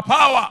in our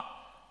power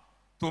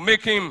to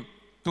make him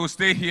to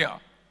stay here.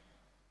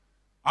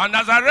 And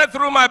as I read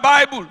through my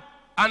Bible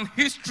and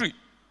history,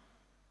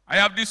 I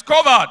have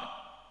discovered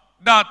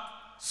that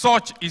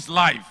such is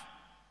life.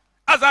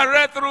 As I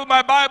read through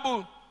my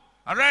Bible,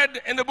 I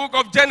read in the book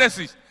of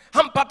Genesis,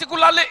 I'm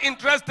particularly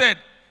interested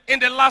in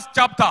the last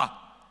chapter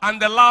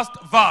and the last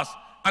verse.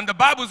 And the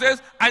Bible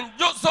says, and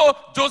so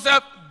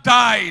Joseph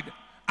died,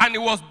 and he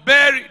was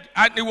buried,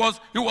 and he was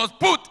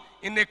put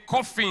in a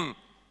coffin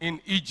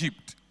in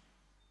Egypt.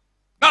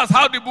 That's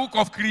how the book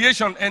of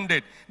creation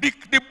ended.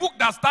 The book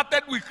that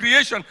started with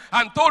creation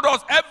and told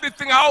us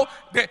everything, how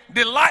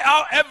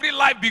every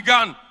life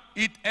began,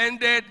 it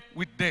ended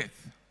with death.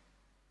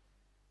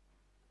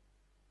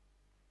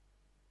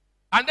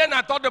 And then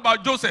I thought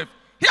about Joseph.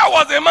 Here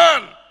was a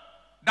man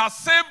that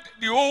saved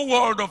the whole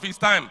world of his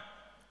time.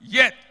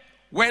 Yet,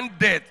 when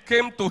death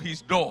came to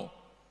his door,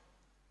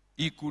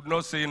 he could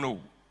not say no.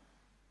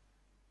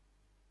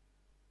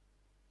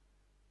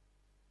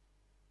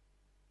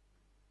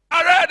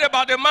 I read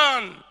about a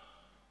man,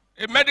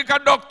 a medical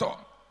doctor,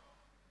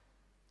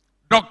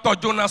 Dr.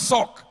 Jonas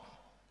Salk,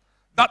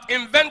 that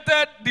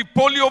invented the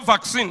polio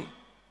vaccine.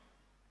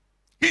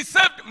 He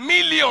saved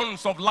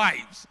millions of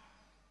lives.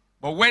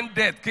 But when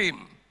death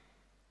came,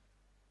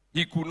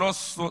 he could not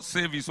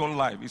save his own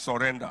life. He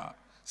surrendered.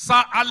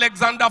 Sir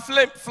Alexander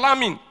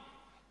Fleming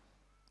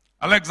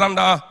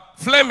invented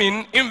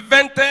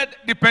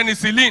the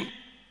penicillin.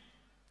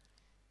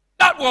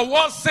 That was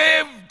what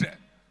saved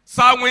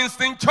Sir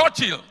Winston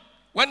Churchill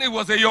when he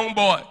was a young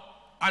boy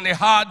and he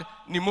had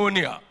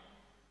pneumonia.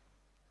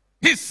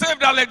 He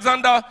saved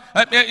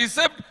he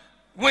saved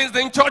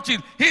Winston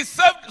Churchill. He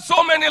saved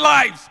so many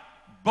lives.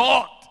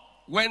 But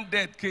when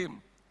death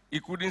came, he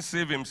couldn't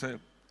save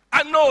himself.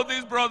 I know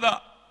this brother.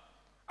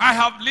 I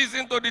have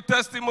listened to the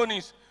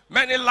testimonies.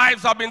 Many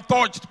lives have been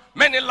touched.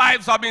 Many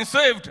lives have been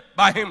saved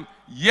by him.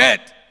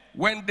 Yet,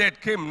 when death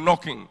came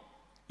knocking,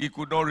 he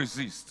could not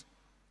resist.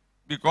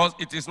 Because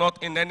it is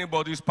not in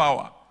anybody's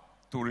power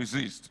to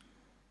resist.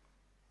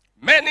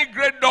 Many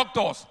great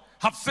doctors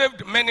have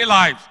saved many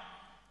lives.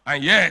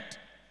 And yet,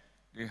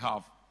 they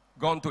have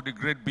gone to the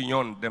great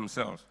beyond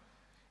themselves.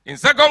 In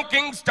 2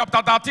 Kings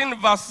chapter 13,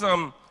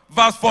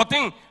 verse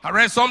 14, I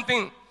read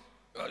something,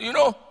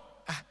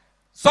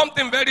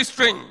 something very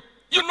strange.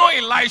 You know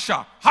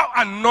Elisha, how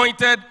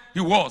anointed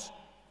he was.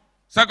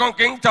 2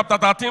 Kings chapter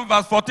 13,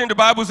 verse 14, the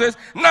Bible says,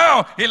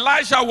 now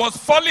Elisha was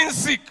falling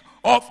sick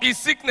of his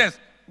sickness,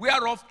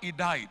 whereof he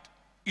died.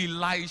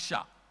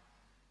 Elisha.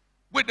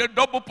 With the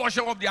double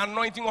portion of the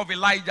anointing of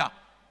Elijah.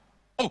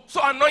 Oh,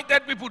 so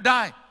anointed people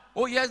die.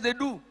 Oh, yes, they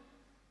do.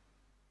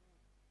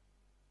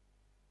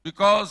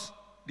 Because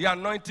the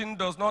anointing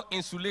does not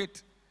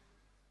insulate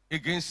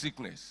against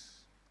sickness.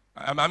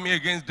 I mean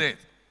against death.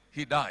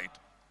 He died.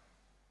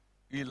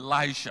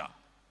 Elisha.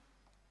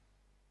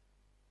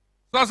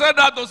 So I said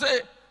that to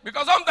say,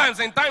 because sometimes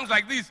in times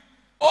like this,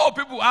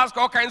 people ask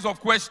all kinds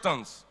of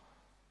questions.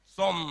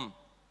 Some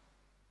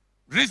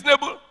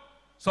reasonable,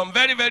 some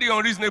very, very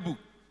unreasonable.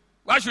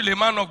 Why should a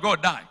man of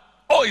God die?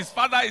 Oh, his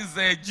father is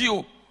a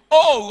Geo.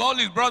 Oh, all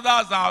his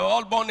brothers are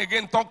all born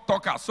again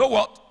talkers. So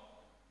what?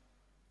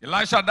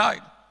 Elisha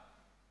died.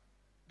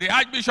 The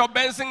Archbishop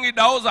Benson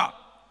Idahosa,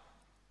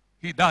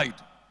 he died.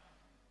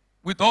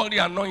 With all the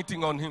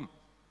anointing on him.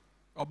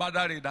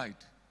 Obadare died.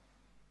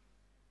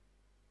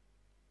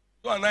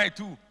 You and I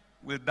too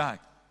will die.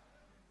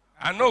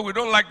 I know we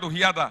don't like to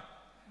hear that.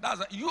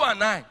 You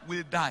and I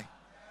will die.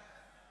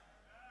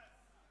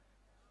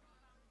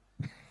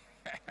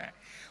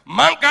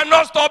 Man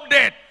cannot stop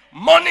death.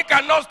 Money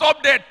cannot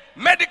stop death.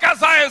 Medical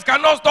science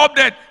cannot stop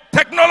death.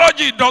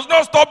 Technology does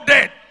not stop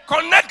death.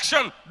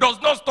 Connection does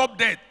not stop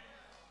death.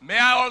 May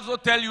I also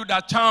tell you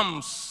that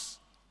charms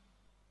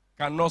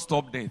cannot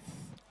stop death.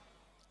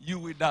 You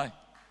will die.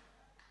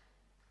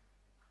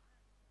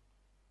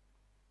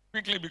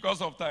 Quickly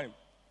because of time.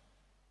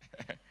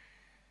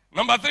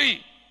 Number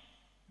 3,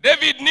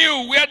 David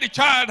knew where the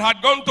child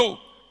had gone to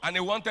and he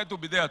wanted to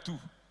be there too.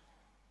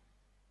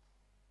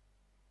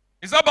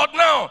 He said, but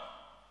now,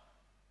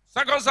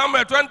 2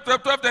 Samuel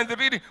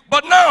 12:23,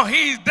 but now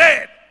he is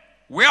dead.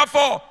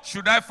 Wherefore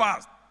should I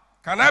fast?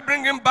 Can I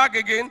bring him back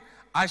again?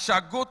 I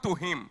shall go to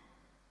him,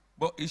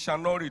 but he shall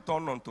not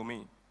return unto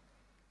me.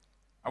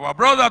 Our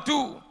brother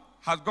too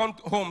has gone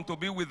home to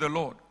be with the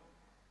Lord.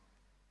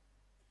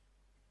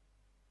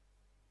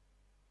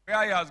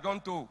 Where he has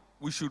gone to,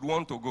 we should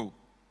want to go.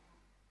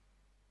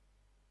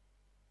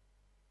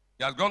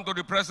 He has gone to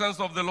the presence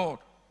of the Lord.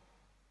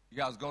 he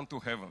has gone to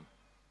heaven.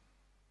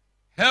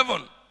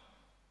 Heaven.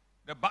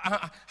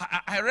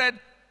 I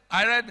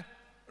read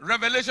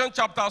Revelation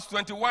chapters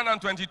 21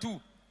 and 22,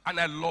 and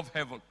I love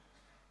heaven.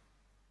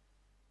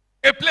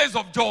 A place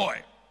of joy.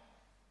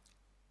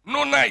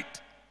 No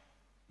night,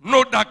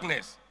 no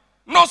darkness,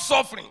 no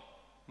suffering,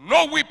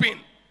 no weeping,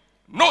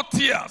 no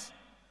tears.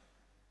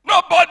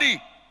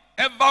 Nobody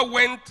ever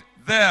went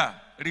there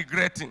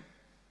regretting.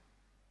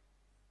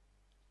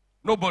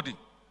 Nobody.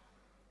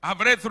 I've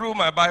read through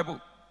my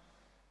Bible.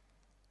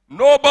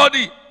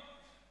 Nobody,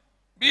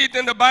 be it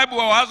in the Bible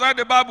or outside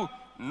the Bible,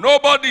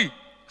 nobody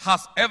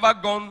has ever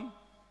gone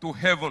to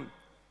heaven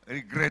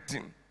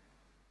regretting.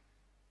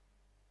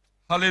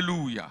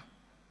 Hallelujah.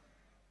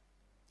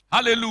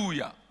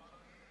 Hallelujah.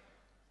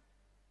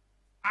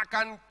 I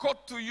can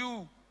quote to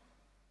you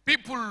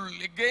people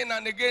again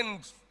and again,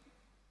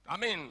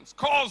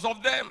 scores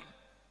of them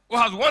who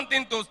has one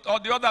thing or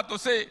the other to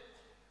say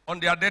on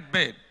their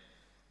deathbed.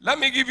 Let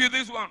me give you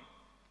this one.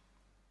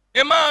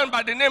 A man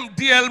by the name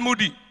D.L.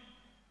 Moody,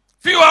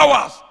 few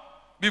hours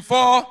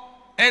before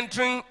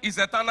entering his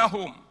eternal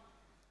home,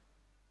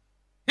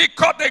 he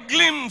caught a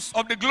glimpse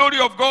of the glory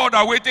of God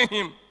awaiting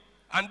him.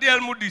 And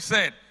D.L. Moody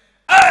said,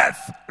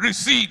 "Earth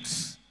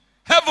recedes,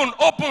 heaven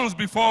opens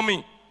before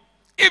me.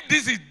 If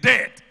this is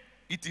dead,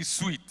 it is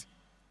sweet.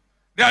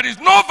 There is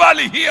no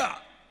valley here.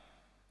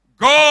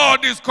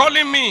 God is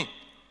calling me,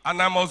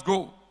 and I must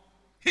go."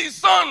 His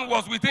son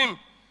was with him.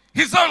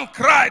 His son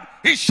cried.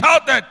 He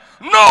shouted,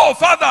 "No,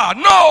 Father,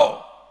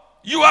 no,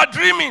 you are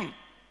dreaming."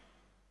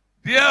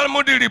 D.L.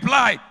 Moody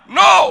replied,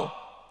 "No,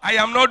 I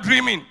am not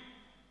dreaming.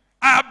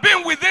 I have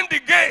been within the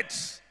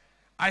gates.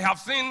 I have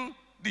seen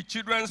the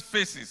children's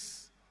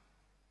faces."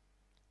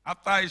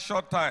 After a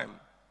short time,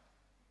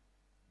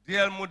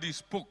 D.L. Moody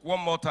spoke one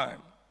more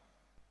time.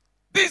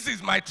 "This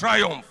is my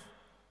triumph.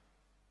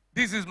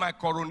 This is my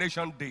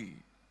coronation day.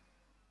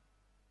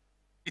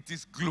 It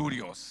is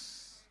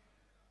glorious."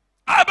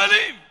 I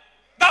believe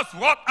that's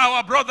what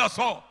our brother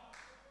saw.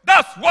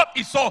 That's what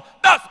he saw.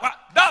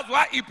 That's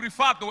why he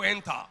preferred to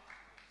enter.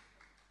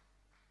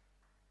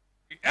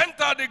 He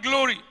entered the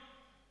glory.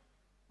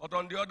 But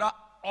on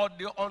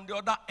the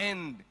other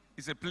end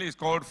is a place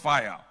called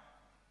fire.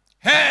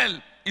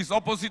 Hell is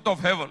opposite of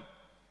heaven.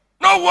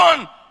 No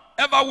one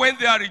ever went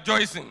there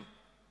rejoicing.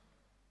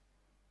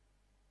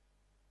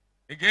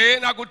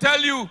 Again, I could tell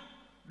you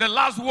the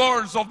last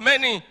words of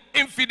many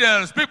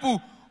infidels,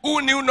 people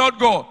who knew not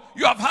God.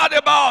 You have heard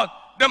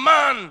about the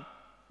man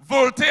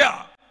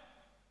Voltaire,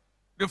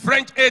 the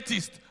French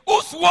atheist,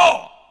 who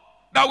swore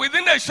that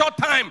within a short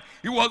time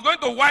he was going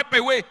to wipe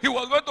away, he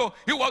was going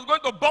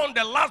to burn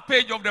the last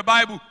page of the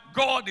Bible.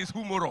 God is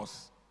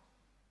humorous.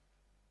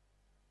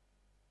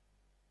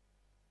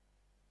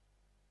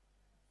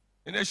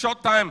 In a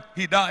short time,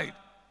 he died.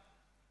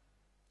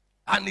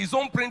 And his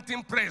own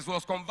printing press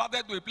was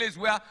converted to a place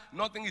where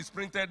nothing is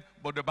printed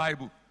but the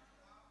Bible.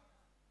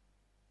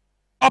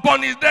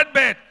 Upon his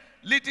deathbed,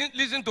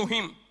 listen to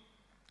him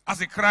as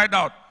he cried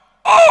out,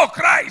 "Oh,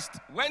 Christ!"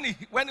 When he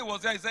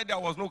was there, he said there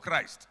was no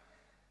Christ.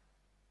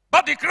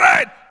 But he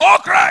cried, "Oh,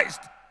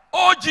 Christ!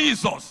 Oh,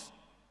 Jesus!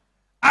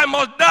 I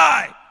must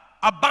die,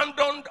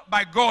 abandoned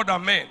by God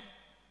and men."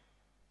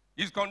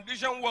 His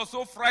condition was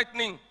so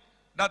frightening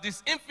that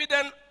his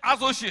infidel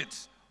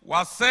associates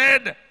were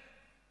said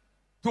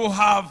to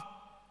have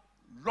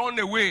run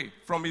away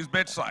from his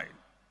bedside.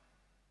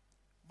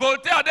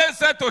 Voltaire then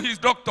said to his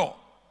doctor,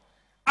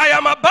 "I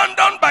am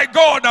abandoned by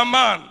God and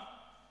man.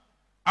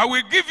 I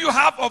will give you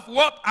half of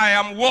what I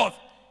am worth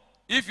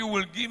if you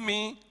will give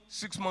me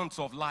 6 months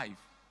of life."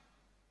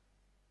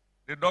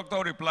 The doctor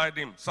replied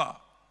him, "Sir,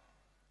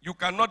 you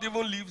cannot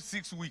even live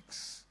 6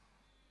 weeks."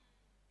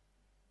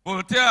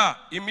 Voltaire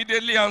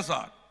immediately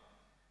answered,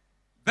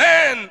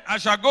 "Then I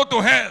shall go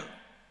to hell,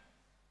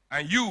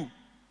 and you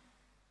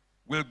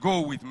will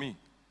go with me."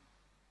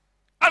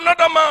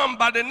 Another man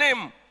by the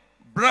name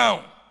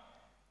Brown,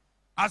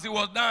 as he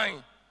was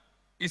dying,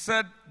 he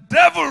said,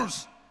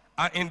 "Devils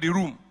are in the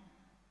room,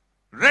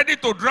 ready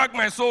to drag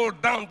my soul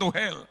down to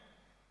hell.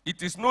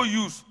 It is no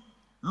use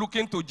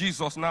looking to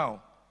Jesus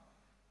now.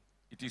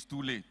 It is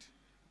too late."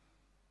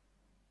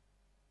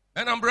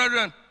 And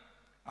brethren,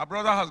 our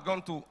brother has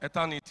gone to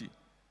eternity.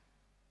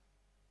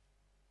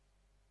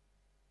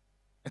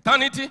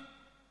 Eternity?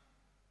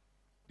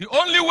 The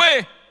only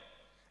way,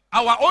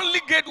 our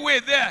only gateway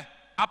there,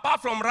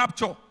 apart from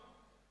rapture,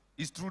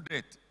 is through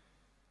death.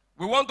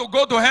 We want to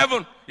go to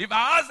heaven. If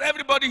I ask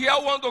everybody here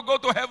who wants to go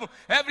to heaven,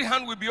 every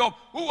hand will be up.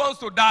 Who wants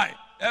to die?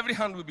 Every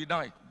hand will be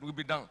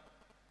down.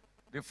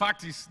 The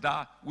fact is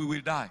that we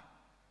will die.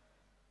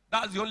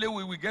 That's the only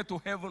way we get to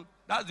heaven.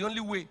 That's the only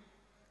way.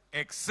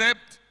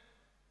 Except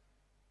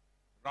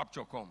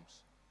rapture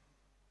comes.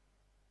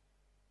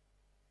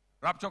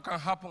 Rapture can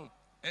happen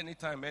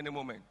anytime, any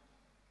moment.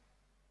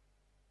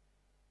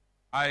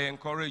 I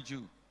encourage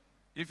you,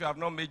 if you have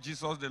not made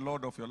Jesus the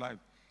Lord of your life,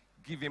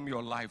 give him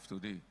your life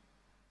today.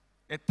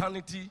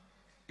 Eternity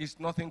is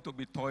nothing to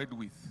be toyed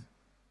with.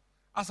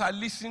 As I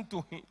listened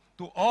to him,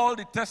 to all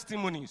the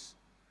testimonies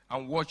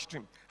and watched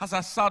him, as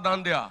I sat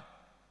down there,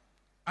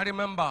 I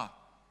remember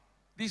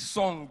this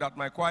song that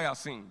my choir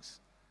sings,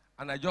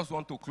 and I just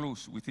want to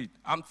close with it.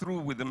 I'm through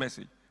with the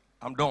message.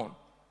 I'm done.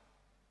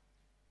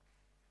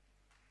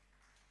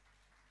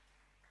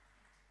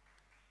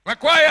 My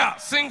choir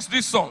sings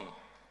this song.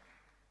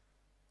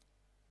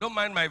 Don't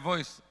mind my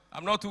voice.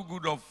 I'm not too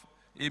good of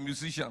a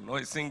musician or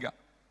a singer.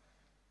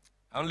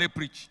 I only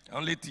preach. I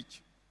only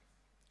teach.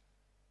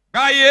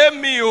 Gbaye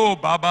mi o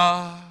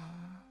Baba,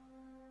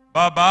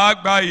 Baba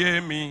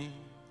gbaye mi.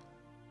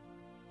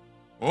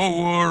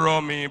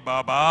 Òwúrọ̀ mi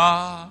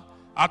Baba,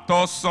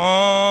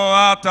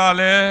 àtọ̀sán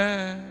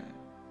àtàlẹ́.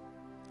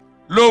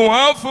 Lò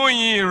wọ́n fún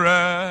yìn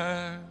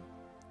rẹ̀,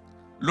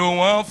 lò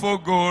wọ́n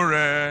fògo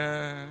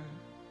rẹ̀.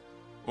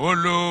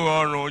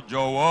 Olúọ̀run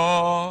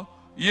jọ̀wọ́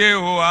yé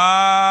o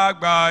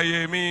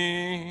àgbáyé mi.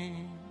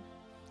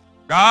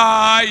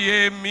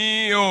 Gbáyé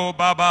mi o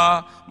Baba,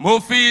 mo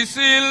fi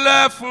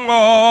sílẹ̀ fún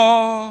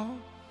ọ.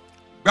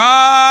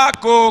 Gbà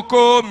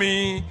àkókò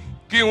mi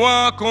kí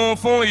wọ́n kún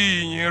fún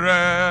ìyìn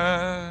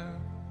rẹ̀.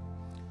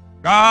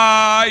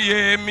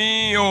 Gbáyé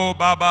mi o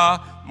Baba,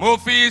 mo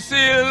fi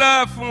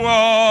sílẹ̀ fún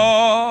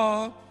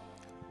ọ.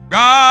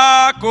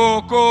 Gbà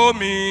àkókò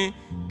mi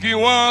kí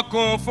wọ́n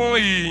kún fún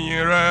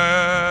ìyìn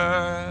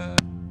rẹ̀.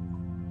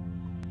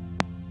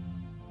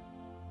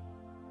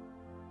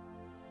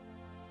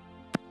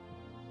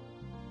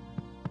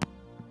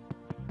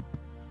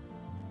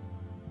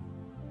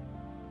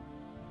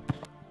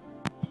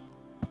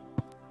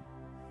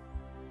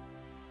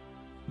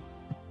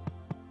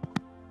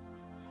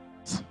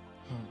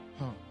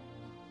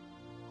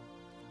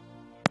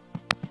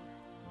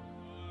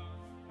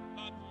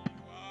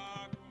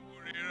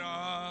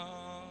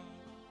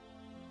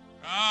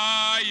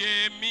 Gbáyé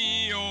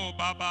mi o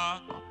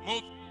Baba, mo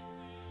fi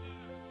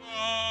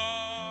ọ.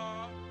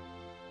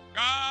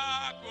 Gbà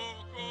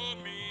àkókò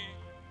mi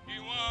kí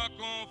wọ́n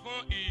kún fún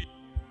ìyìn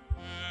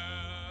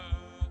rẹ̀.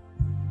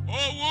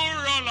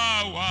 Òwúrọ̀ la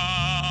wà,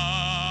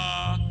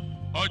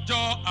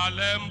 ọjọ́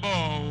alẹ́ ń bọ̀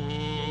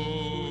o.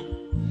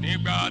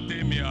 Nígbà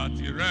tèmi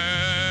àti rẹ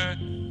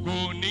kò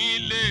ní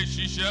lè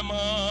ṣiṣẹ́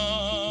mọ́.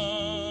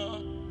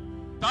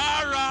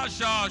 Tààrà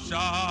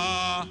ṣàṣà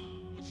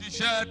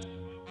ṣiṣẹ́ tí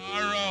a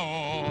rán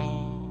ọ.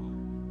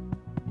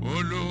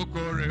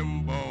 Olùkórè ń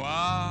bọ̀ wá,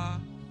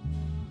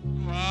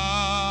 wá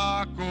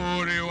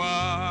kórè wá.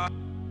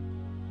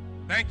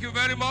 Thank you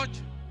very much.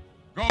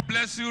 God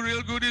bless you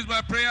real good is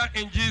my prayer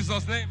in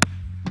Jesus' name.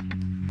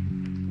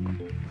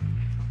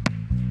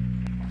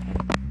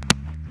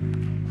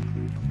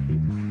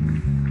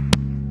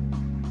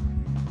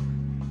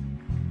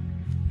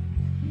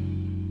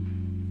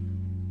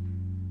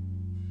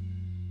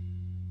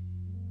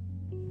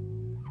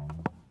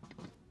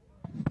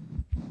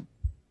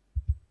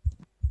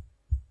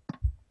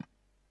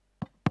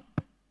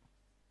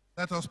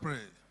 Let us pray.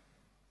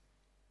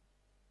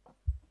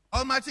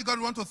 Almighty God,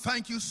 we want to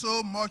thank you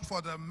so much for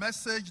the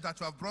message that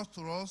you have brought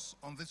to us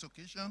on this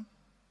occasion.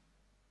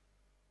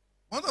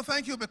 We want to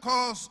thank you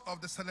because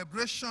of the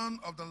celebration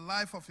of the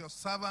life of your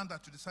servant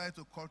that you decided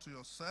to call to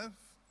yourself.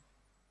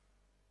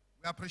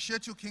 We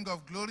appreciate you, King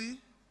of Glory,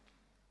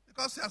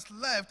 because he has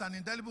left an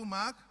indelible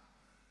mark.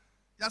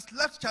 He has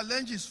left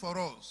challenges for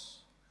us.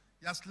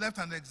 He has left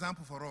an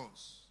example for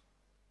us.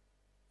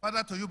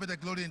 Father, to you be the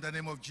glory in the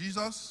name of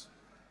Jesus.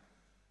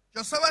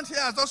 Your servant here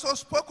has also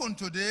spoken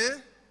today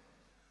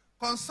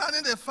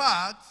concerning the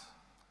fact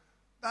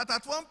that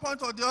at one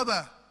point or the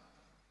other,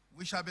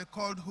 we shall be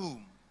called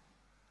home.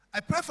 I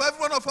pray for every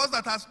one of us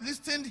that has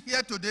listened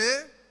here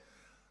today,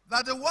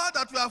 that the word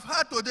that we have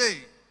heard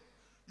today,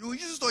 you will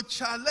use to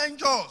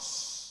challenge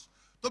us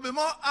to be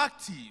more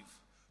active,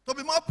 to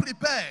be more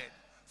prepared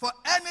for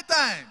any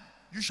time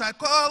you shall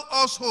call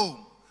us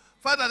home.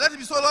 Father, let it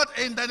be so, Lord,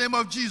 in the name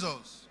of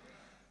Jesus.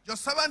 Your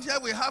servant here,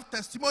 we have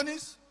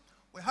testimonies.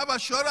 We have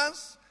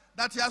assurance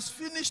that he has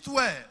finished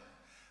well.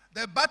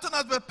 The baton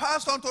has been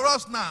passed on to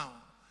us now.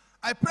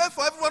 I pray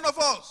for every one of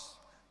us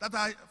that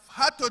I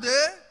had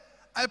today.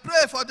 I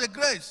pray for the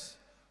grace,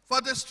 for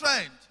the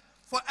strength,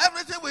 for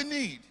everything we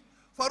need,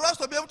 for us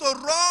to be able to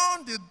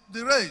run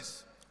the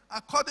race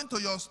according to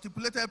your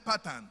stipulated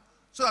pattern,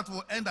 so that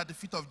we'll end at the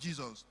feet of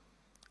Jesus.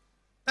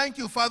 Thank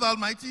you, Father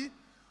Almighty.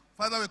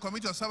 Father, we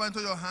commit your servant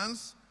into your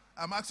hands.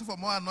 I'm asking for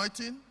more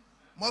anointing,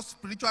 more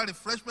spiritual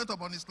refreshment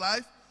upon his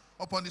life,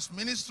 upon his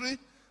ministry,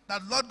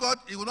 that Lord God,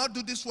 he will not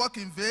do this work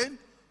in vain,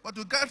 but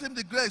to grant him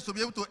the grace to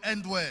be able to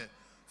end well.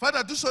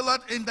 Father, do so,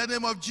 Lord, in the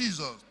name of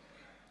Jesus.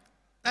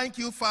 Thank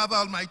you, Father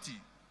Almighty.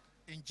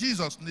 In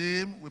Jesus'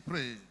 name we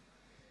pray.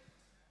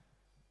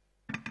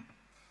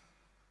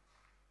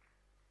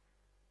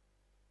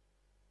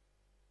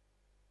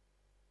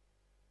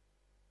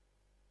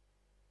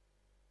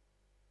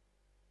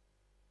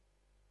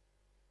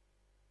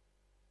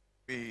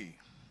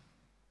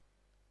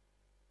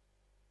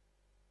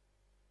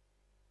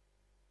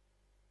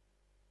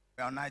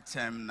 We are on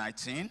item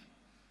 19,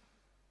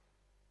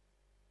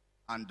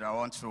 and I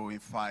want to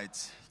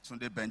invite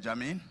Tunde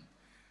Benjamin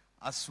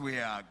as we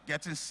are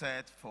getting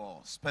set for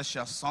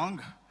special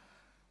song.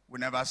 We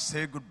never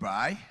say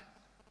goodbye.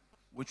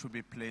 which will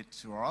be played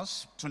to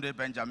us. Tunde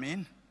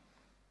Benjamin,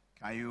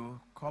 can you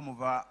come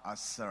over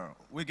as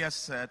we get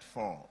set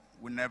for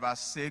We Never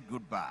Say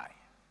Goodbye?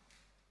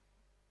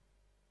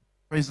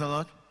 Praise the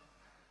Lord.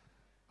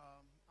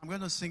 I'm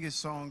going to sing a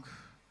song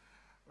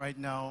right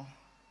now,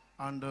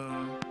 and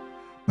the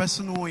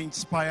person who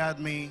inspired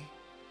me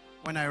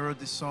when I wrote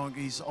this song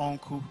is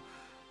Uncle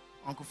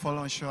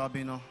Folorunsho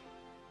Emmanuel.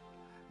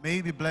 May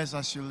you be blessed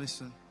as you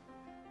listen.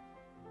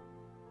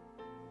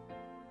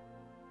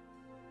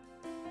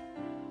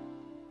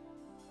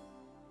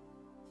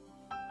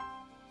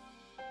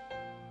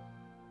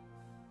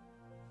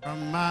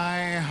 From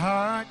my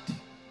heart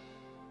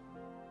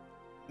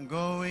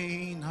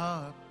going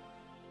up,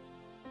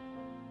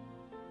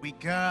 with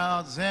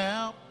God's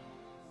help,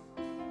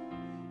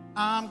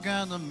 I'm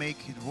gonna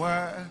make it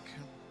work.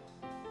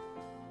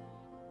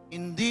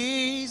 In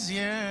this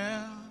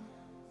year,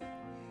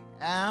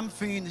 I'm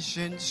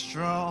finishing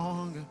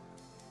strong.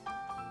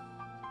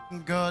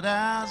 God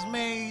has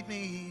made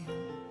me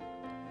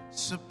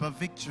super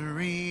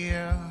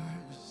victorious.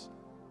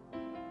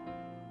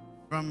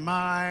 From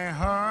my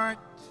heart,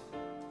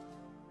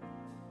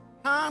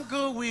 I'm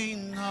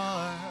going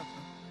up.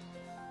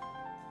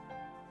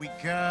 With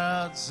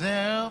God's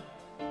help,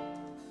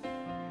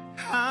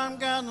 I'm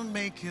gonna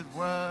make it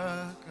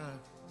work.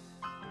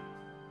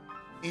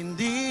 In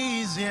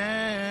this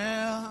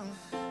year,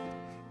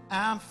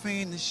 I'm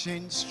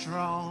finishing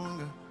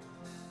strong.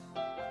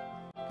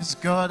 'Cause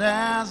God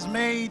has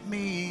made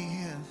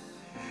me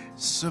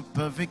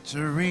super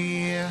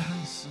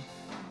victorious.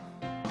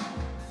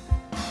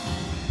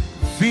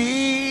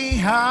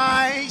 V-I-C-T,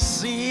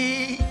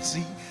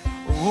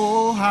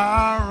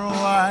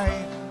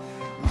 O-R-O-I,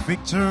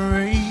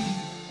 victory.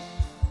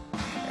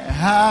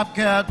 I've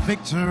got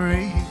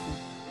victory.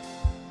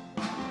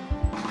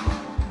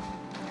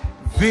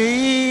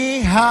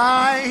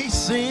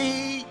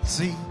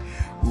 V-I-C-T,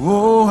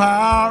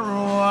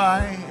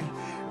 O-R-O-I,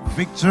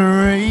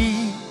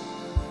 victory.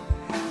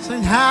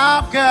 Sing,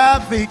 I've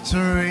got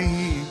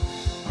victory.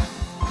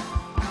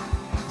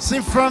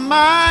 Sing, from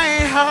my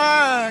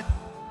heart,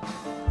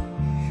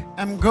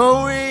 I'm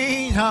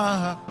going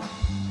up.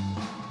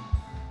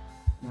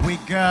 With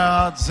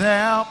God's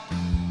help,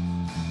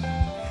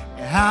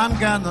 I'm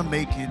gonna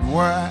make it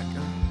work.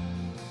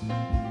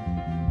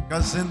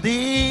 'Cause in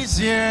this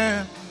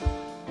year,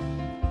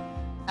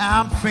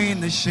 I'm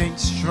finishing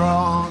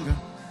strong.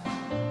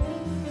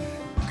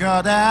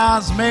 God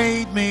has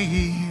made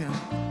me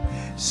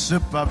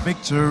super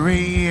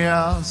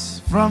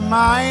victorious. From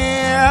my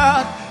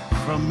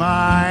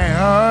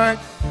heart,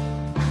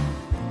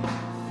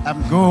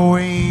 I'm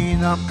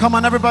going up. Come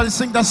on, everybody,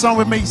 sing that song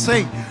with me.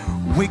 Say,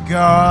 with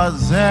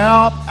God's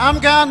help, I'm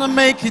gonna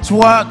make it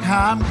work.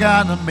 I'm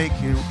gonna make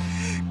it.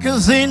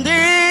 'Cause in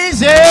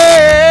this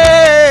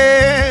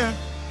year,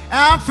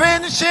 I'm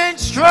finishing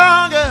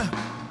stronger.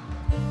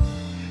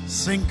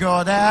 Sing,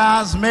 God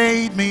has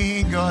made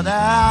me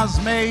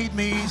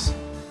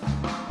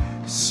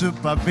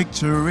super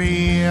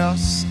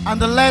victorious. And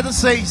the letter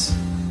says,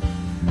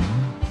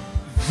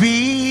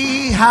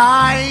 V-I-C-T,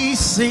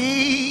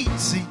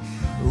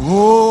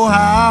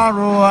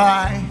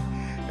 O-R-O-I,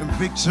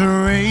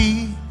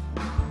 victory.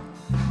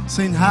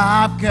 Sing,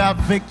 I've got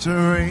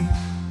victory.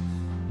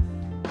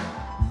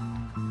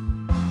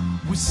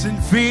 We sing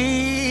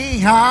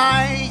V-I-C-T,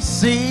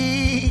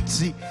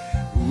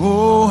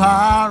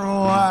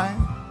 O-R-O-I,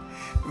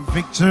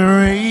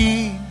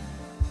 victory.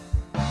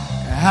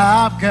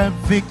 I've got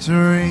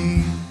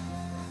victory.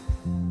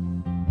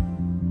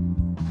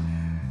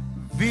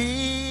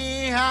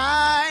 V-I-C-T,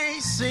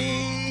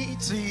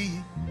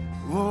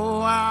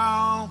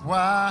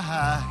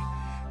 O-R-O-I,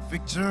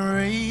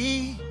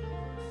 victory.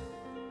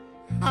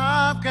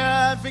 I've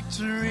got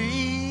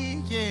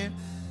victory. Yeah.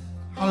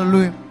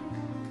 Hallelujah.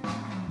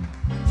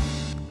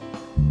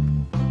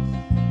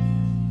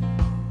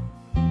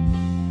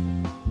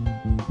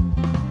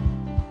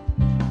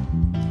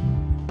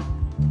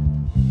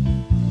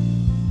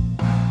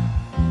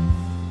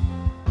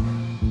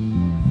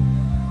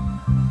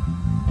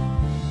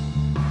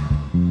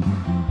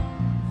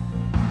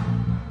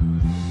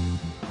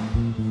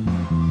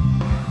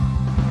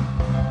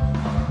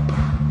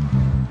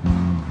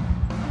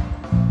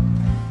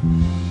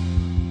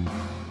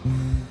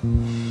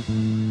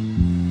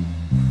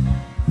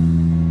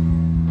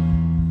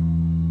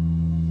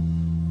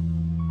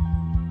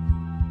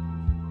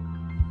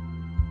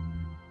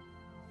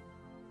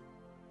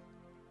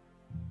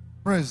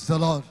 Praise the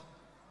Lord.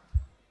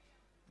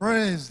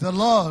 Praise the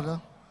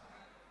Lord.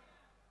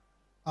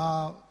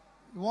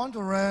 We want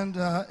to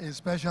render a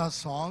special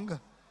song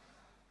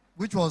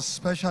which was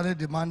specially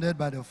demanded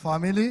by the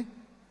family.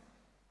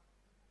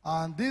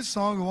 And this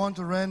song we want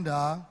to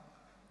render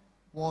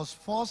was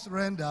first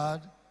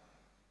rendered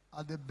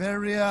at the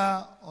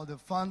burial of the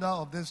founder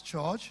of this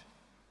church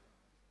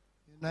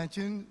in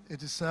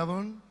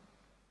 1987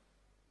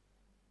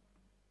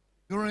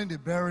 during the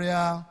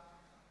burial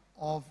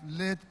of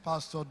late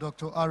Pastor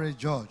Dr. R.A.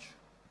 George.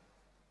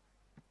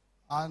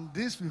 And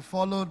this will be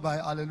followed by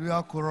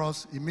Hallelujah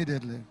Chorus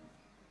immediately.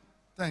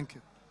 Thank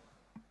you.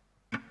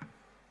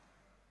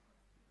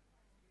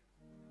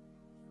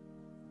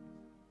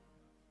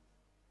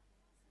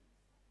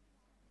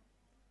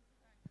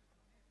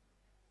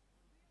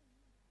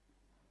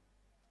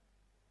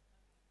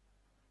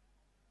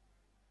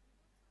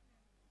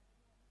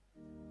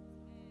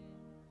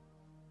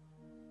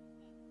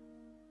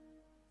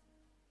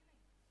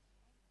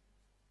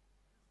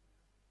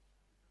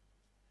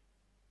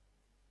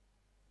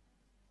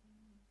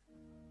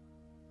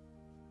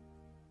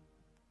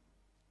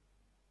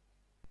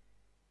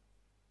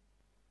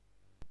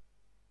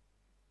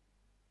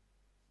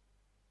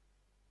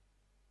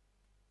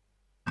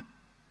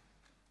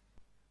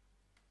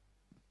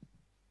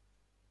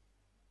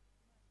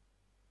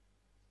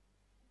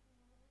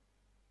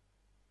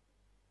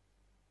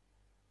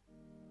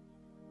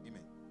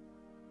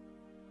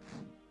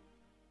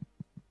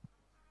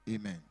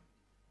 Amen.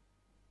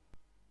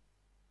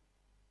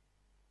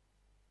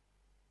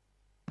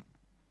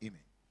 Amen.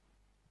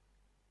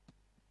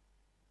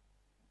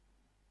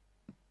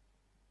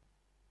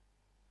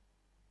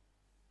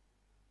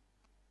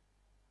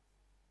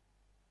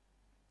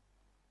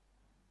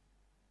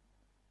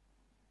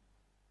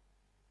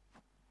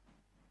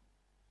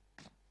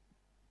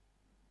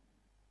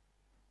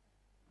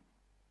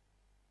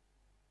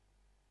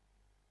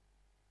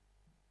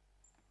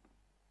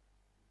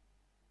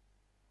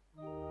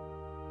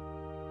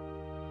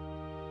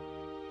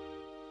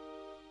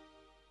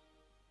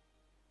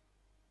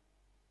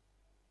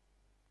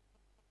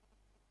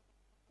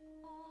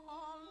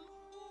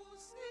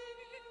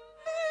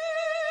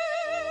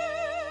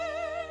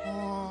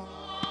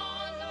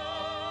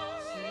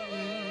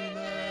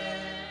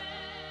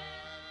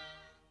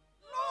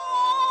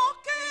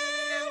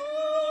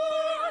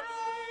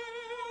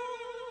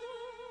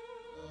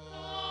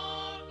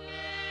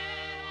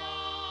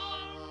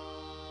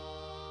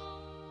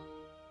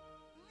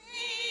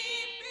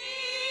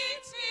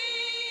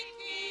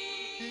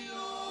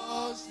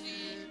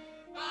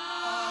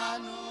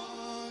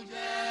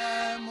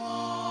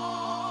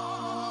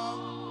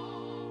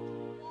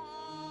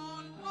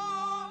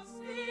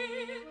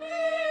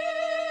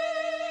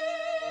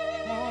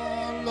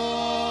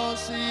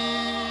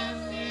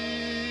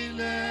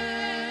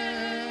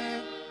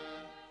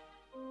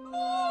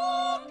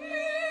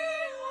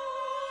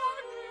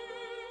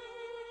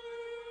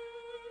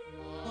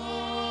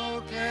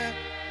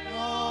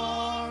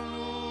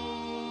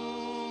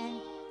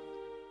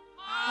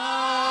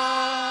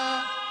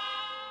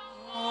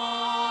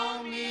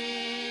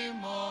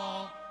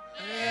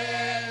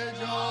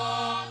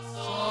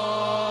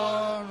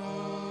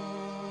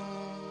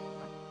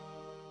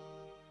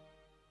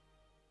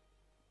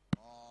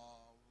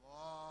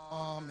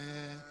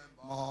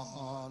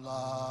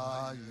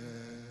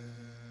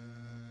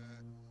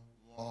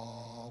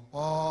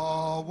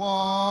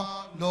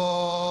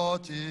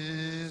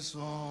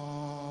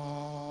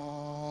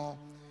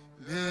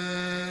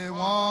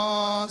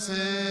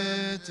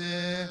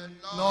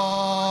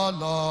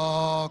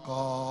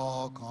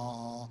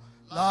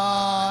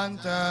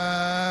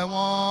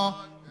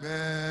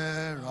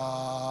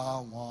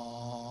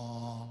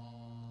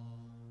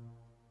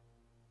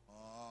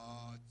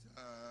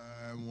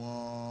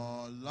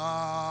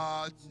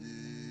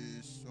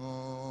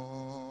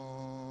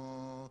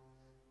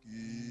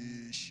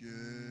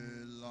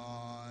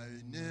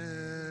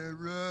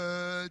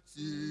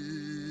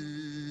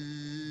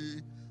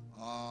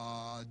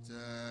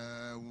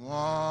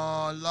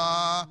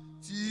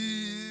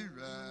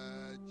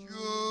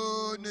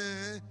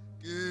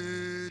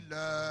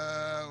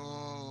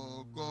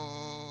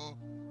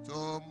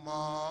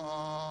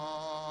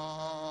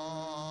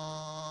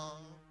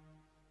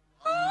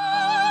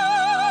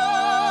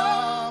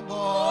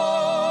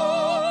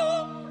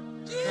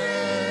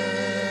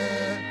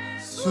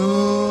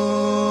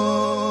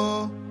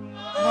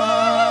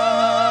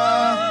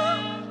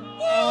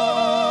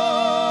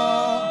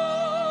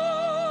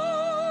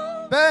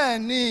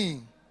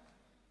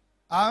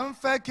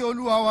 Kí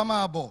Olúwa wa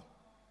máa bọ̀.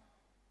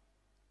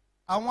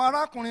 Àwọn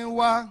arákùnrin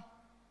wa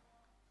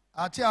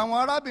àti àwọn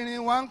arábìnrin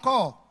wa ń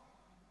kọ́.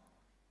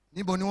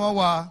 Níbo ni wọ́n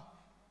wà?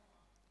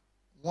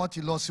 Wọ́n ti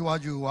lọ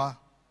síwájú wa.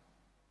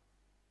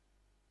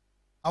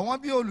 Àwọn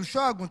bí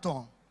olùṣọ́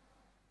àgùntàn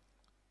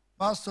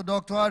Pastor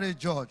Dr. R.A.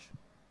 George,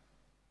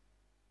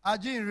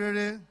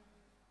 Ajínrere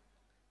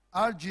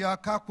R.G.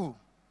 Akapo,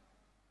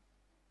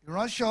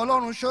 ìránṣẹ́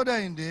Ọlọ́run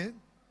Ṣódẹ̀yìndé,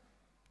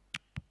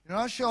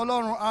 ìránṣẹ́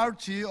Ọlọ́run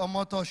R.T.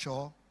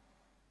 Ọmọtọ́ṣọ́,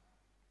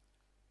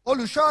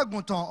 olùṣọ́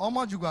àgùntàn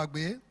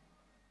Ọmọjùgbàgbé,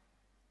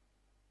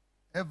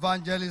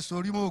 Evangelist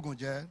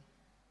Orímọ̀ògùnjẹ́,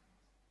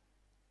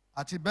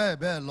 àti bẹ́ẹ̀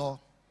bẹ́ẹ̀ lọ.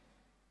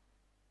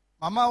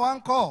 Màmá wa ń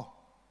kọ́.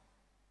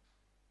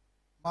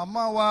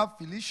 Màmá wa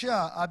Felicia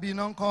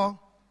Abina ń kọ́.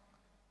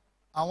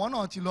 Àwọn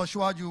náà ti lọ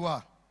síwájú wa.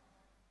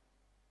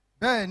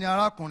 Bẹ́ẹ̀ ni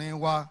arákùnrin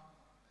wa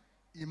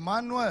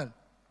Emmanuel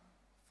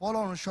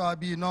Folorunsho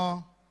Abina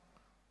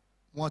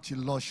wọ́n ti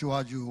lọ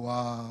síwájú wa.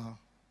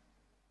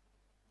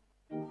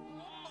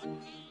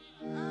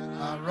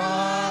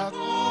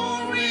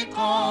 Arákùnrin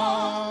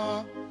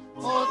kan ó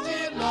ti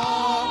lọ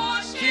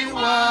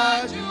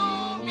síwájú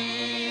mi.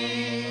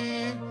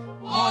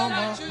 Wọ́n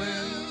mọ̀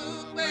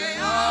pé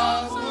a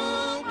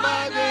tún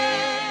pàdé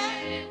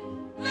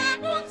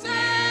lébùté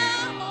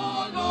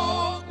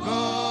ológo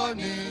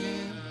ni.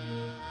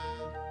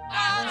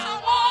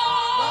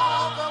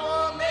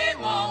 Àtàwọn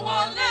mímọ́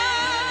wọlé.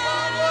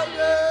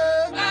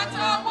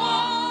 Àtàwọn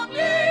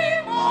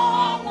mímọ́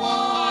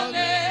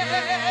wọlé.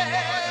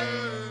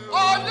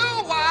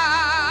 Olúwa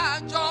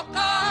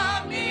jọ̀ká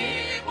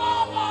mímọ́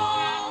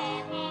wọn.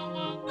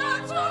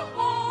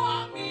 Àtàwọn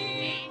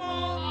mímọ́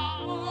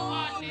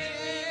wọlé.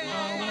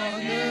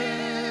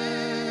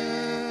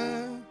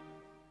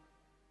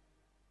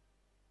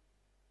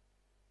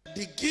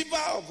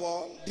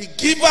 The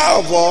giver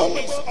of all,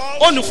 is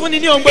olùfúnni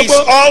ní ohun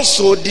gbogbo.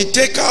 also the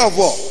taker of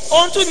all.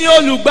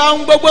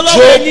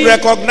 Job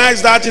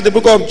recognized that in the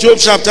book of Job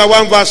chapter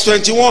 1 verse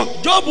 21.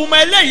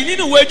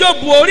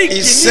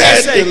 He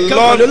said the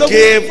Lord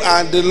gave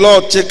and the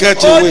Lord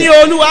taketh away.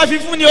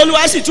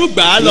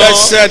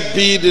 Blessed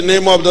be the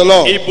name of the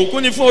Lord.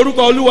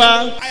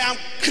 I am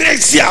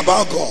crazy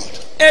about God.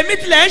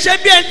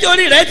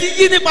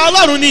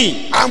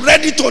 I'm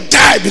ready to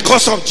die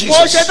because of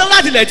Jesus.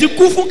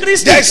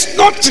 There is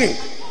nothing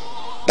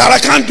that I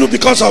can't do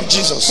because of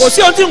Jesus.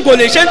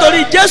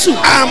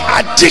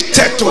 I'm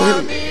addicted to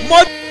him.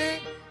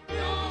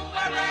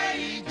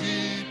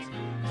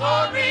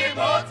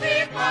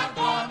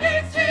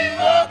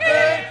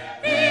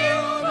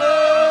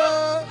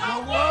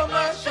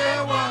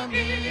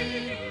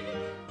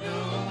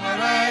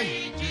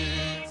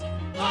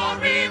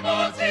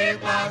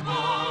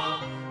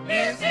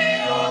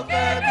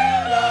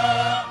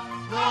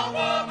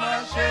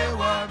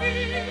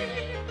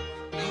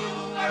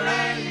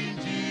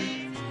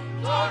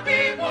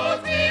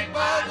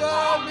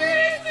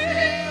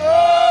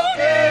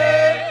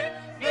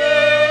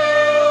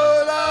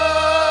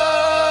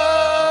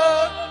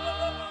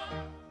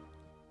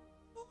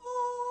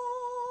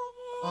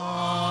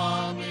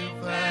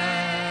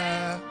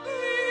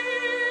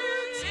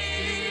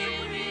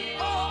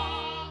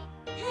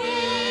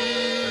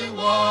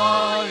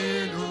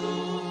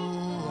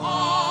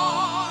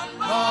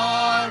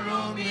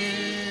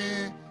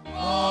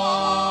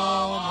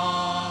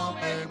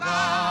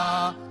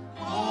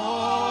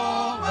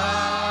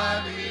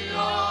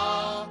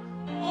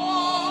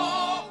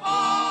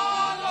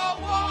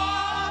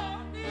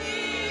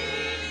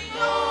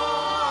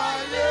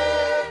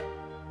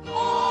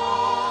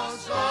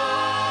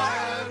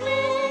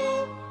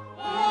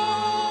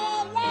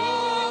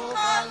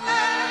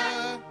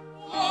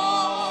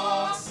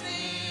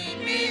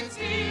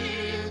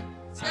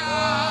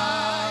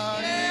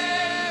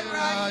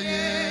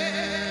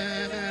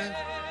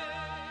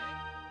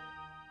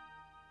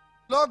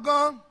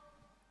 Lọ́gán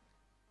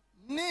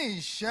ní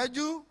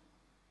ìṣẹ́jú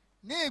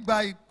ní ìgbà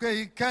ìpè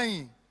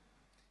ìkẹyìn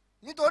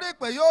nítorí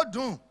ìpè yóò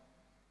dùn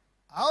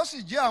a ó sì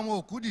jí àwọn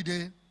òkú dìde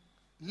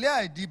lé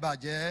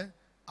àìdíbàjẹ́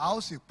a ó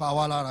sì pa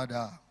wá lára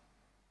dà.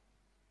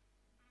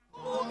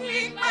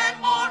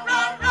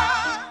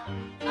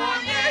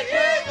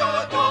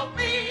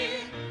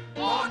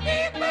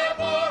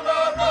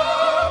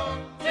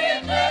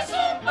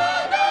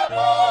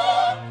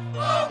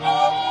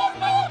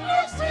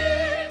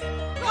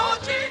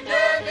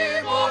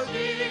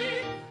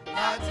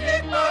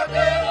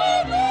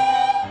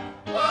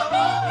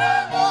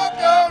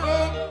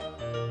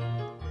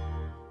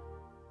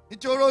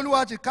 Nítorí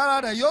Olúwa tìkára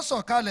rẹ̀ yóò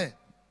sọ̀kalẹ̀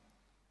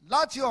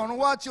láti ọ̀run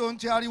wá tí òun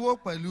ti ariwo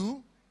pẹ̀lú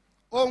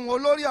ohùn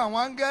olórí àwọn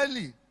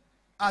áńgẹ́lì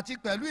àti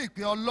pẹ̀lú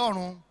ìpè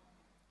Ọlọ́run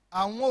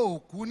àwọn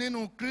òkú nínú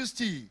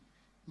Kristi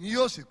ni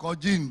yóò sì kọ́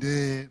jíǹde.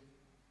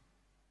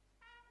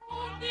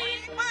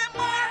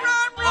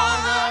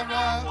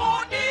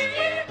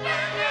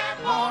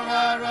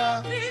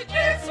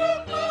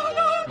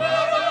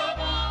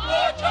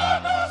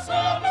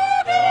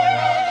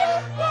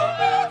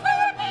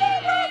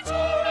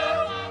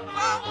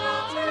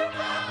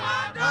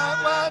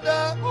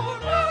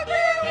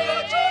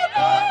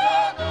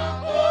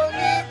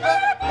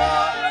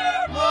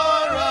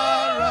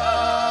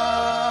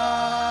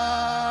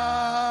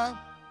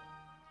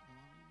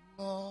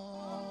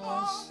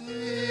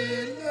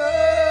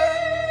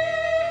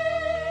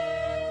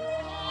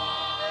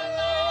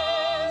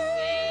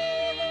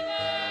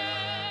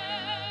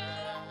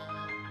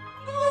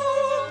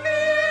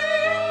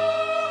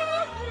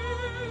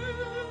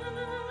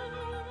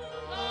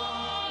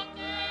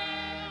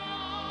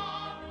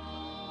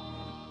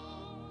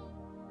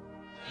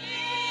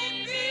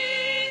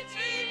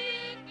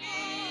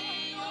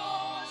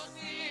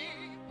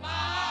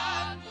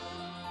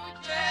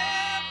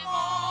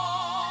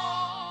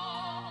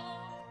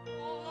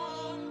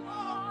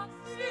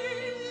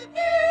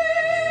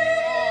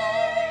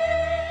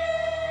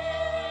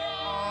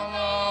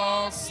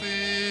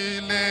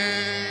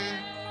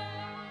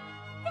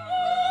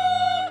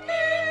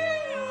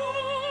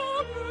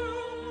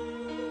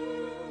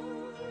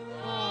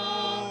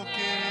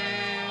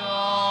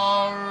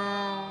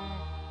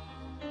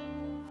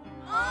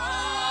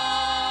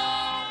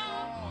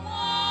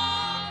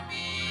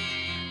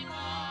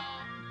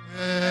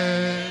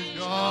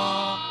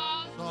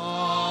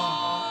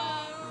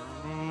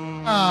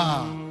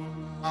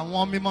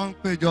 Àwọn mímọ́ ń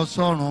péjọ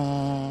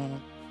sọ́run.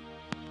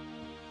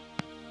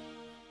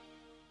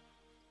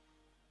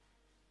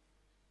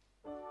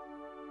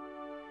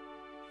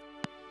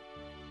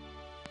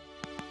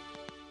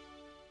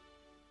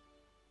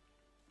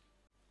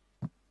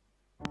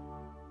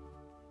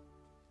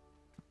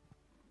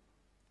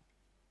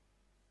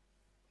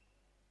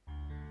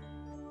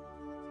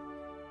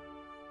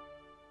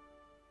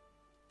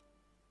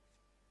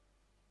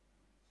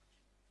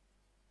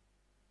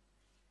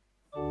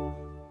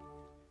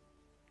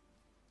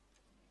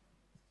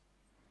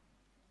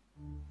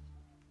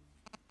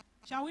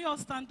 Shall we all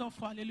stand up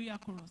for Hallelujah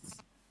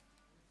chorus?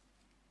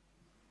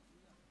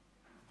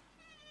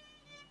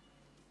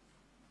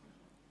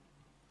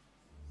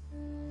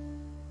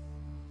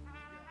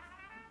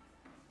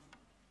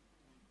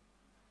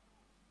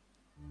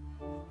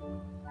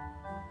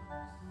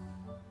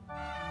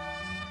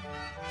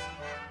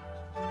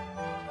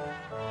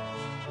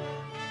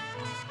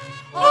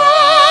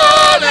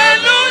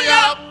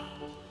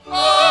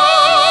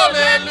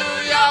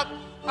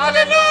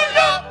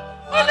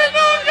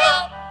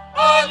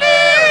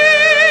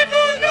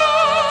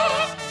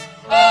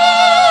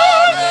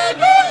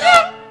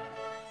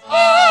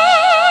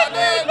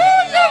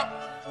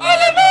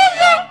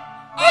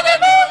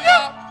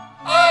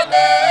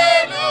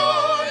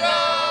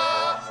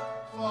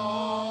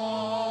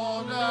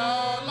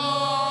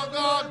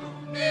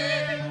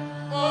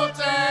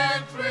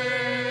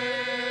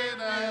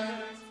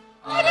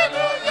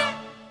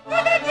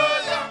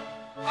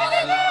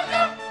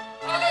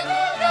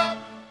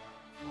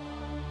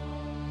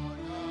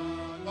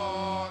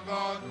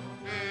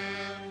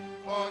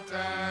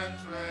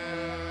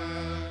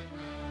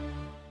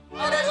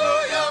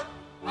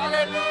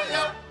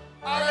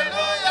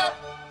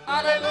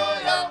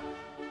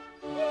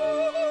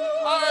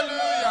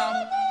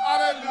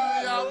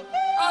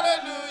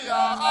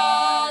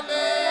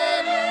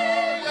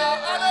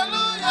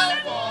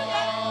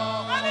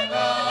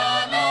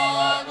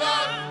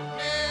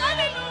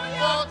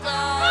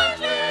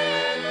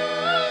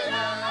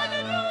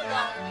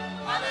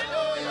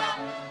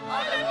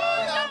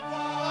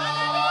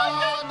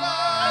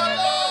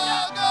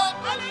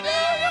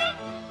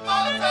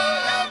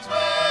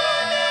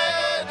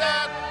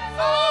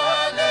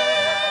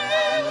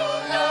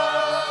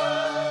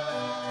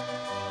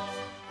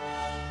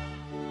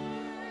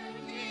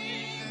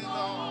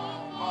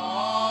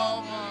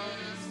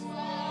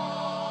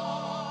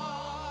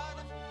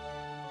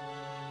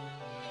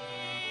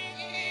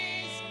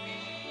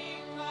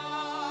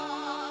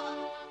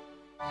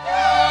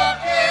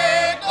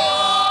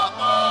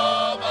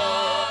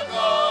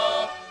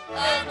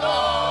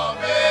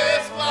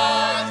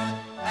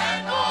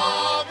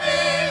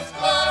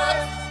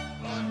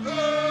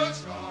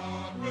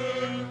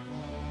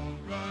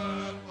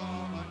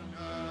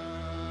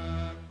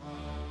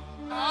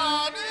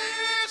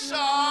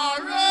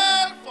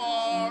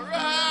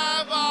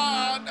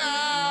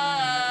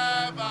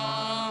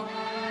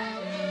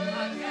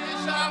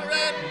 shall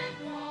reign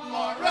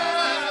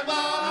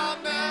forever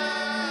and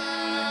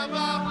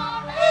ever.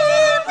 He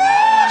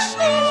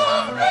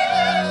shall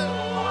reign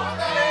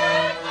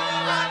forever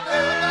and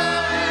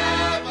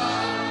ever.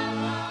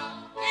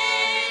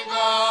 King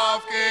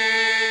of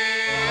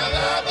kings,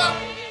 ever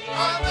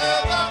and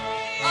ever.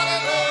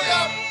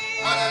 Hallelujah,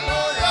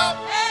 hallelujah.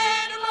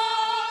 And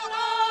Lord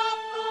of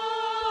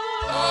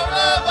lords,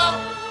 forever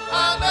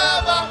and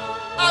ever.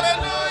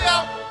 Hallelujah,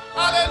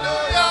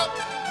 hallelujah.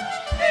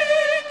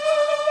 King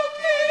of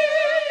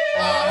kings,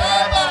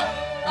 forever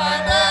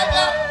and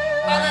ever.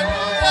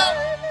 Hallelujah,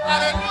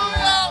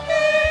 hallelujah.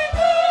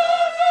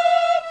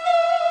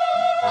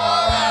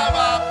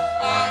 Forever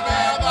and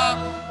ever.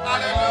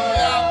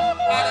 Hallelujah,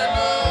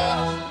 hallelujah.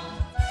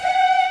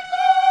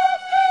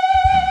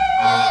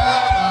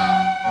 Forever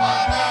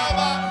and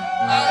ever.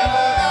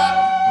 Hallelujah,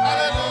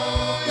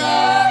 hallelujah.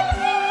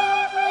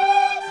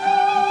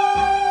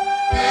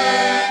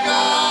 King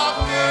of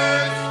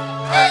kings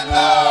and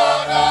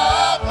Lord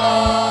of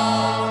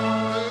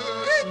lords,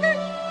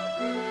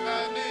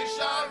 and he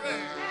shall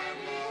reign.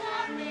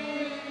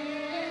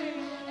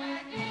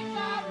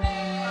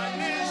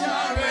 And he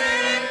shall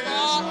reign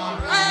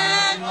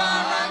forever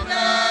and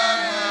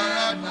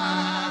ever.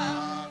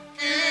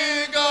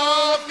 King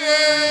of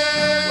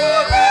kings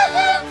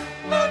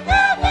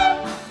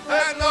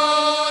and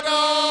Lord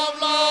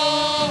of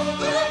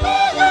lords,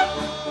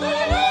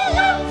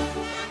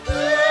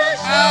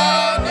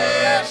 and he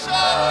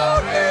shall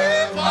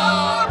reign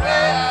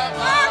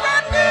forever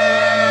and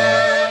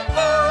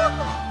ever.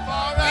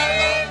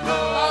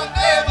 Forever and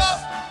ever.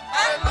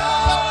 And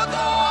Lord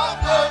of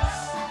lords,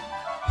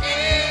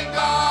 King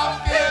of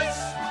kings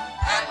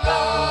and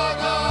Lord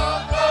of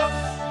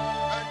lords,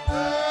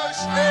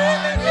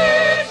 and he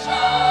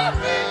shall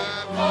reign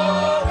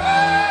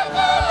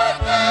forever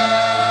and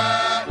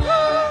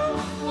ever.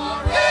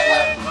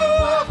 Forever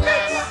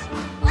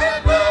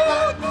and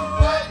Lord of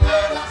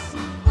lords.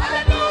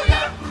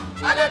 Hallelujah,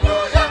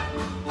 hallelujah,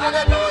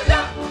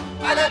 hallelujah,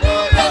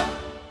 hallelujah.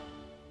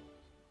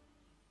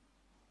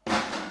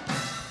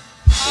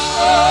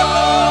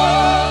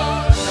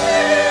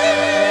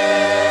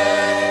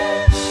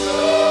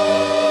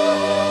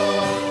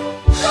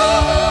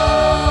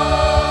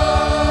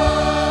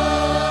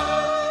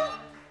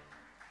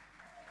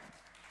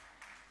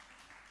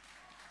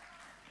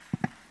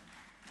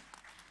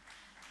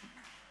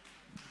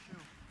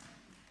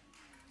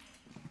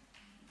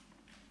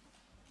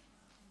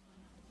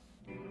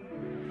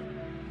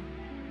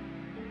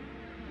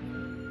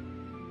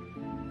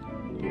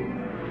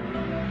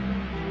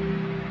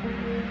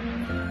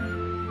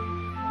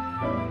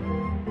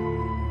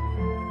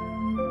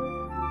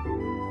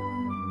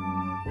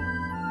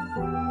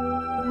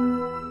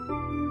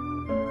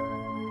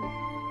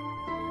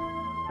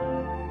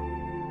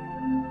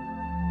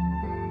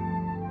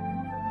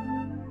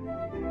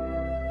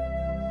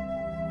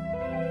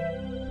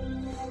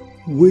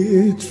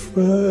 With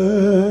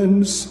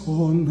friends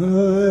on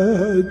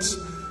earth,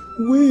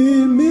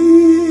 we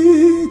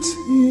meet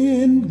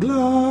in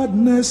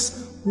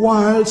gladness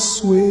while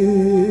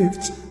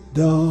swift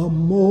the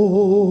moments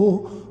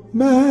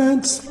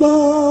fly.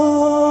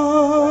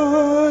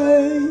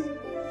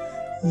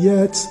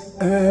 Yet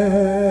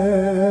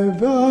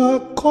ever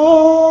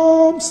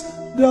comes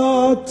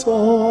the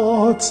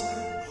thought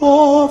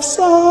of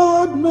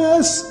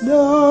sadness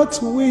that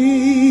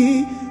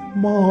we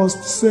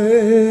must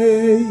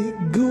say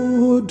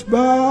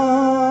goodbye.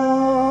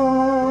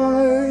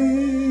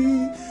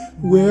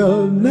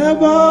 We'll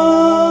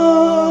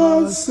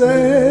never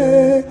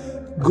say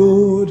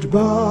goodbye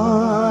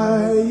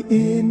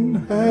in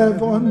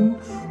heaven.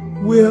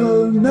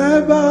 We'll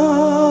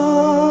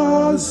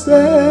never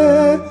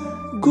say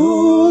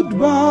goodbye,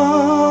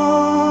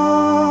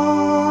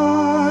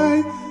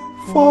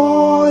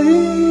 for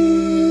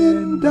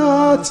in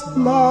that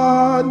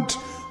land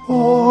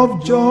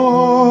of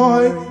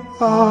joy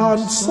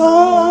and song,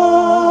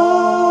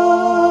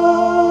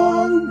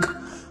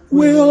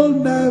 we'll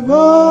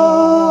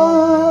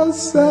never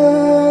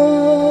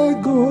say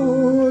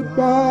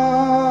goodbye.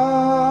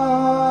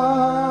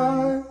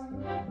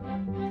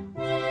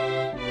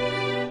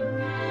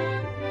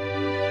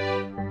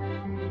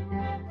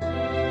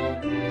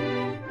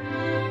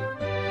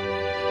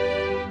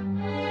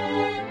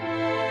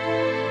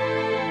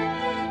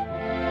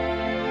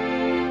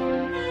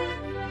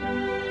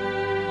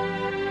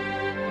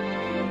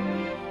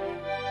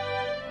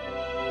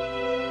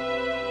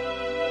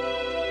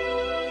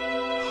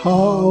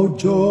 How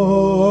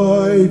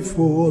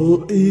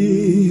joyful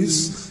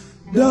is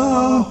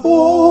the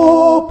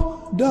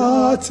hope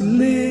that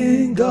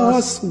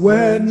lingers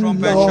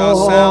when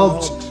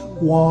loved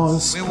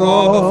ones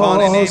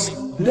cross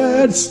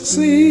Dead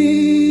Sea,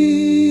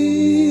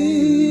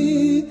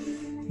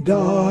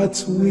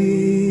 that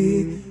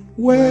we,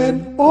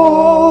 when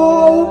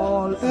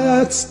all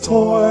its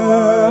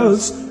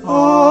toils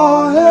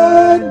are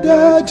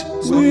ended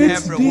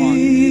with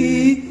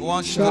thee,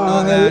 wants you to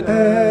know that we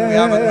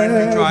have a great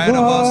future ahead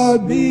of us.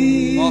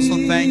 Also,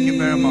 thank you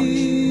very much.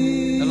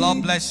 The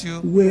Lord bless bless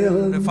you.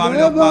 Will The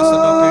family of Pastor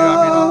Dr.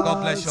 Abina,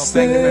 God bless you.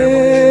 Thank you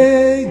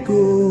very much.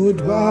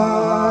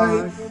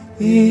 Goodbye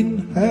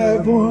in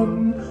heaven.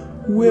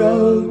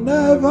 We'll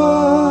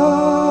never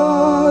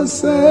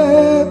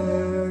say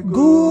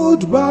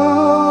goodbye,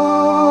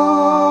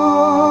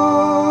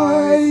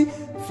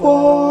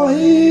 for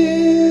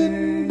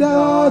in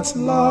that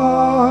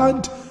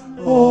land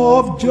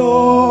of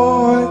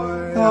joy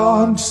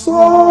and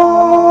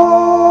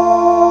song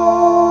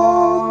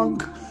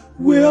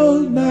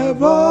we'll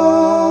never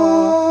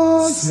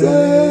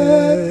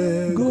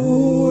say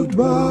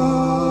goodbye.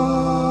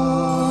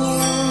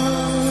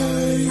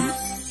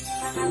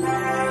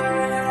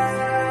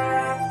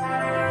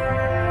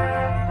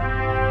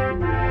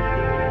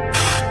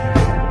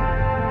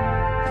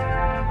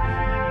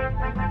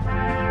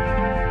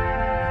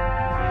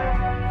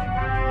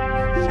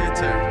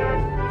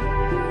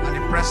 And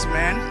the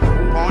pressmen,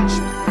 Punch,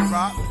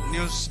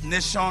 News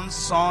Nation,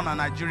 Sun, and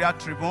Nigeria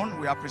Tribune,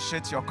 we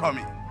appreciate your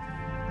coming.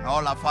 And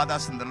all our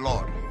fathers in the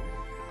Lord.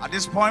 At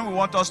this point, we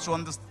want us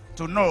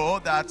to know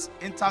that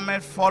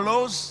interment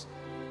follows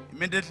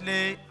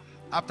immediately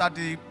after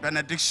the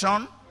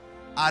benediction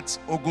at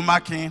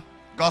Ogumaki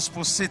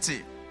Gospel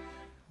City.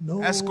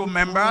 ESCO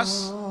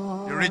members,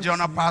 the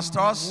regional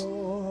pastors,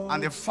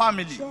 and the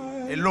family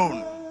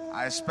alone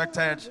are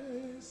expected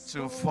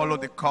to follow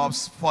the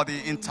corpse for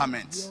the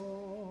interment.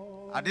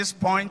 At this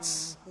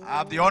point, I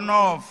have the honor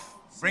of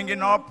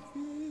bringing up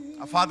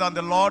our Father in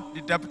the Lord,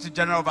 the Deputy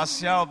General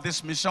Overseer of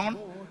this mission,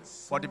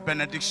 for the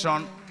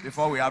benediction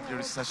before we have the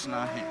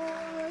recessional hymn.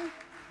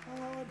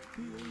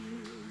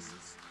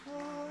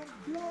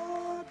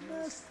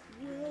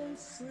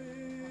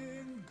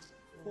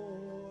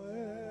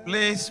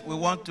 Please, we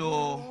want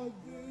to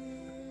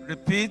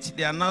repeat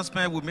the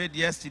announcement we made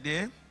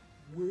yesterday.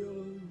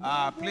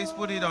 Please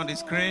put it on the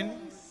screen.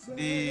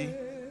 The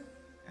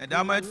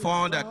endowment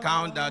fund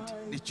account that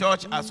the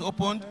church has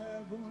opened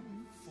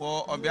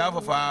on behalf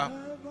of our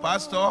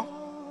pastor.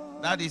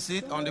 That is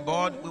it on the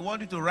board. We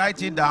want you to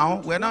write it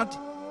down. We're not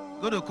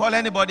going to call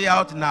anybody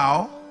out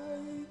now,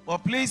 but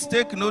please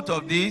take note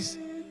of this.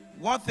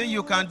 One thing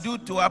you can do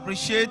to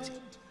appreciate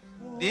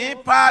the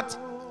impact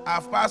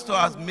our pastor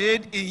has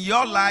made in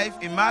your life,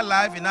 in my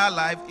life, in our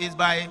life, is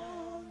by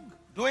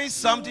doing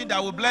something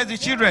that will bless the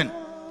children.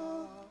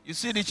 You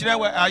see, the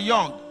children are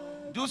young.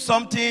 Do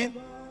something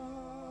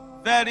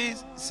very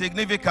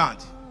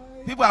significant.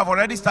 People have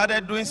already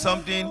started doing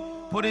something,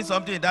 putting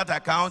something in that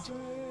account.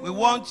 We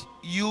want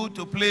you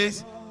to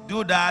please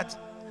do that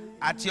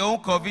at your own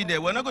convenience.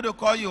 We're not going to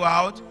call you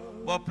out,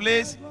 but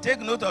please take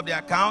note of the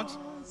account.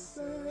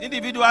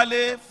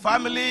 Individually,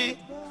 family,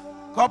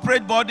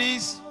 corporate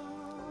bodies,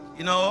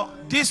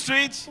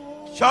 districts,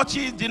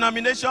 churches,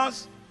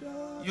 denominations,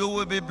 you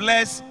will be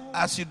blessed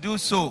as you do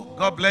so.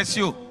 God bless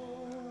you.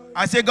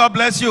 I say God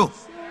bless you.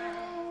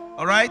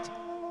 All right?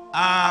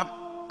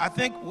 I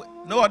think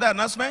no other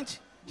announcement.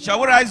 Shall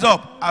we rise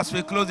up as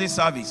we close this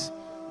service?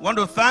 I want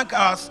to thank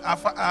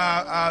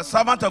our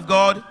servant of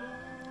God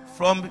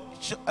from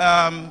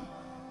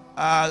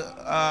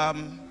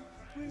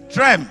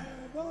Trem,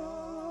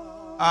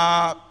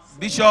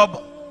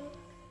 Bishop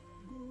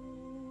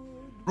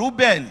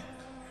Ruben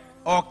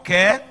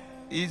Oke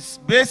is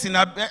based in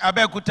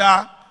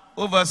Abeokuta,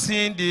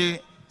 overseeing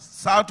the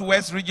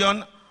southwest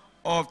region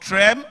of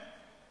Trem.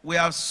 We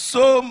are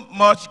so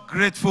much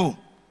grateful.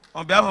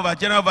 On behalf of our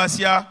General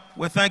Overseer,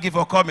 we thank you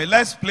for coming.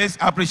 Let's please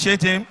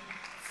appreciate him.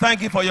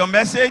 Thank you for your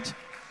message.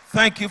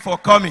 Thank you for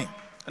coming.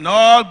 And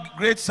all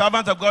great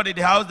servants of God in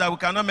the house that we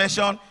cannot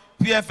mention,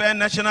 PFN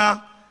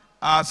National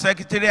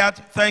Secretariat,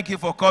 thank you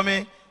for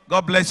coming.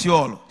 God bless you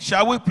all.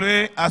 Shall we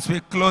pray as we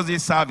close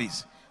this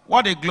service?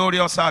 What a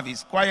glorious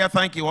service. Choir,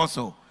 thank you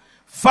also.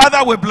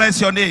 Father, we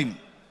bless your name.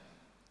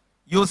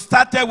 You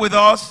started with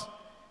us.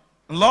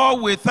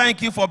 Lord, we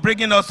thank you for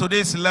bringing us to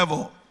this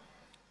level.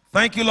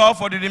 Thank you, Lord,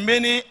 for the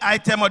remaining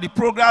item of the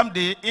program,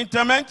 the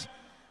interment.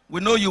 We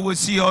know you will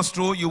see us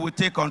through. You will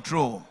take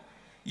control.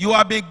 You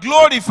have been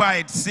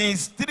glorified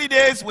since 3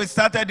 days we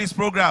started this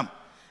program.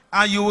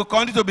 And you will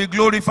continue to be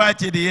glorified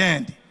till the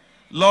end.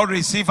 Lord,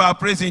 receive our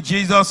praise in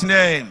Jesus'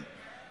 name.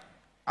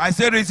 I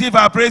say receive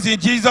our praise in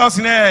Jesus'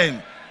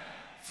 name.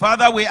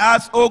 Father, we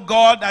ask, oh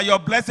God, that your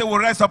blessing will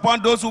rest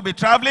upon those who will be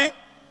traveling.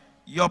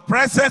 Your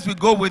presence will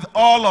go with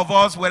all of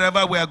us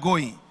wherever we are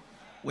going.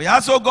 We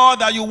ask, oh God,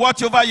 that you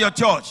watch over your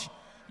church.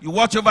 You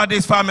watch over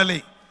this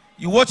family.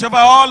 You watch over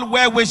all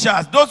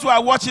well-wishers, those who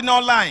are watching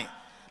online.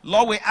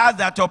 Lord, we ask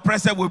that your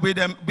presence will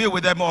be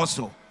with them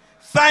also.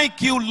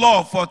 Thank you,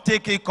 Lord, for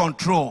taking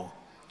control.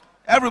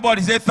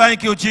 Everybody say,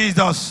 thank you,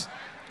 Jesus.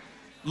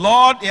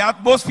 Lord, the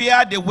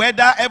atmosphere, the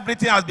weather,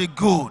 everything has been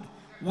good.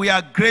 We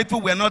are grateful.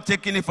 We are not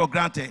taking it for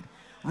granted.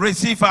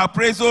 Receive our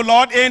praise, oh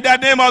Lord, in the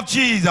name of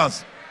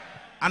Jesus.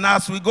 And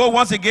as we go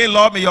once again,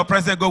 Lord, may your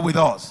presence go with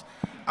us.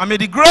 And may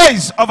the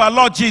grace of our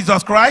Lord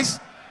Jesus Christ,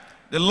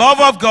 the love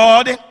of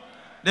God,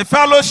 the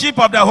fellowship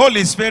of the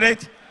Holy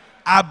Spirit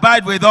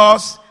abide with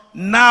us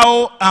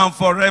now and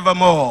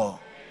forevermore.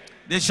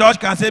 The church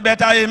can say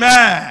better,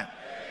 amen.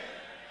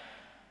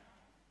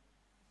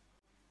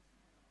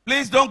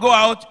 Please don't go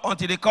out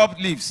until the cup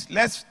leaves.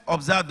 Let's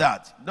observe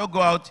that. Don't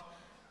go out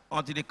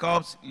until the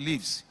cup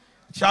leaves.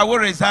 Shall we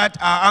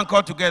recite our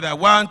anchor together?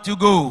 1, 2,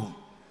 go.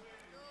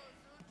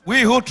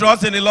 We who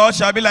trust in the Lord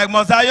shall be like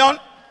Mount Zion.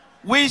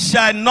 We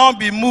shall not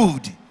be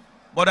moved,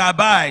 but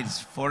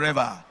abides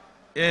forever.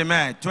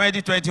 Amen.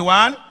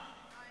 2021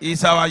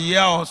 is our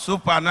year of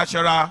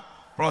supernatural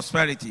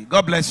prosperity.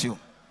 God bless you.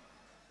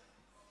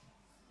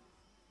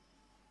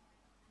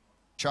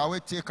 Shall we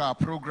take our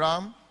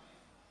program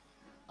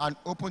and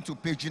open to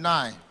page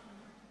 9,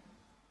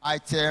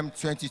 item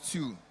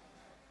 22,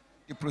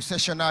 the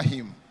processional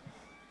hymn.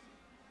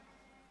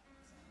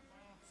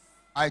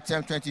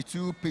 Item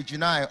 22, page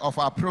 9 of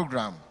our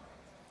program.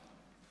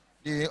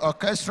 The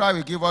orchestra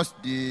will give us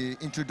the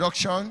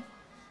introduction.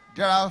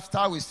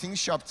 Thereafter, we sing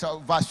chapter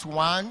verse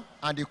 1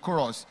 and the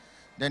chorus.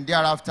 Then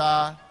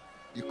thereafter,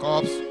 the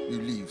corpse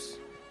will leave.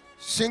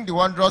 Sing the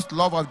wondrous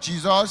love of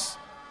Jesus.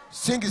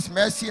 Sing his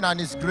mercy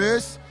and his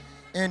grace.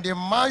 In the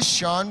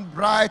mansion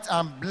bright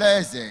and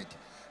blessed,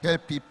 he'll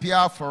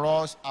prepare for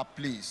us a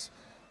place.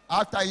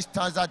 After each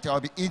stanza, there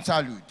will be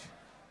interlude.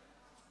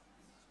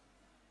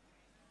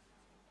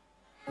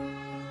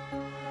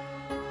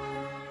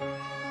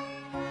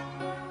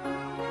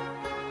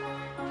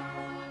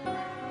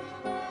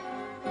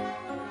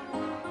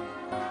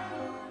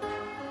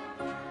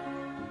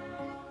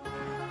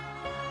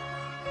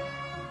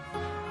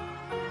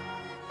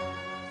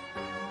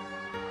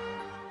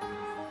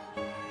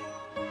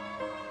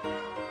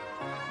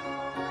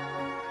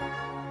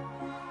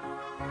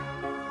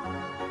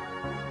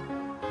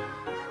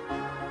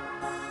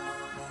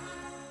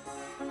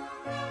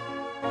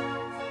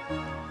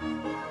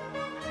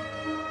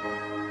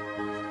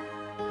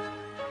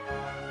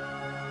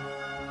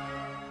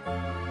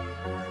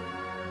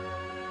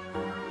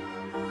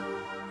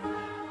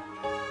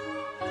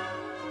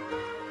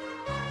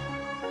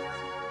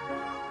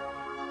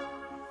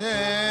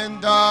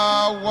 In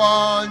the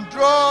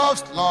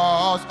wondrous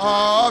laws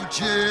of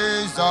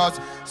Jesus,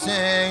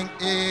 sing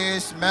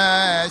his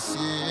mercy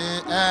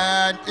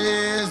and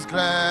his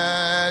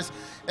grace.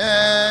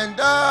 In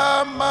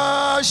the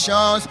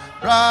mansions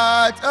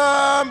bright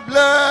and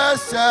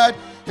blessed,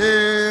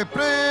 he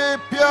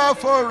prepared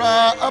for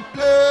us a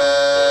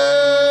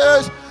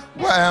place.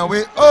 When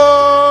we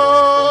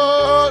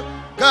all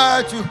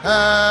get to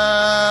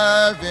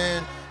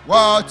heaven,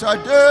 what a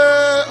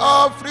day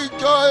of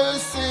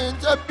rejoicing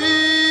to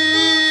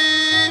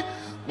be.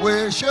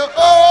 We shall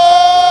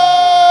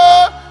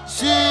all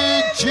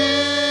see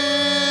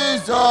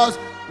Jesus.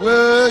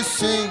 We'll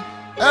sing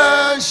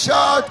and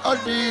shout a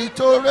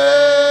victory.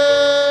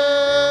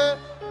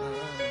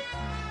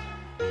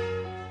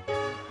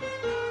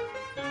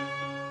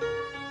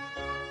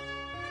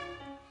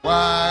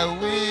 While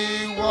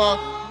we walk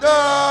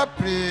the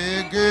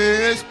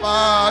pilgrim's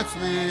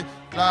pathway,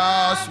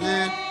 clouds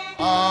with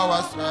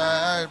our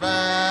strength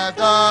at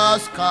the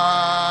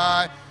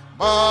sky,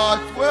 but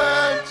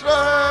when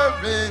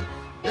traveling,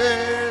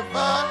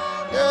 never,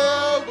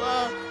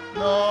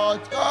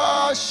 not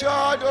a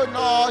shadow,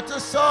 not a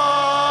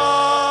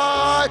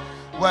sight.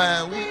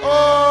 When we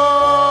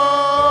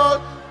all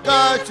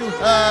get to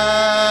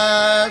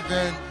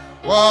heaven,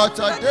 what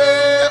a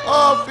day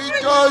of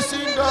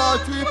rejoicing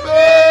that we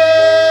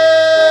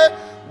pay.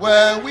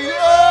 When we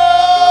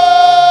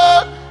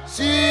all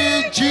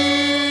see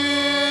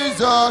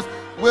Jesus,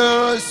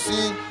 we'll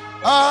sing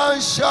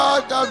and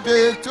shout the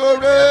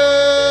victory.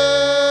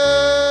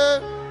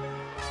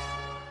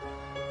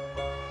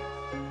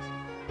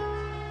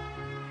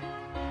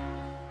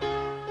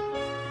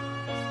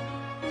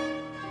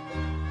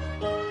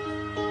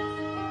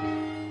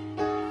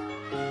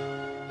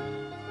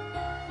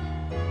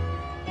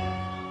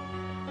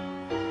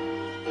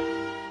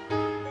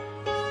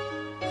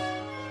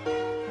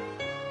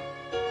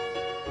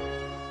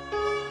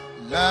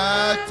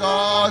 Let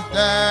us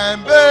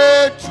then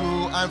be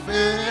true and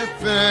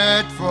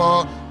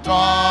faithful,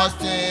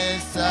 trusting,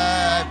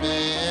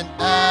 serving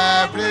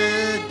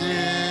every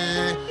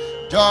day.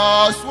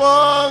 Just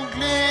one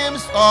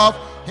glimpse of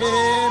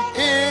him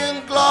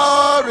in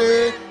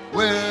glory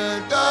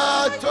will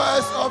the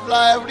toils of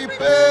life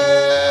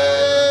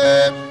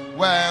repay.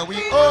 When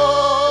we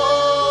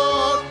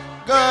all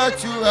get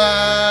to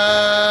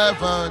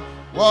heaven,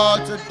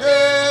 what a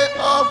day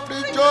of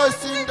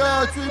rejoicing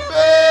that we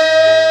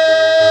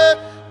pay.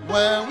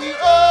 When we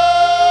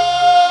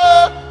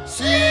all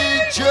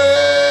see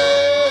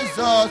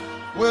Jesus,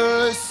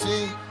 we'll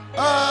sing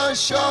and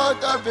shout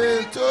the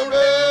victory.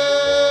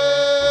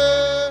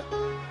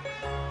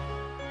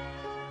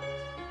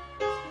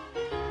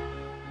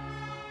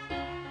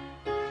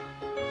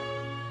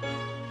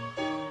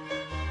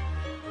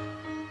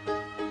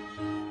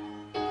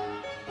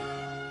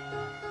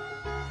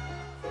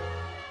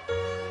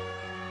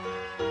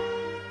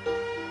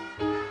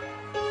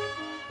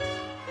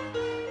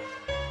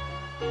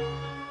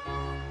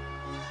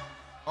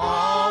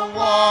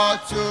 Onward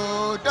to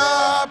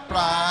the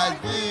prize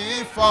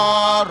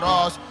before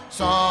us,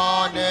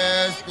 Son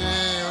is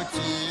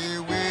beauty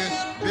will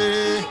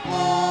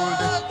behold.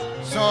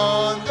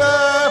 Son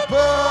the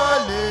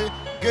pearly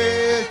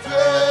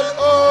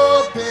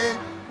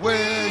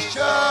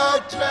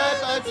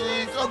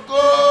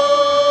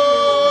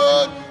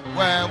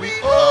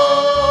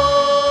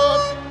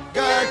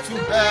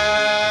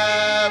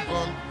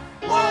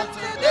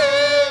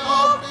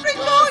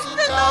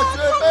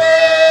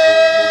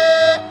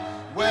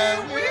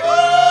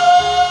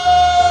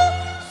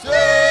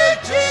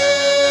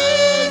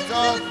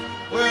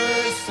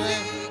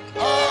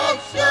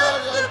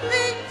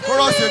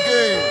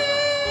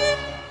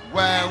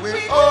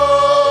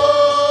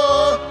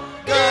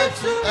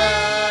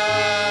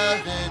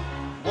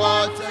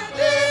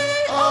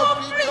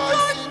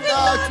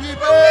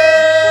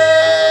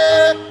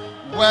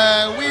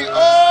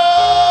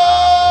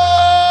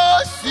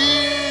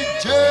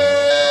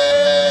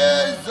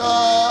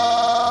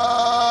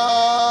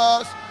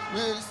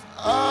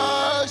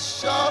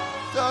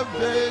the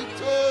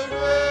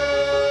victory.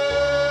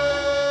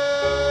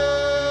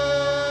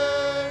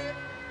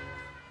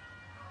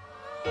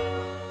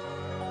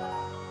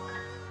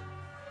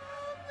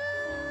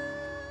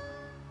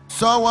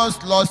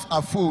 Someone's lost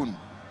a phone.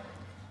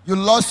 You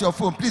lost your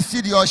phone. Please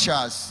see the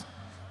ushers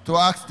to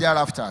ask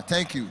thereafter.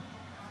 Thank you.